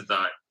the fact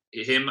that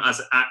him as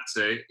an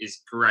actor is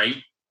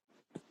great.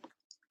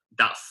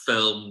 That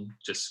film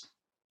just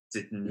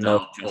did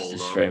not hold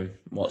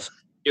up.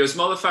 It was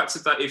more the fact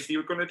that if you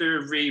were going to do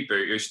a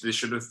reboot, they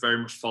should have very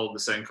much followed the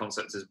same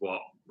concept as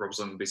what Rob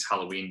Zombie's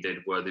Halloween did,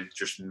 where they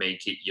just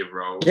make it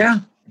your own. Yeah.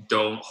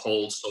 Don't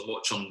hold so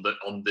much on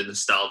the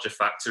nostalgia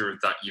factor of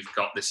that you've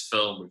got this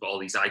film with all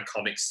these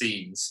iconic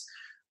scenes,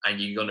 and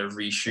you're going to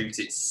reshoot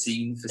it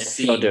scene for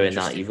scene. If you're doing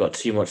that, you've got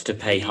too much to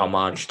pay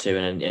homage to,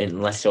 and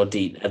unless you're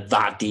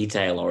that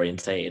detail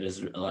orientated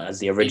as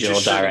the original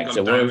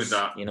director was,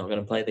 you're not going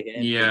to play the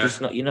game. Yeah.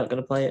 You're not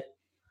going to play it.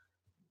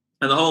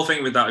 And the whole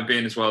thing with that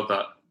being as well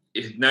that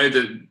now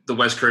that the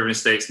West Craven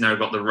Estate's now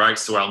got the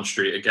rights to Elm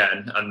Street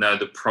again, and now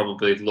they're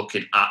probably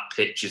looking at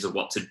pitches of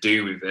what to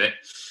do with it,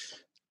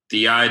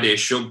 the idea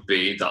should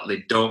be that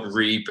they don't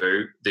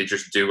reboot, they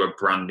just do a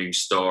brand new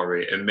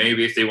story. And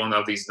maybe if they want to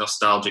have these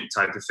nostalgic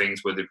type of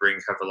things where they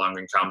bring Heather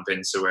Langenkamp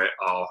into it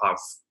or have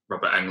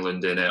Robert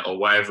Englund in it or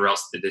whatever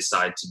else they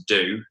decide to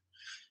do,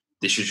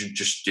 they should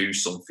just do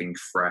something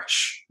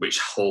fresh, which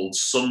holds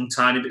some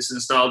tiny bits of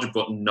nostalgia,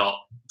 but not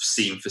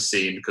scene for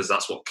scene, because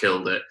that's what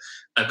killed it.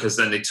 Because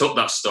then they took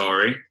that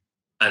story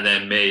and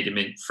then made him,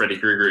 Freddy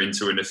Krueger,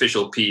 into an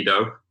official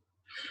pedo,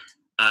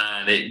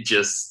 and it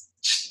just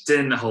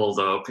didn't hold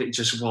up. It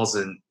just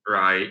wasn't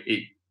right.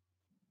 It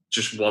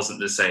just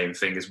wasn't the same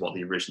thing as what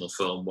the original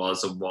film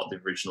was and what the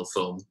original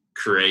film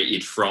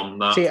created from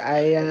that. See,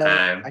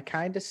 I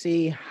kind of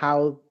see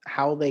how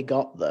they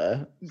got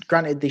there.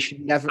 Granted, they should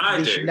never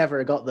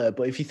have got there.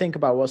 But if you think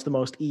about what's the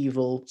most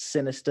evil,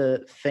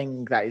 sinister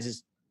thing that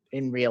is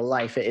in real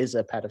life, it is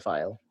a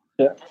pedophile.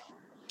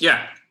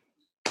 Yeah,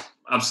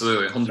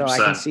 absolutely, 100%. So I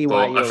can see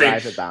why you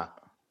arrive at that.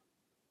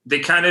 They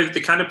kind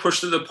of pushed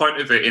to the point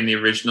of it in the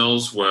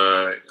originals,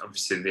 where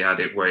obviously they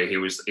had it where he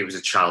was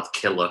a child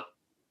killer.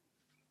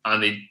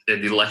 And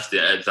they left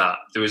it at that.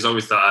 There was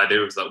always that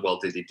idea of that, well,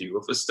 did he do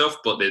other stuff?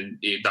 But then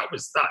that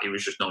was that. He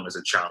was just known as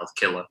a child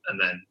killer.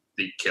 And then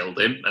they killed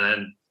him. And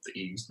then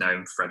he's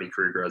now Freddy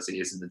Krueger as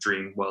he is in the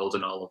dream world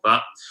and all of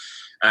that.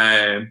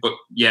 But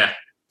yeah,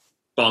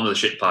 bottom of the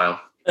shit pile.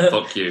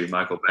 Fuck you,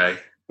 Michael Bay.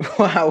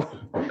 Wow.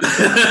 All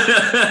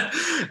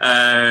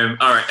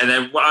right. And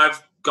then what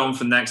I've gone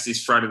for next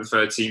is Friday the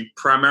 13th,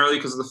 primarily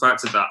because of the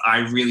fact that I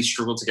really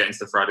struggled to get into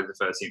the Friday the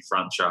 13th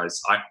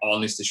franchise. I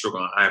honestly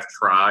struggle. I have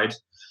tried.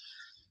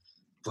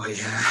 But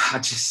yeah,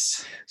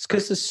 it's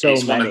because there's so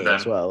many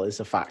as well is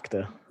a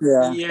factor.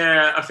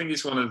 Yeah, I think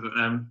it's one of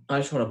them. I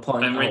just want to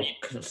point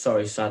out,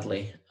 sorry,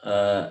 sadly,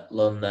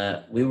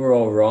 Lon, we were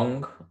all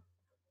wrong.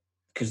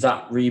 because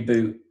that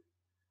reboot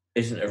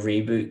isn't a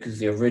reboot because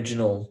the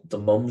original, the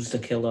mum's the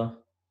killer.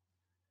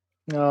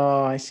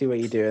 Oh, I see what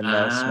you're doing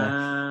there,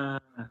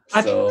 Smith.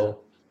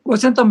 So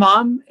wasn't the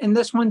mom in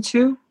this one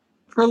too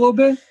for a little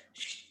bit?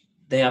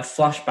 they have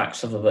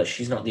flashbacks of her, but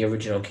she's not the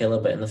original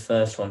killer. But in the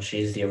first one,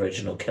 she's the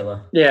original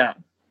killer. Yeah,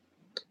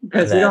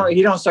 because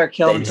you don't start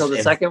killing until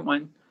the second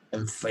one.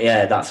 And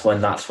that's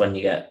when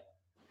you get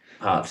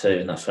part 2,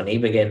 and that's when he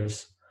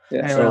begins.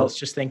 Yeah. Anyone else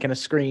just thinking of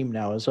Scream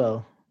now as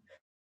well?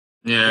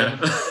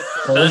 Yeah.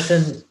 So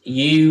listen,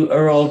 you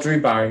are all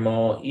Drew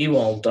Barrymore. You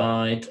all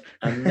died,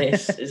 and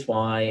this is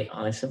why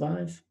I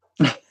survive.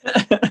 I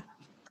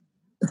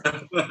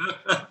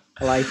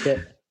like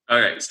it.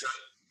 Okay, so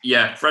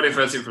yeah, Friday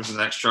 13th was the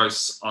next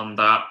choice on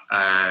that.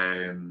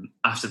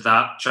 After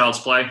that, Child's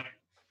Play,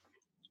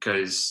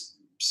 because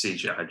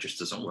CGI just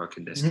doesn't work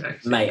in this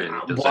case. Mate,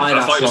 really why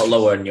that's not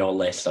lower on your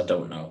list, I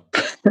don't know.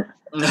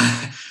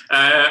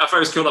 I thought it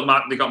was cool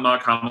that they got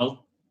Mark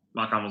Hamill.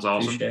 Mark Hamill's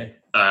awesome.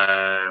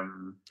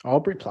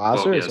 Aubrey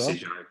Plaza as well.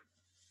 CGI.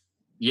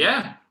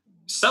 Yeah,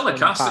 stellar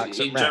cast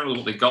in general.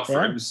 What they got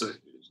for him. So,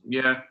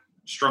 yeah,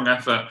 strong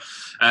effort.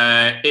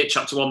 It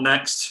Chapter 1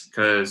 next,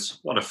 because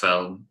what a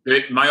film.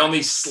 My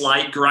only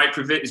slight gripe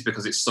with it is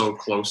because it's so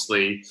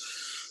closely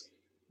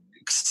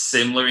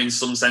similar in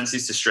some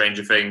senses to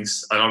Stranger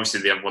Things, and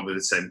obviously they have one of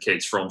the same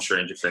kids from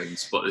Stranger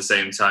Things, but at the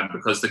same time,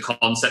 because the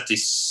concept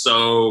is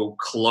so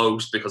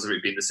close because of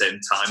it being the same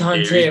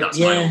time period, that's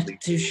my only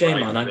touche,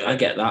 man. I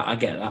get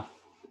that.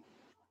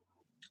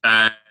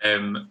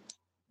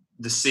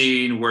 The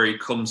scene where he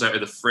comes out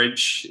of the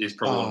fridge is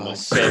probably one of my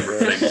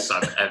favourite things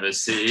I've ever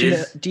seen.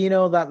 Do you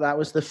know that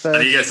was the first?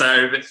 And he gets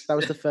out of it. That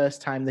was the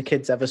first time the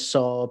kids ever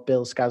saw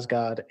Bill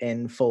Skarsgård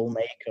in full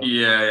makeup.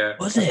 Yeah.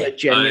 Was it? A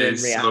genuine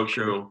So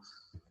reaction. cool.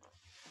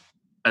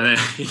 And then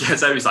he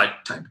gets out. He's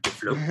like, "Time to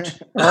float."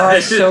 Oh,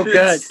 it's so good.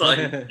 It's like,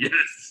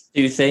 yes.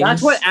 Two things.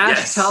 That's what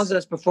Ash tells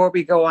us before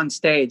we go on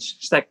stage.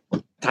 She's like,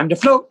 "Time to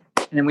float,"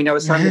 and then we know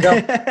it's time to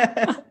go.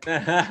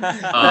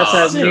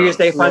 That's a New Year's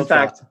Day fun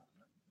fact.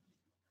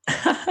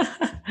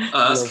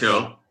 That's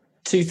cool.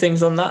 Two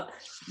things on that.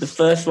 The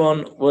first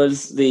one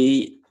was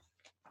the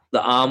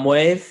arm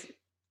wave.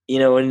 You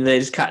know, when they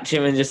just catch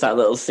him and just that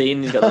little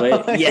scene, he's got the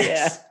wave.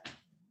 Yes.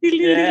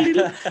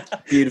 Yeah.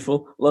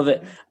 Beautiful. Love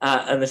it.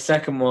 And the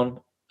second one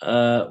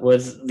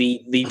was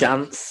the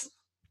dance.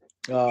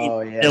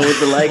 Oh, yeah. With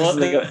the legs.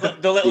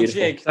 The little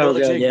jig. The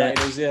little jig that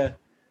is, yeah.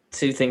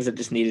 Two things that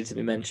just needed to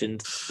be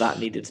mentioned. That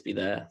needed to be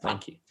there.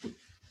 Thank you.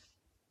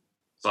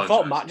 I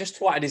thought Matt just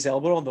twatted his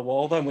elbow on the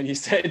wall then when you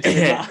started doing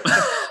that.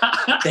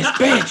 This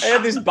bitch! I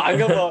had this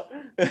banger.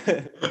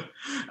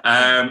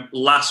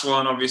 Last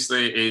one,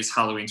 obviously, is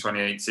Halloween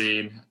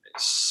 2018.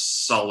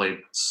 Solid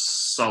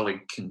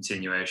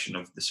continuation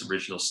of this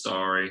original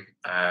story.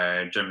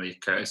 Generally,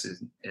 Curtis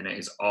in it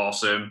is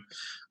awesome.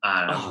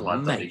 And I'm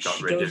glad that they got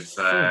rid of...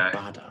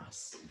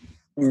 badass.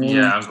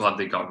 Yeah, I'm glad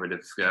they got rid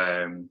of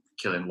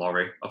killing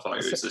Laurie. I thought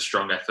it was a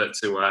strong effort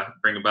to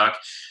bring her back.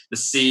 The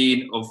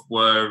scene of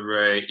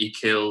where he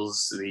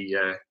kills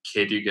the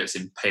kid who gets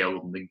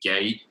impaled on the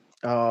gate.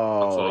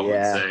 Oh,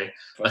 yeah.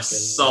 A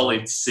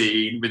solid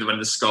scene with when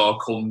the score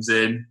comes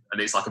in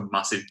and it's like a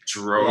massive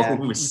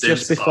drone. With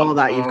just before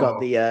that, you've got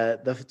the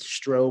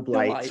strobe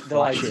lights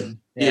flashing.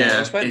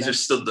 Yeah, he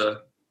just stood there.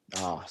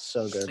 Oh,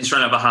 so good. He's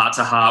trying to have a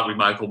heart-to-heart with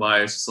Michael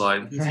Myers. It's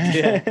like,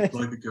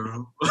 like a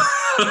girl.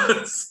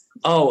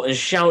 Oh, and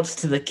shouts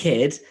to the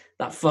kid,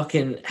 that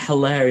fucking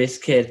hilarious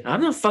kid. I'm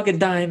not fucking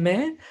dying,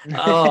 man.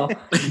 Oh,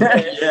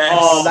 yes.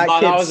 Oh, that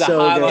man, kid's that was so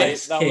a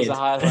highlight. good. That was a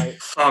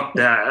highlight. Fuck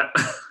that.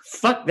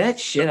 Fuck that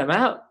shit. I'm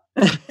out.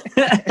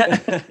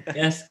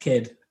 Yes,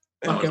 kid.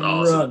 Fucking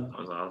run. That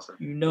was awesome.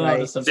 You know how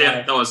to survive.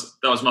 Yeah, that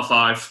was my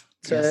 5.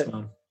 Yes,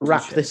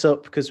 wrap this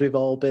up because we've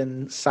all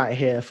been sat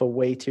here for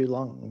way too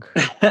long.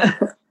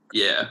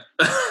 Yeah.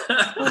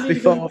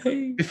 Before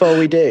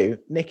we do,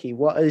 Nikki,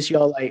 what is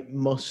your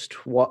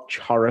must-watch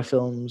horror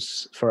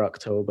films for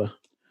October?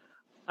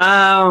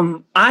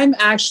 I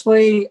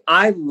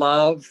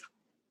love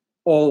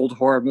old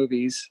horror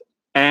movies,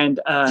 and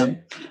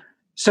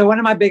so one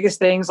of my biggest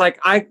things,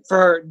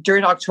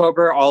 during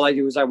October, all I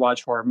do is I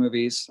watch horror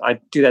movies. I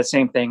do that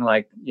same thing,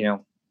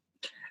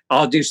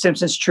 I'll do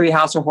Simpsons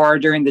Treehouse of Horror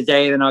during the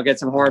day, then I'll get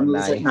some horror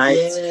movies at night.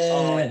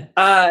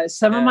 Yeah.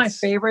 Some of my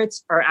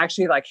favorites are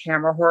actually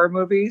Hammer horror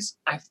movies.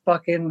 I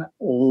fucking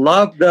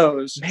love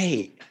those.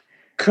 Mate,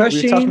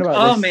 Cushing. we were talking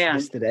about man.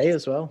 this today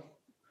as well.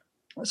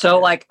 So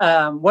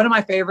one of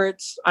my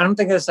favorites, I don't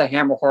think this is a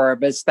Hammer horror,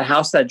 but it's The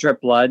House That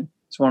Dripped Blood.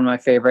 It's one of my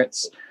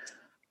favorites.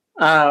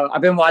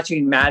 I've been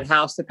watching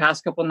Madhouse the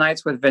past couple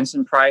nights with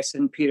Vincent Price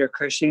and Peter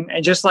Cushing,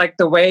 and just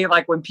the way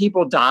when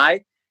people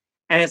die,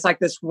 and it's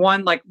this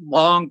one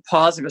long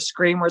pause of a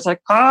scream where it's ah.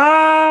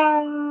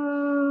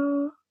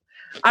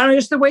 I don't know,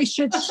 just the way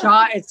shit's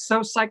shot. It's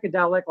so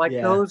psychedelic.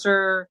 Those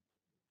are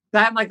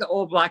that and the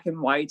old black and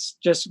whites.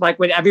 Just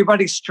when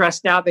everybody's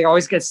stressed out, they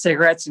always get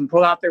cigarettes and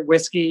pull out their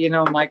whiskey.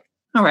 I'm like,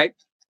 all right,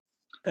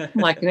 I'm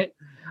liking it.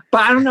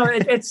 But I don't know.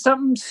 It's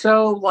something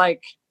so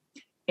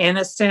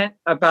innocent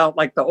about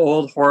like the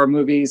old horror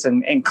movies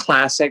and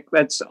classic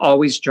that's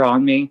always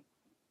drawn me.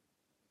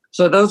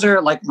 So those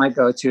are like my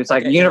go-to. It's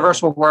like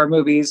Universal horror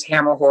movies,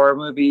 Hammer horror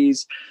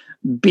movies,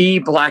 B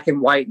black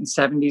and white and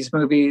 70s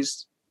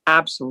movies.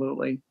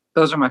 Absolutely.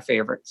 Those are my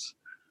favorites.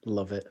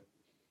 Love it.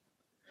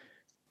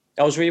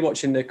 I was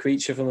rewatching The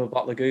Creature from the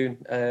Black Lagoon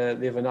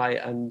the other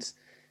night, and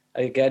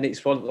again,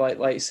 it's one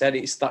like you said,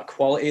 it's that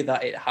quality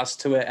that it has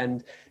to it,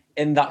 and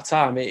in that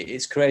time,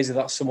 it's crazy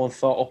that someone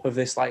thought up of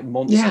this like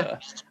monster,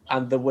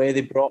 and the way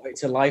they brought it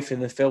to life in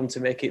the film to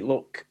make it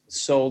look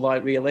so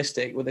like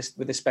realistic with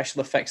the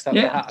special effects that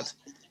they had.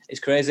 It's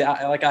crazy.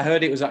 I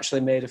heard it was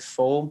actually made of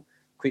foam.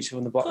 Creature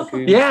from the Black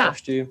Lagoon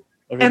costume.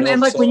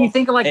 And like when you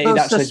think of like those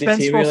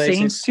suspenseful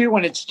scenes too,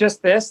 when it's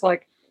just this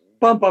like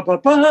bum bum bum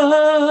bum. The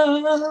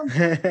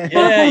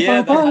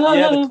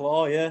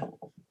claw,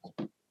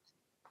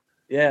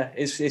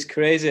 it's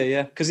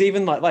crazy, because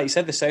even like you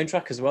said, the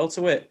soundtrack as well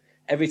to it.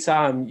 Every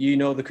time you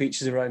know the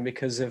creature's around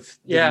because of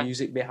the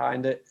music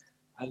behind it,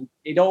 and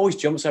it always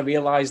jumps. I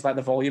realised like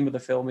the volume of the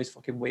film is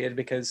fucking weird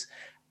because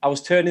I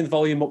was turning the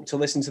volume up to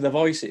listen to the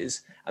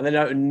voices, and then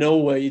out of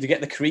nowhere you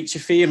get the creature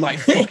theme like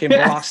fucking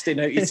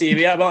blasting out your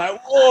TV. I'm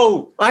like,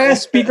 whoa! I have a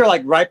speaker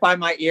like right by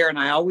my ear, and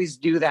I always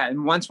do that.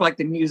 And once like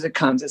the music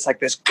comes, it's like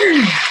this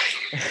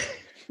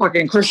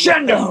fucking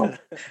crescendo.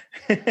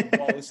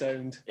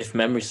 Sound. If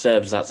memory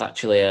serves, that's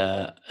actually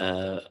a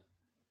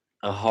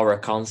horror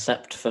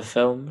concept for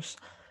films.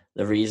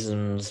 The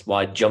reasons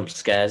why jump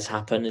scares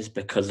happen is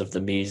because of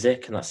the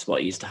music, and that's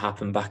what used to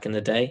happen back in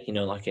the day,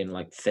 like in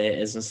like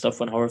theaters and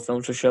stuff when horror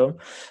films were shown.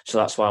 So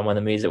that's why when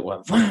the music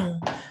went,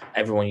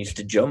 everyone used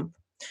to jump.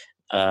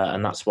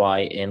 And that's why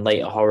in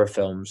later horror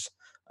films,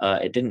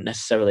 it didn't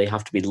necessarily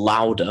have to be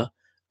louder,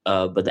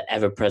 but the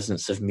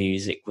ever-presence of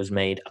music was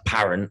made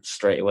apparent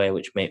straight away,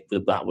 which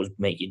would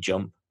make you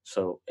jump.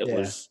 So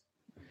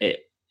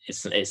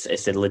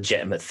it's a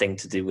legitimate thing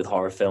to do with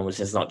horror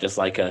films. It's not just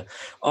like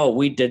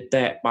we did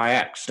that by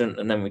accident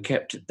and then we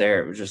kept it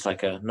there. It was just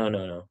like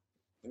no.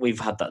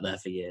 We've had that there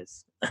for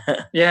years.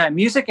 Yeah,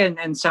 music and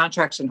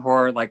soundtracks in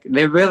horror, like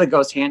they really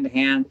goes hand to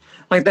hand.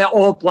 Like that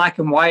old black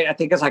and white, I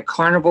think it's like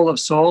Carnival of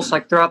Souls.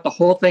 Like throughout the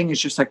whole thing is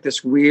just like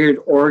this weird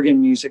organ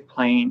music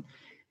playing.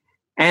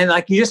 And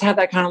like you just have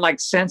that kind of like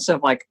sense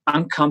of like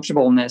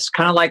uncomfortableness,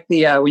 kind of like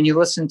the when you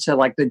listen to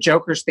like the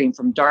Joker's theme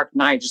from Dark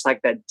Knight, just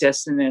like that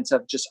dissonance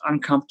of just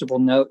uncomfortable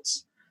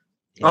notes.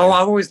 Yeah. Oh,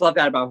 I've always loved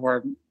that about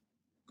horror,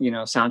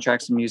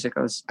 soundtracks and music.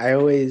 I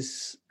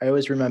always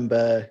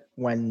remember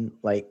when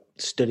like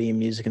studying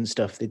music and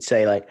stuff, they'd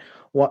say like,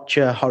 watch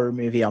a horror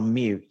movie on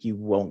mute, you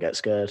won't get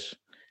scared.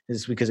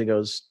 It's because it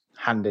goes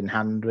hand in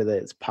hand with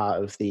it. It's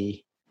part of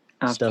the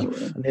stuff.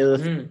 And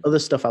the other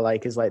stuff I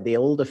like is like the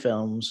older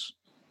films.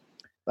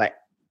 Like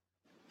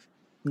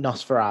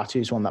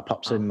Nosferatu is one that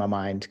pops in my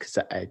mind because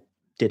I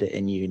did it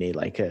in uni,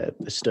 like a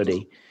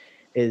study,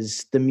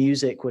 is the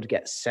music would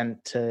get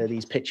sent to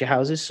these picture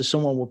houses. So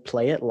someone would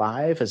play it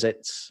live as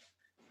it's,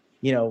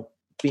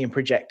 being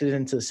projected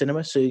into the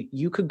cinema. So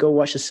you could go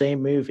watch the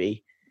same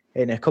movie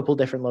in a couple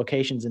different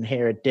locations and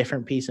hear a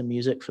different piece of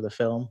music for the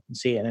film and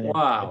see it in an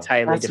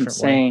entirely different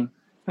way.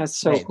 That's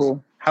so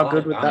cool. How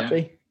good would that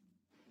be?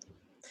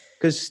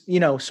 Because,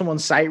 someone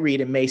sight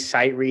reading may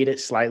sight read it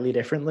slightly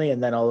differently,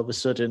 and then all of a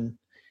sudden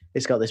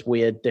it's got this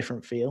weird,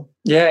 different feel.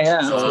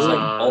 Yeah. So it's like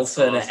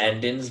alternate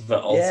endings,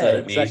 but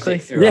alternate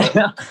music throughout.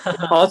 Yeah.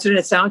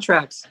 Alternate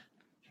soundtracks.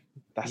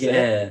 That's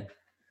it.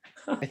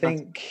 I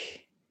think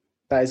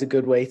that is a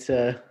good way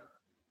to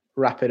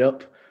wrap it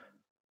up.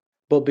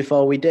 But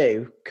before we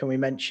do, can we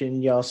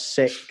mention your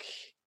sick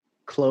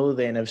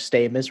clothing of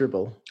Stay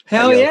Miserable?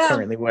 Hell that you're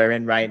currently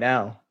wearing right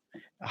now.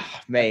 Oh,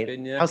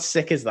 mate, how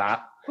sick is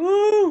that?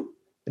 Woo!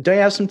 Do you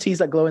have some teas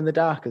that glow in the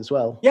dark as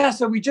well? Yeah,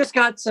 so we just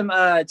got some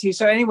teas.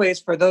 So anyways,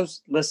 for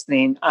those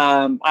listening,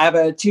 I have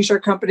a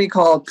t-shirt company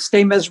called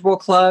Stay Miserable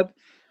Club.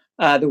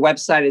 The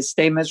website is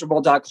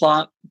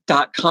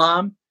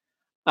staymiserable.com.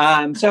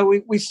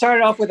 So we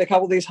started off with a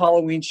couple of these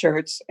Halloween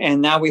shirts,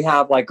 and now we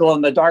have like glow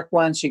in the dark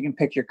ones, so you can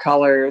pick your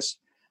colors.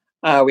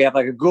 We have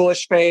like a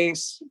ghoulish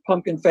face,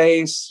 pumpkin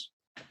face,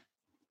 a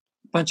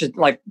bunch of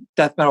like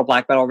death metal,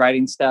 black metal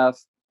writing stuff.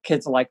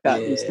 Kids like that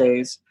these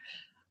days.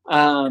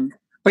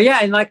 But yeah,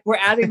 and like we're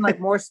adding like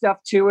more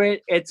stuff to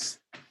it. It's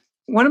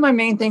one of my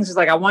main things is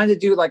like I wanted to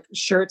do like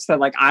shirts that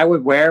like I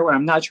would wear when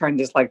I'm not trying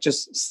to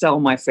just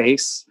sell my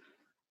face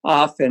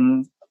off.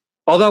 And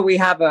although we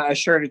have a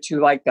shirt or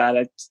two like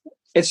that,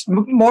 it's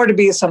more to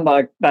be something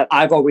like that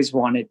I've always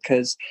wanted,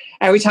 because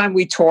every time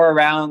we tour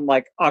around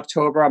like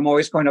October, I'm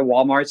always going to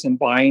Walmart's and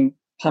buying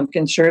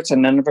pumpkin shirts,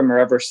 and none of them are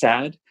ever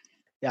sad.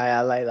 Yeah,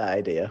 I like that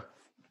idea.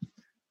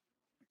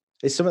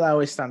 It's something that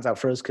always stands out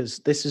for us, because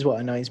this is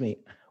what annoys me.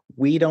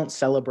 We don't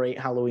celebrate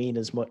Halloween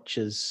as much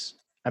as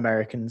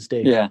Americans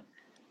do. Yeah.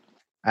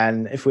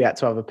 And if we had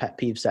to have a pet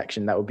peeve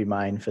section, that would be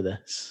mine for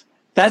this.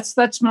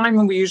 That's mine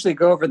when we usually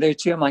go over there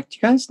too. I'm like, do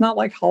you guys not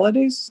like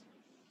holidays?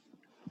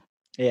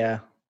 Yeah.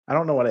 I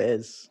don't know what it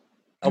is.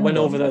 I went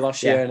over there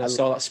last year and I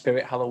saw that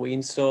Spirit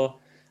Halloween store,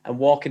 and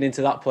walking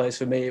into that place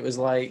for me, it was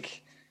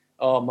like,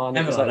 Oh man,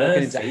 it was Heaven like on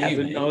looking earth into for you,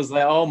 heaven. mate. I was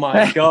like, oh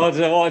my god,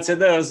 I wanted to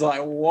know. I was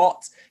like,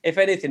 what? If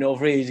anything,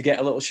 over here you get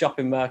a little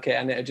shopping market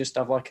and it'd just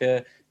have like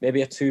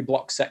maybe a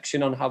 2-block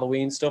section on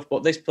Halloween stuff.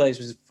 But this place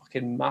was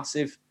fucking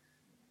massive.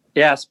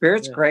 Yeah,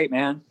 Spirit's great,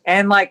 man.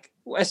 And like,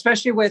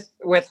 especially with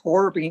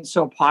horror being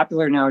so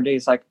popular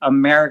nowadays, like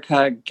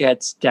America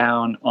gets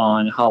down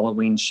on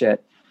Halloween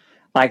shit.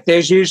 Like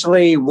there's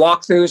usually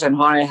walkthroughs and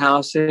haunted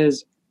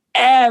houses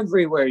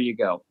everywhere you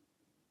go.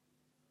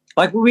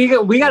 Like we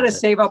got to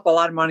save up a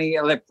lot of money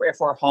if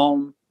we're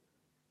home,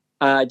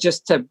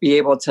 just to be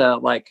able to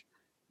like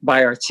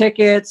buy our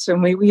tickets,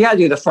 and we got to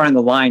do the front of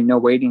the line, no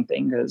waiting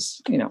thing,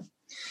 because you know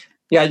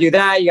you got to do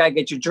that. You got to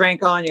get your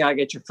drink on, you got to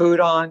get your food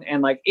on,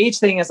 and like each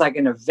thing is like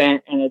an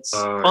event, and it's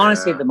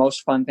honestly the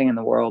most fun thing in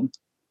the world.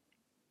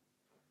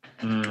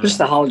 Just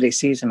the holiday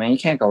season, man. You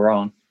can't go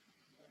wrong.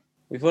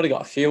 We've already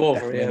got a few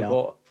over here,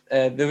 but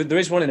there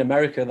is one in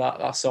America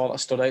that I saw that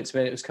stood out to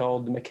me. It was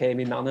called the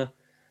McCamey Manor.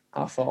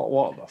 I thought,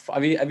 what?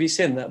 Have you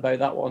seen that about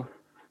that one?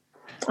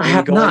 I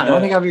have not. I don't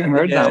think I've even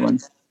heard that one.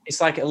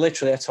 It's like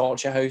literally a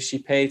torture house.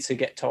 You pay to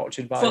get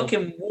tortured by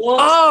Fucking what?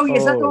 Oh,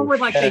 is that the one where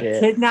like they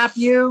kidnap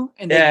you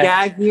and they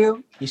gag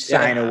you? You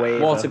sign away.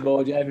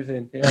 Waterboard you,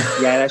 everything. Yeah.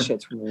 Yeah, that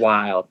shit's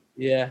wild.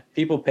 Yeah,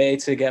 people pay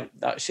to get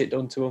that shit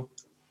done to them.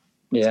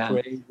 Yeah.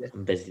 It's crazy.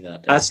 I'm busy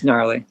that day. That's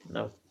gnarly.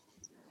 No.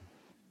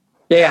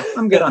 Yeah,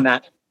 I'm good on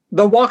that.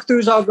 The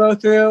walkthroughs I'll go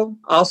through.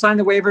 I'll sign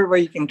the waiver where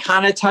you can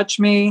kind of touch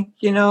me,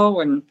 you know,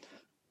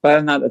 but other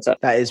than that, that's it.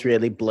 That is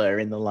really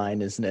blurring the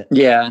line, isn't it?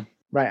 Yeah.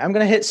 Right, I'm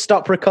going to hit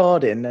stop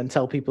recording and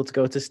tell people to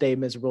go to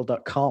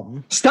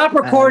staymiserable.com. Stop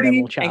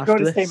recording we'll and go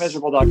to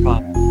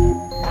staymiserable.com.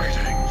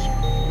 Greetings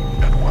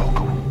and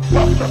welcome.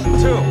 Welcome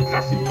to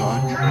Nothing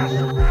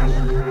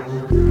Podcast.